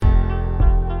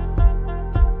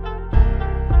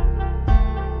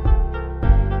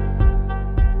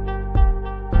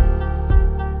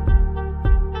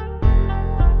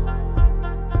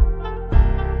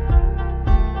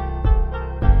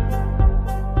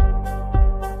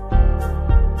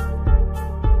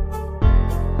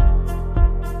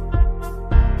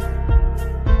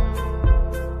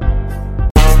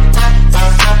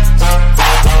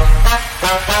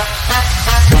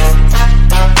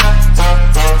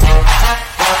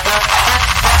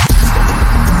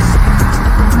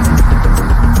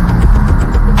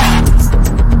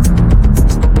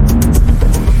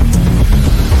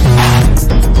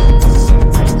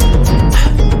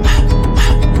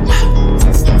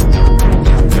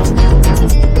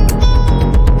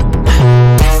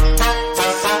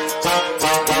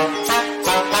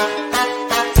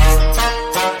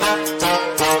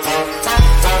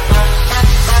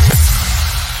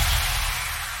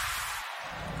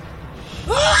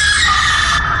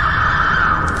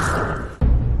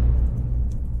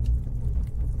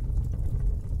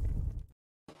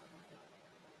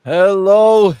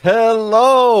Hello,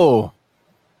 hello.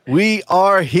 We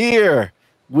are here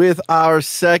with our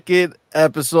second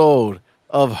episode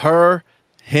of Her,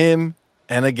 Him,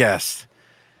 and a Guest.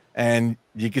 And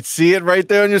you can see it right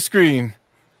there on your screen.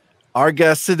 Our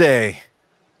guest today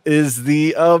is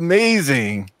the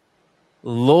amazing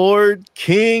Lord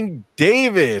King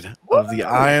David of the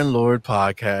Iron Lord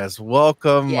podcast.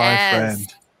 Welcome, my friend.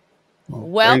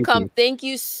 Welcome. Thank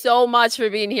you so much for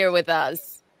being here with us.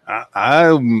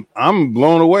 I'm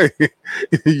blown away.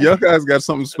 You guys got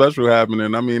something special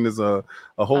happening. I mean, it's a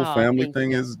whole family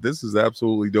thing. This is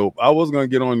absolutely dope. I was gonna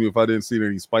get on you if I didn't see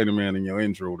any Spider-Man in your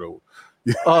intro though.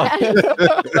 It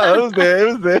was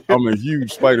there. I'm a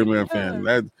huge Spider-Man fan.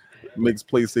 That makes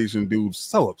PlayStation dudes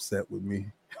so upset with me.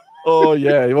 Oh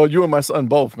yeah, well, you and my son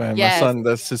both, man. Yes. My son,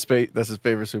 that's his favorite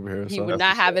superhero. He would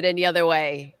not have it any other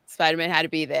way. Spider-Man had to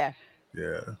be there.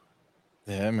 Yeah,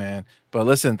 man. But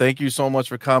listen, thank you so much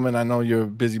for coming. I know you're a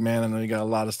busy man. I know you got a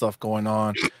lot of stuff going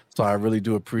on, so I really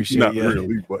do appreciate Not you. Not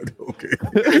really, but okay.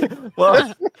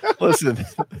 Well, listen,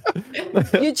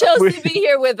 you chose to be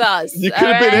here with us. You could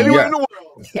have been anywhere in the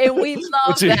world, and we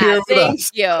love that. Thank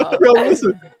you. Yo,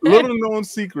 listen, little known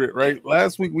secret, right?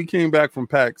 Last week we came back from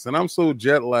PAX, and I'm so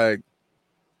jet lagged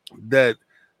that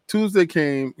Tuesday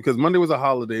came because Monday was a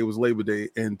holiday. It was Labor Day,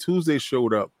 and Tuesday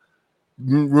showed up.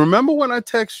 Remember when I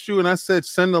texted you and I said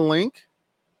send a link?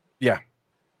 Yeah.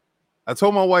 I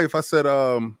told my wife, I said,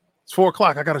 it's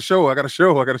 4:00. I got a show.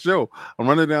 I'm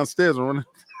running downstairs. I'm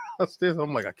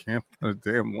like, I can't find a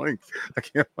damn link. I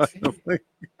can't find a link.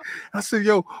 I said,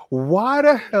 yo, why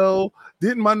the hell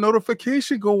didn't my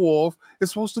notification go off?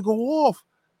 It's supposed to go off.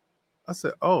 I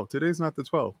said, oh, today's not the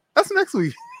 12th. That's next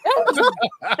week.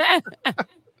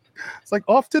 It's like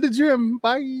off to the gym.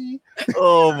 Bye.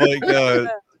 Oh my God.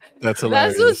 That's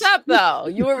hilarious. That's what's up, though.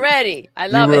 You were ready. I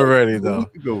love it. You were ready, though.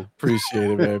 Appreciate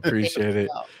it, man. Appreciate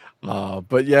it.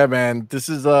 But yeah, man, this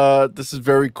is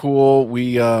very cool.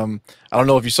 We I don't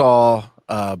know if you saw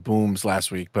Booms last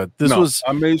week, but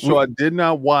I made sure I did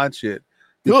not watch it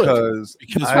because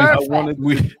I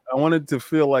wanted to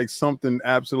feel like something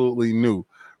absolutely new,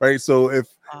 right? So if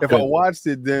I watched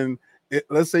it, then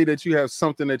let's say that you have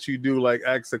something that you do, like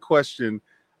ask a question.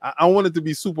 I want it to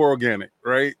be super organic,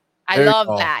 right? I love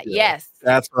that. Yeah. Yes.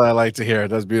 That's what I like to hear.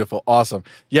 That's beautiful. Awesome.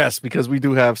 Yes, because we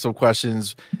do have some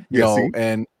questions,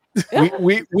 and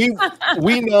we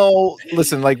know,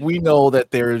 listen, like we know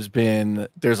that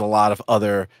there's a lot of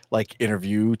other like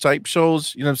interview type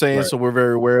shows, you know what I'm saying? Right. So we're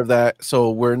very aware of that. So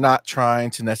we're not trying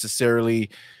to necessarily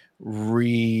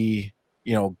go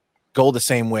the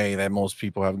same way that most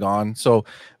people have gone. So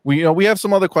we have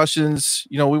some other questions.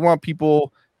 We want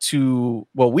people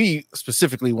we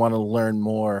specifically want to learn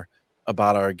more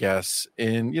about our guests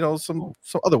in some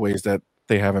other ways that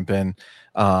they haven't been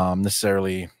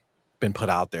necessarily been put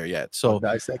out there yet. So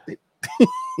dissected.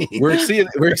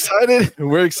 We're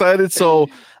excited. So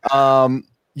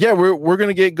we're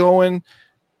gonna get going,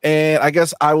 and I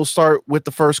guess I will start with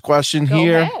the first question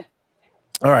here. Ahead.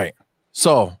 All right.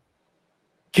 So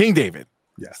King David.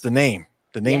 Yes. The name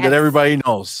that everybody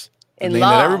knows. The name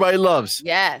that everybody loves.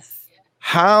 Yes.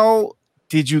 How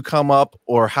did you come up,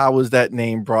 or how was that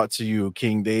name brought to you,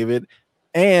 King David?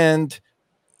 And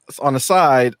on the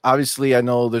side, obviously, I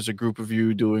know there's a group of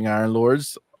you doing Iron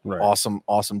Lords. Right. Awesome,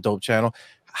 dope channel.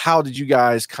 How did you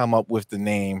guys come up with the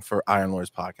name for Iron Lords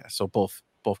podcast? So both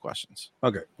questions.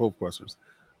 Okay, both questions.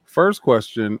 First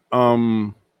question,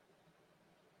 King,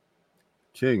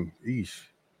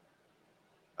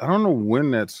 I don't know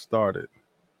when that started.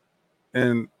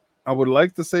 And I would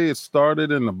like to say it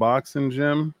started in the boxing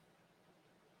gym.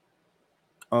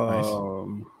 Nice.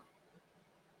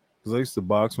 Because I used to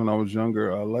box when I was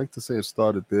younger. I like to say it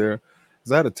started there.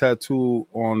 Because I had a tattoo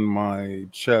on my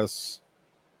chest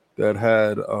that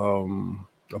had a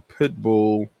pit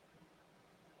bull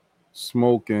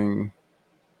smoking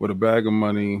with a bag of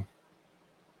money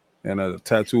and a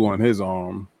tattoo on his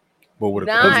arm, but with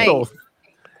a pistol.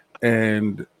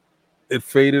 And it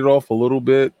faded off a little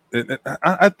bit.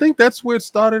 I think that's where it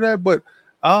started at, but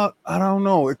I don't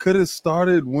know. It could have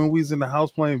started when we was in the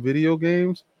house playing video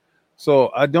games.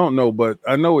 So I don't know, but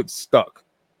I know it's stuck.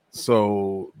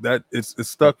 So that it's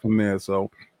stuck from there. So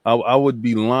I would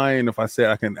be lying if I say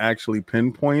I can actually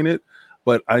pinpoint it.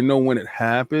 But I know when it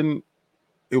happened,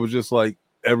 it was just like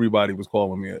everybody was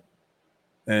calling me it.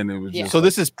 And it was just so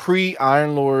this is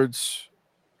pre-Iron Lords.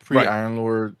 Iron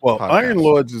Lord. Well, podcast. Iron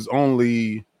Lords is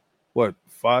only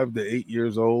 5 to 8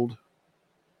 years old.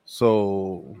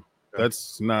 So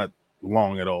that's not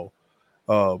long at all.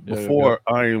 Before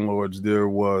Iron Lords, there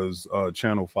was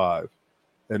Channel 5,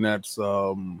 and that's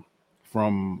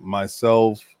from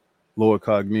myself, Lord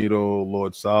Cognito,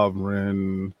 Lord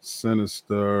Sovereign,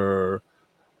 Sinister,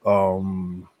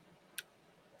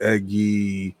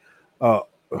 Eggy,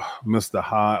 Mr.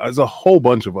 High. There's a whole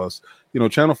bunch of us.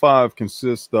 Channel 5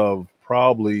 consists of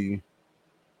probably,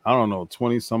 I don't know,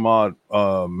 20 some odd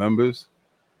members.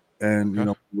 And,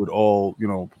 we would all,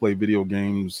 play video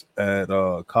games at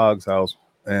Cog's house.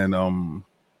 And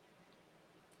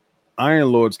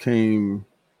Iron Lords came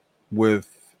with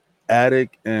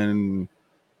Attic and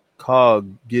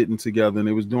Cog getting together, and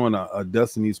they was doing a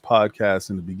Destiny's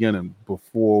podcast in the beginning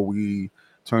before we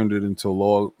turned it into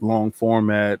long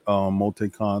format,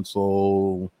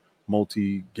 multi-console,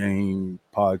 multi-game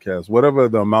podcast, whatever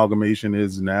the amalgamation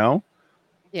is now.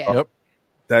 Yeah.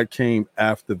 That came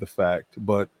after the fact.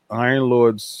 But Iron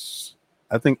Lords,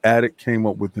 I think Attic came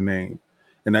up with the name,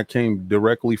 and that came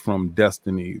directly from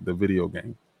Destiny, the video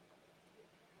game.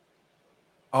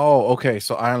 Oh, okay.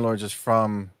 So Iron Lords is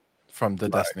from the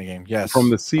Destiny game. Yes. From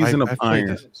the Season of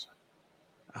Irons.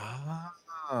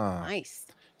 Nice.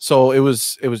 So it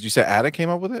was you said Attic came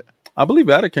up with it? I believe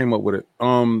Attic came up with it.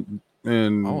 And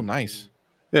nice.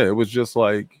 Yeah, it was just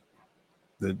like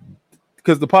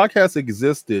because the podcast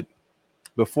existed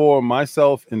before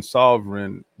myself and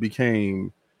Sovereign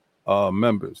became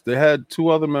members. They had two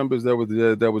other members that were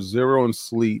there. That was Zero and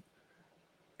Sleep,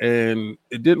 and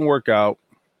it didn't work out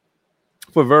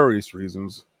for various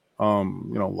reasons,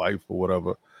 life or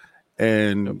whatever.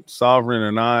 And Sovereign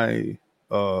and I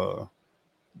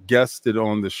guested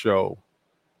on the show,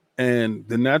 and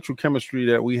the natural chemistry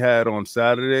that we had on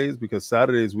Saturdays, because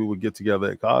Saturdays we would get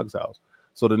together at Cog's house,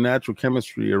 so the natural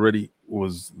chemistry already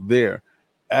was there.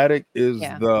 Attic is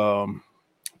the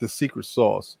secret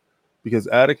sauce, because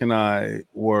Attic and I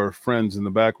were friends in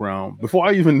the background before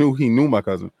I even knew he knew my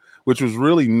cousin, which was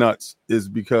really nuts, is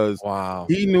because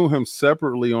he knew him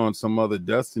separately on some other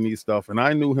Destiny stuff, and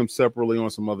I knew him separately on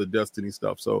some other Destiny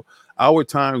stuff. So our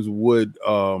times would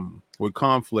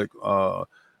conflict.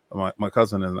 My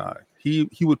cousin and I, he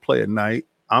would play at night.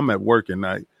 I'm at work at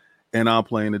night, and I'll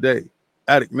play in the day.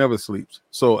 Attic never sleeps,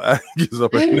 so Attic is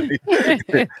up at night.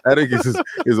 Attic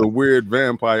is a weird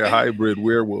vampire hybrid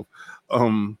werewolf. Oh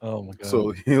my God.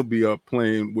 So he'll be up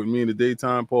playing with me in the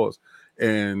daytime, pause,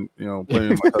 and playing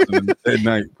with my cousin at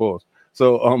night, pause.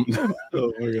 So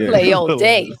play all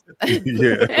day.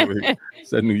 Yeah, it's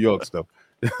that New York stuff.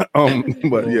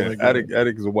 But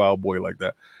Attic is a wild boy like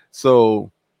that.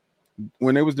 So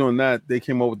when they was doing that, they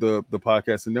came up with the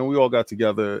podcast, and then we all got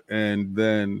together, and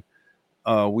then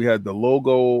we had the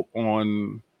logo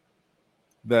on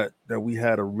that we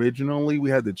had originally.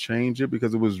 We had to change it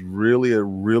because it was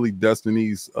really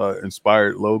Destiny's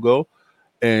inspired logo,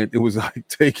 and it was like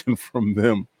taken from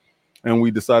them, and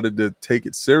we decided to take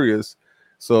it serious.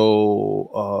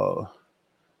 So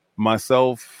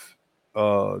myself,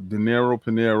 Dinero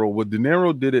Pinero, well,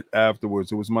 Dinero did it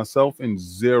afterwards. It was myself and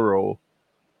Zero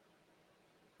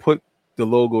put the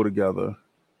logo together,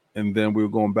 and then we were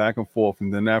going back and forth,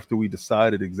 and then after we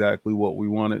decided exactly what we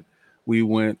wanted, we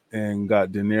went and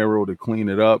got Dinero to clean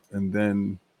it up, and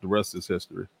then the rest is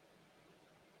history.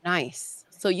 Nice.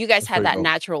 So you guys had that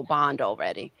natural bond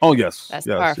already. Oh yes, that's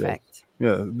perfect.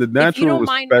 Yes. Yeah, the natural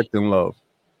respect and love.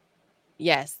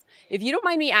 Yes. If you don't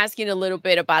mind me asking a little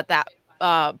bit about that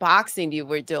boxing you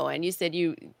were doing, you said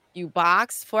you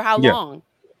boxed for how long?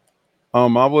 I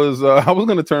was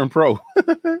going to turn pro.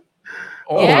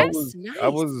 Yes,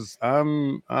 nice.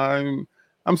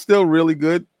 I'm still really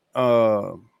good.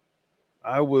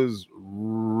 I was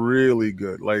really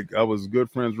good. Like, I was good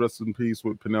friends, rest in peace,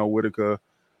 with Pernell Whitaker.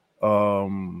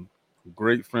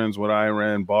 Great friends with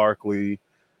Iran Barkley.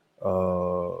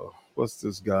 What's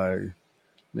this guy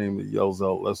name that yells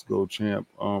out "Let's go, champ"?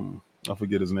 I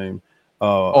forget his name.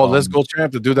 Let's go,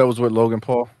 champ. The dude that was with Logan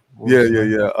Paul.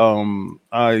 Yeah.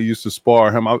 I used to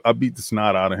spar him. I beat the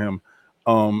snot out of him.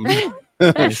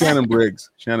 Shannon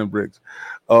Briggs.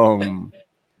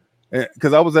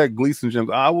 Because I was at Gleason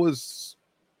Gyms. I was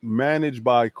managed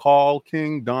by Carl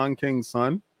King, Don King's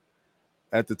son,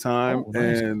 at the time,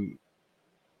 and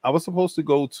I was supposed to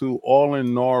go to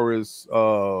Orlin Norris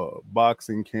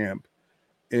boxing camp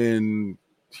in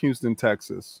Houston,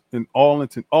 Texas, in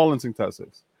Arlington,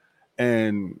 Texas,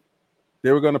 and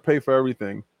they were going to pay for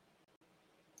everything.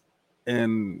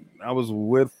 And I was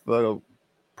with a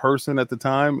person at the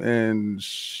time, and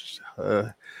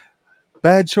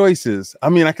bad choices. I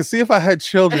mean, I could see if I had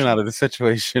children out of the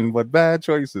situation, but bad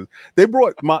choices. They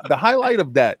brought the highlight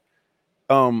of that.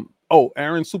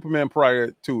 Aaron Superman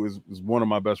Pryor too is one of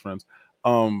my best friends.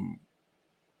 The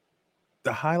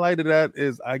highlight of that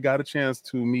is I got a chance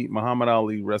to meet Muhammad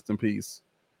Ali, rest in peace.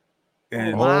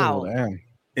 And wow, damn.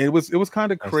 It was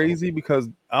kind of crazy because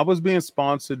I was being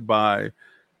sponsored by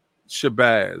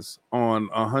Shabazz on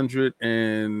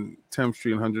 110th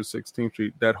Street and 116th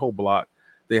Street. That whole block,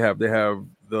 they have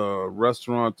the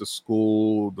restaurant, the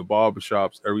school, the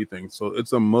barbershops, everything. So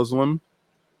it's a Muslim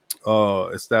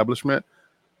establishment,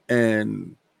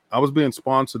 and I was being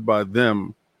sponsored by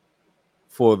them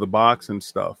for the boxing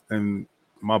stuff. And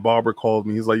my barber called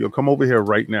me. He's like, "Yo, come over here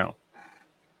right now."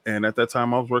 And at that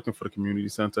time, I was working for the community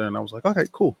center, and I was like, "Okay,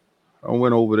 cool." I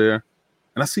went over there,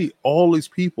 and I see all these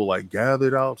people like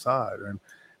gathered outside, and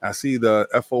I see the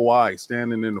FOI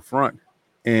standing in the front,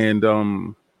 and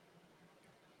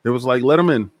it was like, "Let them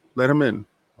in, let them in."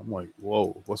 I'm like,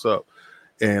 "Whoa, what's up?"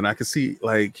 And I could see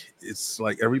like it's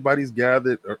like everybody's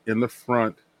gathered in the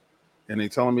front, and they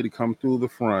telling me to come through the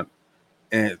front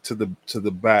and to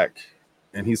the back,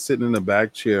 and he's sitting in the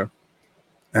back chair.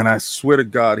 And I swear to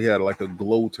God, he had like a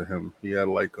glow to him. He had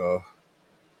like a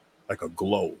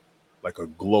glow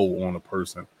on a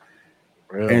person.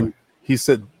 Really? And he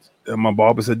said, and my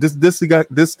barber said, "This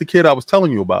the kid I was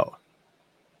telling you about."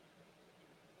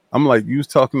 I'm like, "You was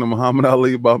talking to Muhammad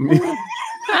Ali about me?"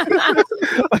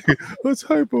 Like, what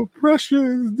type of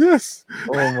pressure is this?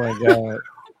 Oh my God!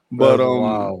 But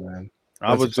wow, man.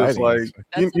 I was just like,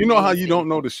 you know how you don't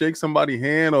know to shake somebody's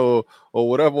hand or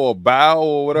whatever, or bow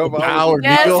or whatever. I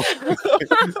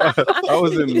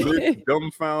was in mid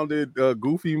dumbfounded,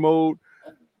 goofy mode,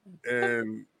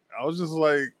 and I was just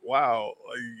like, wow,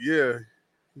 like, yeah.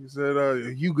 He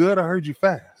said, "You good? I heard you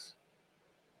fast."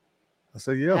 I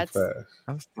said, "Yeah, I'm fast."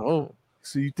 That's dope.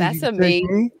 So you think That's you can take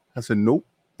me? I said, "Nope."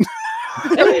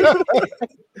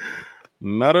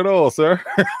 Not at all, sir.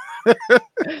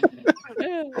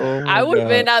 I would have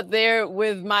been out there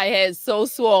with my head so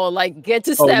swole, like, get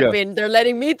to stepping. They're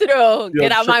letting me through.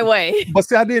 Get out my way. But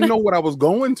see, I didn't know what I was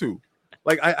going to.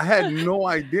 Like, I had no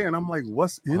idea, and I'm like,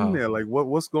 "What's in there? Like,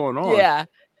 what's going on?" Yeah.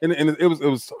 And it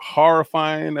was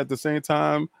horrifying at the same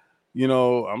time. You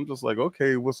know, I'm just like,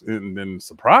 okay, and then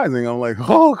surprising. I'm like,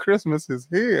 "Oh, Christmas is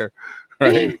here!"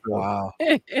 Right? Wow.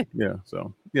 Yeah.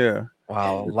 So yeah.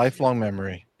 Wow. Lifelong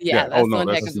memory. Yeah. That's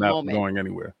that's not going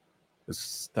anywhere.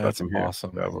 That's awesome.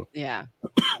 Yeah.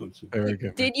 Very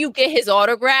good. Did you get his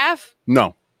autograph?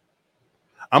 No.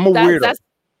 I'm a weirdo.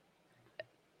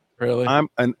 Really? I'm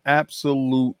an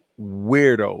absolute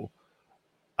weirdo.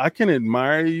 I can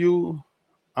admire you.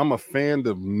 I'm a fan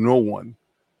of no one,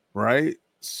 right?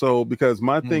 So because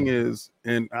my thing is,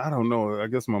 and I don't know, I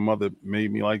guess my mother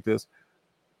made me like this.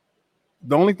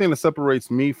 The only thing that separates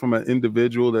me from an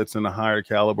individual that's in a higher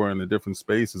caliber in a different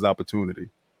space is opportunity.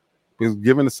 Because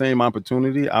given the same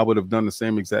opportunity, I would have done the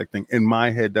same exact thing. In my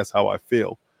head, that's how I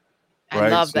feel.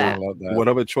 Right? I love that.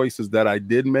 Whatever choices that I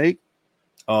did make,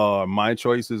 my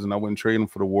choices, and I wouldn't trade them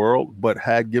for the world. But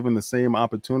had given the same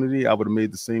opportunity, I would have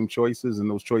made the same choices, and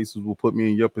those choices will put me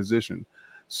in your position.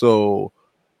 So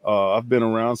I've been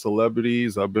around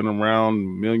celebrities, I've been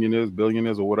around millionaires,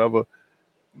 billionaires, or whatever.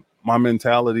 My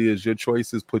mentality is your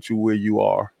choices put you where you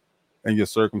are, and your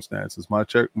circumstances. My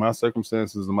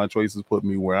circumstances and my choices put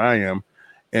me where I am,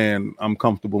 and I'm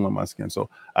comfortable in my skin. So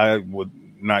I would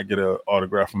not get an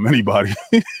autograph from anybody.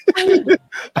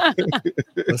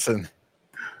 Listen,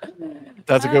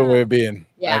 that's a good way of being,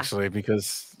 yeah. actually,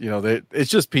 because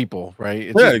it's just people, right?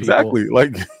 It's yeah, just exactly. People.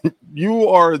 Like you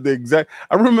are the exact.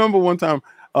 I remember one time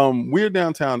we're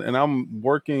downtown and I'm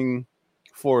working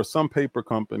for some paper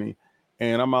company.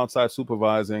 And I'm outside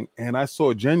supervising, and I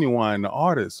saw Genuine, the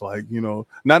artist, like,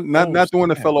 not the one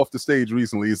that fell off the stage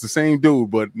recently. It's the same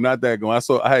dude, but not that guy.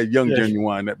 I had young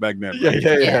Genuine that back then.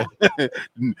 Yeah.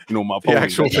 My the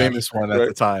actual famous one at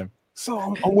the time. So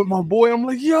I'm with my boy. I'm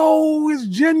like, "Yo, it's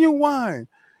Genuine,"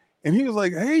 and he was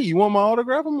like, "Hey, you want my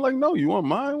autograph?" I'm like, "No, you want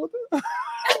mine? What the?"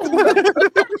 I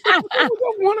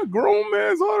want a grown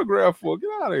man's autograph for? Get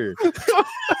out of here.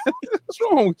 What's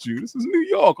wrong with you? This is New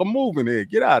York. I'm moving here.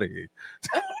 Get out of here.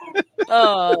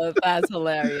 Oh, that's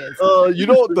hilarious.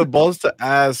 The buzz to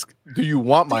ask, do you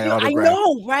want my autograph? I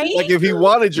know, right? Like, if he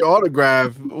wanted your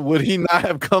autograph, would he not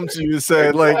have come to you and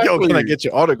said, like, "Yo, can I get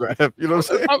your autograph?" You know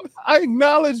what I'm saying? I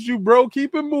acknowledged you, bro.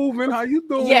 Keep it moving. How you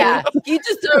doing? Yeah, you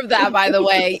deserve that, by the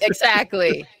way.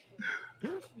 Exactly.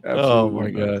 Absolutely. Oh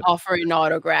my God. Offering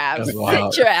autographs.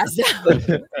 Sit your ass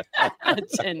down.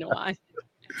 Genuine.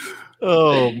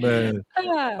 Oh man.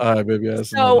 All right, baby.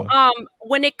 So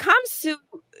when it comes to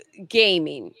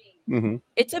gaming,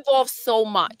 it's evolved so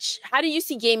much. How do you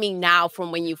see gaming now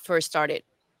from when you first started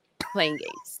playing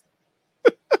games?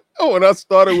 When I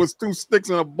started, it was 2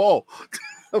 sticks and a ball.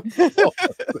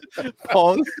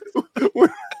 Pong.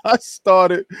 When I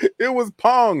started, it was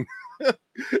Pong.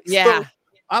 Yeah. So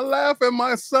I laugh at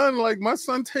my son. Like, my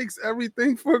son takes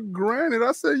everything for granted.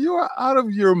 I said, you are out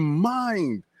of your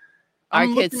mind.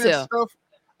 I'm looking at stuff.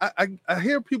 I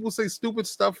hear people say stupid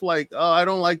stuff like, oh, I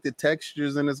don't like the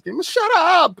textures in this game. Shut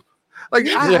up. Like,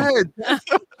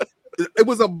 it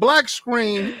was a black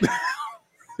screen,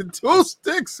 2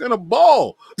 sticks and a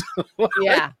ball.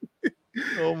 Yeah.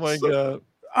 Oh my God.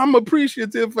 I'm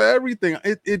appreciative for everything.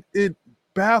 It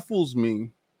baffles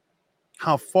me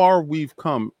how far we've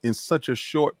come in such a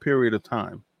short period of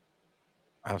time.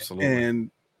 Absolutely.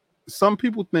 And some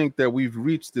people think that we've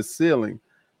reached the ceiling.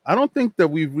 I don't think that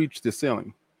we've reached the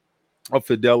ceiling of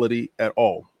fidelity at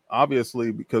all.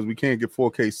 Obviously, because we can't get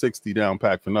 4K 60 down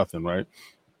pack for nothing, right?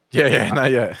 Yeah,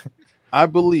 not yet. I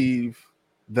believe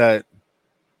that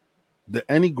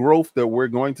any growth that we're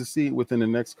going to see within the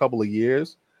next couple of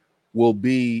years will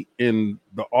be in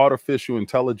the artificial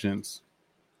intelligence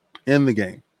in the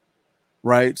game,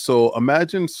 right? So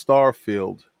imagine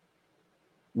Starfield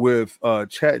with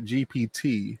Chat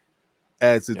GPT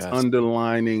as its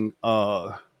underlining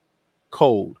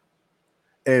code.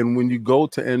 And when you go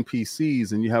to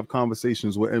NPCs and you have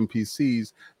conversations with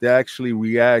NPCs, they actually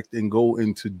react and go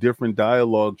into different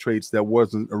dialogue traits that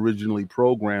wasn't originally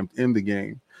programmed in the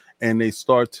game. And they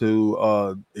start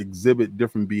to exhibit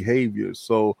different behaviors.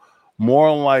 So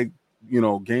more like,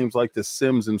 games like The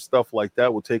Sims and stuff like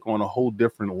that will take on a whole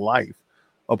different life,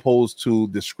 opposed to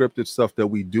the scripted stuff that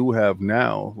we do have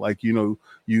now. Like,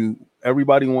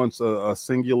 everybody wants a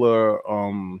singular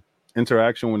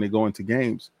interaction when they go into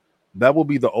games. That will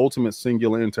be the ultimate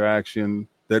singular interaction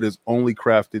that is only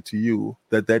crafted to you,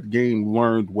 that game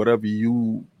learned whatever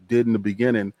you did in the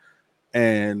beginning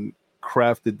and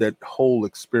crafted that whole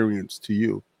experience to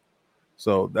you.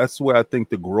 So that's where I think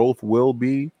the growth will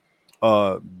be.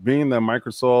 Being that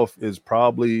Microsoft is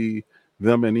probably,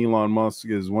 them and Elon Musk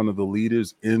is one of the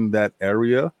leaders in that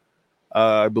area,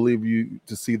 I believe you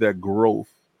to see that growth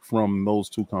from those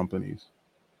two companies.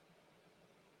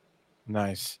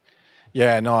 Nice.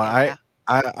 Yeah, no,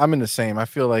 I'm in the same. I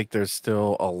feel like there's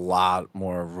still a lot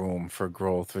more room for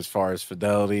growth as far as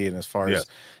fidelity and as far as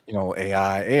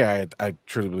AI. I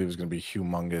truly believe is going to be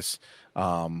humongous.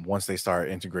 Once they start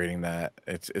integrating that,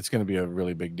 it's going to be a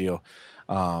really big deal.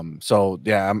 So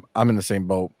yeah, I'm in the same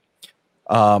boat.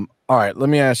 All right, let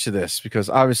me ask you this, because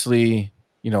obviously,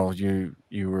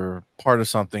 you were part of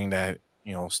something that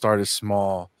started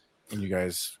small. And you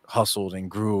guys hustled and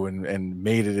grew and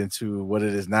made it into what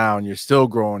it is now, and you're still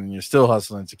growing and you're still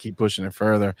hustling to keep pushing it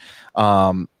further.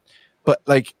 But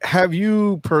like, have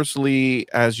you personally,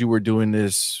 as you were doing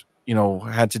this,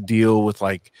 had to deal with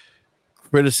like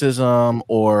criticism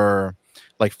or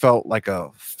like felt like a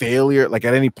failure? Like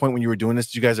at any point when you were doing this,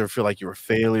 did you guys ever feel like you were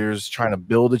failures trying to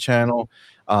build a channel?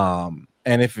 And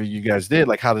if you guys did,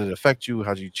 like, how did it affect you?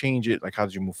 How did you change it? Like, how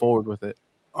did you move forward with it?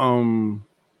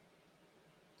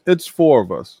 It's 4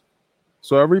 of us.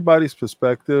 So everybody's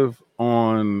perspective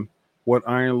on what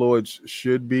Iron Lords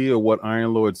should be or what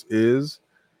Iron Lords is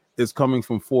coming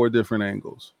from 4 different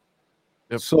angles.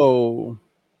 Yep. So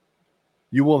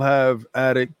you will have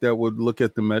Addict that would look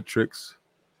at the metrics.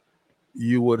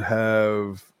 You would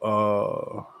have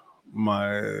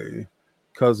my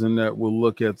cousin that will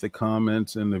look at the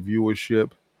comments and the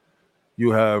viewership.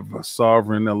 You have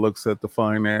Sovereign that looks at the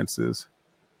finances.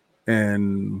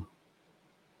 And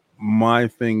my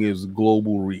thing is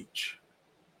global reach.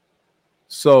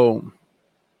 So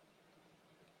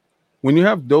when you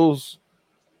have those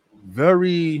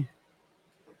very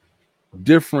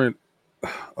different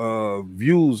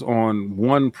views on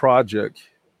one project,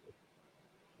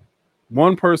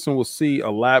 one person will see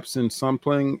a lapse in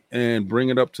something and bring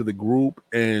it up to the group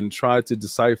and try to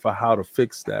decipher how to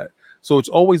fix that. So it's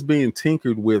always being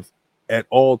tinkered with at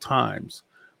all times.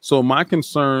 So my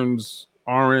concerns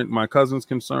aren't my cousin's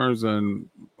concerns, and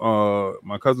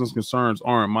my cousin's concerns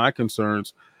aren't my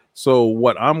concerns. So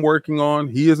what I'm working on,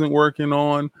 he isn't working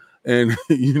on. And,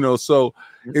 so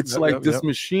it's this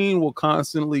machine will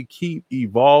constantly keep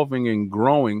evolving and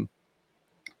growing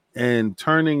and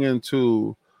turning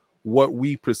into what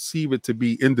we perceive it to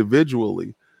be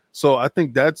individually. So I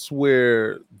think that's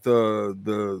where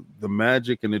the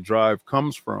magic and the drive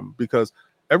comes from, because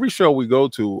every show we go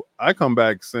to, I come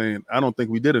back saying, I don't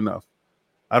think we did enough.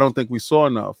 I don't think we saw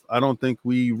enough. I don't think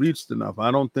we reached enough.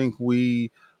 I don't think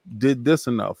we did this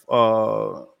enough.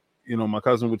 My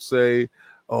cousin would say,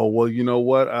 oh, well, you know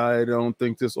what? I don't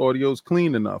think this audio is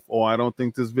clean enough, or I don't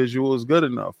think this visual is good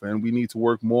enough, and we need to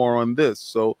work more on this.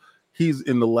 So he's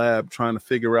in the lab trying to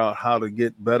figure out how to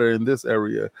get better in this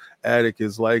area. Attic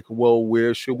is like, well,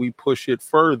 where should we push it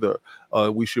further?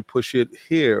 We should push it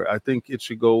here. I think it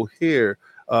should go here.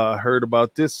 heard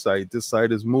about this site. This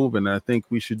site is moving. I think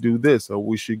we should do this, or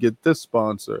we should get this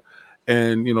sponsor.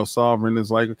 And, Sovereign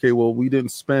is like, okay, well, we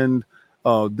didn't spend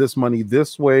this money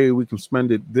this way. We can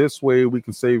spend it this way. We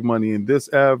can save money in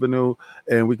this avenue,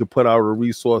 and we can put our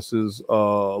resources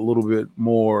a little bit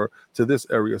more to this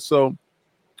area. So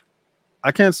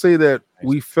I can't say that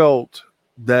we felt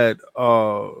that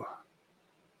a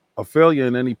failure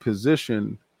in any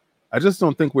position. I just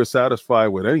don't think we're satisfied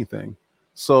with anything.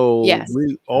 So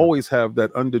we always have that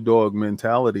underdog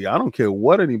mentality. I don't care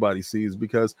what anybody sees,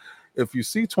 because if you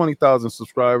see 20,000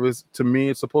 subscribers, to me,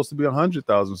 it's supposed to be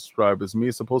 100,000 subscribers. To me,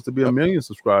 it's supposed to be 1 million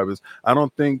subscribers. I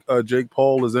don't think Jake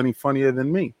Paul is any funnier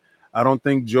than me. I don't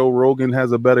think Joe Rogan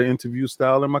has a better interview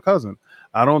style than my cousin.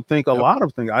 I don't think a lot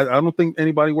of things. I don't think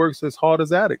anybody works as hard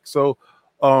as Attic. So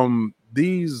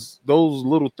those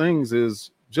little things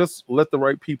is just let the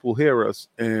right people hear us.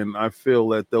 And I feel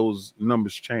that those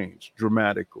numbers change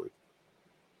dramatically.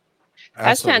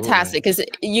 That's fantastic, because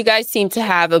you guys seem to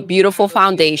have a beautiful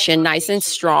foundation, nice and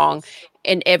strong,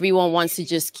 and everyone wants to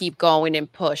just keep going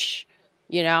and push,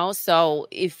 So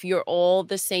if you're all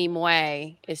the same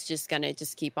way, it's just going to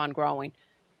just keep on growing.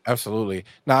 Absolutely.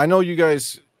 Now, I know you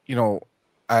guys,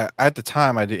 at the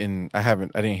time I didn't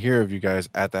hear of you guys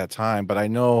at that time, but I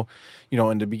know,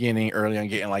 in the beginning, early on,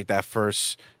 getting like that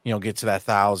first, get to that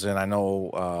 1,000. I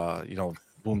know,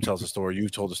 Boom tells the story.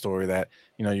 You've told the story that,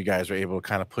 you guys were able to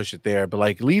kind of push it there, but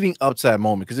like leading up to that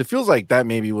moment, because it feels like that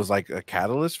maybe was like a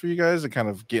catalyst for you guys to kind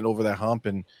of getting over that hump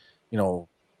and,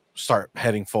 start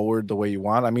heading forward the way you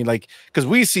want. I mean, like, because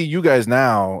we see you guys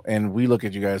now and we look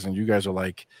at you guys and you guys are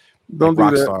like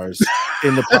rock stars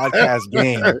in the podcast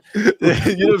game.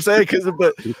 You know what I'm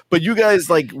saying? But you guys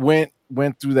like went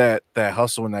through that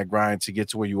hustle and that grind to get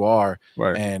to where you are.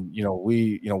 Right. And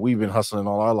we've been hustling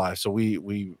all our lives. So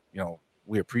we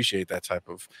appreciate that type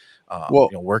of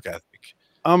work ethic.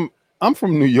 I'm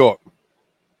from New York.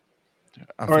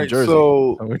 I'm from Jersey.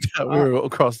 So we're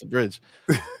across the bridge.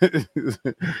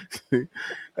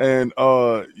 And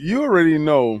you already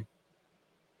know,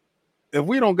 if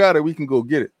we don't got it, we can go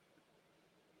get it.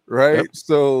 Right. Yep.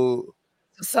 So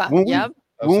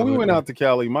when we went out to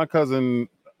Cali, my cousin,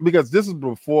 because this is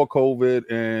before COVID,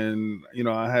 and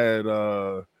I had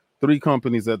 3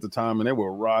 companies at the time, and they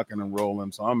were rocking and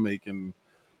rolling. So I'm making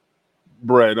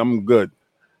bread. I'm good.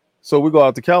 So we go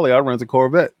out to Cali. I rent a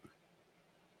Corvette,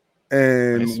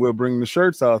 and we'll bring the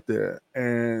shirts out there.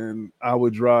 And I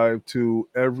would drive to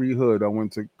every hood. I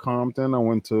went to Compton. I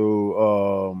went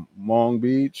to Long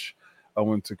Beach. I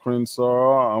went to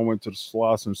Crenshaw. I went to the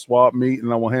Sloss and Swap meet,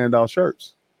 and I will hand out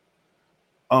shirts.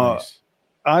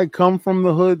 I come from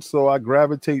the hood, so I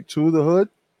gravitate to the hood,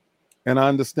 and I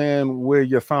understand where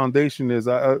your foundation is.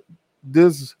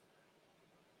 There's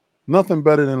nothing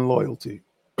better than loyalty.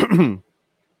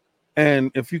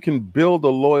 And if you can build a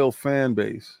loyal fan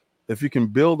base, if you can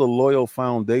build a loyal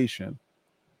foundation,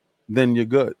 then you're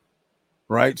good,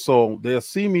 right? So they'll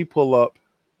see me pull up,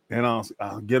 and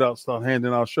I'll get out, start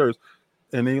handing out shirts,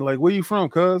 and they're like, "Where you from,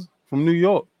 cuz?" "From New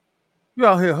York." "You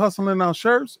out here hustling out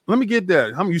shirts? Let me get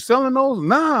that. You selling those?"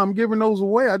 "Nah, I'm giving those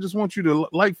away. I just want you to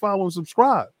like, follow, and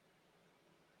subscribe."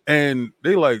 And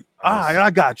they like,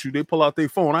 I got you. They pull out their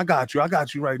phone. I got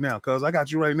you right now, cuz. I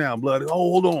got you right now, blood.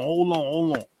 Hold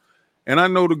on. And I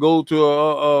know to go to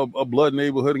a blood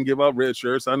neighborhood and give out red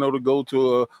shirts. I know to go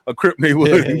to a Crip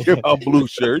neighborhood and give out blue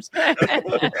shirts.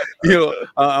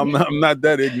 I'm not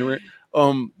that ignorant.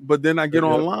 But then I get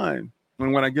online.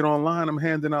 And when I get online, I'm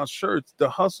handing out shirts. The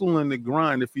hustle and the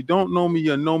grind. If you don't know me,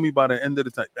 you'll know me by the end of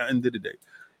the day.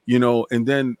 And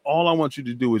then all I want you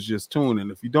to do is just tune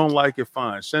in. If you don't like it,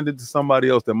 fine. Send it to somebody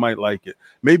else that might like it.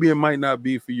 Maybe it might not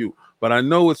be for you, but I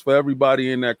know it's for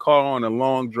everybody in that car on a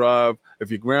long drive.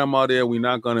 If your grandma there, we're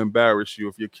not going to embarrass you.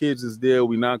 If your kids is there,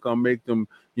 we're not going to make them,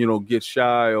 get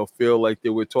shy or feel like they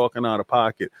were talking out of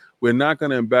pocket. We're not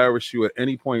going to embarrass you at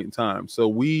any point in time. So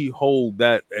we hold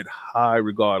that at high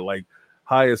regard, like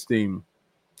high esteem.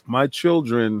 My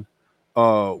children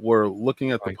were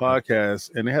looking at the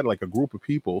podcast, and they had like a group of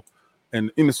people, and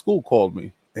in the school called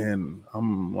me, and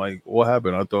I'm like, "What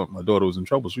happened?" I thought my daughter was in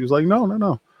trouble. She was like,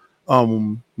 No.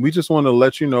 We just want to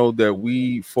let you know that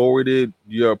we forwarded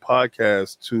your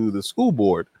podcast to the school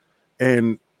board,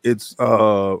 and it's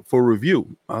for review.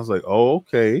 I was like, "Oh,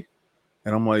 okay."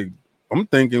 And I'm like, I'm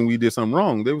thinking we did something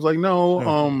wrong. They was like,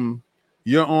 "No,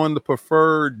 you're on the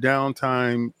preferred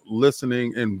downtime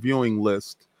listening and viewing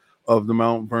list of the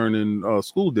Mount Vernon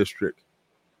school district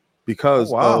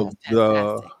because of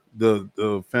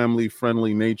the family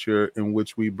friendly nature in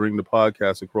which we bring the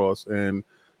podcast across." And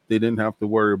they didn't have to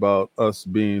worry about us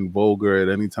being vulgar at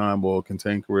any time or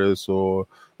cantankerous or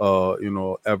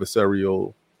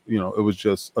adversarial it was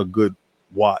just a good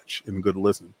watch and good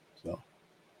listen. So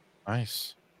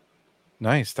nice.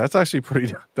 That's actually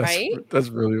pretty. That's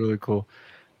really, really cool.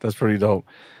 That's pretty dope.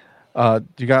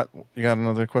 You got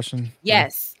another question?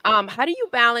 Yes. How do you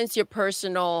balance your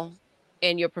personal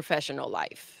and your professional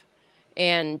life,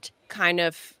 and kind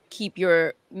of keep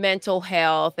your mental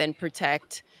health and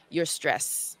protect your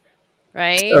stress?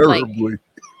 Right? terribly,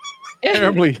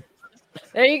 Terribly.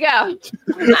 There you go.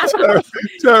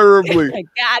 terribly, I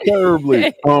got it.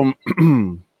 terribly.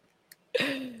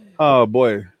 Oh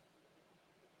boy,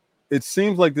 it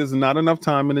seems like there's not enough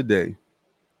time in the day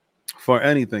for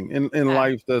anything in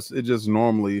life. It just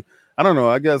normally, I don't know,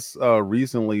 I guess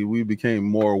recently we became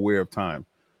more aware of time,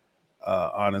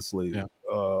 honestly.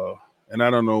 And I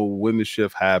don't know when the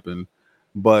shift happened,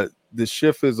 but the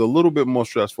shift is a little bit more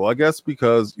stressful, I guess,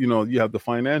 because you have the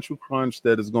financial crunch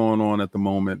that is going on at the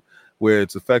moment, where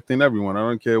it's affecting everyone. I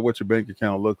don't care what your bank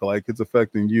account look like, it's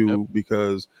affecting you.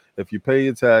 Because if you pay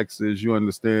your taxes, you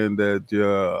understand that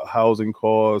your housing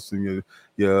costs and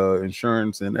your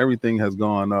insurance and everything has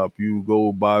gone up. You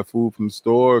go buy food from the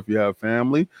store, if you have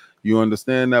family, you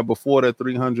understand that before that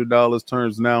 $300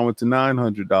 turns now into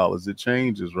 $900. It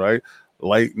changes, right?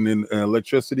 Light and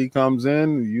electricity comes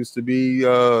in. It used to be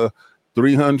 $300,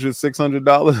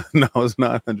 $600. Now it's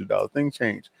 $900. Things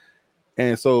change.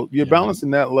 And so you're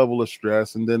balancing that level of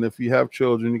stress. And then if you have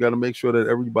children, you got to make sure that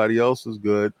everybody else is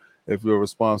good if you're a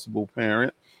responsible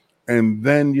parent. And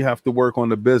then you have to work on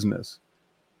the business.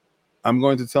 I'm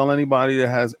going to tell anybody that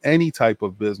has any type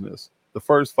of business, the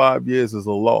first 5 years is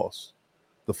a loss.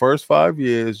 The first 5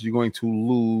 years, you're going to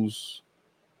lose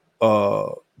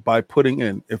by putting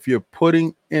in. If you're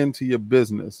putting into your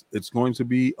business, it's going to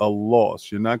be a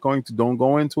loss. You're not going to, don't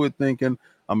go into it thinking,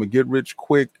 I'm gonna get rich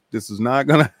quick. This is not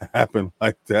gonna happen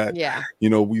like that. Yeah.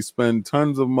 We spend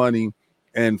tons of money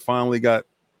and finally got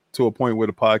to a point where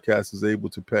the podcast is able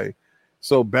to pay.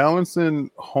 So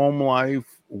balancing home life,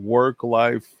 work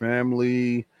life,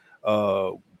 family,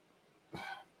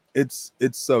 it's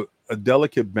a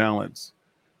delicate balance.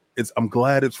 I'm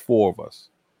glad it's 4 of us.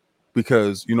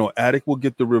 Because Attic will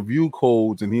get the review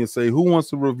codes and he'll say, who wants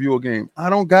to review a game? I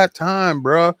don't got time,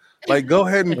 bruh. Like, go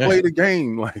ahead and play the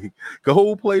game. Like,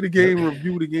 go play the game,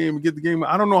 review the game, and get the game.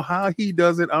 I don't know how he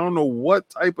does it. I don't know what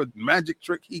type of magic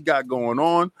trick he got going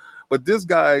on, but this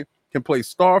guy can play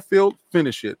Starfield,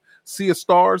 finish it. Sea of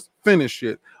Stars, finish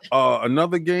it.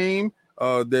 Another game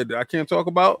that I can't talk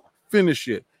about, finish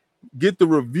it. Get the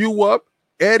review up,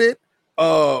 edit,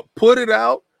 put it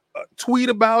out, tweet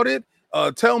about it.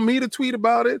 Tell me to tweet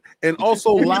about it, and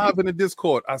also live in the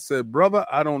Discord. I said, brother,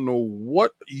 I don't know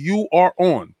what you are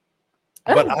on,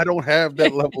 but I don't have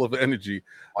that level of energy.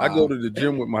 Wow. I go to the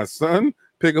gym with my son,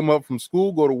 pick him up from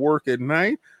school, go to work at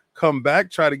night, come back,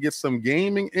 try to get some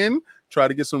gaming in, try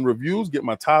to get some reviews, get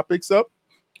my topics up,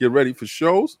 get ready for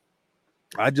shows.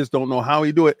 I just don't know how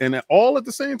he do it. And all at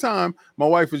the same time, my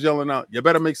wife is yelling out, you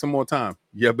better make some more time.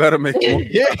 You better make more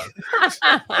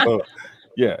time.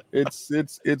 Yeah,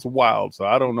 it's wild. So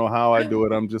I don't know how I do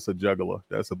it. I'm just a juggler.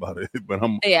 That's about it. But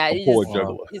I'm a poor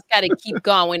juggler. He's got to keep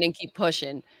going and keep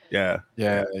pushing. Yeah.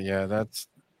 That's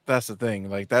the thing.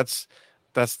 Like that's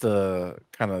the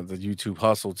kind of the YouTube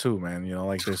hustle too, man.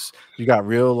 Like you got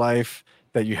real life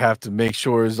that you have to make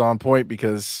sure is on point,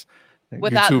 because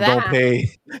without YouTube that, don't pay.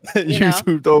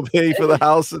 YouTube don't pay for the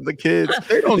house and the kids.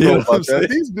 They don't know about that.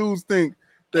 These dudes think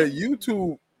that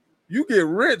YouTube, you get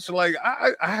rich. Like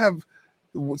I have.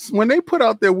 When they put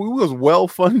out there, we was well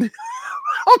funded.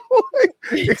 I'm like,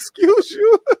 excuse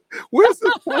you, where's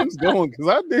the funds going? Because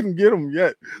I didn't get them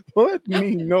yet. Let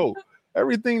me know.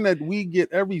 Everything that we get,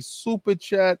 every super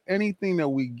chat, anything that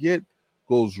we get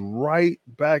goes right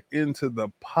back into the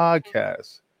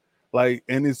podcast. Like,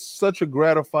 and it's such a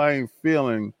gratifying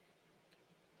feeling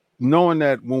knowing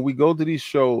that when we go to these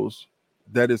shows,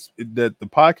 that the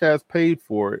podcast paid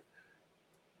for it.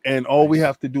 And all we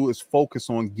have to do is focus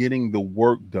on getting the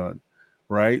work done,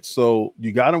 right? So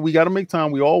we got to make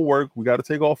time. We all work. We got to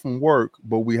take off from work,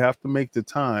 but we have to make the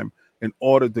time in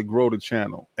order to grow the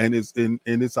channel. And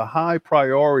it's a high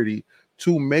priority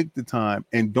to make the time,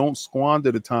 and don't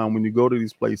squander the time when you go to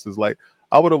these places. Like,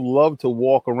 I would have loved to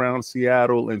walk around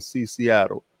Seattle and see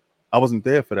Seattle. I wasn't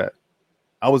there for that.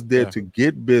 I was there to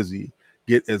get busy,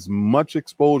 get as much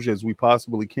exposure as we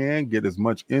possibly can, get as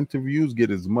much interviews,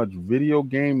 get as much video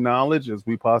game knowledge as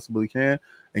we possibly can,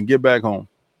 and get back home.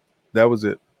 That was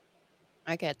it.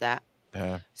 I get that.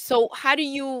 Yeah. So how do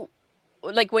you,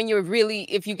 like, when you're really,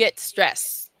 if you get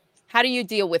stressed, how do you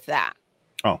deal with that?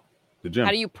 Oh, the gym.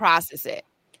 How do you process it?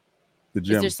 The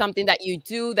gym. Is there something that you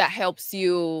do that helps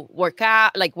you work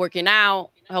out, like working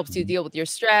out, helps you deal with your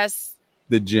stress?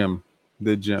 The gym.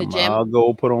 The gym. I'll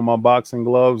go put on my boxing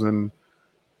gloves and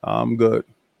I'm good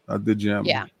at the gym.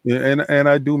 Yeah. And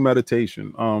I do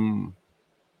meditation.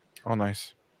 Oh,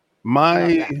 nice.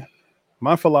 My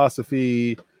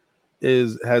philosophy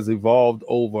has evolved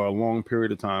over a long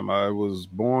period of time. I was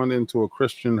born into a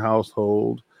Christian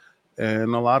household,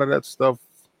 and a lot of that stuff,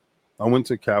 I went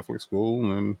to Catholic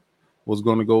school and was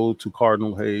going to go to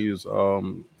Cardinal Hayes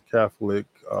Catholic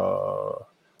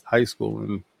high school,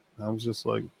 and I was just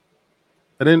like,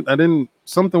 I didn't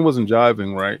something wasn't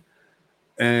jiving right.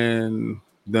 And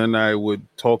then I would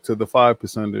talk to the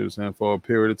 5%ers, and for a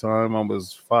period of time I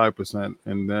was 5%,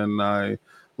 and then I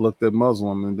looked at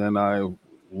Muslim, and then I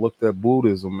looked at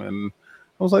Buddhism, and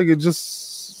I was like, it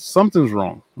just something's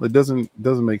wrong. It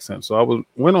doesn't make sense. So I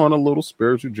went on a little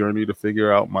spiritual journey to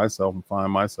figure out myself and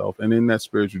find myself. And in that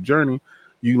spiritual journey,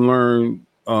 you learn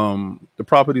the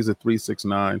properties of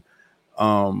 369,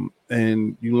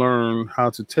 and you learn how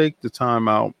to take the time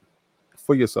out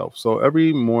for yourself. So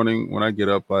every morning when I get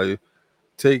up, I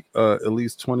take at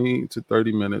least 20 to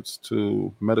 30 minutes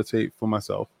to meditate for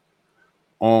myself.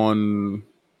 On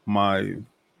my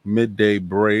midday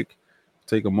break,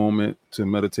 take a moment to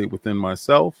meditate within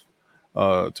myself,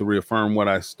 to reaffirm what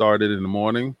I started in the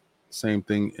morning. Same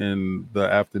thing in the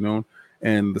afternoon,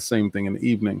 and the same thing in the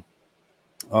evening.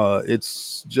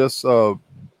 It's just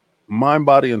mind,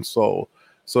 body, and soul.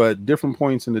 So at different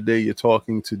points in the day, you're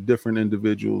talking to different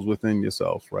individuals within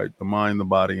yourself, right? The mind, the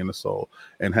body, and the soul.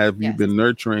 And have you been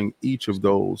nurturing each of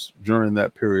those during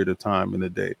that period of time in the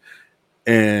day?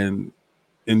 And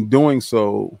in doing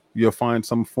so, you'll find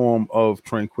some form of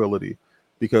tranquility,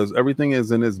 because everything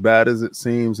isn't as bad as it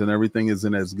seems, and everything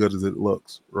isn't as good as it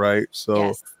looks, right?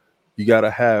 So you got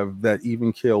to have that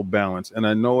even keel balance. And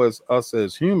I know as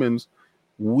humans,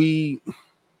 we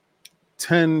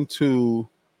tend to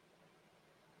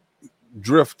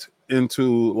drift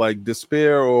into like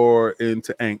despair or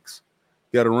into angst.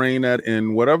 You got to rein that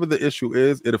in. Whatever the issue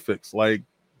is, it'll fix. Like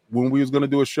when we was going to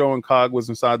do a show and Cog was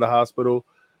inside the hospital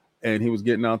and he was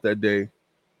getting out that day,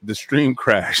 the stream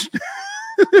crashed.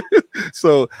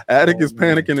 So Attic is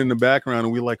panicking in the background,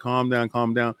 and we like, calm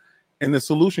down. And the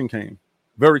solution came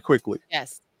very quickly.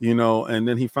 Yes. You know, and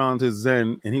then he found his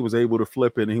Zen, and he was able to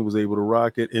flip it, and he was able to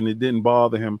rock it, and it didn't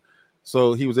bother him.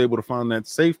 So he was able to find that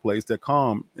safe place, that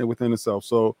calm within itself.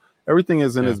 So everything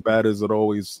isn't as bad as it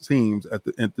always seems at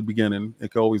the beginning.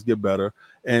 It can always get better,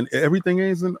 and everything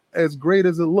isn't as great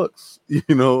as it looks. You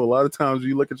know, a lot of times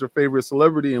you look at your favorite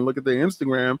celebrity and look at their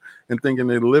Instagram and thinking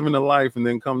they're living a life, and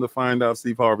then come to find out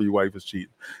Steve Harvey's wife is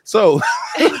cheating. So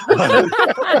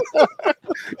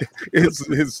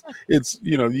it's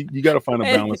you know, you got to find a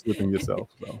balance within yourself.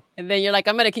 So. And then you're like,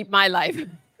 I'm gonna keep my life.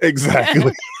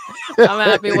 Exactly. I'm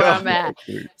happy where I'm at.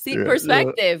 See,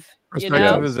 perspective.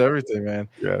 Perspective is everything, man.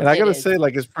 Yeah. And I gotta say,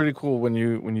 like, it's pretty cool when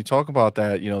you talk about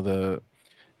that, you know, the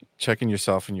checking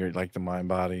yourself and your like the mind,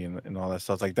 body, and all that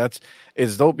stuff. Like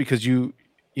it's dope, because you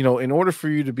know, in order for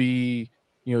you to be,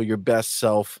 you know, your best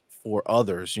self for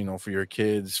others, you know, for your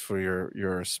kids, for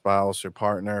your spouse, your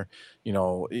partner, you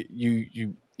know,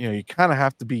 you kind of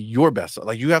have to be your best.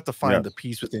 Like you have to find the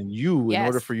peace within you in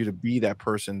order for you to be that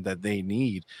person that they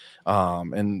need.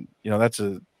 And you know, that's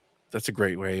a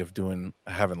great way of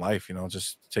having life, you know,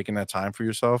 just taking that time for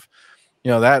yourself. You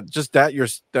know,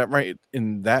 that right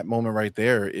in that moment right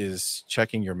there is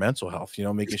checking your mental health, you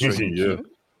know, making sure you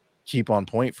keep on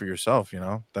point for yourself, you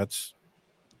know. That's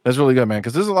really good, man,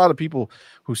 because there's a lot of people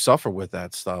who suffer with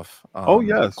that stuff.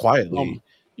 Quietly,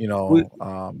 you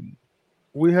know.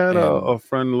 We had a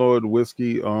friend, Lord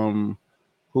Whiskey, who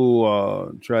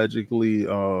tragically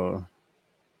how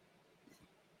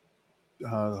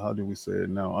do we say it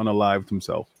now, unalived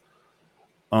himself.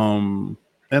 And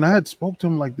I had spoke to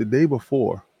him like the day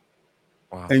before.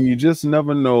 Wow. And you just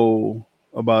never know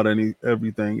about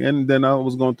everything. And then I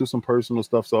was going through some personal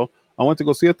stuff, so I went to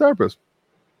go see a therapist.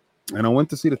 And I went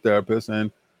to see the therapist,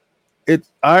 and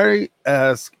I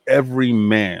ask every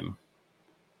man,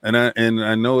 and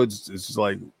I know it's just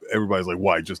like everybody's like,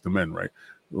 why just the men, right?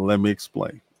 Let me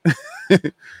explain.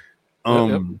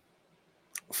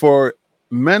 For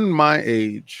men my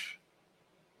age,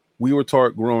 we were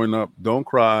taught growing up, don't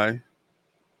cry,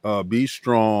 be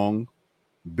strong,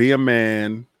 be a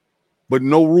man, but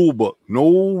no rule book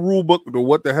to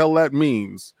what the hell that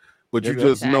means. But you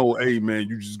just know, hey man,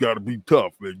 you just got to be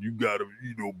tough, and you got to,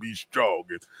 you know, be strong.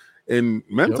 And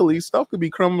mentally, stuff could be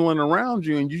crumbling around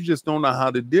you, and you just don't know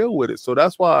how to deal with it. So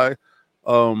that's why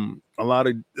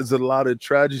there's a lot of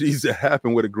tragedies that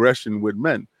happen with aggression with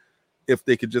men. If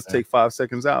they could just take 5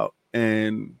 seconds out,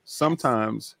 and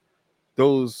sometimes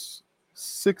those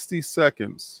 60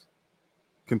 seconds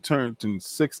can turn to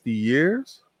 60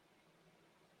 years.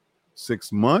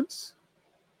 6 months,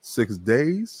 6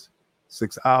 days,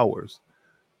 6 hours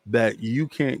that you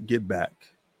can't get back.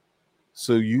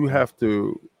 So you have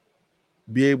to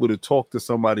be able to talk to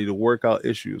somebody to work out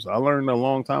issues. I learned a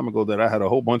long time ago that I had a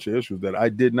whole bunch of issues that I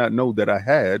did not know that I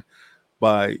had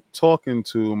by talking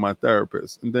to my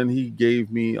therapist. And then he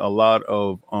gave me a lot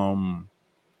of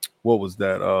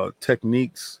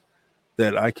techniques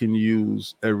that I can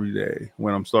use every day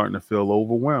when I'm starting to feel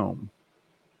overwhelmed.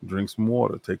 Drink some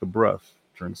water, take a breath,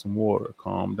 drink some water,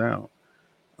 calm down.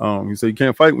 He said, you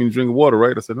can't fight when you drink water,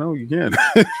 right? I said, no, you can't.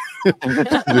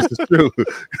 This is true.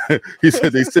 He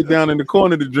said they sit down in the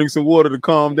corner to drink some water to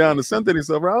calm down and center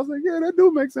themselves. I was like, yeah, that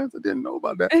do make sense. I didn't know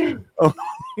about that. I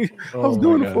was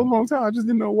doing it for a long time. I just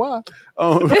didn't know why.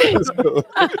 So,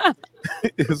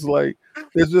 it's like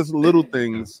there's just little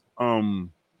things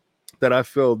that I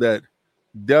feel that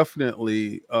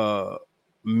definitely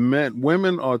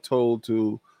women are told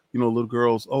to, little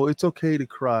girls, oh, it's okay to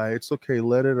cry. It's okay.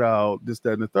 Let it out. This,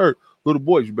 that, and the third. Little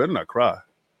boys, you better not cry.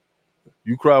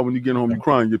 You cry when you get home, you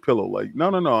cry on your pillow. Like, no.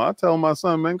 I tell my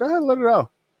son, man, go ahead, let it out.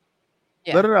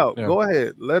 Yeah. Let it out. Yeah. Go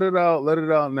ahead. Let it out. Let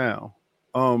it out now.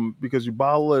 Because you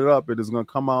bottle it up, it is going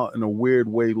to come out in a weird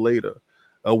way later.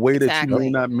 A way that you may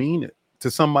not mean it to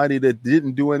somebody that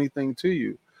didn't do anything to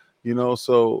you.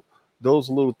 So those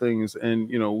little things, and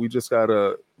we just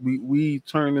gotta we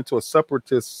turn into a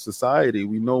separatist society.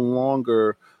 We no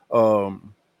longer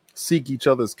seek each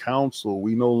other's counsel.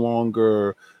 We no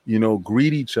longer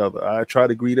greet each other. I try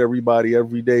to greet everybody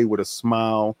every day with a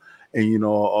smile and a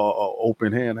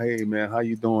open hand. Hey man, how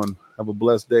you doing? Have a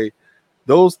blessed day.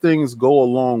 Those things go a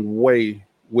long way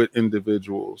with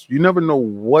individuals. You never know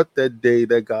what that day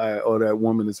that guy or that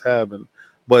woman is having,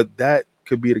 but that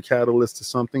could be the catalyst to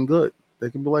something good. They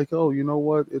can be like, oh, you know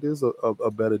what? It is a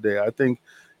better day. I think,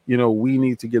 we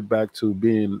need to get back to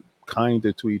being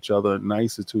kinder to each other,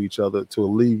 nicer to each other to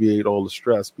alleviate all the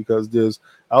stress, because there's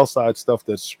outside stuff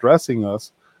that's stressing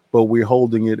us, but we're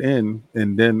holding it in.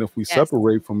 And then if we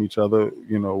separate from each other,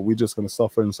 we're just going to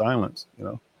suffer in silence,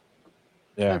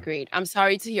 Yeah. Agreed. I'm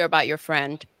sorry to hear about your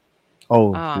friend.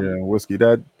 Oh, yeah, Whiskey.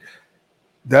 That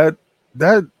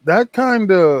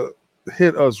kind of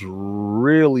hit us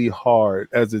really hard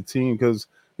as a team, because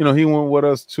he went with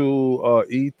us to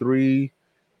E3.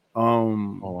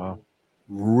 Oh wow,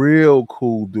 real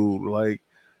cool dude. Like,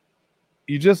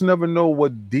 you just never know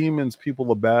what demons people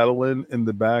are battling in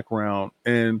the background,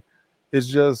 and it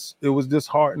was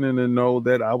disheartening to know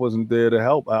that I wasn't there to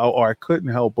help, or I couldn't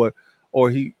help,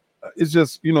 it's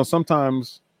just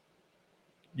sometimes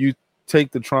you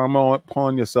take the trauma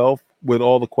upon yourself with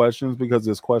all the questions, because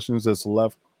there's questions that's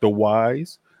left the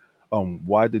whys.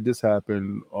 Why did this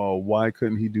happen? Why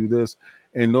couldn't he do this?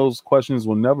 And those questions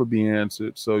will never be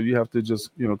answered. So you have to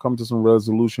just, come to some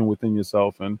resolution within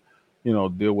yourself and,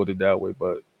 deal with it that way.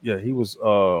 But yeah, he was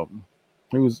a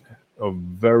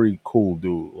very cool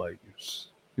dude. Like,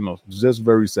 just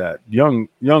very sad. Young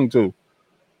too.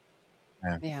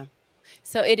 Yeah.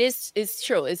 So it's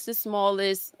true. It's the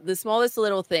smallest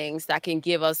little things that can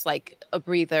give us like a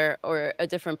breather or a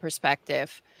different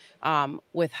perspective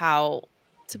with how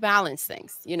to balance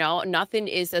things. Nothing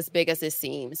is as big as it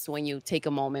seems when you take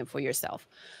a moment for yourself.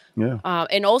 Yeah.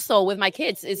 And also with my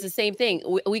kids, it's the same thing.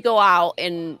 We go out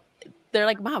and they're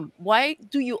like, Mom, why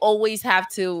do you always have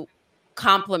to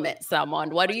compliment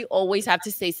someone? Why do you always have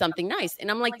to say something nice? And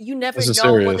I'm like, you never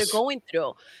know what they're going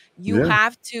through. You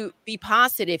have to be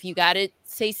positive. You got to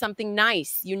say something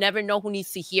nice. You never know who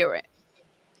needs to hear it.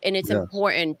 And it's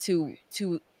important to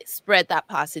spread that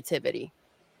positivity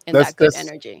and that good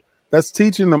energy. That's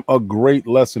teaching them a great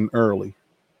lesson early.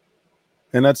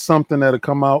 And that's something that'll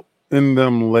come out in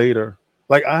them later.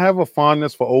 Like, I have a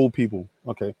fondness for old people.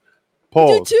 Okay.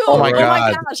 Pause. You too. Oh my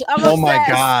God. Gosh. Oh my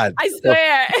God. I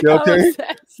swear. Okay.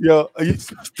 Yeah.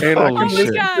 And I can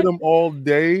listen to them all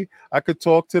day. I could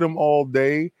talk to them all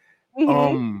day.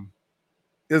 Mm-hmm.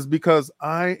 Is because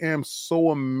I am so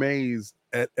amazed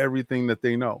at everything that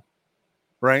they know.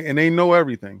 Right. And they know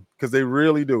everything, because they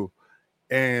really do.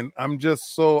 And I'm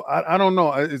just so, I don't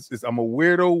know. I'm a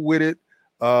weirdo with it.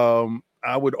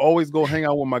 I would always go hang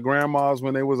out with my grandmas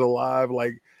when they was alive.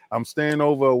 Like, I'm staying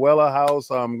over at Weller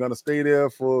House. I'm going to stay there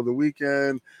for the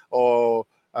weekend. Or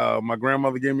my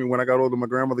grandmother when I got older, my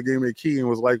grandmother gave me a key and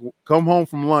was like, come home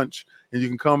from lunch and you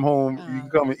can come home. You can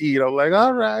come and eat. I'm like,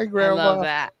 all right, Grandma. I love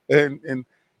that. And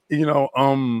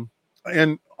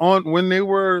and when they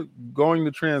were going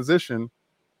to transition,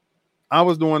 I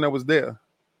was the one that was there.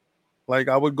 Like,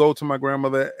 I would go to my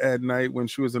grandmother at night when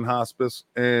she was in hospice,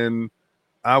 and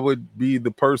I would be the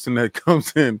person that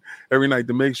comes in every night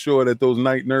to make sure that those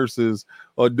night nurses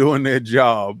are doing their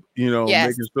job,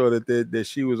 making sure that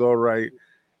she was all right.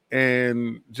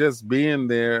 And just being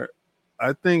there,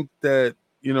 I think that,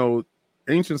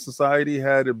 ancient society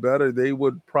had it better. They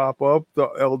would prop up the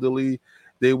elderly.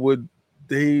 The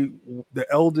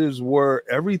elders were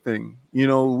everything. They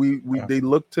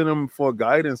looked to them for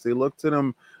guidance. They looked to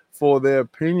them for their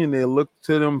opinion. They looked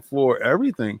to them for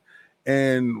everything.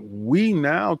 And we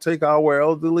now take our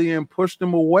elderly and push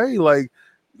them away,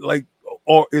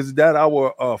 or is that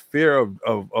our fear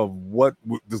of what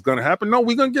is going to happen? No,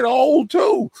 we're going to get old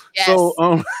too. Yes. So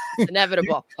it's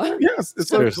inevitable. Yes,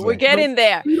 we're getting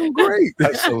there. Great.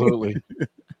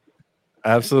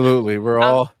 Absolutely. We're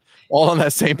all on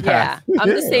that same path. Yeah, I'm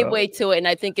the same way to it, and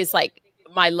I think it's like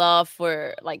my love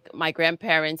for like my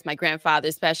grandparents, my grandfather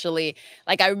especially.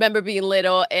 Like I remember being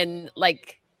little and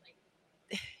like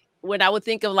when I would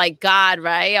think of like God,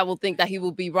 right? I will think that he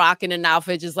will be rocking an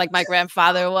outfit just like my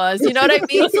grandfather was. You know what I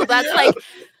mean? So that's like,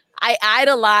 I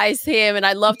idolized him and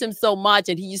I loved him so much.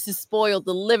 And he used to spoil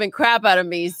the living crap out of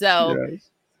me. So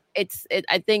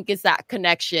I think it's that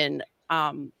connection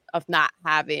of not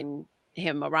having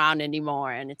him around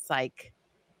anymore. And it's like,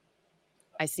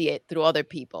 I see it through other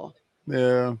people.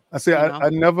 Yeah. I see. I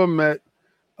never met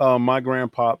my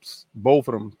grandpops, both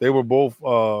of them. They were both,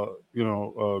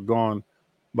 gone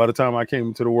by the time I came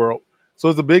into the world. So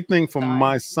it's a big thing for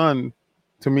my son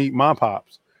to meet my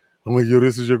pops. I'm like, yo,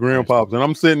 this is your grandpops. And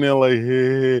I'm sitting there like,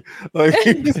 hey. Like,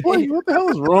 what the hell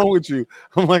is wrong with you?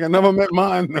 I'm like, I never met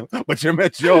mine, but you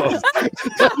met yours.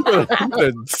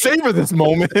 Savor this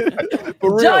moment.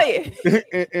 For real.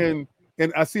 And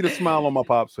I see the smile on my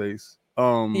pop's face.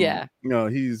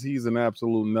 He's an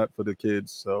absolute nut for the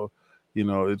kids. So,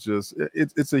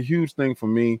 it's a huge thing for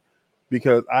me.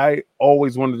 Because I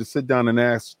always wanted to sit down and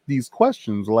ask these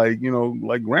questions, like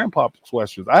grandpa's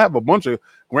questions. I have a bunch of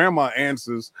grandma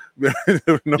answers, no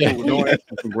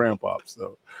answers from grandpa.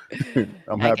 So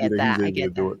I'm happy that he's able to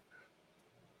do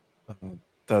it.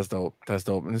 That's dope.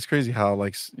 And it's crazy how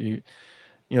like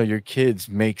your kids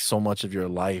make so much of your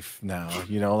life now.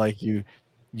 Like you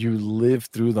live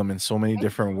through them in so many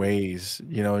different ways.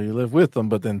 You live with them,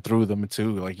 but then through them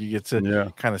too. Like you get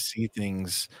to kind of see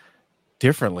things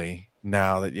differently.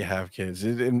 Now that you have kids,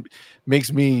 it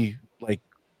makes me like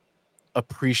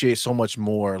appreciate so much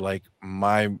more like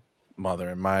my mother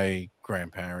and my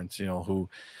grandparents, who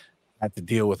had to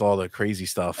deal with all the crazy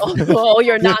stuff. Oh,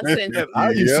 your nonsense. I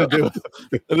used to do.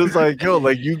 And it's like, yo,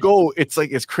 like you go,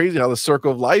 it's crazy how the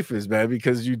circle of life is, man,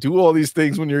 because you do all these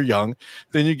things when you're young,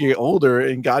 then you get older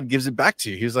and God gives it back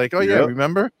to you. He's like, oh yeah,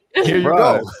 remember? Here you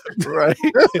go. Right.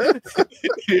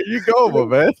 Here you go, my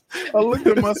man. I looked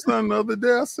at my son the other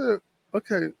day. I said,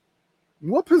 okay,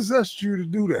 what possessed you to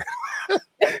do that?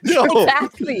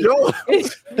 Exactly.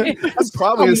 That's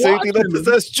probably the same thing that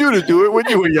possessed you to do it when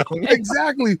you were young.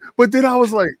 Exactly. But then I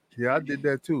was like, yeah, I did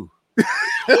that too.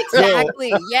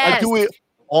 Exactly. Yes. I do it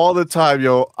all the time,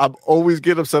 yo. I'm always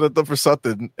getting upset at them for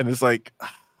something. And it's like,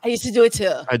 I used to do it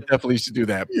too. I definitely used to do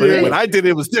that. But when I did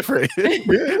it was different.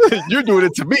 You're doing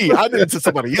it to me. I did it to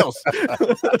somebody else.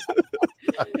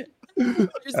 You're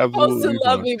supposed to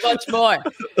love me much more.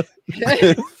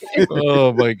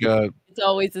 Oh my God. It's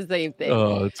always the same thing.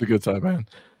 Oh, it's a good time, man.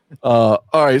 All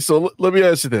right. So let me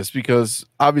ask you this, because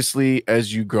obviously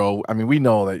as you grow, I mean, we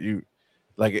know that you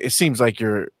like, it seems like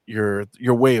your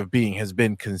way of being has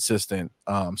been consistent.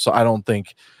 So I don't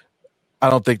think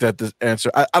that this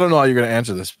answer, I don't know how you're going to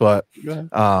answer this, but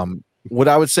what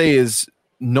I would say is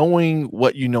knowing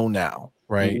what you know now,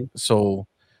 right? Mm-hmm.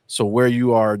 So where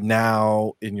you are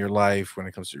now in your life, when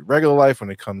it comes to your regular life, when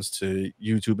it comes to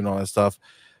YouTube and all that stuff,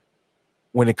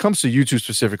 when it comes to YouTube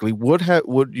specifically,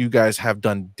 what you guys have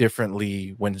done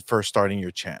differently when first starting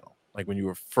your channel? Like when you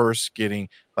were first getting,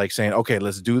 like saying, okay,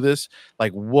 let's do this.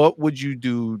 Like what would you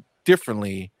do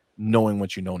differently knowing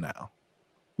what you know now?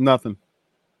 Nothing.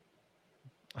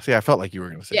 See, I felt like you were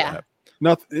going to say that.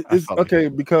 Nothing. It's okay,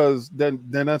 because then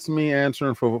that's me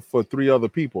answering for three other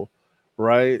people,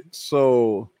 right?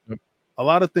 So a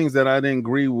lot of things that I didn't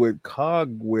agree with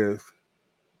COG with,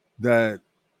 that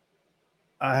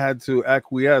I had to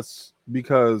acquiesce,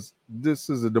 because this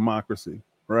is a democracy,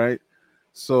 right?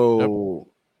 So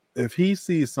if he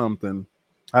sees something,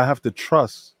 I have to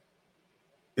trust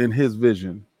in his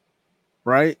vision,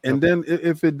 right? And then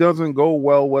if it doesn't go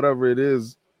well, whatever it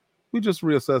is, we just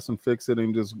reassess and fix it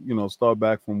and just, start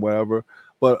back from wherever.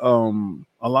 But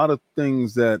a lot of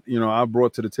things that, I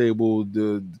brought to the table,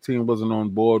 the team wasn't on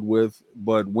board with,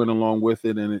 but went along with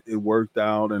it, and it worked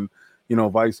out, and,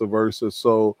 vice versa.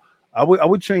 So I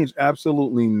would change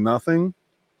absolutely nothing,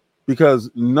 because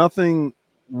nothing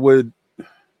would.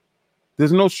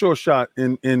 There's no sure shot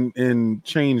in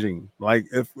changing. Like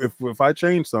if I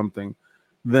change something,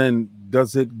 then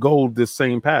does it go the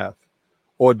same path,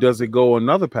 or does it go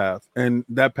another path? And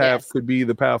that path could be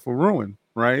the path of ruin,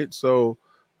 right? So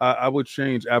I would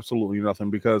change absolutely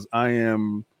nothing because I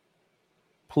am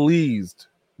pleased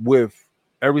with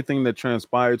everything that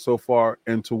transpired so far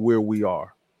and to where we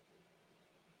are.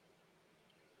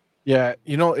 Yeah,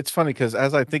 it's funny because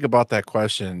as I think about that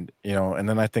question, and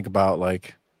then I think about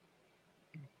like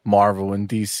Marvel and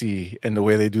DC and the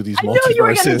way they do these multiverses. I knew you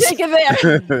were going to take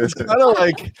it there. It's kind of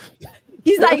like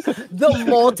he's like the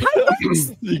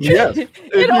multiverse. Yes,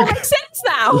 it all makes sense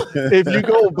now. If you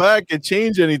go back and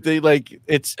change anything, like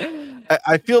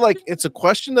I feel like it's a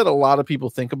question that a lot of people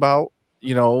think about.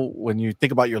 When you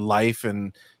think about your life,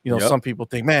 and some people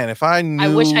think, man, if I knew, I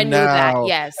wish I knew that.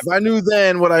 Yes, if I knew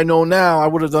then what I know now, I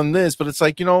would have done this. But it's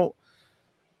like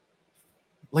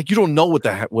like you don't know what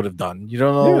that would have done. You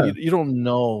don't know. Yeah. You don't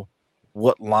know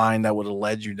what line that would have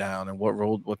led you down and what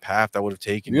road, what path that would have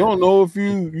taken. You don't know if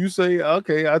you say,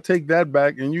 okay, I take that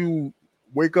back, and you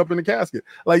wake up in the casket.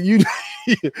 Like you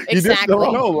just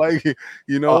don't know. Like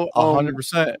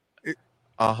 100%,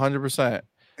 100%.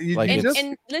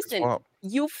 And listen,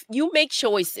 you make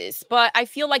choices, but I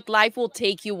feel like life will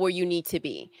take you where you need to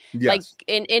be. Yes. Like,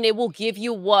 and it will give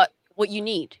you what you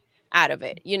need out of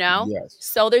it, Yes.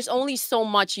 So there's only so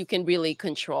much you can really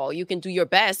control. You can do your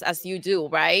best as you do,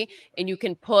 right? And you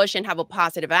can push and have a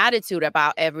positive attitude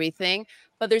about everything,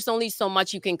 but there's only so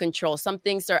much you can control. Some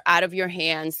things are out of your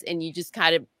hands, and you just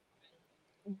kind of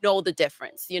know the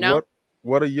difference,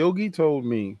 What a yogi told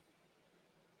me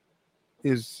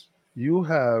is you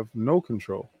have no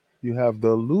control. You have the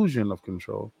illusion of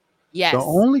control. Yes. The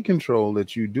only control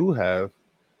that you do have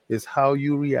is how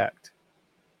you react.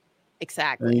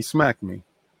 Exactly. And he smacked me.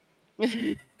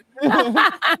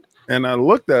 And I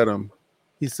looked at him.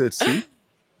 He said, see,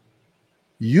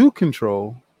 you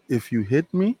control if you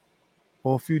hit me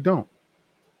or if you don't.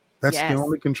 That's the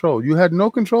only control. You had no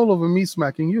control over me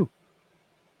smacking you.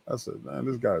 I said, man,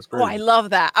 this guy's crazy. Oh, I love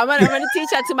that. I'm gonna teach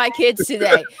that to my kids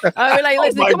today. I'll be like,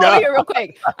 listen, come over here real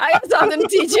quick. I have something to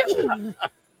teach you.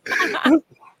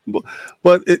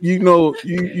 But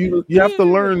you have to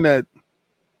learn that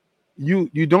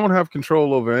you don't have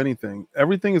control over anything.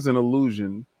 Everything is an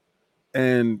illusion,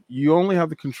 and you only have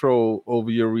the control over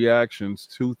your reactions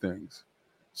to things.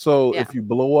 So if you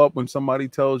blow up when somebody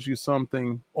tells you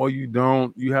something or you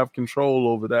don't, you have control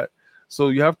over that. So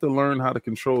you have to learn how to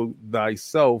control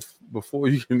thyself before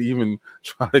you can even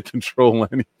try to control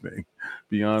anything.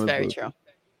 Be honest. Very true.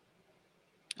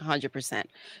 100%.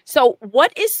 So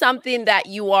what is something that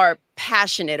you are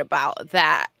passionate about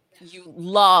that you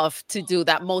love to do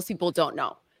that most people don't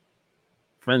know?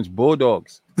 French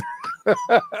bulldogs.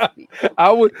 I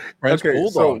would French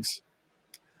bulldogs. So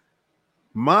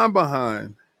my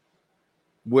behind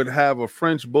would have a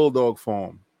French bulldog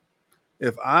farm.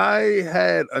 If I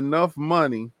had enough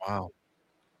money, wow,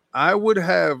 I would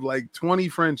have like 20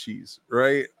 Frenchies,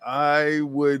 right? I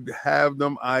would have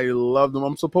them. I love them.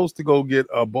 I'm supposed to go get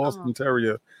a Boston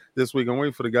Terrier this week. I'm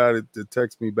waiting for the guy to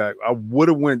text me back. I would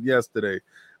have went yesterday,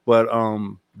 but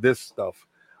this stuff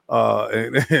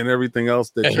and everything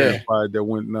else that transpired that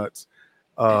went nuts.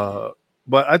 But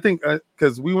I think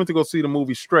because we went to go see the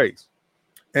movie Strays,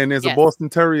 and there's a Boston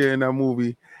Terrier in that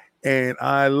movie. And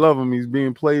I love him. He's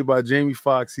being played by Jamie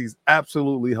Foxx. He's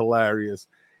absolutely hilarious.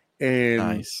 And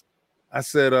nice. I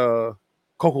said,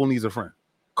 Coco needs a friend.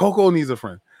 Coco needs a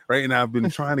friend. Right. And I've been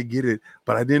trying to get it,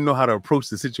 but I didn't know how to approach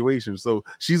the situation. So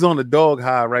she's on the dog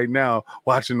high right now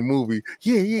watching the movie.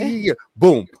 Yeah.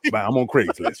 Boom. I'm on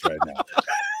Craigslist right now.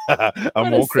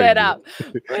 I'm on Craigslist.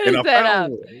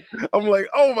 I'm like,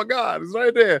 oh my God, it's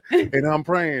right there. And I'm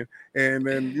praying. And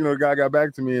then, the guy got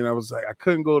back to me and I was like, I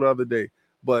couldn't go the other day.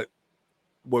 But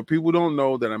what people don't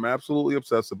know that I'm absolutely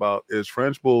obsessed about is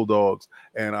French bulldogs,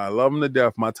 and I love them to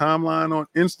death. My timeline on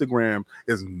Instagram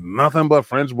is nothing but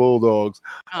French bulldogs.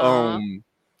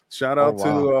 Shout out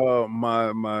to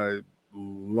my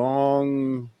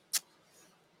long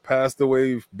passed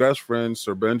away best friend,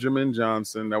 Sir Benjamin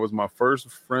Johnson. That was my first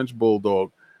French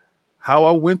bulldog. How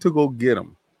I went to go get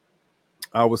him,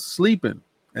 I was sleeping,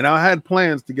 and I had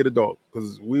plans to get a dog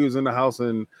because we was in the house,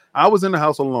 and I was in the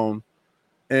house alone.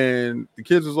 And the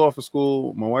kids was off of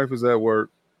school. My wife was at work.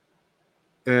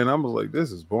 And I was like,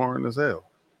 this is boring as hell.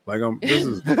 Like, this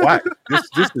is whack.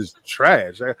 This is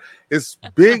trash. It's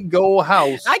big old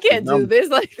house. I can't do this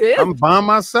like this. I'm by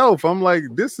myself. I'm like,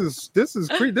 this is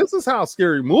creepy. This is how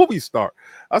scary movies start.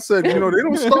 I said, they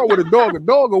don't start with a dog. A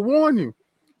dog will warn you.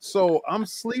 So I'm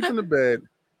sleeping in the bed.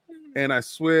 And I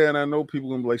swear, and I know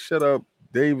people gonna be like, shut up,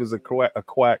 Dave is a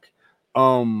quack.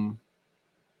 And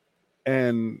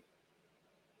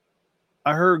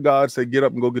I heard God say, "Get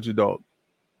up and go get your dog."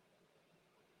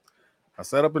 I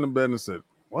sat up in the bed and said,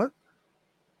 "What?"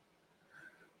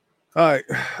 All right.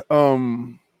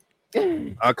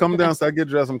 I come downstairs, I get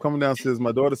dressed, I'm coming downstairs.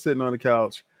 My daughter's sitting on the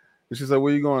couch, and she said,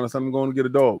 "Where you going?" I said, "I'm going to get a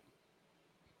dog."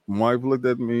 My wife looked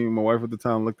at me, my wife at the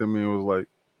time looked at me and was like,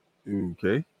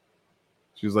 "Okay."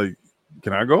 She was like,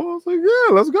 "Can I go?" I was like,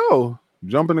 "Yeah, let's go."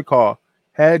 Jump in the car.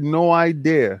 Had no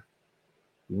idea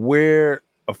where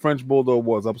a French Bulldog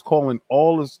was. I was calling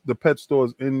all the pet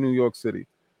stores in New York City.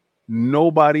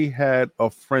 Nobody had a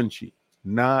Frenchie.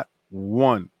 Not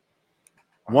one.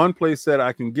 One place said,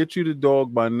 "I can get you the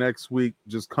dog by next week.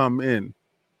 Just come in."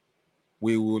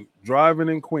 We were driving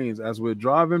in Queens. As we're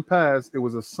driving past, it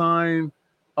was a sign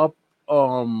up,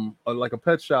 like a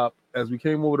pet shop. As we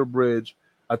came over the bridge,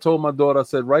 I told my daughter, I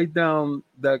said, "Write down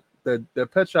that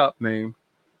pet shop name,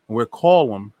 and we'll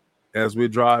call them as we're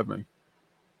driving."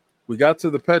 We got to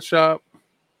the pet shop.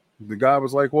 The guy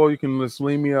was like, "Well, you can just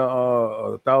leave me a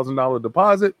 $1,000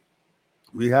 deposit.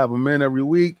 We have them in every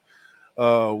week.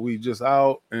 We just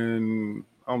out." And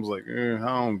I was like,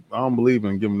 I don't believe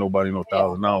in giving nobody no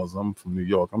 $1,000. I'm from New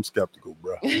York. I'm skeptical,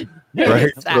 bro. Right?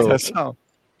 That sounds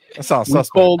we suspect.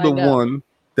 called the one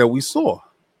that we saw,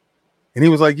 and he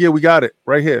was like, "Yeah, we got it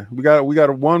right here. We got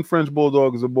a one French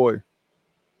Bulldog as a boy.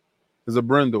 Is a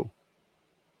brindle."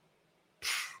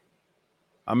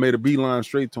 I made a beeline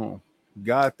straight to him.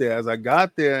 Got there. As I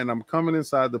got there, and I'm coming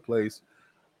inside the place,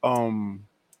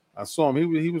 I saw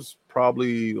him. He was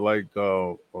probably like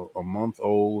a month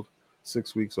old,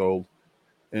 6 weeks old,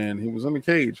 and he was in the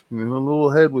cage. And his little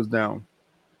head was down.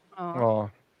 Oh.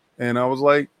 And I was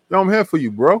like, "Yo, I'm here for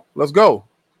you, bro. Let's go."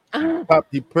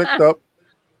 He picked up.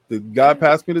 The guy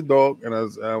passed me the dog, and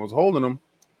as I was holding him,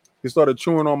 he started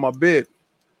chewing on my bed.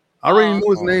 I already knew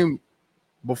his name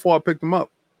before I picked him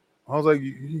up. I was like,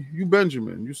 "You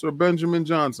Benjamin, you Sir Benjamin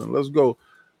Johnson. Let's go."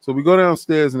 So we go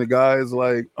downstairs, and the guy is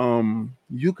like,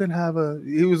 "You can have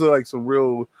he was like some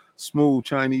real smooth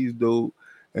Chinese dude.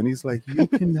 And he's like, "You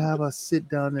can have a sit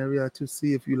down area to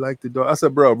see if you like the dog." I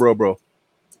said, bro.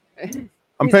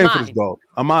 I'm paying for this dog.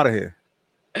 I'm out of here.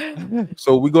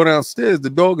 So we go downstairs. The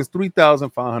dog is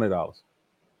 $3,500.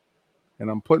 And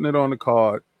I'm putting it on the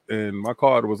card. And my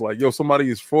card was like, "Yo, somebody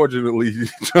is fraudulently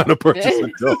trying to purchase a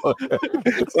dog."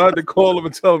 So I had to call him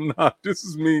and tell him, "Nah, this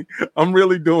is me. I'm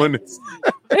really doing this."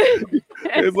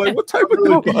 It's like, "What type of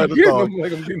dog are you getting?" I'm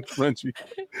like, "I'm getting Frenchie.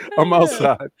 I'm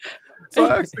outside." So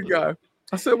I asked the guy,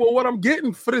 I said, "Well, what I'm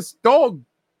getting for this dog,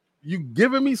 you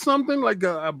giving me something? Like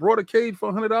I brought a cage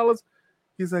for $100.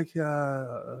 He's like,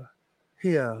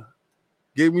 "Here."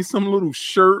 Gave me some little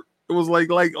shirt. It was like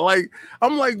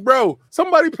I'm like, "Bro,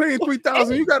 somebody paying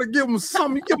 $3,000. You got to give them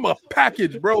something. You give them a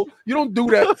package, bro. You don't do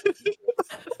that."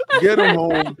 Get him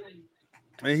home,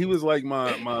 and he was like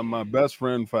my best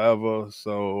friend forever.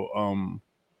 So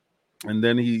and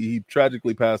then he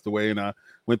tragically passed away, and I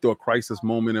went through a crisis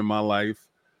moment in my life,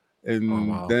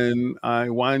 and then I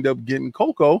wind up getting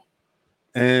Coco,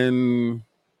 and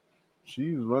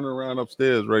she's running around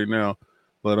upstairs right now.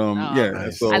 But yeah,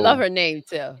 nice. so I love her name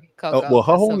too, Coco. Well,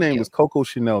 her whole name is Coco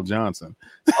Chanel Johnson.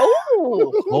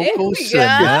 Oh, Coco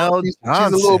Chanel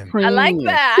Johnson. She's a little premium. I like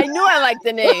that. I knew I liked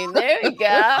the name. There we go.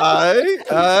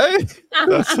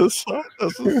 That's what's up.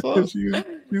 She's a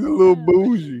little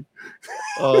bougie.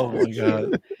 Oh my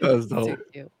god, that's dope.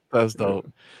 That's dope.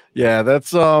 Yeah,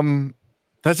 that's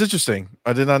interesting.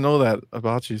 I did not know that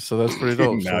about you, so that's pretty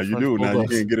dope. Now so you do. Now you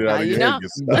can't get it out of your head.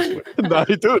 Now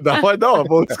you do. Now I know.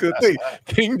 It's a good thing.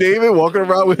 King David walking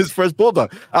around with his French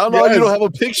Bulldog. I don't know if you don't have a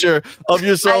picture of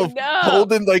yourself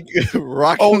holding, like,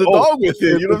 rocking the dog with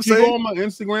it. You know what I'm saying? Go on my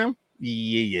Instagram.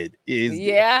 Yeah, it is.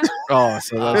 Yeah. Oh,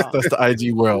 so that's the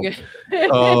IG world.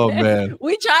 Oh man.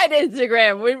 We tried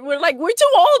Instagram. We're like, we're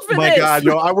too old for this. My God,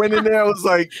 yo, I went in there. I was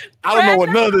like, I don't know what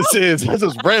none of this is. I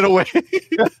just ran away.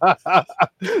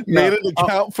 Made an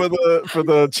account for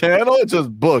the channel. It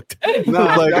just booked. No,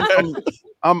 like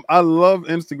I love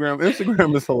Instagram.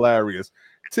 Instagram is hilarious.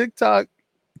 TikTok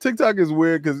is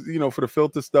weird because for the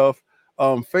filter stuff.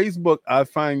 Facebook, I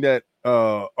find that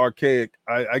archaic.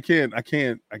 I can't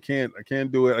do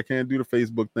it. I can't do the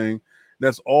Facebook thing.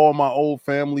 That's all my old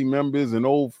family members and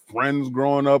old friends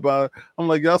growing up. I'm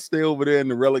like, y'all stay over there in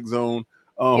the relic zone.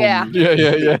 Yeah.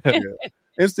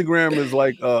 Instagram is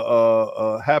like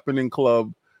a happening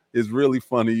club. Is really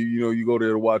funny. You go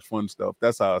there to watch fun stuff.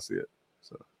 That's how I see it.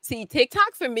 So see,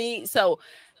 TikTok for me. So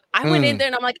I went in there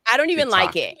and I'm like, I don't even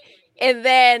like it. And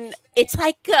then it's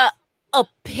like a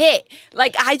pit.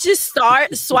 Like I just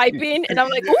start swiping and I'm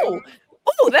like, ooh,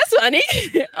 oh, that's funny.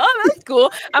 Oh, that's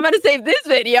cool. I'm going to save this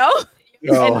video.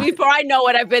 And before I know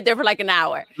it, I've been there for like an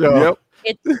hour. Yep.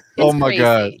 It's oh my crazy.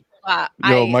 God.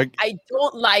 I don't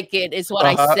like it, is what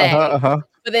I say.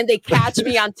 But then they catch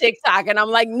me on TikTok and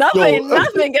I'm like, nothing,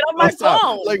 get on my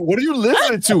phone. Like, what are you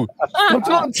listening to? I'm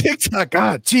on TikTok.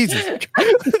 God, Jesus.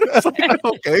 Like,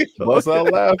 okay. Bust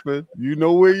out laughing. You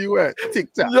know where you at.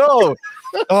 TikTok. Yo.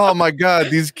 Oh my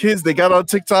God. These kids, they got on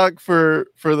TikTok for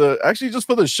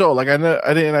the show. Like I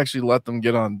didn't actually let them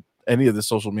get on any of the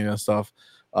social media stuff.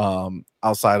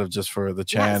 Outside of just for the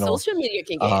channel. Social media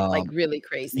can get like really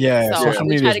crazy. Yeah, so social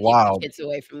media is wild. Kids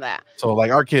away from that. So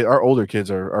like our older kids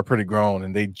are pretty grown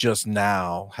and they just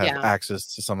now have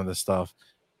access to some of this stuff.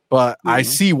 But I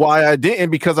see why I didn't,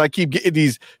 because I keep getting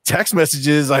these text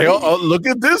messages like, oh look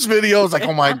at this video. It's like,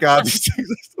 oh my God, these things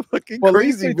are fucking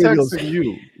crazy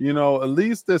videos. You know, at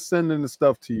least they're sending the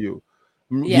stuff to you.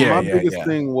 My biggest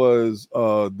thing was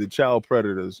the child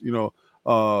predators, you know.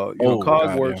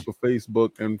 Cog works for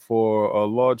Facebook, and for a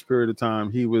large period of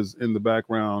time he was in the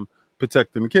background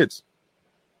protecting the kids.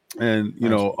 And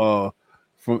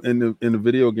from in the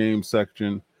video game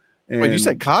section. And wait, you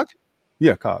said Cog?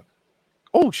 Yeah, Cog.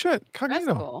 Oh shit, That's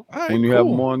cool. Right, when you have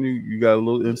them on, you got a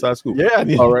little inside scoop. Yeah, I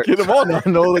need to get them on. I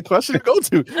know the question to go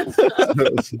to.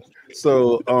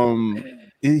 So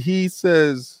he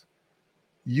says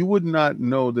you would not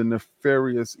know the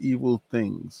nefarious evil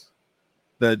things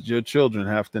that your children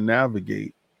have to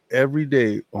navigate every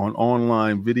day on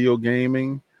online video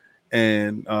gaming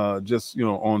and just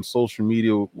on social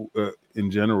media in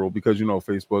general, because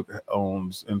Facebook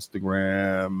owns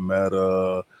Instagram,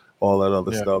 Meta, all that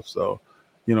other stuff. So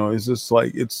it's just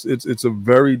like it's a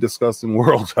very disgusting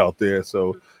world out there.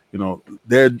 So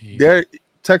they're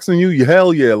texting you,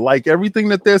 hell yeah, like everything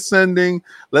that they're sending,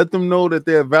 let them know that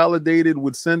they're validated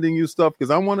with sending you stuff. Because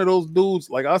I'm one of those dudes,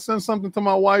 like I send something to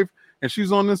my wife and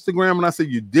she's on Instagram and I say,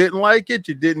 you didn't like it,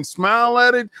 you didn't smile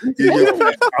at it, I'm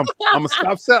gonna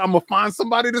stop set. I'm gonna find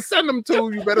somebody to send them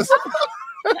to. You better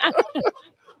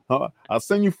I'll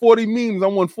send you 40 memes. I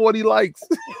want 40 likes.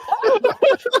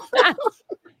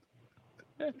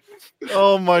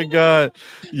 Oh my God.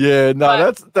 Yeah, no,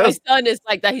 that's my son is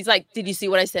like that. He's like, did you see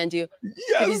what I sent you?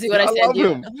 Yes, did you see what I sent you?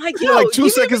 Him. I'm like, like 2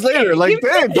 seconds later, like,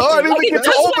 damn, dog, I didn't even get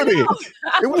to open it.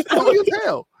 It was funny as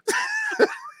hell.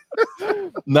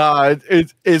 Nah,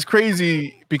 it's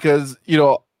crazy because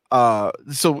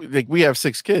so like we have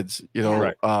 6 kids,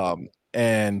 right.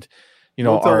 And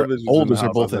no our oldest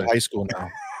are both in high school now.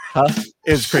 Huh?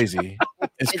 It's crazy.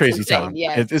 It's crazy insane, time.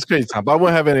 Yeah. It's crazy time. But I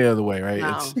wouldn't have it any other way, right?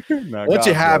 No. Once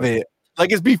you have it,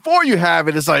 like it's before you have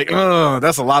it, it's like,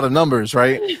 that's a lot of numbers,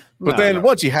 right? But then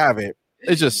once you have it,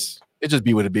 it just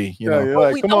be what it be, Yeah,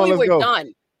 like, we thought we were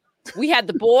done. We had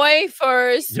the boy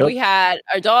first, we had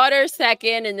our daughter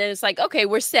second, and then it's like, okay,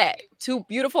 we're set. 2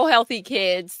 beautiful, healthy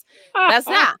kids. That's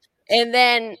that. And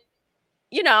then,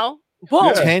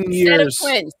 boom, 10 years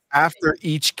after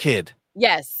each kid.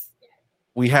 Yes.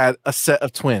 We had a set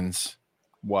of twins.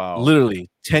 Wow. Literally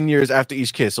 10 years after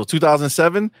each kid. So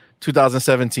 2007,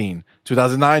 2017,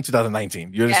 2009,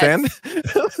 2019. You understand?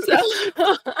 Yes.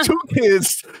 2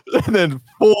 kids and then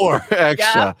 4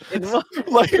 extra. Yeah.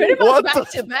 Like what back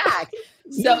to back.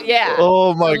 So yeah.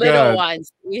 Oh my little God.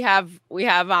 Ones. We have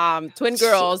twin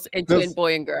girls and twin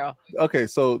boy and girl. Okay,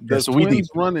 so does twins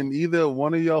run in either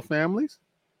one of y'all families?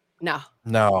 No.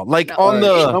 Like no. on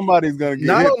the somebody's gonna get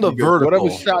not on the vertical.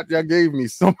 Whatever shot y'all gave me,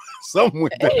 some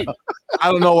went down.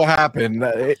 I don't know what happened.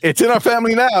 It's in our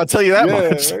family now. I'll tell you that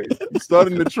much.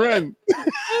 Starting the trend.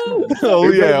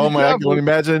 Oh yeah. Oh my! I can only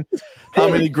imagine how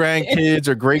many grandkids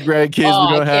or great grandkids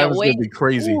we're gonna have. It's gonna be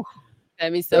crazy.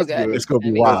 That'd be so good. It's gonna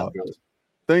be wild.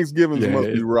 Thanksgivings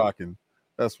must be rocking.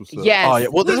 That's what's up. Yes. Oh yeah.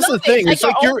 Well, this is the thing. It's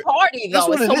like your party, though. That's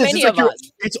what it is. It's like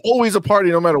it's always a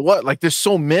party, no matter what. Like there's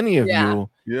so many of you.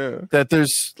 Yeah. That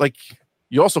there's like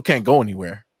you also can't go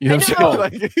anywhere. You know what I'm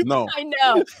saying? Like, no. I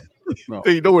know. No.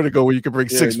 You know where to go where you can bring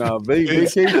 6. No,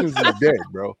 vacations is dead,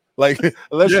 bro. Like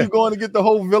unless you're going to get the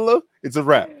whole villa, it's a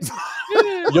wrap.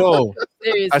 Yo,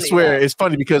 seriously, I swear it's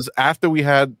funny because after we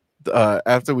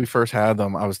first had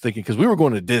them, I was thinking because we were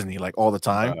going to Disney like all the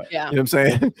time. Yeah. You know what I'm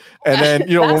saying? And then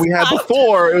when we had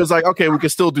before, it was like, okay, we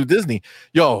could still do Disney.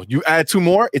 Yo, you add 2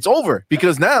 more, it's over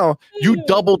because now you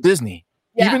double Disney.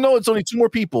 Yeah. Even though it's only 2 more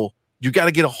people, you got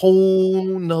to get a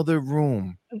whole nother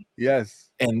room. Yes.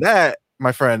 And that,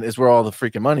 my friend, is where all the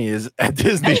freaking money is at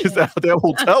Disney. Is that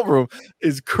hotel room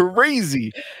is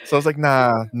crazy. So I was like,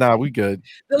 nah, we good.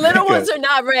 The little ones are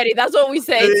not ready. That's what we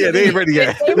say. Yeah, they ain't ready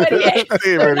yet. They ain't ready yet.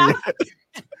 They ain't ready yet.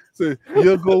 So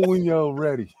you'll go when you're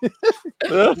ready.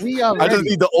 We are ready. I just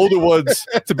need the older ones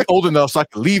to be old enough so I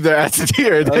can leave their asses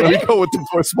here, and then we go with the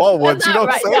four small ones. You know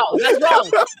what I'm saying? No, that's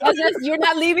wrong. You're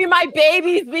not leaving my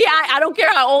babies behind. I don't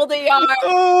care how old they are.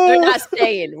 They're not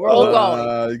staying. We're all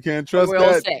going. You can't trust that.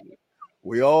 All staying.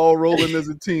 We all rolling as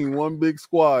a team, one big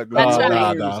squad. That's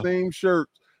right. The same shirt.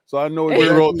 So I know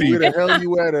exactly where the hell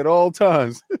you at all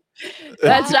times.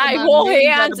 That's right. Hold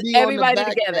hands, everybody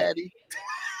together.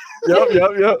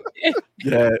 Yep.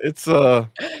 Yeah, it's a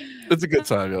good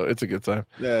time, yo. It's a good time.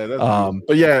 Yeah, that's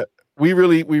but yeah, we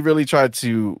really tried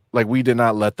to, like, we did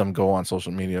not let them go on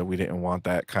social media. We didn't want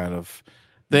that kind of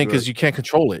thing because you can't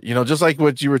control it. You know, just like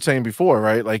what you were saying before,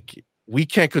 right? Like, we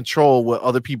can't control what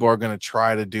other people are going to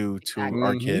try to do to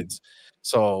our kids.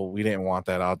 So we didn't want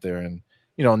that out there. And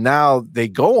you know, now they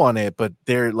go on it, but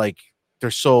they're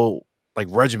so like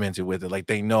regimented with it. Like,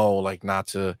 they know like not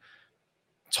to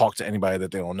talk to anybody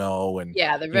that they don't know. And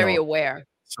yeah, they're very aware.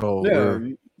 So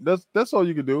yeah, that's all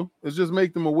you can do is just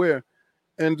make them aware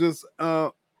and just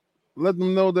let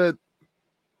them know that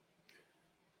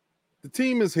the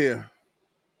team is here.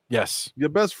 Yes. Your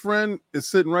best friend is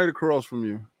sitting right across from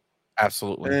you.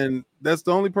 Absolutely. And that's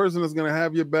the only person that's going to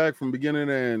have your back from beginning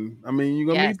to end. I mean, you're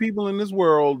going to meet people in this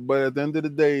world, but at the end of the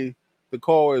day, the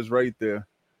call is right there.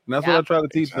 And that's what I try to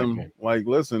teach them. Like,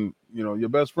 listen, you know, your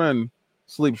best friend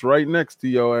sleeps right next to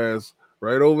your ass,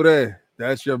 right over there.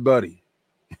 That's your buddy.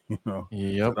 You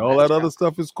know, all that other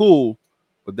stuff is cool,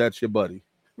 but that's your buddy.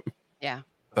 Yeah.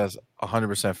 That's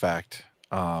 100% fact.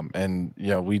 And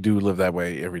yeah, we do live that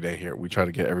way every day here. We try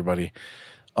to get everybody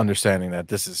understanding that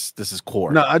this is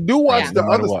core. Now I do watch the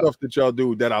other stuff that y'all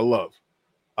do that I love.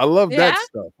 I love that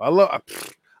stuff. I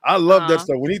love that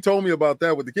stuff. When he told me about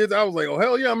that with the kids, I was like, oh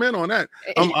hell yeah, I'm in on that.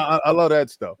 I love that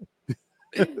stuff.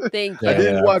 Thank you. I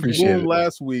didn't watch Boom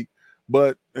last week,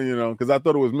 but you know, because I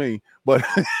thought it was me, but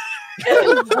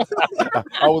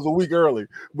I was a week early.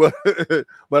 But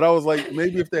I was like,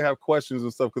 maybe if they have questions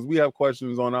and stuff, because we have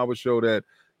questions on our show that,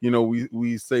 you know,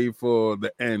 we save for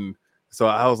the end. So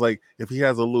I was like, if he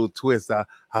has a little twist,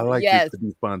 I like it to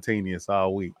be spontaneous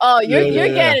all week. Oh, you're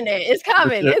getting it. It's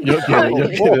coming. It's coming.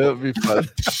 It'll be fun.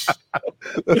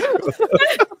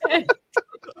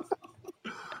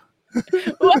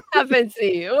 What happened to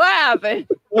you? What happened?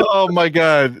 Oh my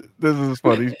God, this is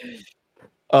funny.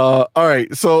 All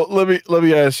right, so let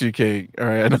me ask you, Kate. All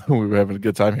right, I know we were having a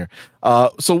good time here.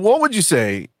 So what would you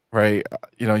say? Right,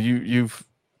 you know, you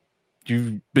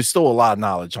bestow a lot of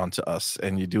knowledge onto us,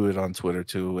 and you do it on Twitter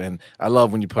too. And I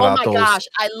love when you put out those. Oh my gosh,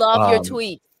 I love your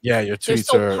tweets. Yeah, your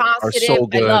tweets are so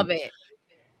good. I love it.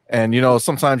 And you know,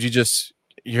 sometimes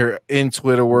you're in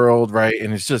Twitter world, right?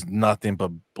 And it's just nothing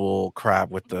but bull crap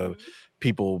with the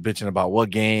people bitching about what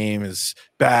game is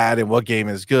bad and what game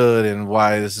is good and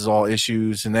why this is all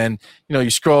issues. And then, you know, you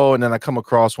scroll and then I come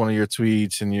across one of your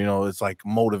tweets and, you know, it's like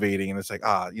motivating and it's like,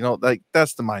 you know, like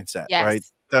that's the mindset, right?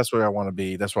 That's where I want to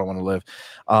be. That's where I want to live.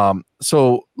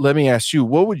 So let me ask you,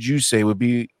 what would you say would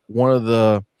be one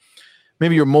of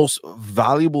maybe your most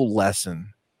valuable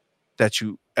lesson that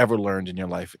you ever learned in your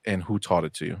life, and who taught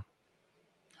it to you?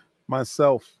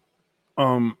 Myself.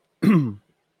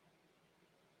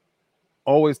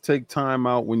 Always take time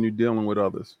out when you're dealing with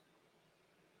others.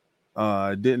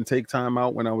 I didn't take time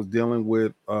out when I was dealing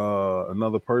with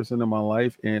another person in my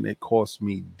life, and it cost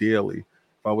me dearly.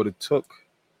 If I would have took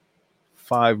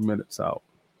 5 minutes out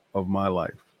of my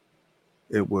life,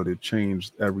 it would have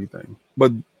changed everything.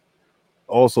 But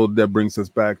also that brings us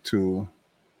back to,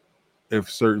 if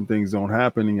certain things don't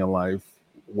happen in your life,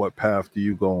 what path do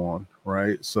you go on,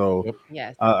 right? So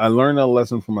I learned a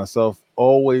lesson for myself.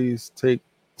 Always take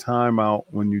time out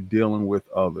when you're dealing with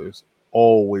others.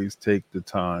 Always take the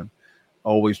time.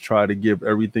 Always try to give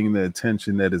everything the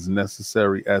attention that is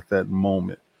necessary at that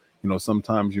moment. You know,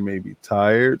 sometimes you may be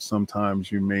tired, sometimes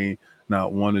you may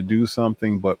not want to do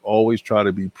something, but always try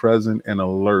to be present and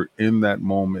alert in that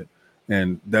moment.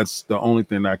 And that's the only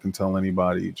thing I can tell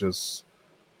anybody. Just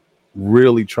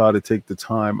really try to take the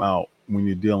time out when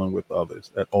you're dealing with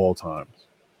others at all times.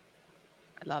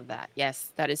 I love that.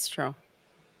 Yes, that is true.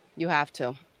 You have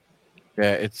to.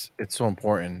 Yeah, it's so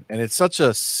important. And it's such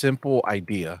a simple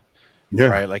idea. Yeah.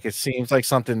 Right. Like, it seems like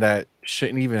something that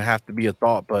shouldn't even have to be a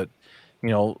thought, but you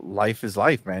know, life is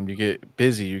life, man. You get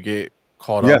busy, you get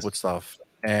caught up with stuff,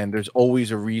 and there's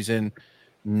always a reason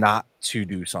not to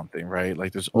do something, right?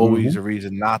 Like, there's always a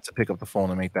reason not to pick up the phone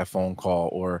and make that phone call,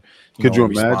 or could you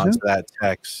respond imagine to that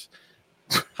text?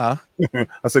 Huh?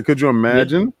 I said, could you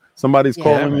imagine somebody's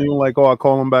calling you like, oh, I'll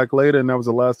call them back later, and that was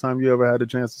the last time you ever had a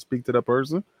chance to speak to that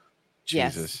person?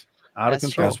 Jesus. Out of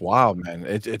control. That's wild, man.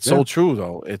 It's so true,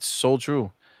 though. It's so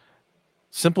true.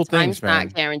 Simple things, man.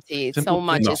 Not guaranteed. Simple so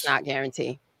much things. is not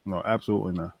guaranteed. No,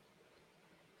 absolutely not.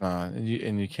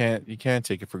 And you can't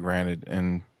take it for granted.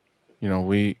 And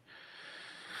we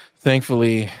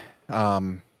thankfully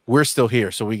we're still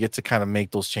here, so we get to kind of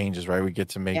make those changes, right? We get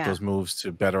to make those moves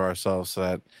to better ourselves, so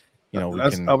that we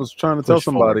can. I was trying to tell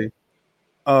somebody,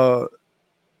 because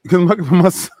my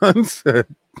son said,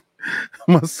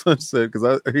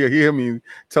 because I hear me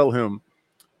tell him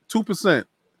 2%.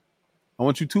 I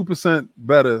want you 2%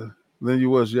 better than you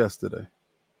was yesterday.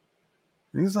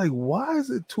 And he's like, why is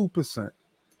it 2%?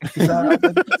 I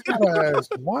gotta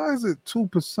ask, why is it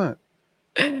 2%?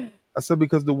 I said,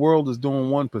 because the world is doing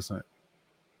 1%.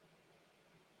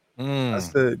 I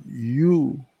said,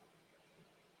 you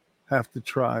have to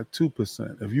try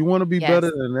 2%. If you want to be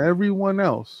better than everyone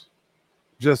else,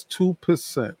 just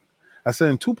 2%. I said,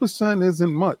 and 2%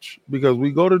 isn't much, because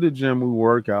we go to the gym, we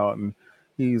work out, and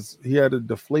he had a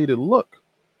deflated look.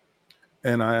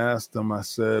 And I asked him, I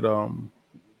said,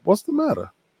 what's the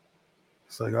matter?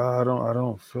 He's like, oh, I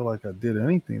don't feel like I did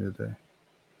anything today.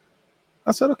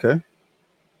 I said, okay.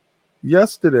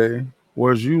 Yesterday,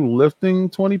 was you lifting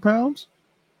 20 pounds?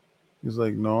 He's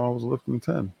like, no, I was lifting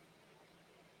 10.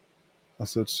 I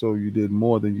said, so you did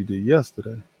more than you did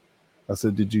yesterday. I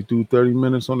said, did you do 30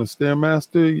 minutes on the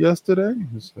Stairmaster yesterday?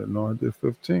 He said, no, I did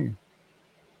 15.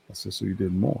 I said, so you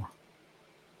did more.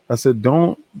 I said,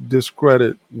 don't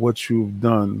discredit what you've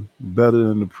done better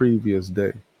than the previous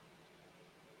day.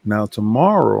 Now,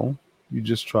 tomorrow, you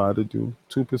just try to do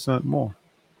 2% more.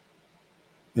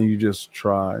 And you just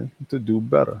try to do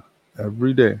better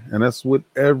every day. And that's with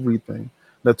everything.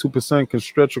 That 2% can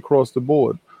stretch across the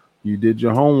board. You did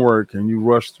your homework and you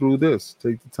rushed through this.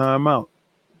 Take the time out.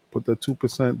 Put that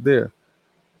 2% there.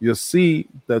 You'll see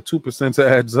that 2%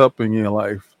 adds up in your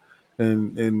life.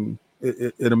 And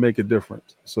it'll make a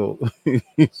difference. So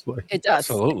he's like, it does.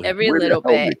 Absolutely. Every little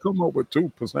bit. They come up with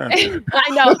 2%. I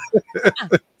know.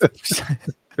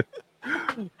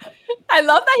 I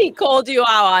love that he called you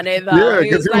out on it, though. Yeah,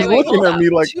 because he was looking at me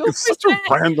like 2%? It's such a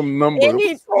random number.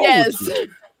 Yes.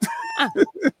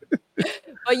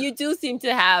 But you do seem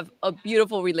to have a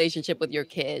beautiful relationship with your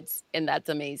kids, and that's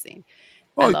amazing.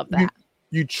 I love that.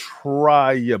 You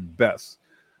try your best,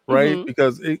 right? Mm-hmm.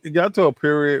 Because it got to a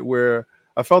period where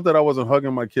I felt that I wasn't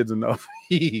hugging my kids enough.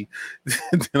 Then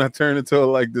I turned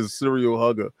into this serial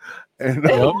hugger. And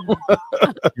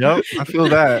yep, I feel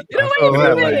that.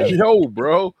 Like, yo,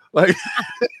 bro. Like,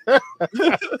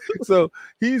 so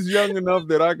he's young enough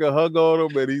that I can hug on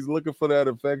him, and he's looking for that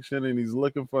affection, and he's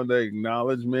looking for the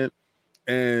acknowledgement.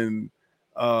 And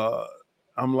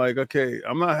I'm like, okay,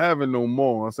 I'm not having no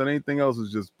more. I said, anything else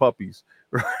is just puppies.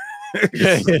 Right?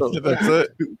 That's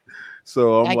it.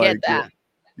 So I'm I like, get that.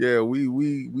 Yeah,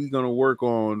 we gonna work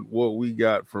on what we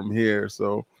got from here.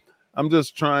 So I'm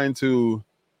just trying to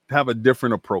have a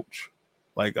different approach,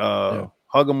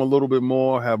 hug them a little bit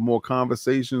more, have more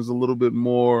conversations a little bit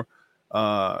more,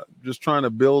 just trying to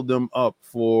build them up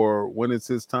for when it's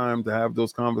his time to have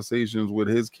those conversations with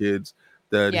his kids,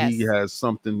 that he has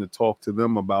something to talk to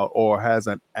them about, or has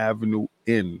an avenue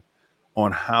in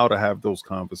on how to have those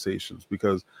conversations.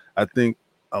 Because I think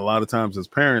a lot of times as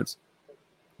parents,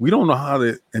 we don't know how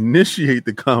to initiate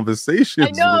the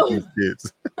conversations with these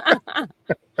kids.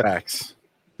 Facts.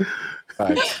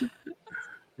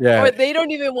 Yeah. Or they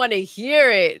don't even want to hear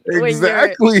it.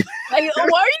 Exactly. Like,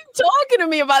 why are you talking to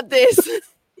me about this?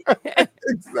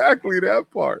 Exactly that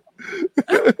part.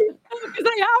 Because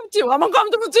I have to. I'm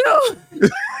uncomfortable too.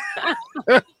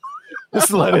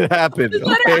 Just let it happen. Just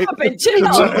let it happen. Chill.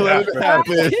 Let it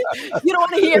happen. You don't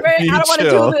want to hear it. I don't want to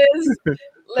do this.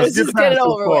 Let's just get it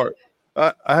over with.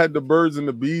 I had the birds and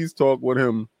the bees talk with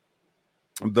him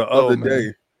the other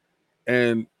day,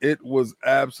 and it was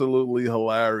absolutely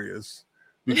hilarious,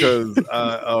 because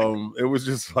it was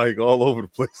just like all over the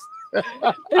place.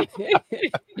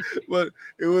 But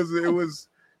it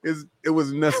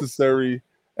was necessary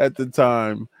at the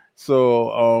time.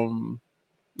 So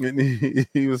and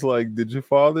he was like, did your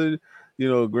father,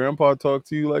 grandpa talk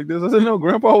to you like this? I said, no,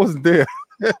 grandpa wasn't there.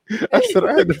 I said,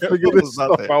 I had to figure this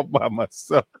stuff out by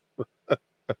myself.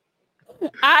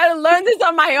 I learned this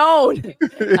on my own.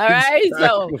 All right, exactly.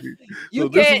 So you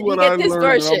get this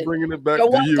version. I'm bringing it back You're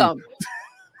to welcome.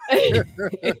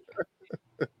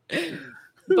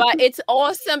 But it's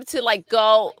awesome to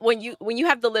go when you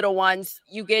have the little ones,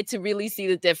 you get to really see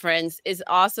the difference. It's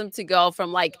awesome to go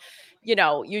from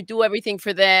you do everything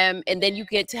for them, and then you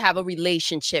get to have a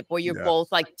relationship where you're both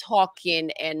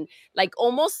talking and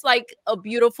almost like a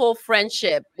beautiful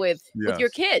friendship with your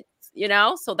kids,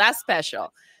 so that's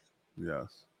special.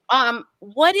 Yes.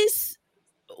 What is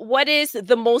what is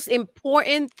the most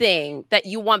important thing that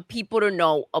you want people to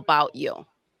know about you?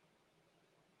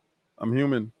 I'm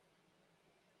human.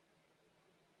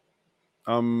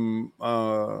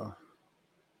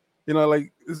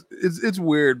 Like it's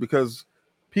weird because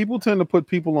people tend to put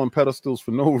people on pedestals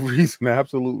for no reason,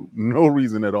 absolute no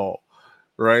reason at all,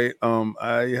 right?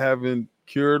 I haven't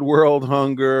cured world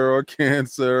hunger or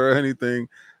cancer or anything.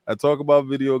 I talk about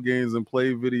video games and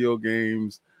play video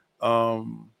games.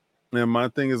 And my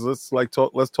thing is let's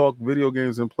talk video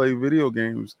games and play video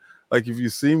games. Like if you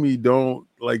see me, don't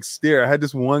like stare. I had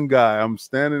this one guy, I'm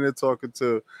standing there talking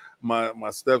to my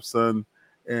stepson,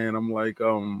 and I'm like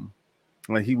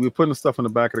we're putting stuff in the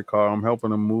back of the car. I'm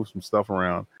helping him move some stuff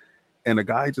around. And the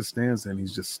guy just stands there and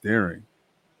he's just staring.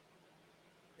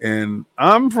 And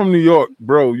I'm from New York,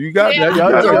 bro. You got you got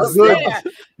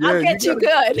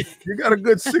a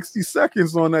good 60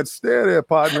 seconds on that stare there,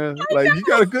 partner. Like you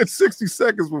got a good 60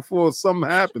 seconds before something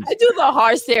happens. I do the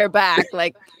hard stare back,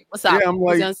 like, what's up? Yeah, I'm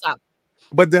like,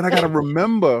 but then I gotta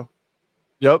remember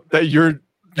that you're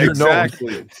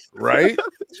exactly known. Right.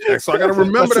 So I gotta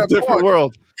remember that different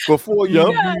world before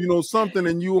you do something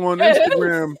and you on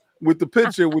Instagram with the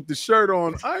picture with the shirt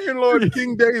on, Iron Lord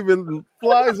King David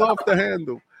flies off the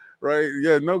handle. Right.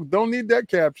 Yeah, no, don't need that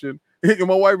caption.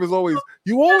 My wife is always,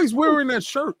 you always wearing that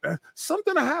shirt.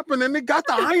 Something happened and they got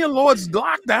the Iron Lords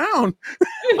locked down.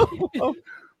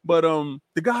 But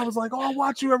the guy was like, oh, I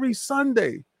watch you every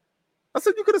Sunday. I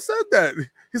said, you could have said that.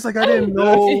 He's like, I didn't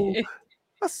know.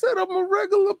 I said, I'm a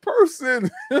regular person.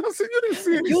 I said, you didn't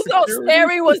see any You thought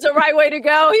scary was the right way to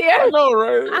go here. I know,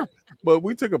 right? But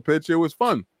we took a picture. It was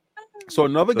fun. So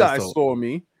another guy saw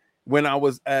me when I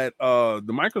was at the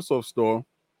Microsoft store.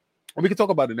 We can talk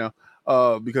about it now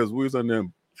because we was under,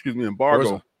 embargo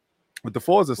Forza. with the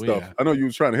Forza stuff. Yeah. I know you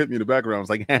was trying to hit me in the background. I was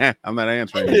like, I'm not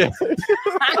answering you.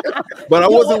 But I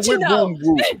wasn't with Boom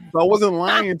Group. So I wasn't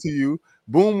lying to you.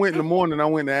 Boom went in the morning. I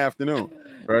went in the afternoon.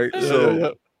 Right.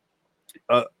 So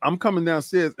I'm coming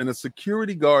downstairs and a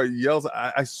security guard yells,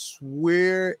 I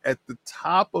swear at the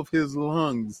top of his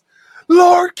lungs,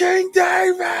 Lord King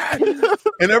David.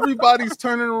 And everybody's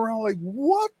turning around like,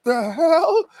 what the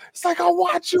hell? It's like, I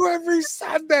watch you every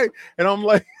Sunday. And I'm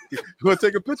like, you want to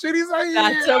take a picture? And he's like,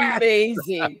 that's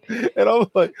amazing. And I'm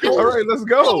like, all right, let's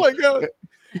go. Oh my God.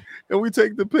 And we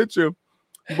take the picture.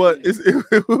 But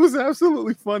it was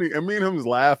absolutely funny. And me and him was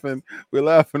laughing. We're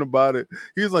laughing about it.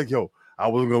 He's like, yo, I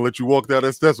wasn't gonna let you walk down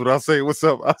that steps without saying what's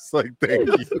up. I was like, thank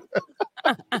you.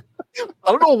 I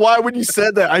don't know why when you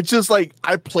said that, I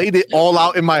played it all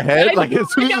out in my head. Like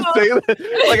as soon as you say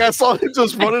that, like I saw him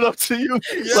just running up to you,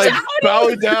 like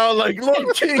bowing down, like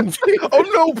Lord King. Oh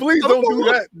no, please don't do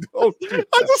that.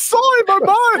 I just saw it in my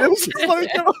mind. It was just like,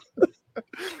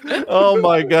 oh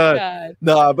my God.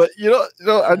 Nah, but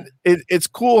it's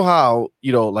cool how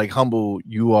like humble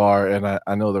you are, and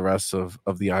I know the rest of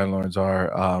the Iron Lords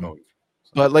are.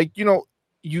 But like you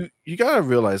gotta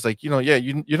realize, like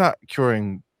you're not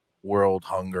curing world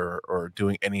hunger or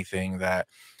doing anything that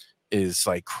is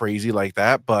like crazy like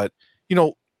that, but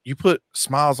you put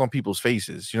smiles on people's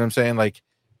faces. You know what I'm saying? Like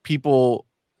people,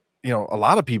 a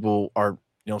lot of people are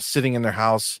sitting in their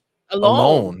house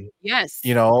alone. Yes.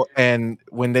 And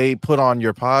when they put on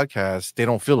your podcast, they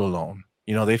don't feel alone.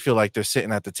 They feel like they're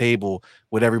sitting at the table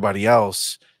with everybody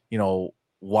else,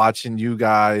 watching you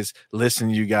guys,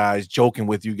 listening to you guys, joking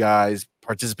with you guys,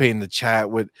 participating in the chat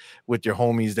with your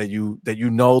homies that you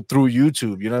through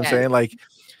YouTube. You know what I'm saying? Like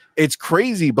it's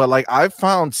crazy, but like I've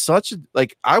found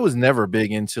I was never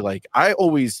big into I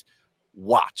always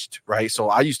watched, right? So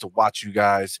I used to watch you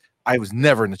guys. I was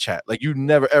never in the chat. Like you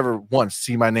never ever once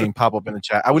see my name pop up in the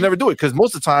chat. I would never do it because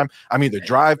most of the time I'm either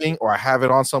driving or I have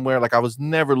it on somewhere. Like I was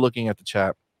never looking at the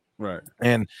chat. Right.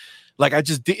 And like I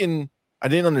didn't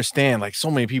understand like so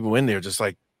many people in there just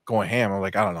like going ham. I'm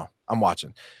like, I don't know. I'm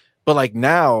watching. But like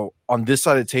now on this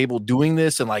side of the table doing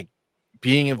this and like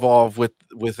being involved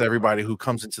with everybody who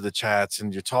comes into the chats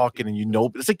and you're talking and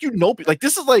it's like like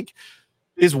this is like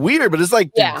it's weird, but it's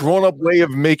like the grown-up way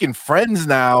of making friends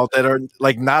now that are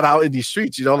like not out in these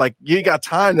streets, like you ain't got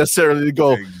time necessarily to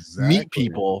go meet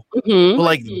people. Mm-hmm. But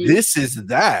like this is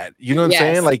that. You know what I'm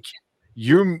saying? Like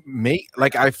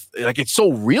it's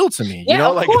so real to me.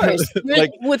 Of course.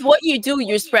 Like with what you do,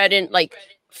 you're spreading like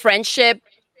friendship,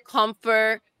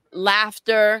 comfort,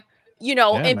 laughter,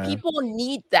 and people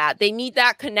need that. They need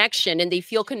that connection and they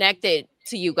feel connected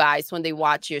to you guys when they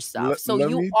watch your stuff. So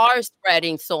you are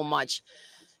spreading so much.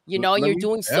 You're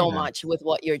doing so much with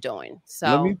what you're doing. So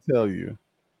let me tell you,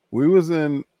 we was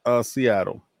in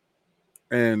Seattle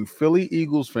and Philly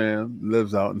Eagles fan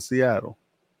lives out in Seattle.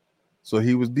 So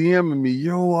he was DMing me,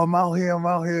 yo, I'm out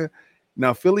here.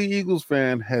 Now, Philly Eagles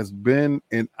fan has been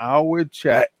in our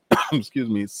chat, excuse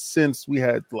me, since we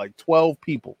had like 12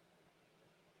 people.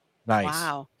 Nice.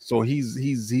 Wow. So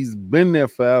he's been there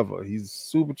forever. He's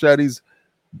super chat. He's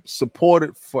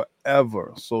supported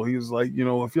forever. So he was like,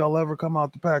 if y'all ever come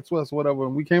out to PAX West, whatever,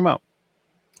 and we came out.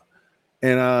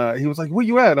 And he was like, where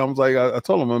you at? I was like, I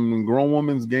told him I'm in Grown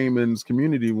Women's Gaming's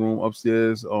community room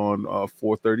upstairs on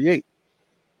 438.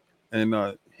 And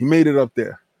he made it up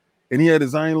there. And he had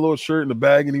his Iron Lord shirt in the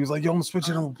bag, and he was like, yo, I'm gonna switch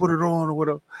it, I'm gonna put it on or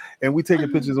whatever. And we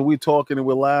taking pictures and we talking and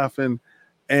we're laughing.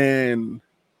 And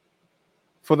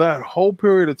for that whole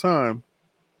period of time,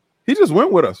 he just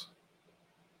went with us.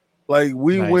 Like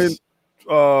we went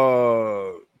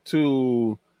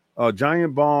to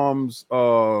Giant Bomb's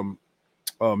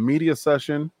media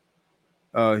session.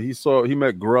 He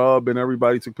met Grub and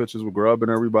everybody, took pictures with Grub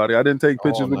and everybody. I didn't take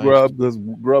pictures with Grub because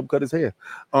Grub cut his hair.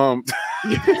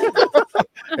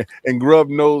 And Grub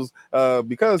knows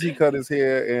because he cut his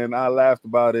hair, and I laughed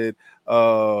about it.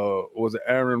 Was it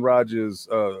Aaron Rodgers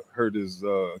hurt his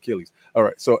Achilles? All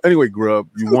right. So anyway, Grub,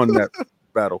 you won that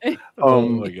battle. Oh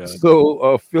my God.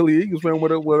 So Philly Eagles went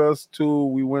with us too.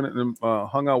 We went and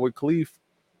hung out with Cleef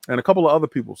and a couple of other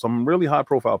people, some really high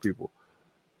profile people,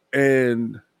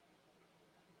 and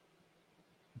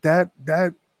that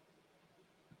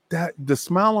the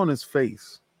smile on his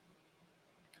face.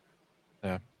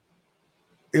 Yeah.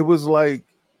 It was like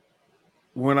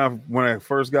when I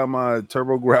first got my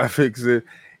Turbo Graphics,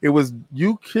 it was,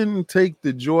 you can take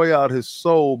the joy out his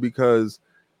soul because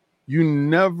you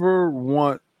never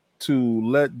want to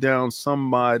let down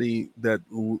somebody that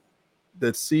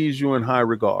sees you in high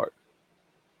regard.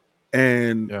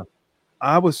 And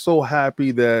I was so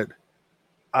happy that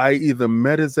I either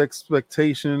met his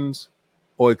expectations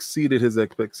or exceeded his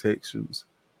expectations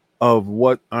of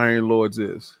what Iron Lords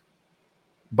is.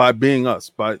 By being us,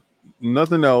 by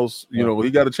nothing else.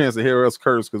 He got a chance to hear us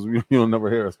curse because we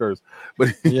never hear us curse, but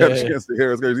he got a chance to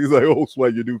hear us curse. He's like, oh,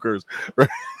 Swag, you do curse, right?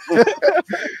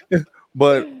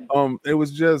 But it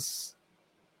was just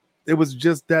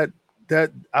that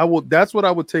that's what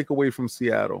I would take away from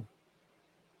Seattle,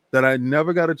 that I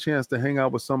never got a chance to hang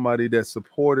out with somebody that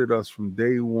supported us from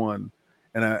day one,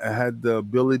 and I had the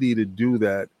ability to do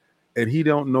that, and he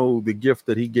don't know the gift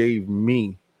that he gave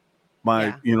me.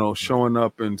 Showing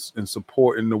up and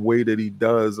supporting the way that he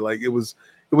does. Like it's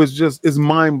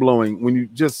mind-blowing when you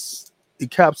just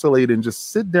encapsulate and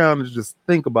just sit down and just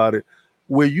think about it,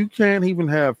 where you can't even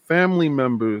have family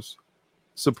members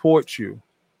support you,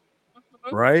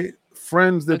 right?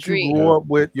 Friends that you grew up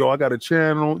with, I got a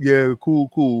channel,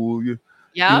 cool.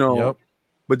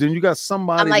 But then you got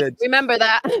somebody I'm like, remember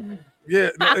that.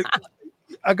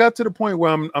 I got to the point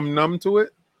where I'm numb to it.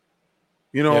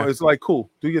 It's like, cool,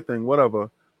 do your thing,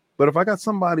 whatever. But if I got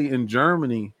somebody in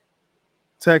Germany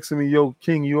texting me, yo,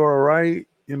 King, you all right?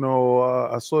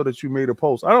 I saw that you made a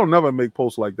post. I don't never make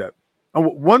posts like that. And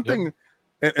one thing,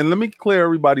 and let me clear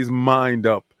everybody's mind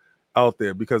up out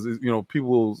there, because,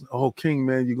 people, oh, King,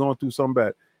 man, you're going through something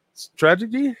bad.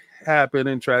 Tragedy happened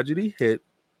and tragedy hit.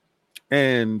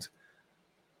 And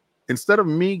instead of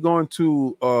me going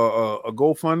to a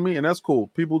GoFundMe, and that's cool,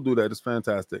 people do that, it's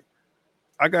fantastic.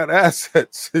 I got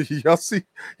assets. Y'all see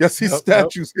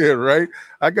statues here, right?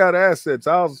 I got assets.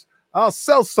 I'll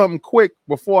sell something quick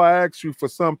before I ask you for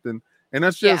something. And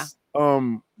that's just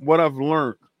what I've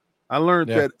learned. I learned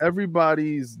that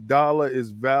everybody's dollar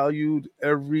is valued.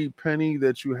 Every penny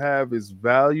that you have is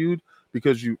valued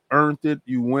because you earned it.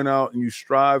 You went out and you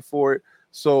strive for it.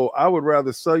 So I would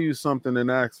rather sell you something than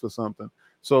ask for something.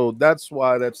 So that's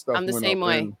why that stuff I'm the went same up.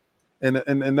 way.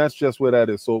 And that's just where that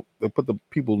is. So they put the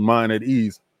people's mind at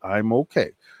ease. I'm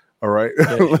okay. All right.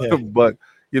 But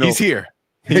he's here.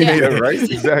 Right?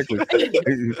 Exactly.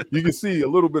 You can see a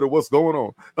little bit of what's going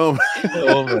on. Oh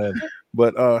man.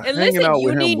 But and hanging listen, out you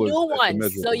with need him was new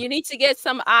ones. So you need to get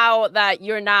some out that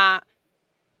you're not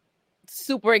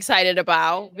super excited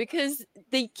about, because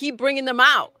they keep bringing them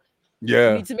out.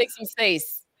 Yeah. You need to make some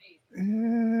space.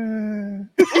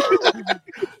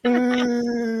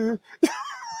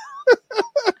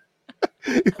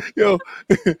 Yo,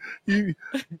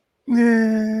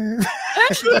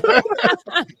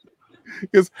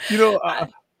 because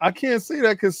I can't say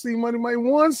that because C Money might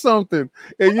want something,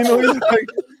 and he's like,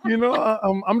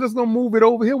 I'm just gonna move it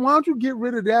over here. Why don't you get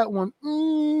rid of that one?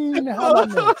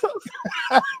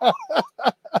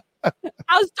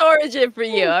 I'll storage it for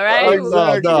you. All right.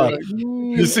 No.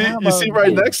 You see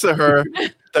right next to her,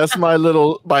 that's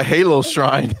my Halo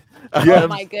shrine. Oh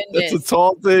my goodness. It's a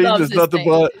tall thing. There's nothing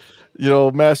but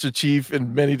Master Chief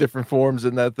in many different forms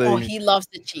in that thing. Oh, he loves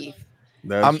the Chief.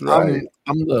 That's right.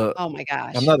 I'm the. Oh my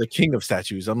gosh. I'm not the king of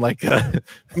statues. I'm like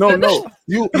No.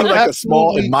 You like a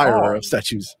small absolutely admirer are. of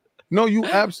statues. No, you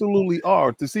absolutely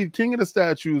are. To see King of the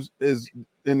Statues is,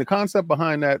 and the concept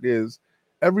behind that is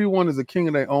everyone is a king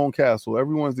of their own castle.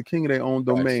 Everyone's the king of their own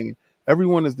domain.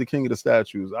 Everyone is the king of the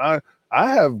statues. I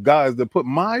have guys that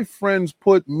my friends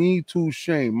put me to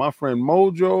shame. My friend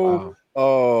Mojo,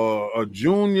 a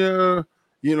Junior,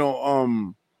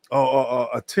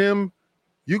 a Tim.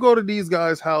 You go to these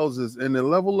guys' houses and the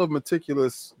level of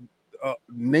meticulous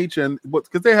nature, and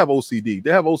because they have OCD,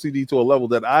 they have OCD to a level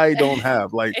that I don't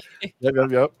have. Like,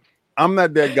 yep. I'm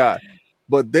not that guy,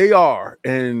 but they are,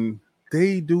 and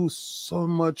they do so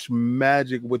much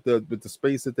magic with the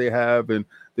space that they have, and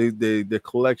their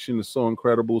collection is so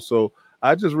incredible. So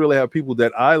I just really have people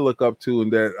that I look up to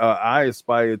and that I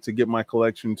aspire to get my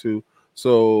collection to.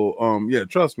 So yeah,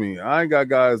 trust me, I got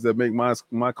guys that make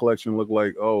my collection look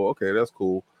like, oh, okay, that's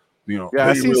cool. Yeah,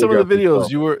 I seen some of the videos.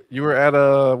 You were at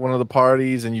one of the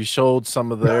parties and you showed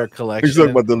some of their collection. You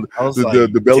talking about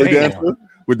the belly dancer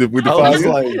with the I was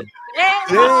like,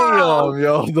 damn,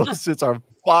 yo, those shits are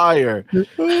fire.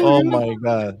 Oh my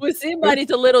god. With somebody's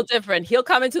a little different. He'll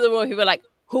come into the room, he'll be like,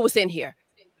 who was in here?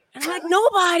 And I'm like,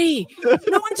 nobody.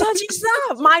 No one touching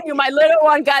stuff. Mind you, my little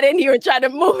one got in here and tried to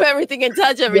move everything and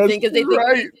touch everything because they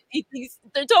think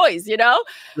they're toys, I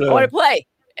want to play.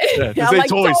 Yeah, they like,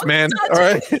 toys, man. All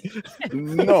right.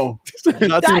 No.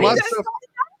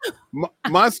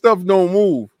 My stuff don't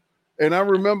move. And I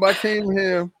remember I came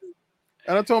here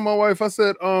and I told my wife, I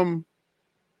said, I'm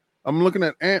looking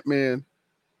at Ant-Man.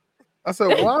 I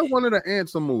said, why one of the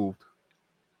ants are moved?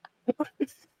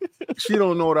 She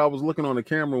don't know that I was looking on the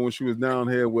camera when she was down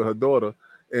here with her daughter.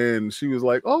 And she was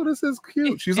like, oh, this is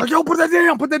cute. She's like, yo, put that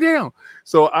down.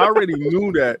 So I already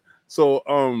knew that. So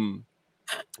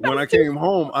when I came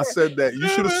home, I said that you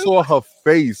should have saw her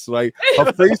face. Like,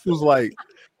 her face was like,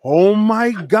 oh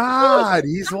my God,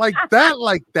 he's like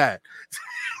that.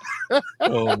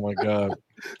 Oh my God.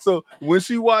 So when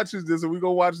she watches this, and we're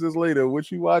gonna watch this later, when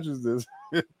she watches this,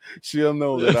 she'll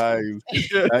know that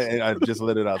I just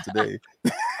let it out today.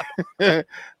 I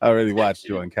already watched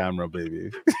you on camera,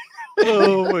 baby.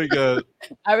 Oh my God.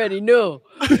 I already knew.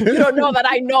 You don't know that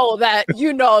I know that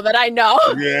you know that I know.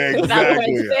 Yeah,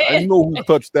 exactly. I know who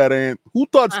touched that ant. Who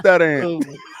touched that ant?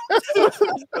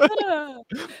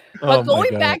 But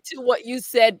going back to what you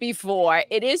said before,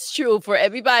 it is true for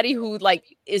everybody who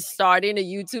is starting a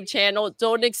YouTube channel.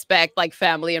 Don't expect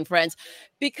family and friends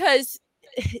because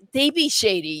they be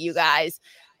shady, you guys.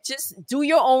 Just do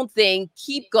your own thing.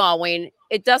 Keep going.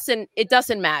 It doesn't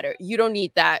matter. You don't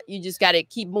need that. You just got to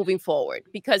keep moving forward.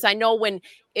 Because I know when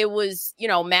it was,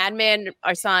 Madman,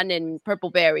 our son, and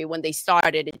Purple Berry, when they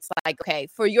started, it's like, okay,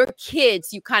 for your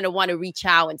kids, you kind of want to reach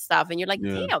out and stuff. And you're like,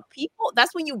 damn, people,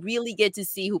 that's when you really get to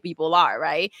see who people are,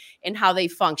 right? And how they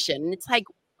function. And it's like,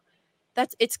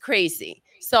 it's crazy.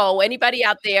 So anybody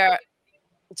out there,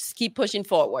 just keep pushing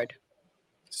forward.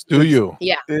 Do you?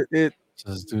 Yeah.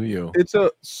 Just do you. It's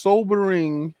a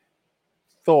sobering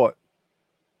thought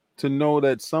to know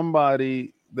that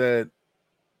somebody that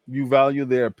you value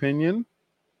their opinion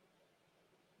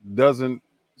doesn't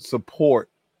support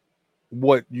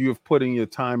what you've putting your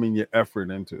time and your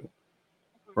effort into,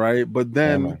 right? But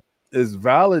then it's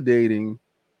validating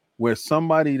where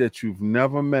somebody that you've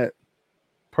never met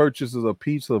purchases a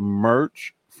piece of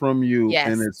merch from you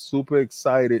and it's super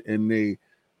excited and they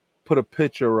put a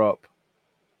picture up.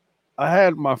 I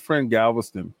had my friend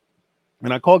Galveston,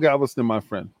 and I call Galveston my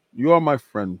friend. You are my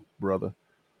friend, brother.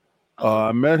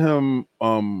 I met him.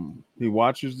 He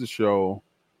watches the show,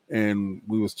 and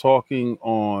we was talking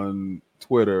on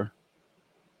Twitter,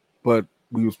 but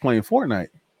we was playing Fortnite,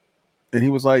 and he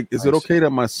was like, "Is it okay that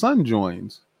my son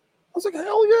joins?" I was like,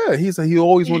 "Hell yeah!" He said he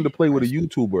always wanted to play with a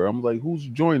YouTuber. I'm like, "Who's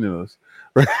joining us?"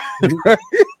 Right?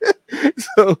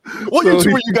 So what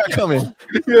YouTuber you got coming?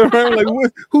 Yeah, right. Like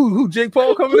who Jake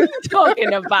Paul coming in? What are you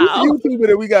talking about? Who's the YouTuber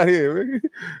that we got here,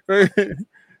 right?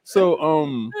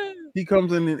 So he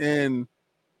comes in and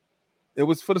it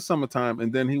was for the summertime,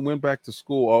 and then he went back to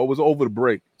school. Or it was over the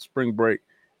break, spring break,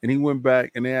 and he went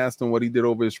back and they asked him what he did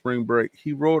over his spring break.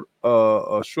 He wrote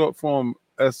a short form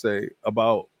essay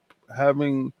about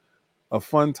having a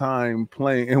fun time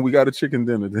playing, and we got a chicken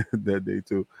dinner that day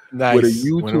too. Nice. With a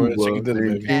YouTuber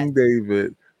named King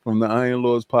David from the Iron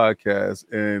Lords podcast,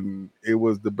 and it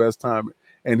was the best time.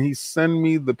 And he sent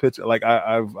me the picture, like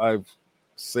I've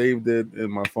saved it in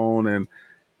my phone, and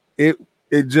it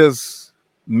just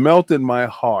melted my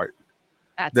heart.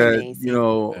 That's amazing.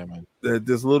 That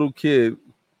this little kid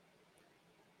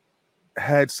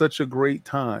had such a great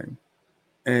time,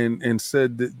 and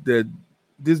said that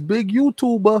this big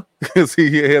YouTuber, because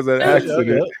he has an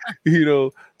accident,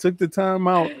 took the time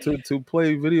out to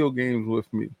play video games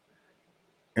with me.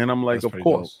 And I'm like, of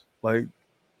course, like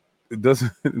it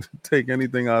doesn't take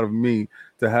anything out of me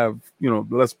to have,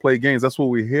 let's play games. That's what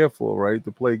we're here for, right?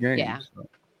 To play games. Yeah. So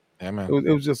yeah, man.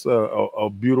 it was just a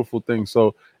beautiful thing.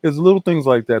 So it's little things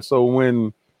like that. So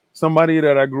when somebody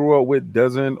that I grew up with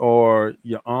doesn't, or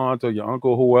your aunt or your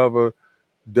uncle, whoever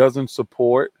doesn't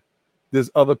support,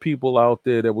 there's other people out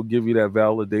there that will give you that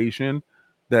validation,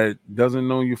 that doesn't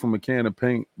know you from a can of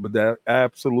paint, but that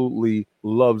absolutely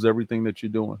loves everything that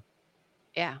you're doing.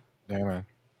 Yeah. Yeah, man.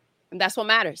 And that's what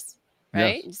matters,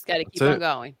 right? Yes. You just got to keep on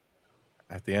going.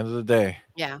 At the end of the day,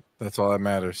 yeah, that's all that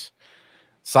matters.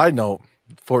 Side note,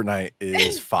 Fortnite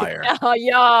is fire. Oh,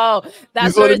 yo,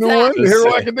 that's you where saw the new one, the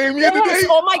Hero Academia today?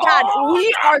 Oh my God,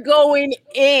 we are going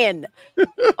in.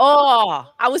 Oh,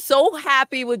 I was so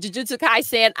happy with Jujutsu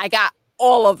Kaisen. I got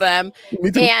all of them,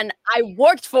 and I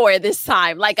worked for it this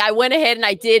time. Like I went ahead and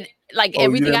I did like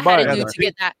everything I had to do to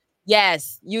get that.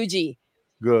 Yes, Yuji.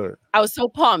 Good. I was so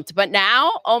pumped, but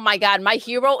now, oh my God, my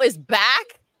hero is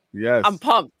back. Yes, I'm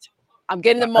pumped. I'm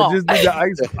getting them all. I just did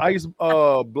the ice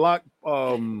block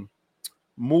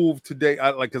move today.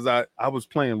 Because I was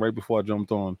playing right before I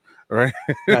jumped on. Right.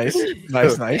 Nice. I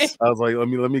was like, let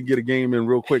me get a game in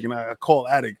real quick, and I call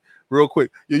Attic real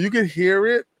quick. Yeah, you can hear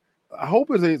it. I hope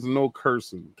it ain't no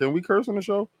cursing. Can we curse on the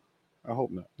show? I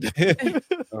hope not. I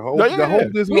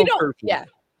hope there's no cursing. Yeah.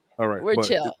 All right. We're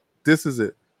chill. This is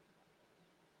it.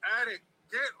 Attic,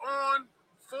 get on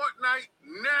Fortnite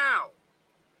now.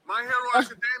 My Hero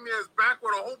Academia is back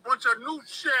with a whole bunch of new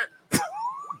shit.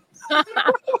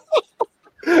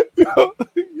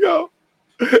 Yo.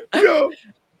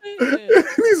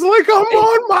 He's like, I'm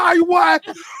on my way.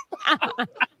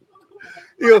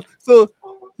 So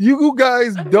you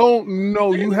guys don't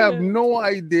know, you have no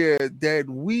idea that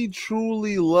we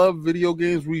truly love video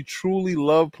games. We truly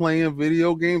love playing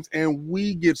video games, and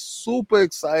we get super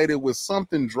excited when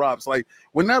something drops. Like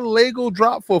when that Lego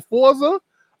dropped for Forza,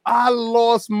 I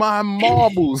lost my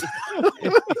marbles.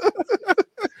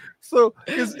 So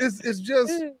it's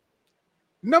just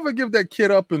never give that kid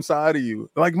up inside of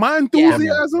you. Like my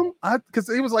enthusiasm, because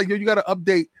it was like, yo, you got to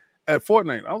update at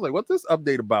Fortnite. I was like, what's this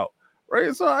update about?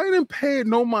 Right. So I didn't pay it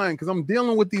no mind because I'm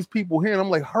dealing with these people here. And I'm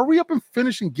like, hurry up and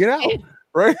finish and get out.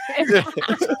 Right.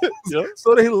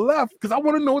 So they left because I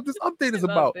want to know what this update is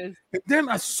about. And then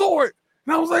I saw it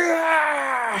and I was like,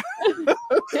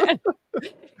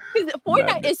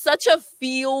 Fortnite is such a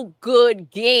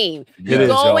feel-good game. You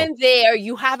go in there,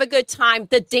 you have a good time.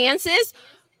 The dances,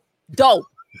 dope.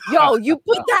 Yo, you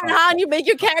put that on, you make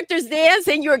your characters dance,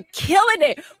 and you're killing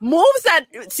it. Moves that,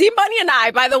 see, Bunny and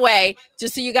I, by the way,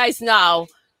 just so you guys know,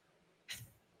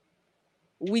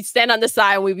 we stand on the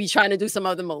side and we be trying to do some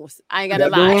other moves. I ain't gonna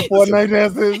lie. Fortnite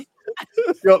dances.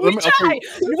 Yo, we try.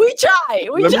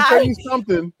 Let me tell you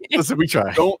something. Listen, we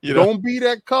try. Don't be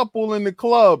that couple in the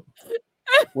club.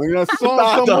 When that song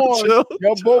come on,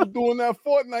 y'all both doing that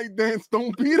Fortnite dance.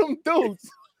 Don't beat them dudes.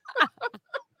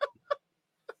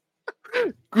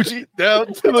 Gucci down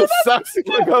to the socks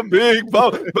like a big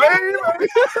ball, baby.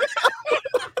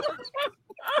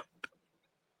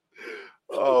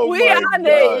 Oh, we on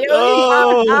it,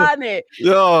 yo. We on it.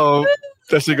 Yo,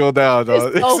 that should go down,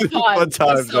 dog. It's so fun.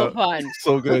 Time, so fun.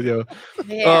 So good, yo.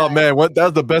 Yeah. Oh man, that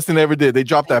was the best thing they ever did. They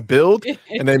dropped that build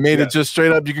and they made it just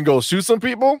straight up. You can go shoot some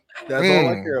people. That's all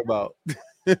I care about.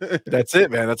 That's it,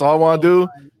 man. That's all I want to do.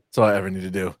 That's all I ever need to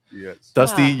do. Yes.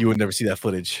 Dusty, you would never see that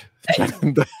footage.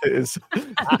 that is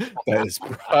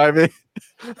private.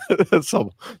 That's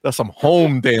some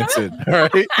home dancing,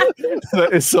 right? That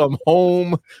is some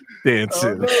home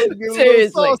dancing. Seriously.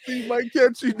 Saucy, might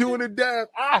catch you doing a dance.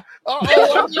 The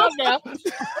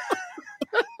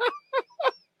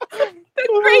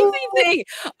crazy thing,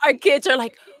 our kids are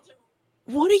like,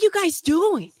 what are you guys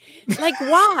doing? Like,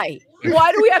 why?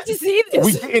 Why do we have to see this?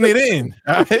 We getting it in.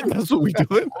 All right? That's what we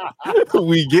doing.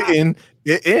 We getting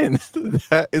it in.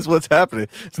 That is what's happening.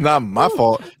 It's not my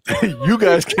fault. You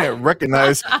guys can't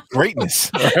recognize greatness.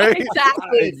 Right?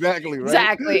 Exactly. Right?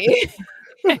 Exactly.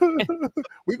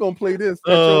 We're gonna play this.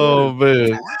 Oh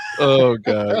man. Oh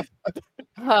god.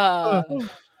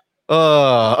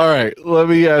 All right. Let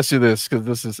me ask you this, because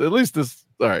this is at least this.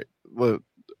 All right.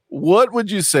 What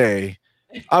would you say?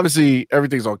 Obviously,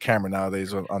 everything's on camera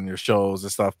nowadays on your shows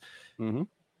and stuff. Mm-hmm.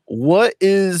 What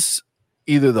is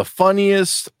either the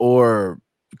funniest or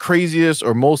craziest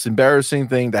or most embarrassing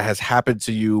thing that has happened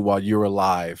to you while you're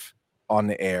alive on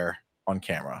the air, on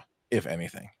camera, if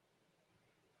anything?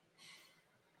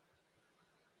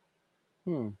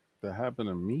 That happened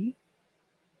to me?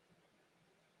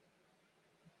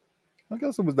 I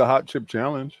guess it was the hot chip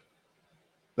challenge.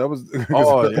 That was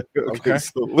Oh, yeah. okay.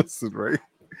 So listen, right?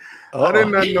 Uh-oh. I did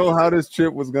not know how this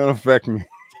chip was gonna affect me.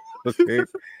 Okay,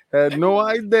 had no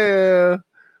idea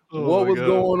what was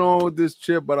going on with this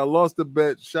chip, but I lost the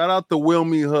bet. Shout out to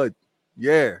Wilmy Hood.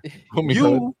 Yeah,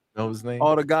 you know his name.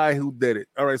 are the guy who did it.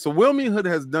 All right, so Wilmy Hood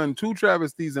has done 2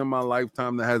 travesties in my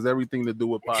lifetime that has everything to do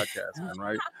with podcasting.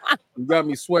 Right, you got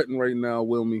me sweating right now,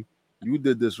 Wilmy. You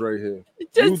did this right here.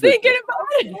 Just thinking about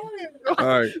it.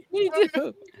 All right. Me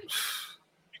too.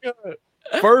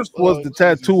 First was the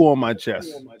tattoo on my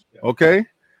chest. Okay.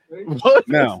 What?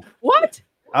 Now, What?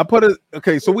 I put it.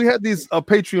 Okay, so we had these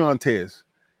Patreon tiers,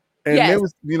 and Yes. there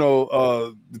was,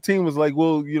 the team was like,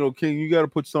 "Well, King, you got to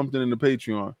put something in the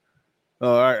Patreon."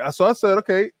 All right. So I said,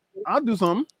 "Okay, I'll do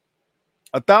something.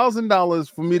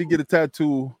 $1,000 for me to get a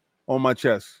tattoo on my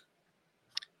chest."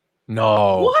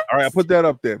 No. What? All right, I put that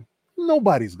up there.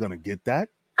 Nobody's gonna get that.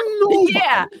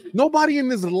 Yeah. Nobody in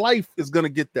this life is gonna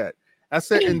get that. I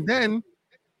said, and then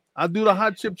I'll do the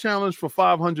hot chip challenge for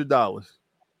 $500.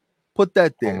 Put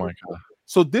that there. Oh my God.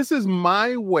 So this is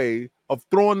my way of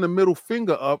throwing the middle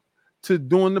finger up to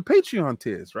doing the Patreon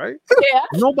tiers, right? Yeah.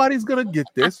 Nobody's gonna get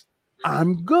this.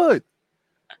 I'm good.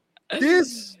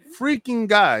 This freaking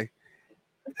guy,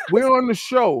 we're on the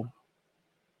show,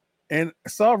 and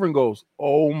Sovereign goes,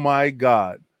 "Oh my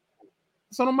God."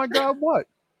 I said, "Oh my God, what?"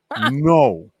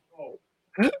 No.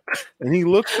 And he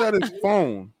looks at his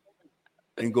phone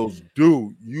and goes,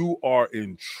 "Dude, you are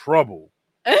in trouble."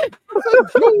 I said,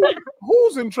 "Dude,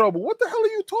 who's in trouble? What the hell are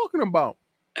you talking about?"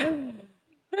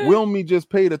 Wilmy just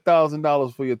paid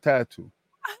 $1,000 for your tattoo.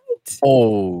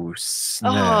 Oh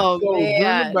snap. Oh So during the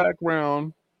man.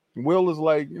 background, Will is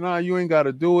like, "Nah, you ain't got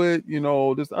to do it."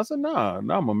 This. I said, Nah,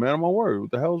 I'm a man of my word.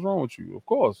 What the hell's wrong with you? Of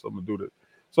course, I'm gonna do this.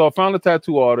 So I found a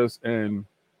tattoo artist, and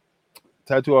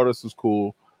tattoo artist is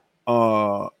cool.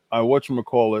 I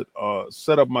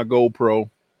set up my GoPro,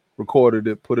 recorded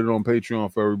it, put it on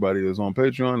Patreon for everybody that's on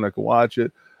Patreon that can watch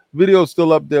it. Video's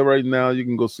still up there right now. You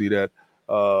can go see that.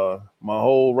 My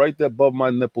whole right there above my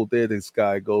nipple there, this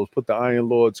guy goes, put the Iron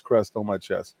Lord's crest on my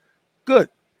chest. Good.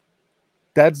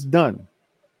 That's done.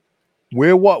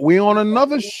 We're on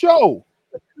another show.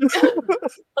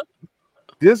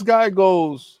 This guy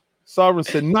goes, Sovereign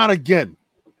said, "Not again."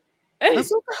 I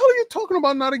said, "What the hell are you talking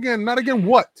about? Not again? Not again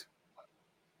what?"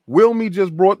 Wilmy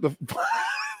just brought the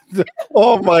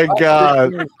Oh my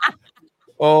God.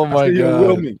 Oh my said, "Yo,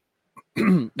 God.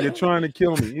 Wilmy, you're trying to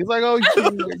kill me." He's like, "Oh,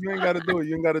 you ain't got to do it.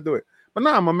 You ain't got to do it." But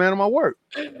nah, I'm a man of my word.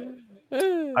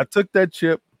 I took that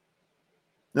chip,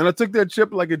 and I took that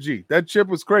chip like a G. That chip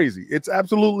was crazy. It's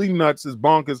absolutely nuts. It's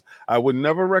bonkers. I would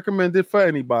never recommend it for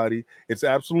anybody. It's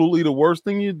absolutely the worst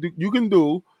thing you can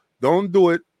do. Don't do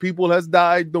it. People has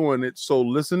died doing it. So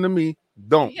listen to me.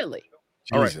 Don't. Really?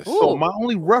 All right. Jesus. So my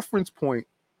only reference point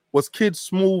was Kid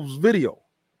Smooth's video,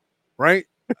 right?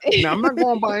 Now I'm not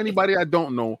going by anybody I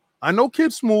don't know. I know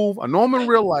Kid Smooth. I know him in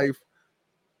real life.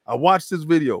 I watched this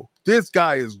video. This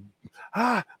guy is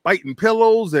biting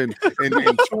pillows and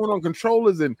chewing on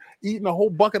controllers and eating a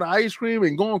whole bucket of ice cream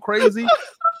and going crazy.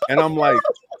 And I'm like,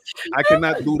 I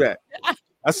cannot do that.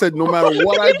 I said, no matter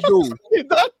what I do,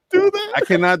 I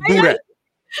cannot do that.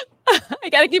 I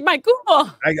gotta keep my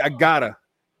cool. I gotta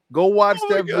go watch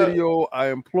that video. I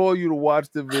implore you to watch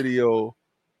the video.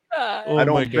 I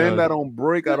don't bend, I don't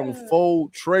break, I don't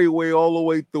fold. Treyway all the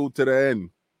way through to the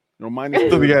end.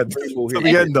 Minus To the end. to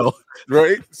The end though.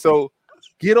 right? So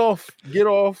get off,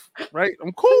 right?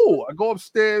 I'm cool. I go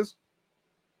upstairs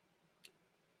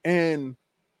and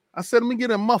I said, let me get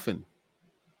a muffin.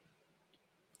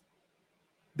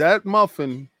 That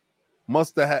muffin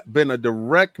must have been a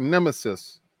direct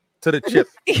nemesis to the chip.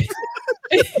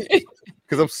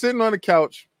 Because I'm sitting on the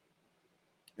couch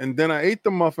and then I ate the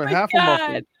muffin, half a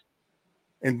muffin,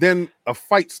 and then a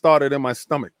fight started in my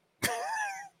stomach.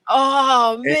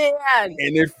 Oh man.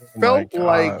 And it felt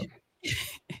like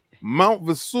Mount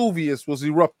Vesuvius was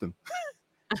erupting.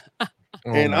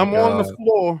 And I'm on the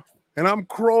floor and I'm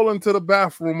crawling to the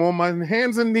bathroom on my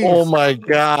hands and knees. Oh my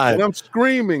God. And I'm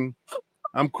screaming.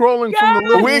 I'm crawling from the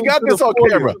living room. We ain't got to this the on foyer.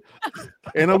 camera.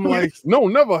 And I'm like, no,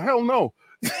 never, hell no.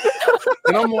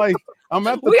 And I'm like, I'm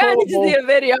at the We gotta toilet need to see a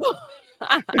video.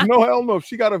 no, hell no. If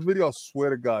she got a video, I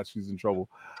swear to God, she's in trouble.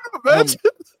 That's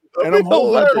And I'm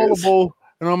holding the toilet bowl,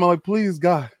 and I'm like, please,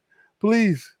 God,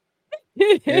 please.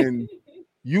 And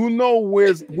you know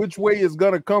which way it's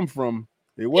gonna come from.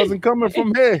 It wasn't coming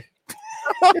from here.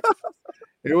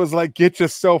 It was like, get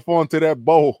yourself onto that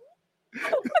bowl.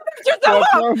 So I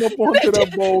climbed up onto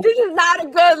that bowl. This is not a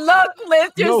good look.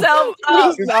 Lift yourself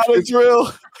up. It's not a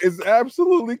drill. It's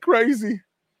absolutely crazy.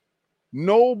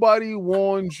 Nobody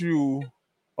warns you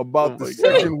about the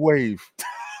second wave.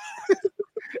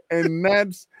 And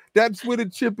that's where the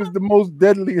chip is the most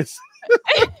deadliest.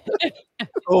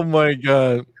 Oh my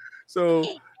God. So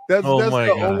that's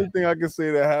the only thing I can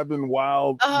say that happened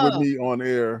while with me on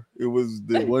air. It was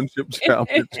the one chip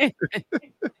challenge.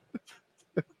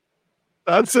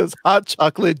 That says hot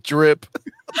chocolate drip.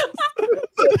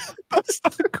 That's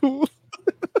not cool.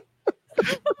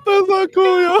 That's not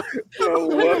cool, yo.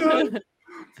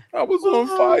 I was on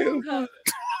fire.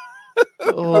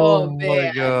 Oh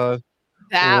my God.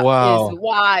 That is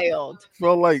wild.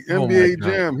 Felt like NBA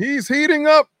Jam. He's heating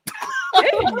up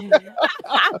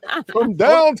from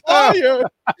downtown.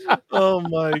 Oh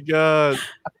my God.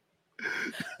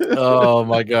 Oh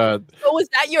my God. So was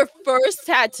that your first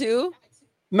tattoo?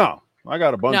 No, I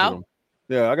got a bunch of them.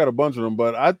 Yeah, I got a bunch of them,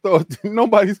 but I thought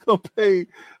nobody's gonna pay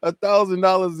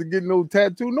 $1,000 to get no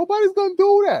tattoo. Nobody's gonna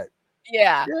do that.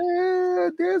 Yeah. Yeah,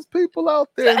 there's people out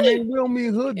there named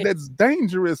Wilmy Hood that's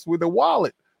dangerous with a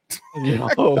wallet. Yeah,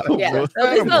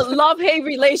 it's a love-hate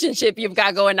relationship you've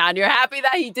got going on. You're happy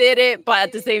that he did it, but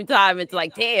at the same time, it's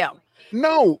like, damn.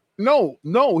 No.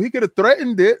 He could have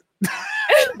threatened it.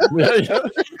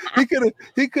 He could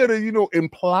have,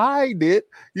 implied it.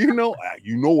 You know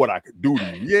what I could do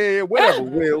to you. Yeah, whatever.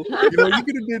 Well, you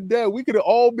could have did that. We could have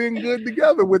all been good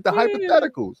together with the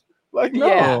hypotheticals. Like, no.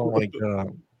 Yeah. Oh my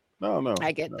God. No.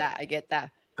 I get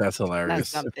that. That's hilarious. That's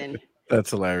something. That's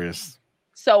hilarious.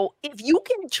 So if you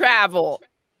can travel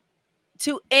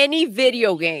to any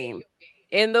video game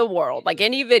in the world, like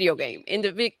any video game in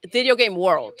the video game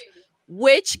world,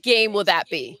 which game will that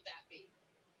be?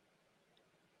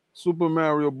 Super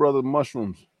Mario Brothers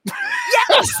Mushrooms.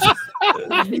 Yes!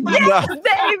 Yes,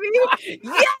 baby!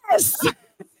 Yes!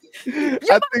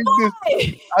 I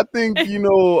think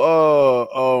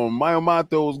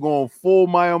Miyamoto was going full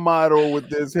Miyamoto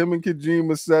with this. Him and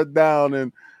Kojima sat down,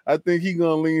 and I think he's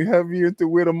gonna lean heavy into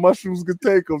where the mushrooms could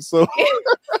take him. So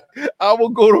I will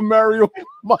go to Mario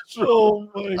Mushroom. Oh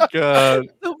my God.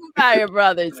 Super Mario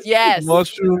Brothers, yes.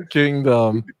 Mushroom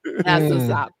Kingdom. That's what's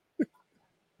up.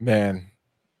 Man.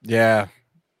 Yeah.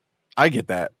 I get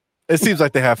that. It seems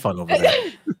like they have fun over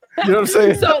there. You know what I'm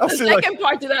saying? So the second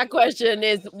part to that question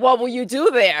is, what will you do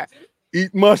there?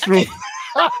 Eat mushrooms.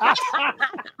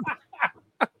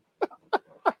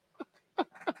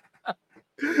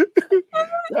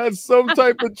 That's some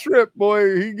type of trip,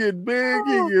 boy. He get big,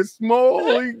 he get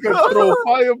small, he can throw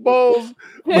fireballs,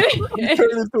 he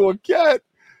turn into a cat.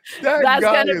 That's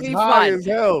guy is high as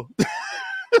hell.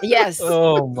 Yes.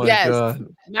 Oh my God.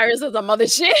 Mario's is a mother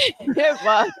shit,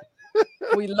 but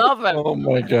we love him. Oh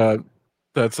my God.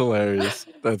 That's hilarious.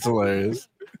 That's hilarious.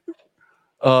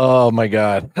 Oh my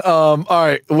God. All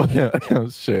right. Oh,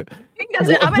 shit.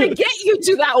 I'm gonna get you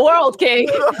to that world, King.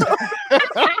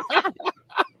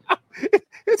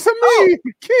 It's a me,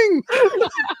 King.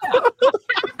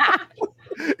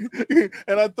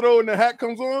 And I throw and the hat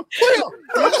comes on.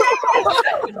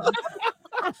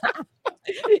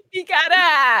 He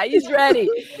got it. He's ready.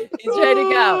 He's ready to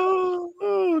go.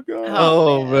 Oh God.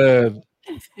 Oh man.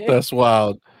 That's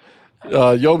wild.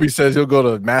 Yobi says he'll go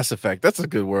to Mass Effect. That's a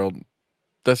good world.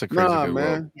 That's a crazy good man.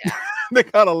 world. They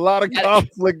got a lot of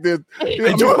conflict there.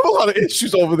 They do have a lot of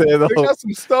issues over there, though. They got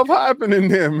some stuff happening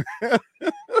there, man.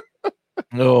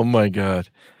 Oh my God.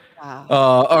 Wow.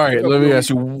 All right, let me ask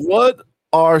you, what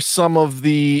are some of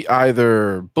the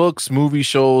either books, movie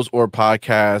shows, or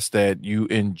podcasts that you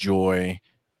enjoy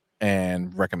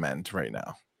and recommend right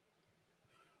now?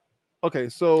 Okay,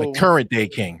 so like current day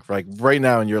King, like right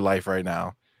now in your life right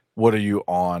now, what are you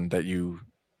on that you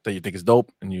think is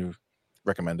dope and you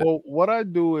recommend it? Well, what I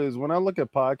do is when I look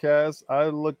at podcasts, I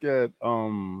look at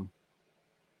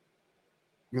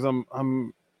because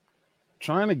I'm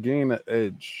trying to gain an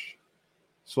edge.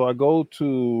 So I go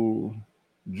to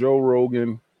Joe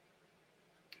Rogan.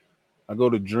 I go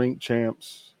to Drink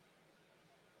Champs.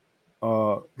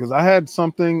 Because I had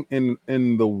something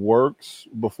in the works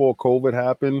before COVID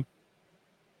happened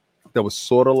that was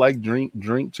sort of like Drink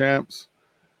Champs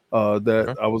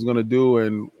that I was gonna do,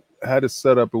 and had it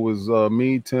set up. It was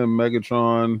me, Tim,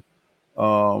 Megatron,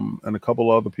 and a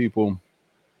couple other people,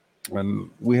 and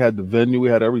we had the venue, we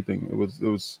had everything. It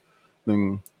was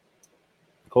then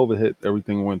COVID hit,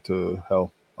 everything went to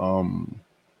hell.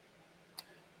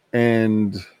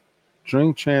 And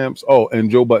Drink Champs,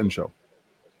 and Joe Budden Show.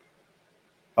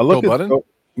 I look Joe at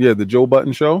Budden? The Joe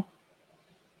Budden Show.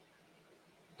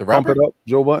 The Pump rapper? It Up,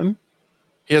 Joe Budden.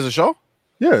 He has a show?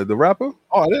 Yeah, the rapper.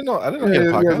 Oh, I didn't know he had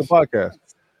a He has a podcast.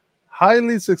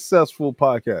 Highly successful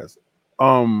podcast.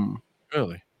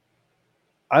 Really?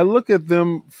 I look at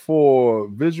them for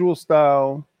visual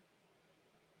style,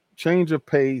 change of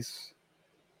pace,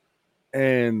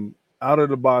 and out of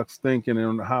the box thinking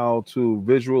on how to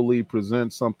visually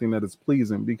present something that is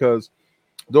pleasing, because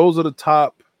those are the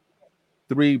top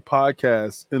 3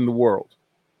 podcasts in the world.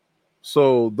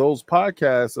 So those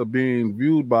podcasts are being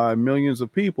viewed by millions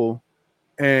of people,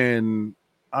 and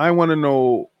I want to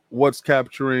know what's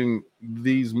capturing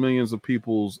these millions of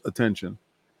people's attention,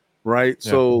 right?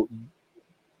 Yeah. So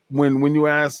when you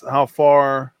ask how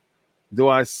far do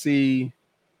I see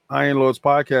Iron Lords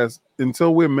podcast,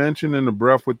 until we're mentioned in the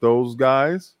breath with those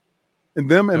guys, and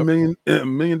them and $1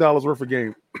 million worth of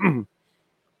game.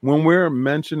 When we're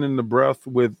mentioned in the breath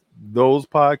with those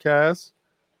podcasts,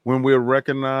 when we're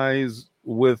recognized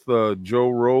with Joe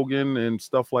Rogan and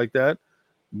stuff like that,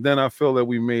 then I feel that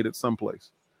we made it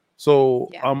someplace. So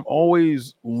I'm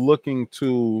always looking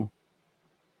to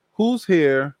who's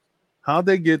here, how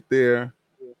they get there,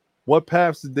 what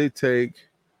paths did they take,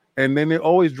 and then they're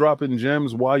always dropping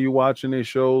gems while you're watching their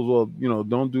shows. Well, you know,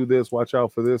 don't do this, watch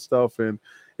out for this stuff. And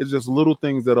it's just little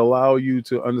things that allow you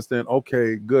to understand,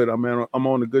 okay, good, I'm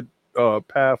on a good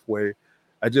pathway.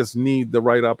 I just need the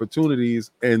right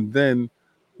opportunities. And then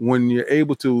when you're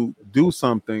able to do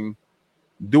something,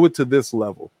 do it to this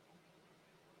level.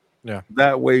 Yeah.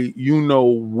 That way, you know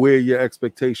where your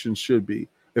expectations should be.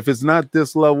 If it's not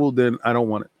this level, then I don't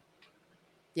want it.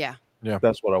 Yeah. Yeah.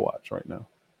 That's what I watch right now.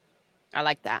 I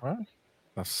like that. All right.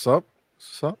 What's up?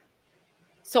 So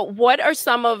what are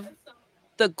some of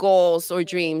the goals or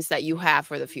dreams that you have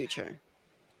for the future?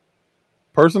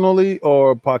 Personally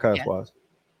or podcast wise?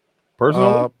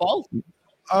 Personally? Both.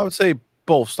 I would say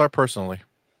both. Start personally.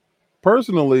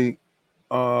 Personally,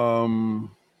 to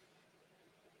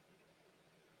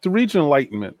reach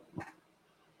enlightenment.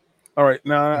 All right.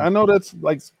 Now, I know that's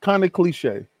like kind of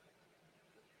cliche,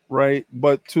 right?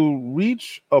 But to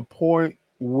reach a point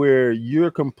where you're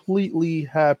completely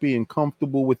happy and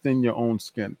comfortable within your own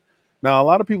skin. Now, a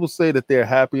lot of people say that they're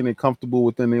happy and comfortable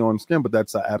within their own skin, but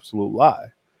that's an absolute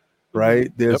lie, right?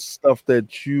 Mm-hmm. There's stuff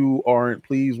that you aren't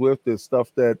pleased with. There's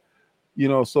stuff that, you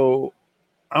know, so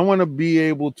I want to be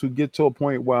able to get to a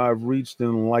point where I've reached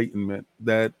enlightenment,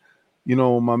 that, you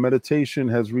know, my meditation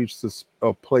has reached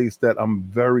a place that I'm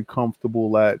very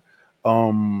comfortable at.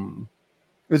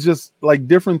 It's just like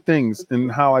different things and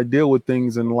how I deal with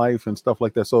things in life and stuff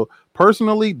like that. So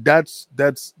personally, that's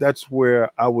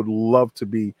where I would love to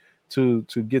be, to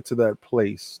get to that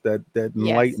place, that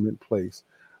enlightenment place.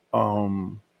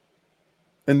 And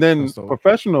then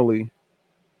professionally,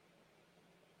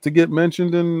 to get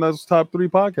mentioned in those top 3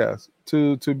 podcasts,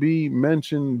 to be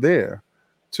mentioned there,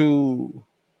 to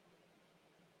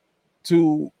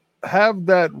have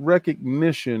that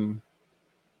recognition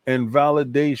and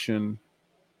validation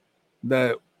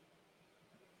that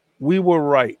we were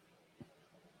right.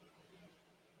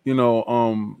 You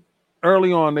know,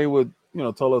 early on they would, you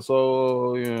know, tell us,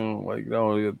 oh, you know, like,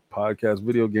 oh, podcast,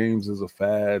 video games is a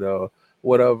fad,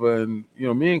 whatever. And, you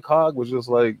know, me and Cog was just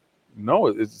like, no,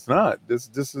 it's not. This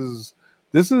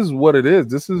is what it is.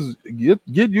 This is get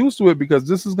used to it, because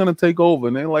this is gonna take over.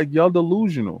 And they're like, y'all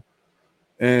delusional.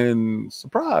 And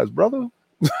surprise, brother.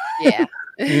 Yeah.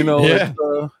 You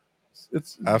know,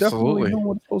 it's absolutely definitely doing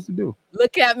what it's supposed to do.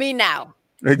 Look at me now.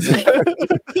 Exactly.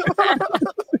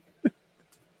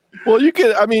 Well, you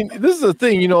could, I mean, this is the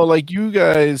thing, you know, like you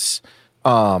guys,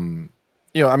 you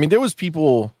know, I mean, there was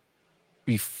people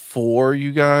before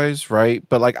you guys, right?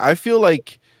 But like, I feel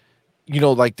like, you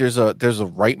know, like there's a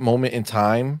right moment in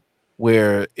time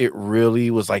where it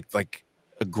really was like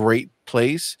a great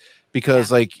place,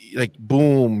 because like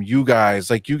boom, you guys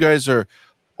are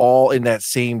all in that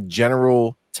same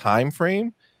general time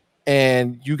frame,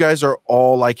 and you guys are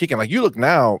all like kicking. Like, you look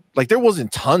now, like there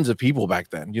wasn't tons of people back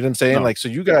then, you know what I'm saying? No. Like, so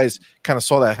you guys kind of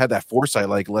saw that, had that foresight,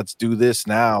 like, let's do this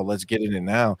now, let's get it in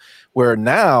now. Where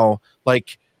now,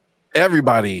 like,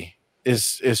 everybody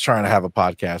is trying to have a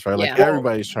podcast, right? Like,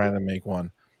 everybody's trying to make one.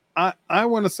 I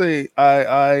want to say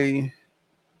I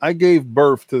gave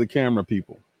birth to the camera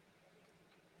people.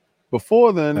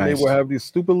 Before then, they would have these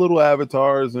stupid little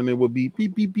avatars, and it would be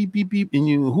beep, beep, beep, beep, beep. And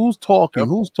you, who's talking?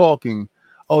 Who's talking?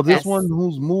 Oh, this one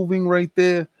who's moving right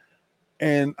there.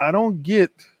 And I don't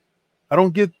get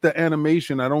the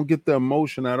animation. I don't get the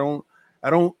emotion. I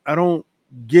don't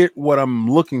get what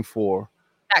I'm looking for.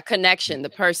 That connection, the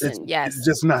person. It's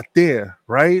just not there,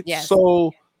 right? Yes.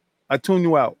 So I tune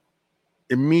you out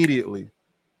immediately.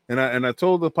 And I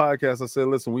told the podcast, I said,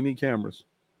 listen, we need cameras.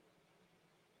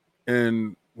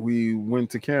 And we went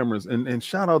to cameras, and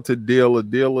shout out to Dealer.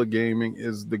 Dealer Gaming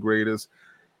is the greatest.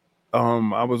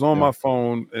 I was on my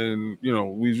phone, and you know,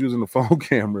 we was using the phone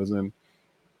cameras, and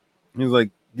he's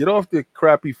like, get off the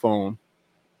crappy phone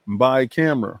and buy a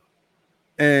camera.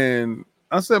 And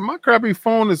I said, my crappy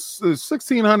phone is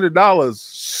 $1,600,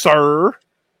 sir.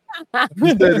 He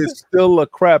said it's still a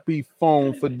crappy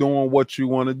phone for doing what you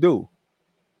want to do.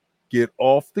 Get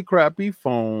off the crappy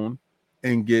phone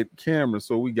and get cameras.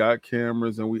 So we got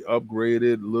cameras and we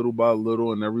upgraded little by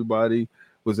little, and everybody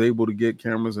was able to get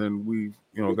cameras, and we,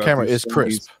 got camera is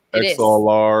crisp.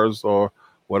 XLRs or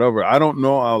whatever. I don't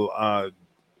know.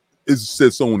 It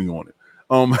says Sony on it.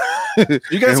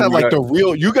 You guys have like the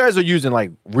real. You guys are using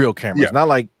like real cameras, not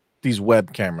like these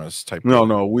web cameras type.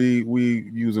 No, we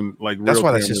using like. That's real why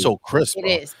cameras. that's just so crisp. It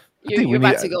is. You're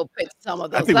about to go pick some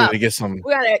of those I think up. we gotta get some.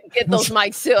 We gotta get those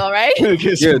mics too, all right?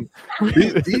 These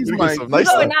mics. We're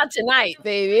going out tonight,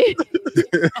 baby.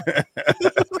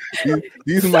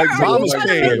 these mics. Mama's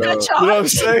paying. You know what I'm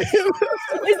saying?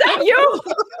 Is that you?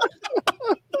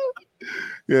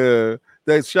 Yeah.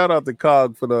 They shout out to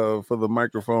Cog for the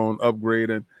microphone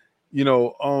upgrade, and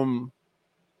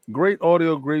great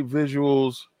audio, great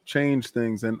visuals change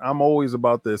things, and I'm always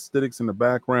about the aesthetics in the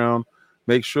background.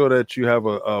 Make sure that you have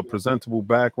a presentable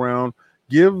background.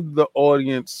 Give the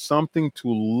audience something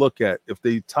to look at. If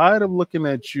they tired of looking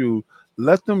at you,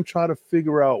 let them try to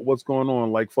figure out what's going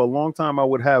on. Like for a long time, I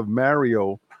would have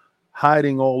Mario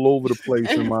hiding all over the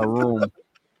place in my room.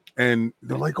 And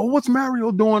they're like, oh, what's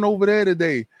Mario doing over there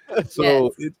today?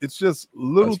 So it's just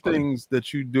little things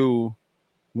that you do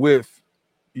with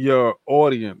your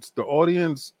audience. The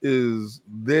audience is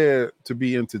there to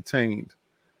be entertained.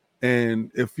 And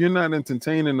if you're not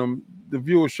entertaining them, the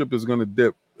viewership is going to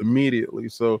dip immediately.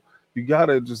 So you got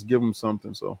to just give them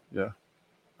something. So, yeah.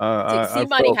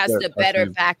 C-Money has the better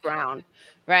background,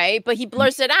 right? But he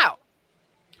blurs it out.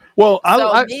 Well,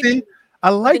 I see. I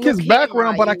like his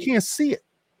background, but I can't see it.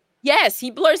 Yes,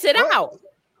 he blurs it out.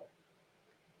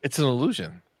 It's an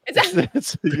illusion.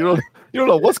 It's you don't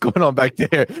know what's going on back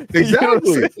there.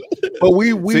 Exactly. But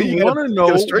we want to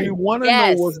know. We want to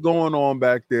know what's going on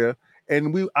back there,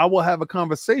 and I will have a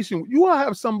conversation. You will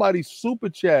have somebody super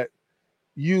chat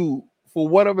you for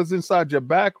whatever's inside your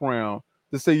background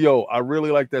to say, "Yo, I really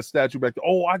like that statue back there.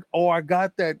 I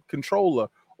got that controller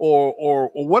or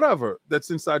whatever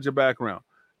that's inside your background."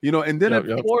 And then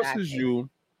it forces you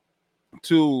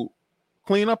to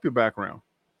clean up your background,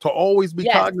 to always be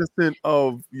cognizant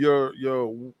of your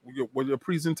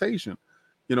presentation.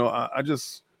 I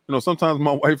just, sometimes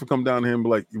my wife will come down here and be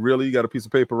like, really, you got a piece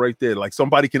of paper right there, like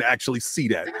somebody can actually see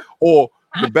that, or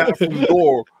the bathroom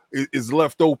door is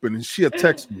left open, and she'll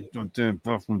text me,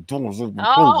 bathroom doors open.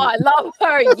 Oh, I love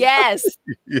her. Yes.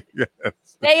 Yes.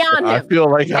 Stay on him. I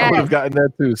feel like I would have gotten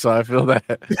that too, so I feel that.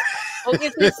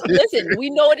 Listen, we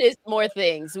notice more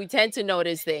things. We tend to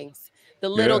notice things, the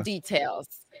little details,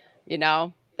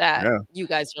 that you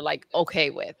guys are like okay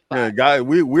with. But. Yeah, guy,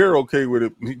 we're okay with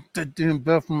it. That damn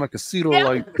bathroom like a cedar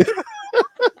light.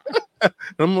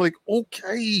 I'm like,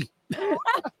 okay.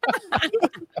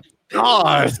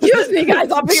 God. Excuse me,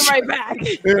 guys. I'll be right back.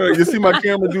 Yeah, you see my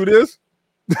camera do this?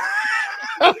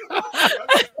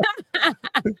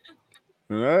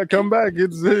 Come back.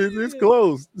 It's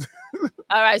closed.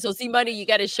 All right. So, C-Money, you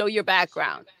got to show your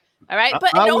background. All right. But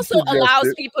it also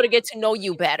allows people to get to know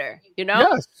you better,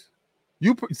 Yes.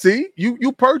 You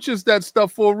purchased that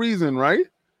stuff for a reason, right?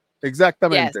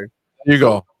 Exactamente. Yes.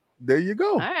 There you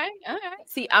go. All right.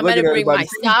 See, I'm going to bring my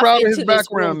stuff into this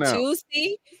room now. Too,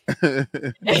 see?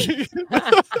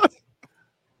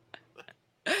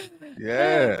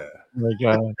 Yeah. Oh my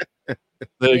God.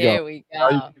 There we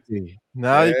go.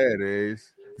 Now it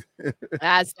is.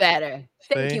 That's better.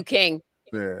 Thank you, King.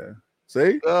 Yeah.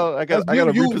 See? Well, I got to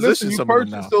reposition some of them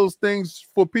now. You purchase those things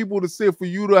for people to see, for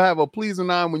you to have a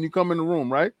pleasing eye when you come in the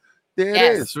room, right? There it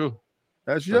is. That's true.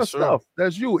 That's your stuff.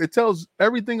 That's you. It tells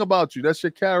everything about you. That's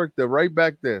your character right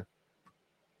back there.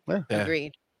 Yeah.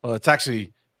 Agreed. Well, it's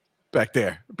actually back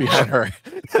there behind her.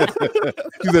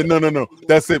 She said, no.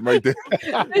 That's it right there.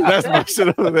 That's my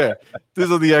shit over there. This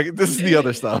is the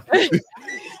other stuff. I'll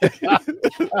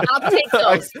take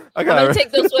those. I'm gonna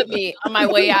take those with me on my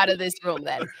way out of this room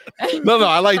then. No,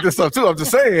 I like this stuff too. I'm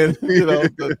just saying,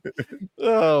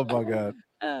 oh my God.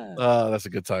 That's a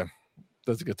good time.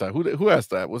 That's a good time. Who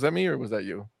asked that? Was that me or was that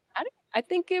you? I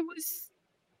think it was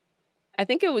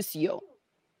you.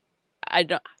 I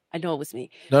know it was me.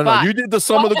 No, you did the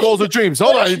sum of the goals of dreams.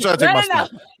 Hold on, you trying to take my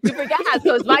stuff. You forgot,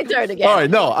 so it's my turn again. All right,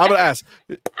 no, I'm gonna ask.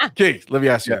 Okay, let me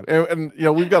ask you. And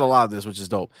we've got a lot of this, which is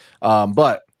dope.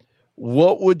 But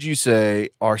what would you say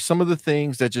are some of the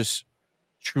things that just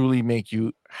truly make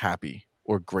you happy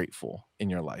or grateful in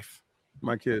your life?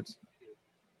 My kids.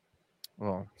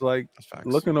 Well, it's like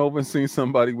looking over and seeing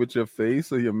somebody with your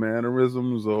face or your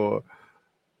mannerisms or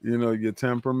your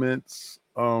temperaments.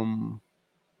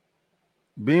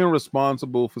 being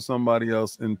responsible for somebody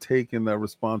else and taking that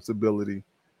responsibility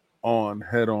on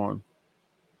head on.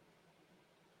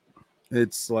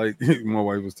 It's like my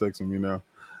wife was texting me now.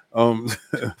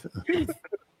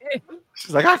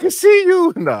 She's like, I can see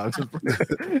you. No,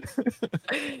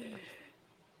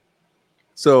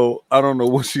 so I don't know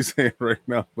what she's saying right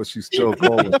now, but she's still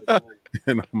calling.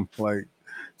 And I'm like,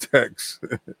 text.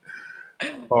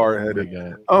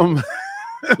 Hard-headed.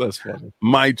 That's funny.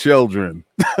 My children.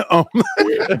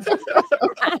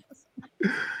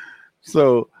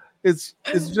 So it's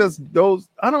just those.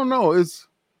 I don't know.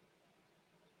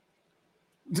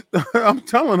 I'm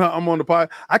telling her I'm on the pod.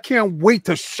 I can't wait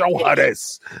to show her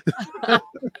this.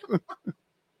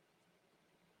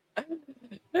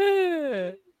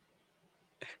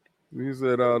 He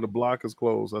said the block is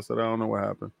closed. I said, I don't know what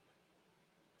happened.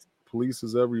 Police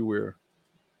is everywhere.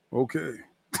 Okay.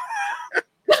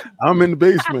 I'm in the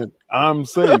basement. I'm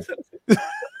safe.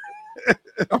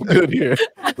 I'm good here.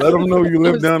 Let them know you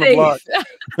live down the block.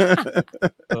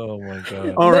 Oh my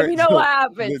God. All Let right, me know what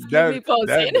happens. Keep me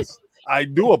posted. I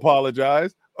do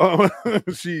apologize.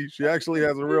 She actually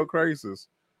has a real crisis.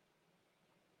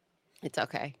 It's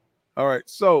okay. All right.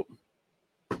 So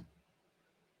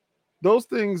those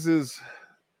things is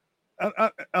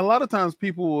a lot of times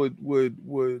people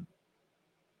would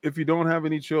if you don't have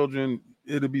any children,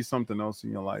 it'll be something else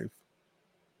in your life.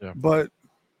 Yeah. But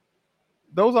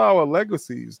those are our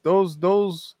legacies. Those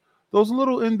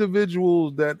little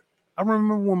individuals that I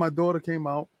remember when my daughter came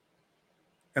out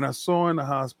and I saw her in the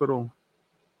hospital.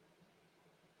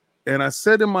 And I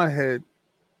said in my head,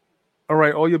 all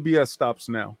right, all your BS stops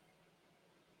now.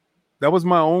 That was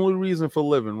my only reason for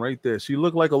living right there. She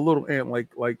looked like a little ant, like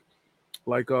from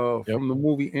the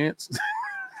movie Ants.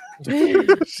 She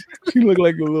looked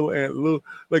like a little ant,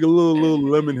 like a little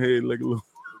lemon head, like a little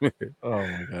oh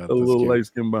my God, a little light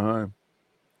skin behind.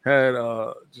 Had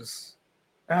just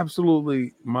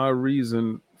absolutely my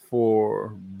reason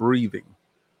for breathing.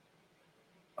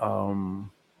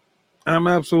 I'm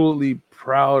absolutely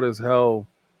proud as hell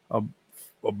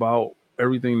about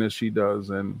everything that she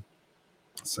does. And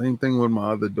same thing with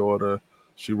my other daughter.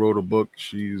 She wrote a book.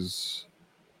 She's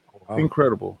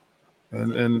incredible.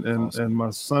 And awesome. And my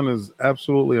son is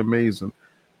absolutely amazing.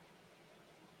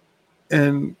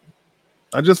 And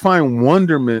I just find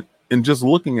wonderment in just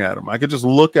looking at him. I could just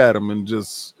look at him and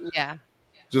just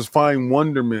find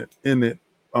wonderment in it.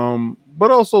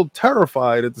 But also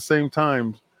terrified at the same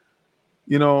time.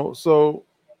 You know, so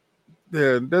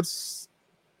yeah, that's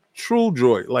true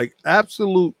joy, like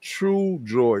absolute true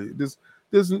joy.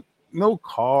 There's no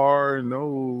car,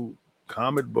 no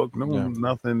comic book,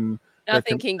 nothing.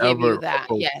 Nothing can give you that.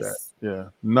 Yes. That. Yeah,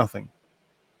 nothing.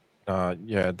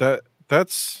 Yeah,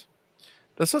 that's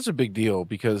such a big deal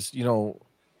because, you know,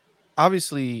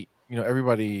 obviously, you know,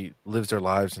 everybody lives their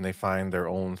lives and they find their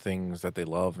own things that they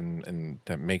love and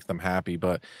that make them happy.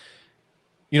 But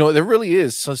you know, there really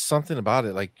is something about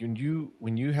it. Like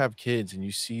when you have kids and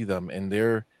you see them and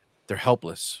they're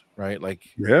helpless, right? Like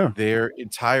their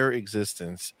entire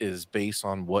existence is based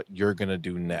on what you're gonna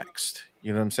do next.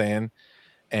 You know what I'm saying?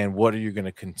 And what are you going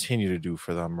to continue to do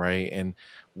for them, right? And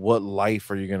what life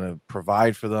are you going to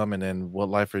provide for them? And then what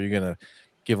life are you going to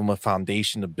give them a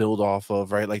foundation to build off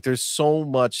of, right? Like there's so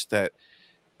much that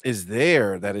is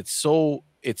there that it's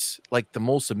like the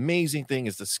most amazing thing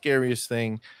is the scariest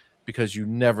thing because you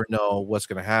never know what's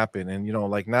going to happen. And, you know,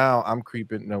 like now I'm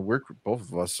creeping, you know, both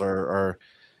of us are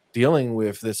dealing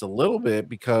with this a little bit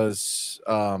because,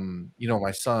 you know,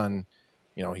 my son,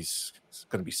 you know, he's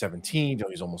going to be 17. You know,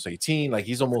 he's almost 18. Like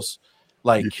he's almost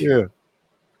like an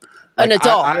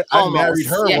adult. I married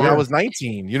her when I was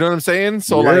 19. You know what I'm saying?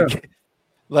 So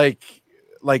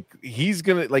like he's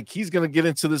gonna get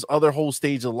into this other whole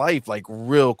stage of life like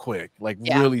real quick, like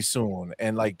really soon.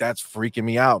 And like that's freaking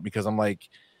me out because I'm like,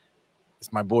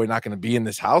 is my boy not going to be in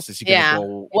this house? Is he going to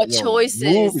go? What choices?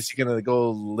 Move? Is he going to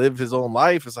go live his own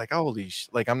life? It's like, holy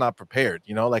like I'm not prepared,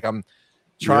 you know, like I'm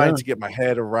trying to get my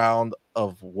head around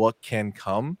of what can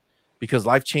come because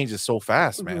life changes so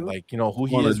fast, man. Like, you know, who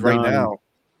he is right now,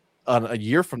 a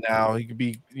year from now, he could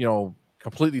be, you know,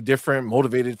 completely different,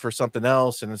 motivated for something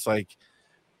else. And it's like,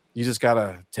 you just got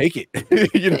to take it,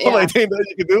 you know, like ain't nothing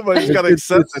you can do, but you just got to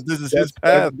accept that this is his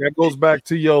path. That goes back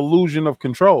to your illusion of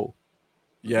control.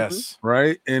 Yes.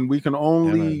 Right. And we can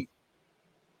only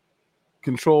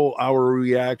control our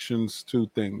reactions to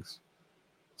things.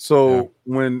 So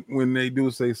when they do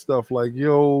say stuff like,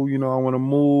 yo, you know, I want to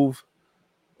move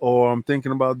or I'm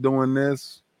thinking about doing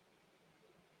this,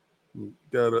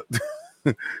 gotta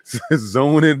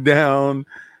zone it down,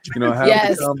 you know,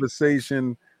 have a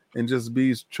conversation and just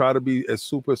try to be as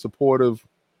super supportive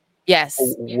Yes.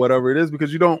 Whatever it is,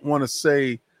 because you don't want to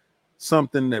say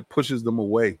something that pushes them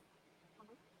away.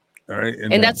 All right.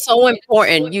 And that's so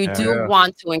important. You do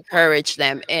want to encourage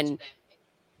them and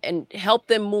help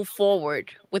them move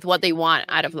forward with what they want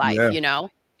out of life, you know,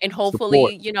 and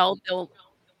hopefully, you know,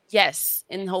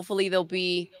 and hopefully they'll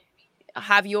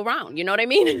have you around. You know what I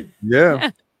mean?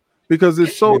 Yeah. Because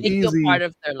it's so easy. Part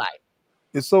of their life.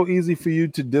 It's so easy for you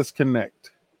to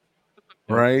disconnect,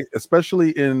 right? Especially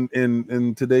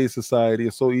in today's society,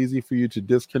 it's so easy for you to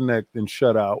disconnect and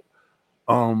shut out.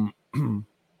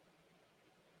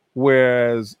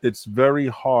 Whereas it's very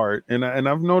hard, and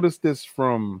I've noticed this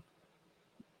from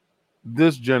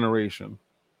this generation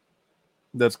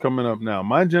that's coming up now.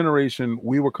 My generation,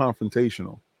 we were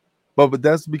confrontational, but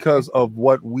that's because of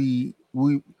what we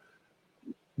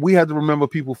had to remember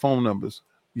people's phone numbers.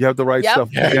 You have to write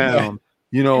stuff down.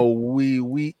 You know,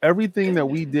 we everything that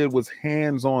we did was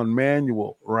hands-on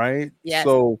manual, right? Yes.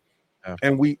 So,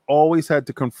 and we always had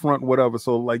to confront whatever.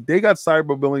 So, like, they got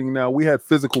cyberbullying now. We had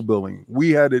physical bullying.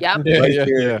 We had it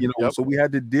there, you know. So we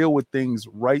had to deal with things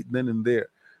right then and there.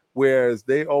 Whereas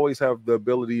they always have the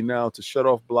ability now to shut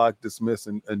off, block, dismiss,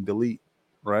 and delete,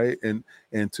 right? And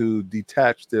to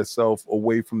detach themselves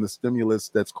away from the stimulus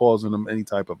that's causing them any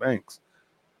type of angst.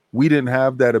 We didn't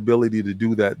have that ability to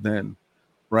do that then,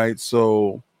 right?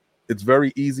 So it's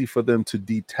very easy for them to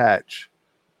detach,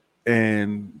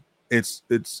 and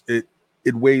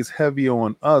it weighs heavy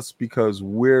on us because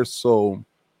we're so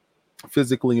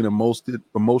physically and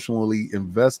emotionally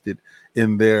invested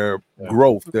in their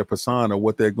growth, their persona,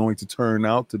 what they're going to turn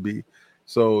out to be.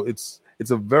 So it's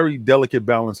a very delicate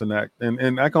balancing act,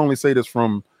 and I can only say this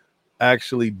from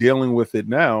actually dealing with it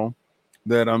now,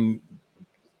 that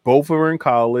both are in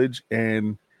college,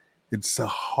 and it's a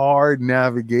hard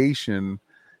navigation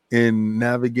in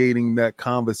navigating that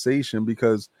conversation,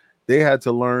 because they had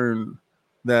to learn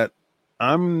that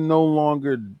I'm no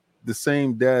longer the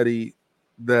same daddy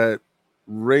that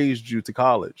raised you to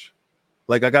college.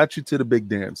 Like, I got you to the big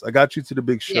dance, I got you to the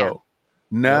big show.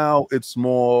 Now it's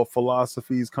more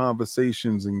philosophies,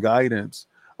 conversations, and guidance,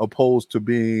 opposed to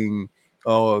being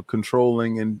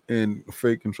controlling and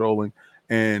fake controlling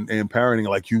and parenting.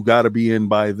 Like, you got to be in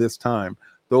by this time.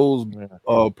 Those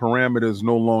parameters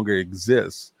no longer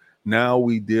exist. Now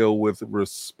we deal with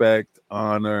respect,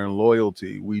 honor, and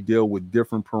loyalty. We deal with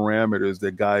different parameters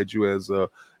that guide you as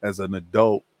an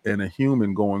adult and a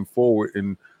human going forward,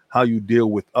 and how you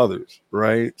deal with others,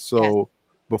 right? So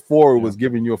before it was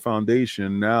giving you a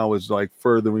foundation, now it's like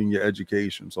furthering your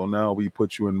education. So now we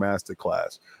put you in master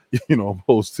class, you know,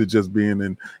 opposed to just being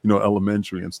in, you know,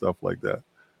 elementary and stuff like that.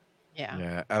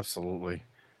 Yeah, absolutely.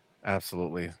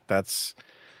 That's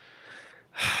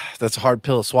a hard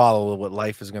pill to swallow, what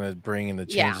life is going to bring and the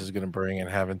changes it's going to bring, and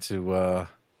having to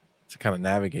kind of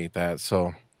navigate that.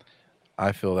 So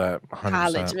I feel that 100%.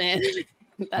 College, man.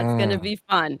 That's going to be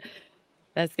fun.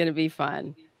 That's going to be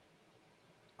fun.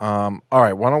 All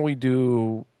right, why don't we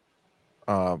do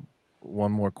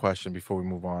one more question before we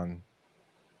move on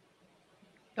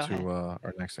to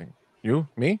our next thing.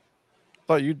 Me?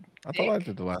 I thought I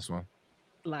did the last one.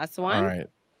 Last one. All right.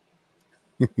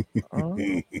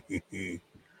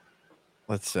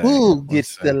 Let's say who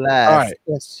gets the last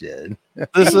question.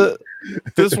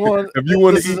 This one. If you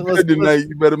want to eat good tonight,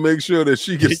 you better make sure that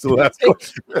she gets the last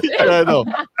question. I know.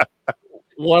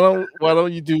 Why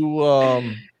don't you do?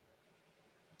 Go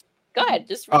ahead,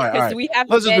 just because we have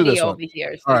many over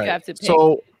here, so you have to pick.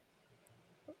 So,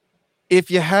 if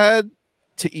you had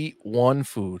to eat one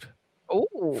food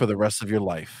for the rest of your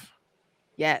life,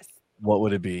 what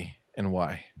would it be and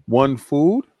why? One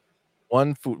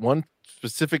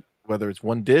specific, whether it's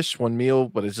one dish, one meal,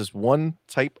 but it's just one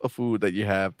type of food that you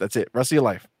have. That's it. Rest of your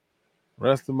life.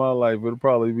 Rest of my life, it'll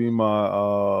probably be my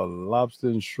lobster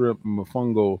and shrimp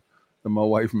mofongo that my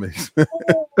wife makes.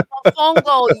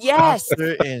 Mofongo, yes.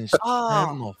 Lobster and shrimp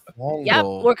mofongo. Yep,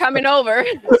 we're coming over.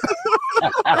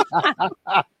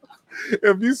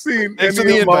 Have you seen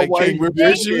any of my wife? We're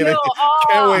appreciating.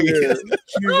 Can't wait.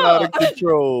 She's out of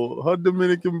control. Her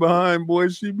Dominican behind, boy,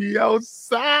 she be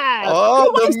outside.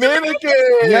 Oh,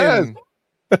 Dominican.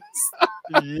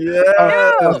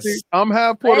 Yes. I'm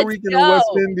half Puerto Rican and West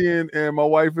Indian, and my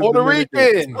wife is Puerto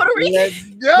Rican. Let's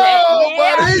go,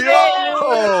 buddy.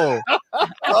 Yo.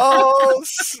 Oh,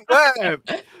 snap.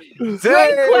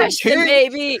 Great question,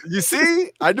 baby. You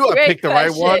see? I knew I picked the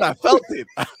right one. I felt it.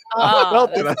 I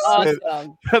felt it. I said,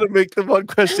 gotta make the one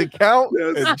question count.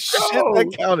 And shit,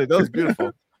 that counted. That was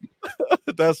beautiful.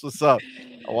 That's what's up.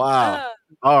 Wow.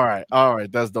 All right.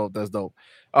 That's dope.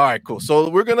 All right, cool. So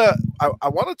we're gonna. I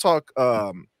want to talk.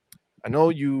 I know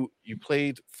you you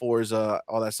played Forza,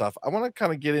 all that stuff. I want to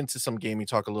kind of get into some gaming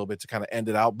talk a little bit to kind of end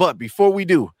it out. But before we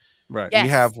do, right, we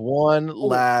have one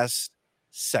last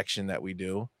section that we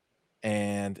do,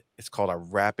 and it's called our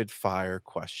rapid fire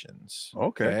questions.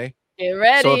 Okay. Get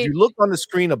ready. So if you look on the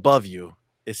screen above you,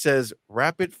 it says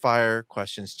rapid fire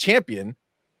questions champion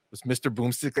was Mr.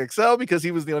 Boomstick XL because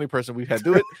he was the only person we've had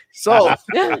do it. So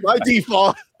by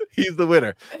default, he's the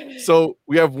winner. So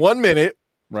we have 1 minute.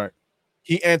 Right.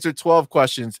 He answered 12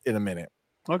 questions in a minute.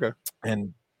 Okay.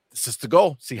 And this is to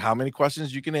go. See how many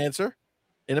questions you can answer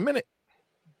in a minute.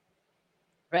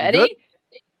 Ready?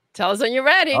 Tell us when you're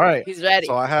ready. All right. He's ready.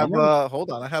 So I have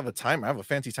hold on. I have a timer. I have a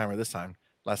fancy timer this time.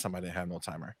 Last time I didn't have no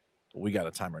timer. But we got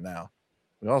a timer now.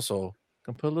 We also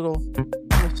can put a little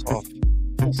soft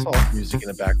music in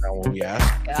the background when we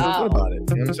ask. Feel good about it.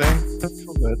 You know what I'm saying?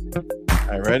 Feel good.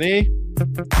 All right, ready?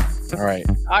 All right.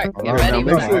 Get ready.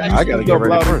 Now, sure I gotta get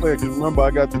ready first. Because remember,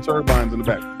 I got the turbines in the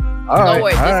back. Don't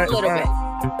worry, just a little bit.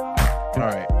 All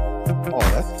right. Oh,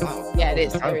 that's loud. Yeah, it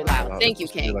is very loud. Thank you,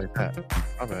 King. Like that.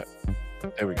 I bet.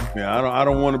 There we go. Yeah, I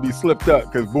don't want to be slipped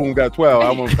up because Boom got 12.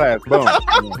 I want to pass Boom.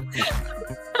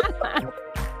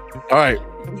 All right.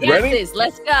 Ready? This.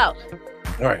 Let's go.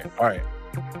 All right.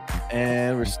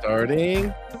 And we're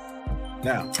starting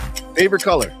now. Favorite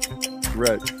color?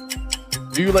 Red.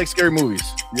 Do you like scary movies?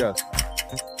 Yes.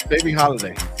 Favorite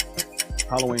holiday?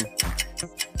 Halloween.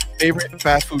 Favorite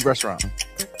fast food restaurant?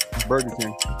 Burger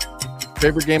King.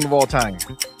 Favorite game of all time?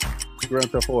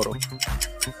 Grand Theft Auto.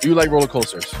 Do you like roller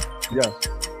coasters? Yes.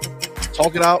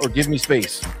 Talk it out or give me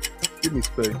space? Give me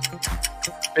space.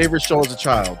 Favorite show as a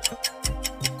child?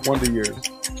 Wonder Years.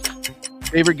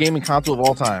 Favorite gaming console of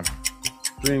all time?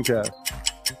 Dreamcast.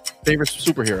 Favorite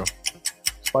superhero?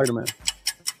 Spider-Man.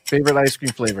 Favorite ice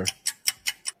cream flavor?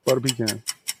 Butter pecan.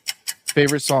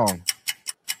 Favorite song?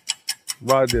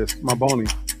 Ride This. My Boney.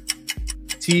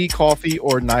 Tea, coffee,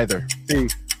 or neither? Tea.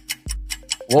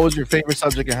 What was your favorite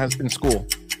subject in school?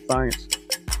 Science.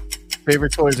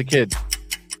 Favorite toy as a kid?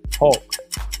 Hulk.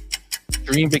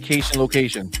 Dream vacation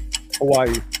location?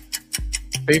 Hawaii.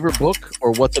 Favorite book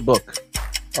or what's a book?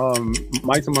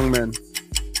 Mice Among Men.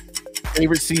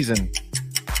 Favorite season?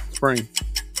 Spring.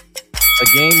 A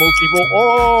game most people.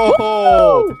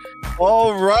 Oh,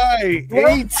 all right.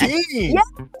 18. Yes.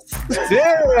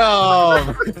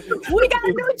 Damn. We got a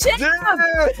new champ.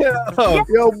 Damn.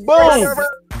 Yo, Boom.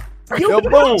 Yo,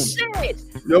 Boom.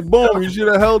 Yo, Boom. You should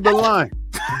have held the line.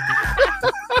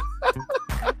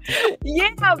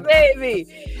 Yeah, baby.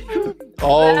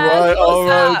 All right.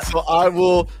 Up? So I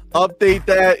will update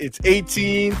that. It's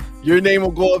 18. Your name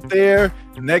will go up there.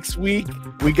 Next week,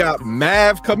 we got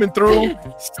Mav coming through.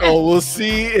 So we'll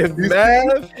see if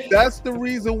Mav. That's the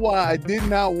reason why I did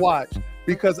not watch,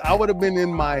 because I would have been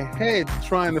in my head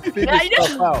trying to figure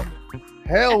stuff out.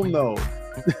 Hell no.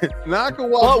 Now I can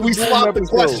watch. Oh, we swapped the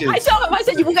questions. I told him, I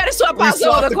said, you got to swap out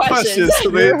all the questions. So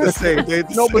they ain't the same.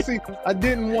 No, but see, I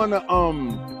didn't want to,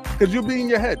 because you'll be in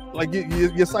your head. Like,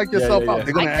 you psych yourself out.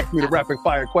 They're going to ask me the rapid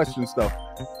fire question stuff.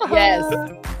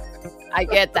 Yes. I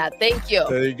get that. Thank you.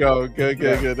 There you go. Good.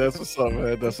 That's what's up,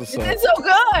 man. That's what's up. You did so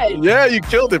good. Yeah, you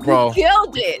killed it, bro. You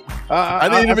killed it. I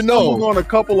didn't even know. On a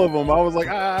couple of them, I was like,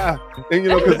 and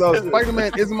because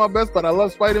Spider-Man isn't my best, but I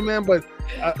love Spider-Man. But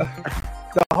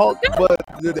the Hulk,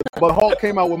 but Hulk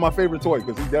came out with my favorite toy,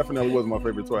 because he definitely was my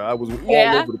favorite toy. I was all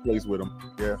over the place with him.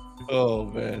 Yeah. Oh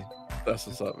man, that's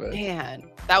what's up, man.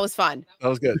 Man, that was fun. That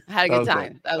was good. I had a good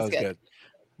time. That was good.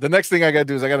 The next thing I gotta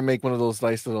do is I gotta make one of those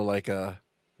nice little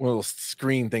one of those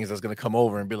screen things that's gonna come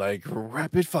over and be like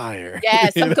rapid fire. Yeah,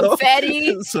 some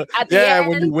confetti. So, at the end.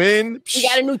 When you win, you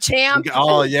got a new champ.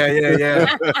 Oh yeah.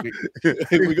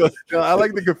 We go. I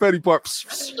like the confetti part.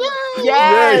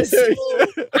 Yes.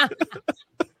 Yeah.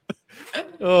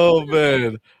 Oh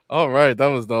man. All right, that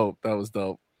was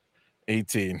dope.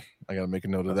 18. I gotta make a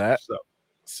note of that.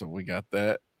 So we got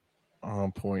that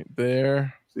on point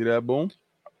there. See that, Boom?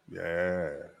 Yeah.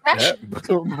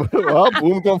 Well,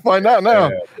 Boom gonna find out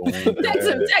now.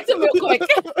 Text him real quick.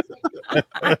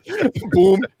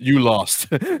 Boom, you lost.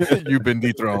 You've been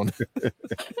dethroned.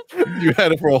 You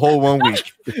had it for a whole 1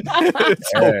 week.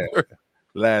 It's over.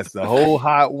 Last the whole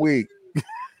hot week.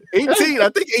 18. I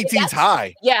think 18's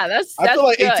high. Yeah, that's I feel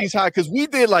like good. 18's high because we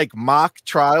did like mock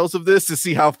trials of this to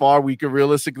see how far we could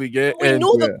realistically get. We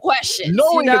knew the questions.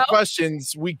 Knowing the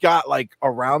questions, we got like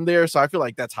around there. So I feel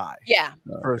like that's high. Yeah.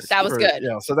 That was good.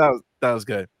 Yeah. So that was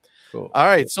good. Cool. All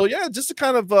right. So yeah, just to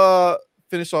kind of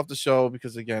finish off the show,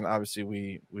 because again, obviously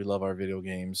we love our video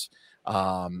games.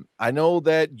 I know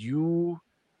that you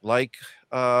like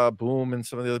Boom and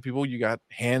some of the other people. You got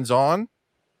hands-on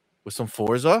with some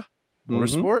Forza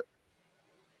Motorsport.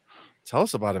 Tell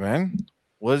us about it, man.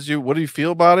 What do you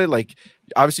feel about it? Like,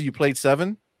 obviously you played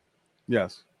 7.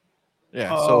 Yes. Yeah.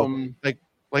 So like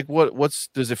what's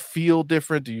does it feel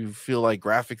different? Do you feel like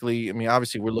graphically? I mean,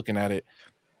 obviously we're looking at it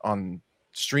on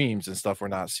streams and stuff. We're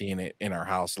not seeing it in our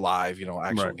house live,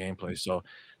 actual gameplay. So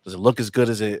does it look as good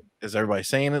as everybody's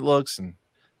saying it looks? And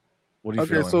what are you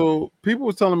feeling? So people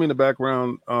were telling me in the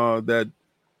background that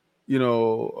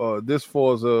this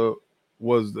Forza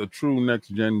was a true next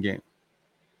gen game.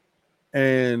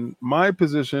 And my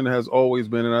position has always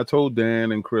been, and I told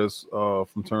Dan and Chris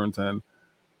from Turn 10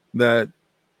 that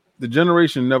the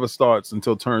generation never starts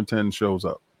until Turn 10 shows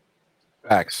up.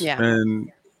 Facts. Yeah.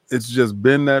 And it's just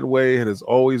been that way. It has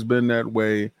always been that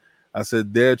way. I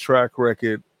said their track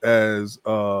record as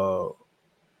a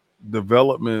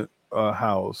development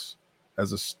house,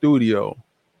 as a studio,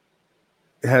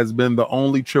 has been the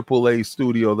only AAA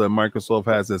studio that Microsoft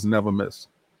has that's never missed.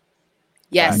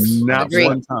 Yes. Not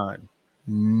one time.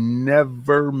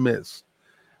 Never missed.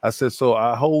 I said, so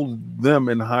I hold them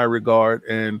in high regard,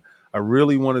 and I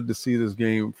really wanted to see this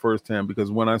game firsthand,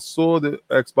 because when I saw the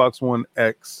Xbox One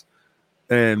X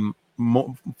and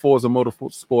Forza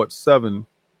Motorsport 7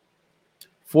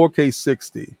 4K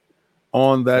 60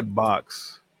 on that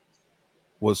box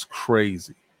was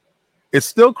crazy. It's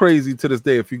still crazy to this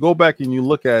day. If you go back and you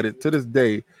look at it to this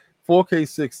day, 4K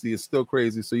 60 is still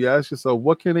crazy. So you ask yourself,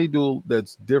 what can they do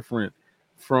that's different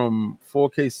from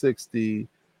 4K 60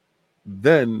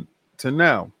 then to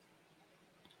now?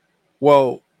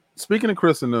 Well, speaking of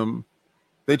Chris and them,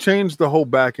 they changed the whole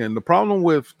back end. The problem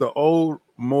with the old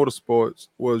Motorsports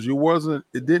was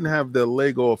it didn't have the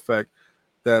Lego effect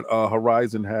that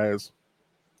Horizon has,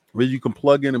 where you can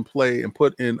plug in and play and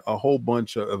put in a whole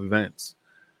bunch of events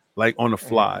like on the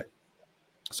fly.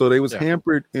 So they was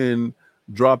hampered in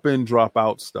drop in, drop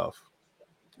out stuff.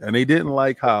 And they didn't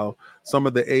like how some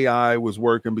of the AI was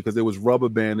working, because it was rubber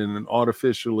banding and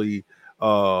artificially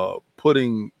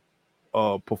putting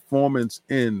performance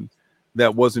in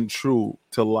that wasn't true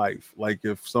to life. Like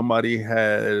if somebody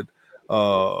had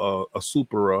a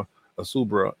Supra,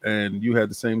 and you had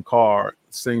the same car,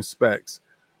 same specs,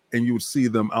 and you would see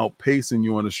them outpacing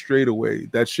you on a straightaway,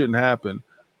 that shouldn't happen.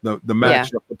 The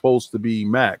max you're supposed to be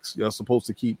max. You're supposed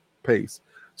to keep pace.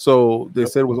 So they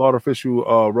said it was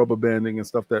artificial rubber banding and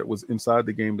stuff that was inside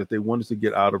the game that they wanted to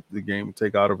get out of the game,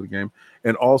 take out of the game.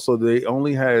 And also they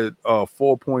only had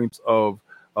 4 points of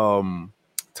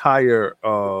tire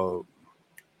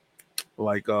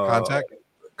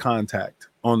contact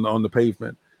on the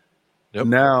pavement. Yep.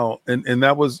 Now, and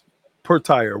that was per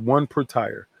tire, 1 per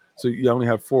tire. So you only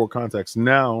have 4 contacts.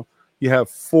 Now you have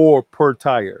 4 per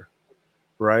tire,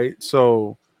 right?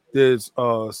 So there's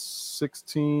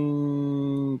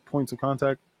 16 points of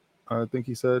contact, I think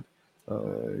he said.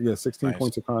 16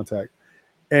 points of contact.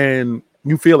 And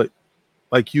you feel it.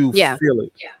 Like you feel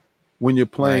it when you're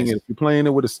playing it. If you're playing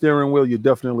it with a steering wheel, you're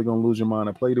definitely going to lose your mind.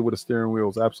 I played it with a steering wheel.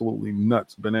 It's absolutely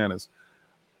nuts, bananas.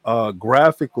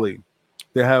 Graphically,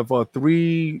 they have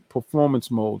 3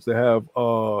 performance modes. They have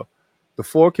the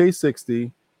 4K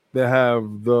 60. They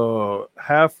have the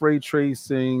half ray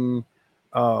tracing,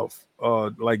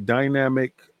 like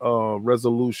dynamic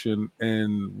resolution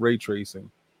and ray tracing,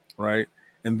 right?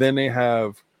 And then they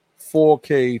have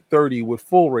 4K 30 with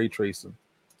full ray tracing.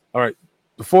 All right,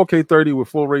 the 4K 30 with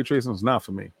full ray tracing is not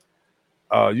for me.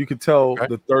 You can tell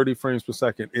the 30 frames per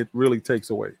second, it really takes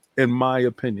away, in my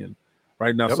opinion.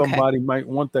 Right now, somebody might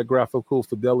want that graphical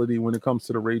fidelity when it comes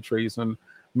to the ray tracing.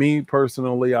 Me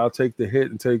personally, I'll take the hit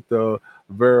and take the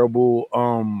variable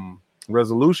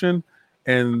resolution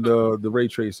and the ray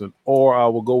tracing, or I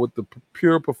will go with the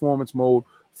pure performance mode,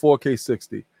 4K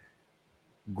 60.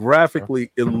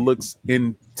 Graphically, it looks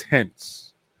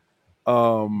intense,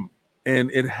 and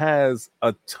it has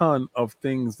a ton of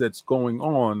things that's going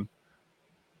on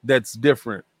that's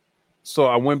different. So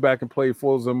I went back and played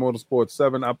Forza Motorsport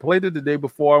 7. I played it the day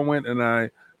before I went, and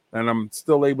I'm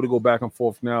still able to go back and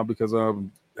forth now because I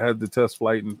had the test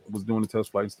flight and was doing the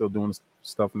test flight and still doing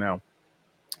stuff now.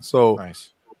 So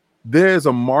there's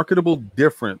a marketable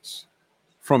difference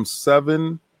from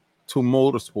 7 to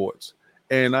Motorsports.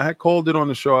 And I had called it on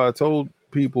the show. I told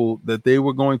people that they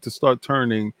were going to start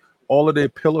turning all of their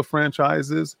pillar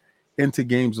franchises into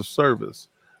games of service.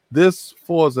 This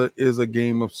Forza is a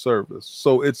game of service.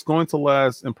 So it's going to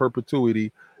last in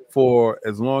perpetuity for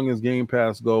as long as Game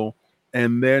Pass go.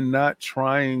 And they're not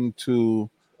trying to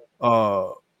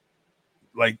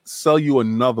like sell you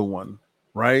another one,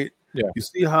 right? Yeah. You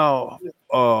see how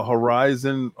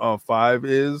Horizon 5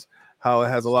 is, how it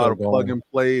has a lot of plug and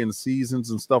play and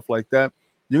seasons and stuff like that.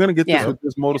 You're going to get this with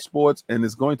this Motorsports, and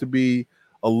it's going to be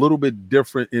a little bit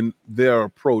different in their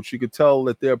approach. You could tell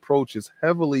that their approach is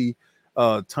heavily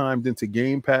timed into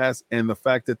Game Pass, and the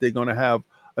fact that they're going to have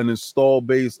an install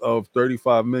base of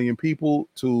 35 million people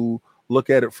to look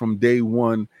at it from day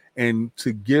one and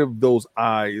to give those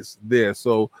eyes there.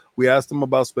 So we asked them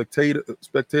about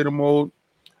spectator mode.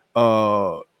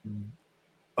 A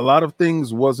lot of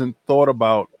things wasn't thought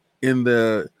about in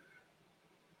the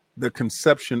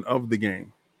conception of the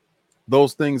game.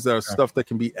 Those things are stuff that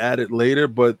can be added later,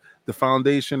 but the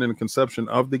foundation and the conception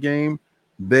of the game,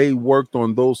 they worked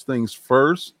on those things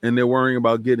first, and they're worrying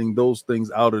about getting those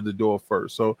things out of the door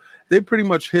first. So they pretty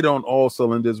much hit on all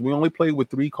cylinders. We only played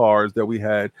with 3 cars that we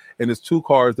had, and there's 2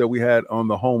 cars that we had on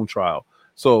the home trial.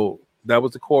 So that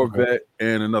was the Corvette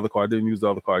and another car. I didn't use the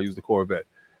other car. I used the Corvette.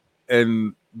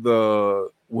 And when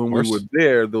we were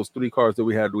there, those 3 cars that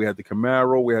we had the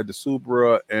Camaro, we had the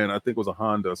Supra, and I think it was a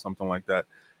Honda or something like that.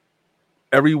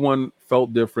 Everyone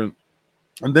felt different.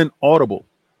 And then audible.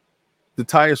 The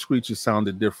tire screeches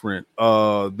sounded different.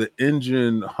 The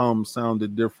engine hum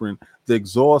sounded different. The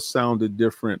exhaust sounded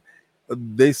different.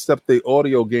 They stepped the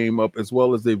audio game up as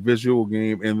well as their visual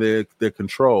game and their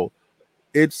control.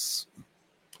 It's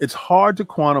hard to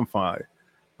quantify,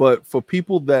 but for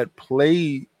people that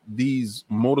play these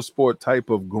motorsport type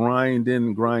of grind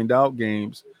in, grind out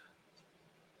games,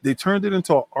 they turned it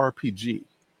into an RPG.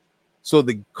 So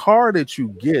the car that you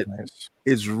get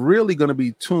is really going to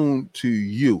be tuned to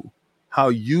you. How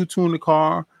you tune the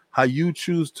car, how you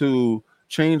choose to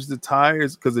change the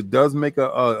tires, because it does make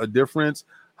a difference.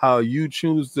 How you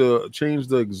choose to change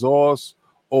the exhaust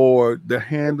or the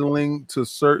handling to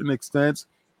certain extents.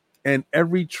 And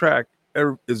every track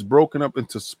is broken up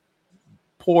into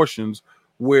portions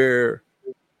where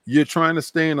you're trying to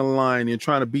stay in the line, you're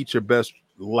trying to beat your best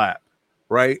lap,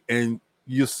 right? And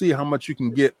you'll see how much you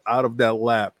can get out of that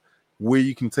lap, where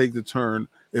you can take the turn.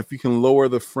 If you can lower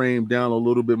the frame down a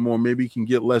little bit more, maybe you can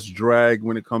get less drag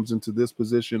when it comes into this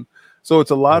position. So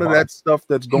it's a lot of that stuff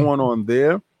that's going on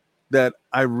there that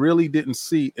I really didn't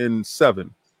see in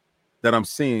 7 that I'm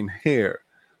seeing here.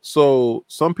 So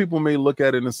some people may look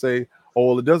at it and say, oh,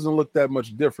 well, it doesn't look that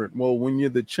much different. Well, when you're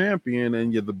the champion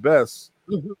and you're the best,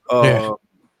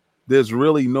 there's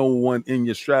really no one in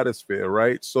your stratosphere,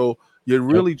 right? So you're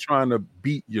really trying to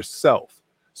beat yourself.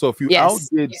 So if you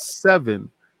outdid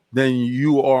 7, then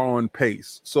you are on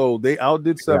pace. So they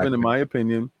outdid 7, in my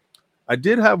opinion. I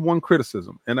did have one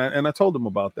criticism, and I told them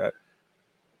about that.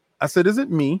 I said, is it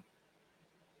me,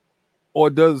 or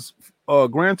does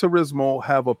Gran Turismo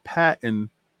have a patent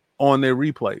on their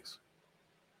replays?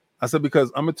 I said,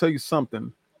 because I'm going to tell you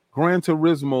something. Gran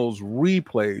Turismo's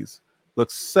replays look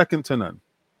second to none.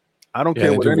 I don't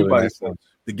care what anybody says.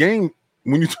 The game,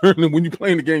 when you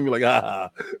playing the game, you're like,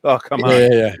 oh, come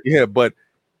on. Yeah, but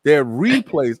their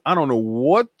replays, I don't know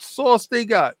what sauce they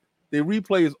got. Their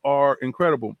replays are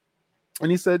incredible. And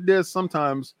he said there's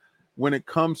sometimes when it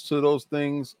comes to those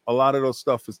things, a lot of those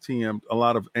stuff is TM'd. A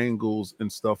lot of angles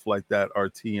and stuff like that are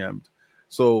TM'd.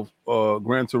 So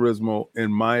Gran Turismo,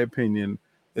 in my opinion,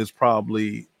 is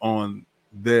probably on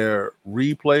their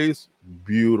replays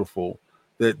beautiful.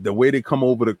 The way they come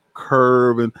over the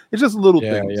curve, and it's just little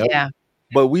things.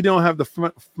 But we don't have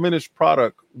the finished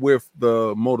product with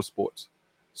the motorsports.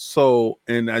 So,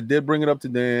 and I did bring it up to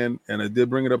Dan, and I did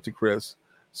bring it up to Chris.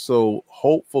 So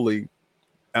hopefully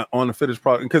on the finished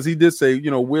product, because he did say,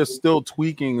 we're still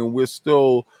tweaking and we're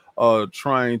still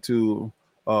trying to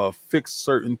fix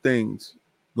certain things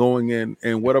going in,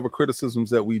 and whatever criticisms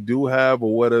that we do have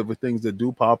or whatever things that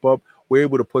do pop up, we're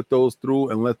able to put those through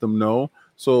and let them know.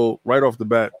 So right off the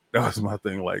bat, that was my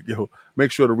thing. Like,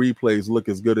 make sure the replays look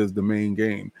as good as the main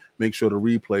game. Make sure the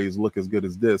replays look as good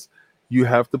as this. You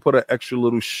have to put an extra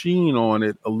little sheen on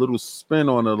it, a little spin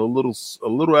on it, a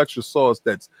little extra sauce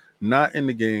that's not in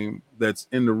the game, that's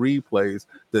in the replays,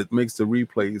 that makes the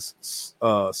replays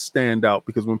stand out.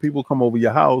 Because when people come over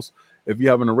your house, if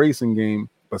you're having a racing game,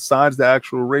 besides the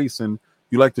actual racing,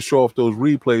 you like to show off those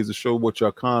replays to show what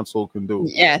your console can do.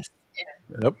 Yes.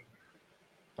 Yep.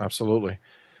 Absolutely.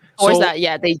 Or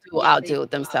that, they do outdo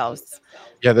themselves.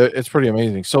 Yeah, it's pretty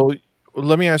amazing. So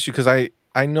let me ask you, because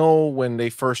I know when they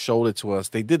first showed it to us,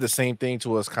 they did the same thing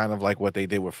to us, kind of like what they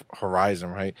did with Horizon,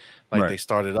 right? Like they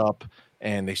started up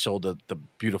and they showed the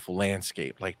beautiful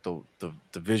landscape, like the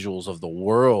visuals of the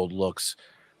world looks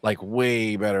like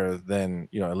way better than,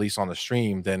 at least on the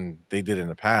stream, than they did in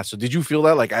the past. So did you feel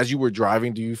that, like, as you were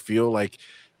driving, do you feel like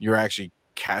you're actually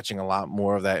catching a lot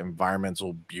more of that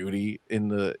environmental beauty in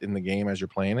the game as you're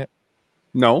playing it?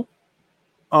 No.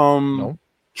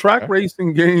 Track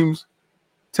racing games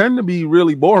tend to be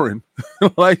really boring.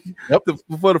 Like,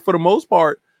 for the most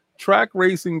part, track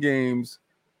racing games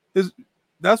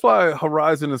that's why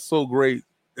Horizon is so great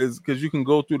is because you can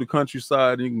go through the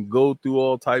countryside and you can go through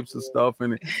all types of stuff,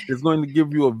 and it's going to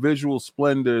give you a visual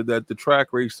splendor that the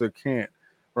track racer can't,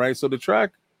 right? So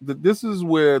this is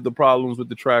where the problems with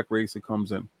the track racer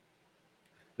comes in.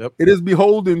 Yep. It is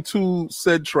beholden to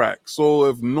said track. So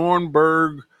if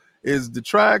Nürburgring is the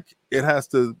track, it has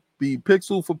to be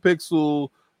pixel for pixel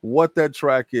what that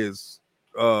track is.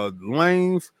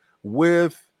 Length,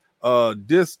 width,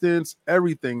 distance,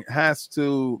 everything has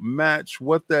to match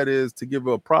what that is to give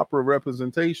a proper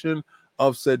representation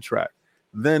of said track.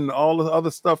 Then all the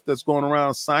other stuff that's going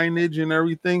around, signage and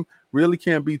everything, really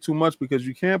can't be too much, because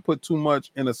you can't put too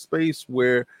much in a space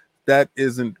where that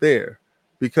isn't there,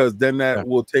 because then that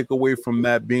will take away from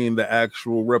that being the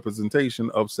actual representation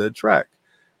of said track.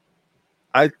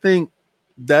 I think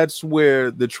that's where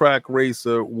the track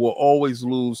racer will always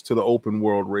lose to the open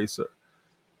world racer.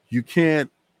 You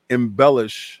can't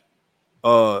embellish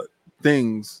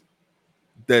things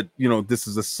that, this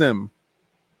is a sim.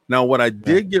 Now, what I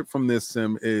did get from this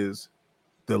sim is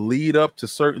the lead up to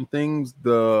certain things,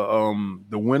 the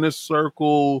winner's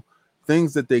circle,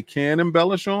 things that they can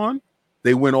embellish on,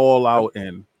 they went all out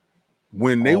in.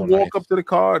 When they walk up to the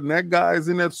car and that guy's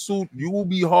in that suit, you will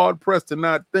be hard pressed to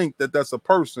not think that that's a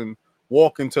person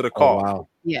walking to the car. Wow.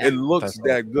 Yeah. It looks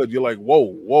that good. You're like,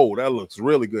 whoa, that looks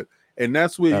really good. And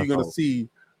that's where you're going to see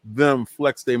them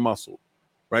flex their muscle,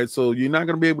 right? So you're not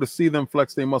going to be able to see them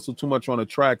flex their muscle too much on a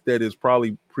track that is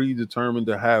probably predetermined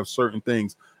to have certain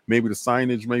things. Maybe the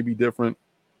signage may be different,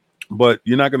 but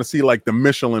you're not going to see like the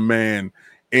Michelin Man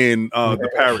in the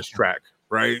Paris track,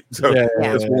 right? So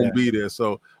this won't be there.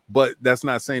 So, but that's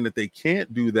not saying that they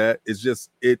can't do that. It's just,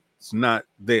 it's not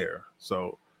there.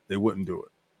 So they wouldn't do it.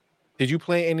 Did you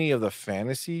play any of the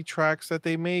fantasy tracks that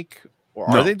they make, or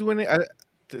are they doing it?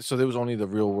 So there was only the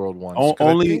real world ones.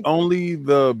 Only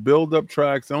the build up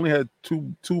tracks. They only had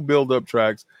two build up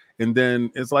tracks, and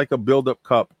then it's like a build up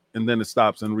cup, and then it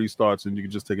stops and restarts, and you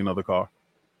can just take another car.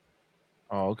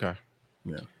 Oh, okay.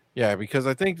 Yeah, because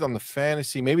I think on the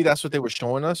fantasy, maybe that's what they were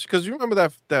showing us. Because you remember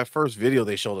that first video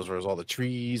they showed us where it was all the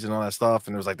trees and all that stuff,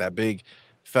 and there was like that big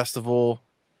festival,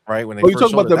 right? When they you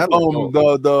talking about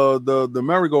the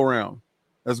merry-go-round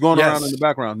that's going around in the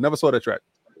background. Never saw that track.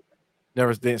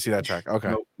 Didn't see that track. Okay.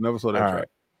 Nope, never saw that track. Right.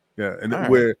 Yeah, and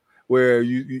where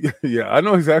you I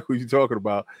know exactly what you're talking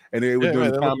about. And they were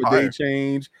doing the time of day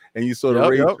change, and you saw the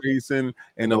ray tracing,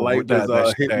 and the light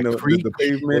was hitting the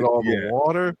pavement with all the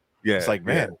water. Yeah, it's like,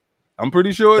 man, I'm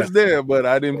pretty sure it's there, but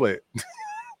I didn't play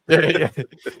it.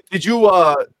 Did you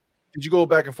go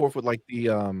back and forth with like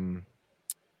the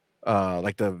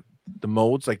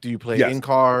modes? Like, do you play in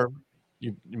car?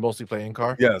 You mostly play in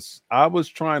car? Yes, I was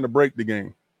trying to break the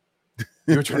game.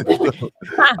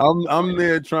 I'm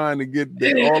there trying to get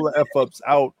all the f-ups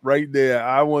out right there.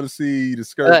 I want to see the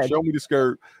skirt. Show me the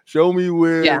skirt. Show me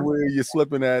where you're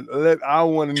slipping at. I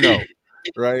want to know,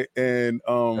 right? And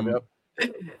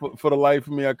for the life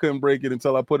of me, I couldn't break it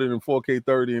until I put it in 4K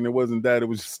 30, and it wasn't that. It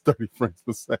was just 30 frames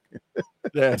per second.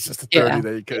 It's just the 30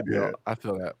 that you could do. Yeah. I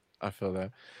feel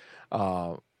that.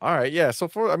 All right, yeah. So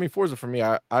Forza for me,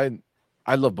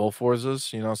 I love both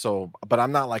Forzas, so, but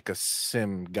I'm not like a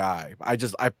sim guy. I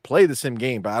play the sim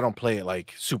game, but I don't play it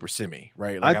like super simmy,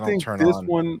 right? Like I think this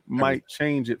one might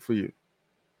change it for you,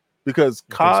 because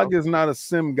Cog is not a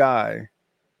sim guy,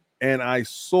 and I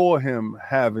saw him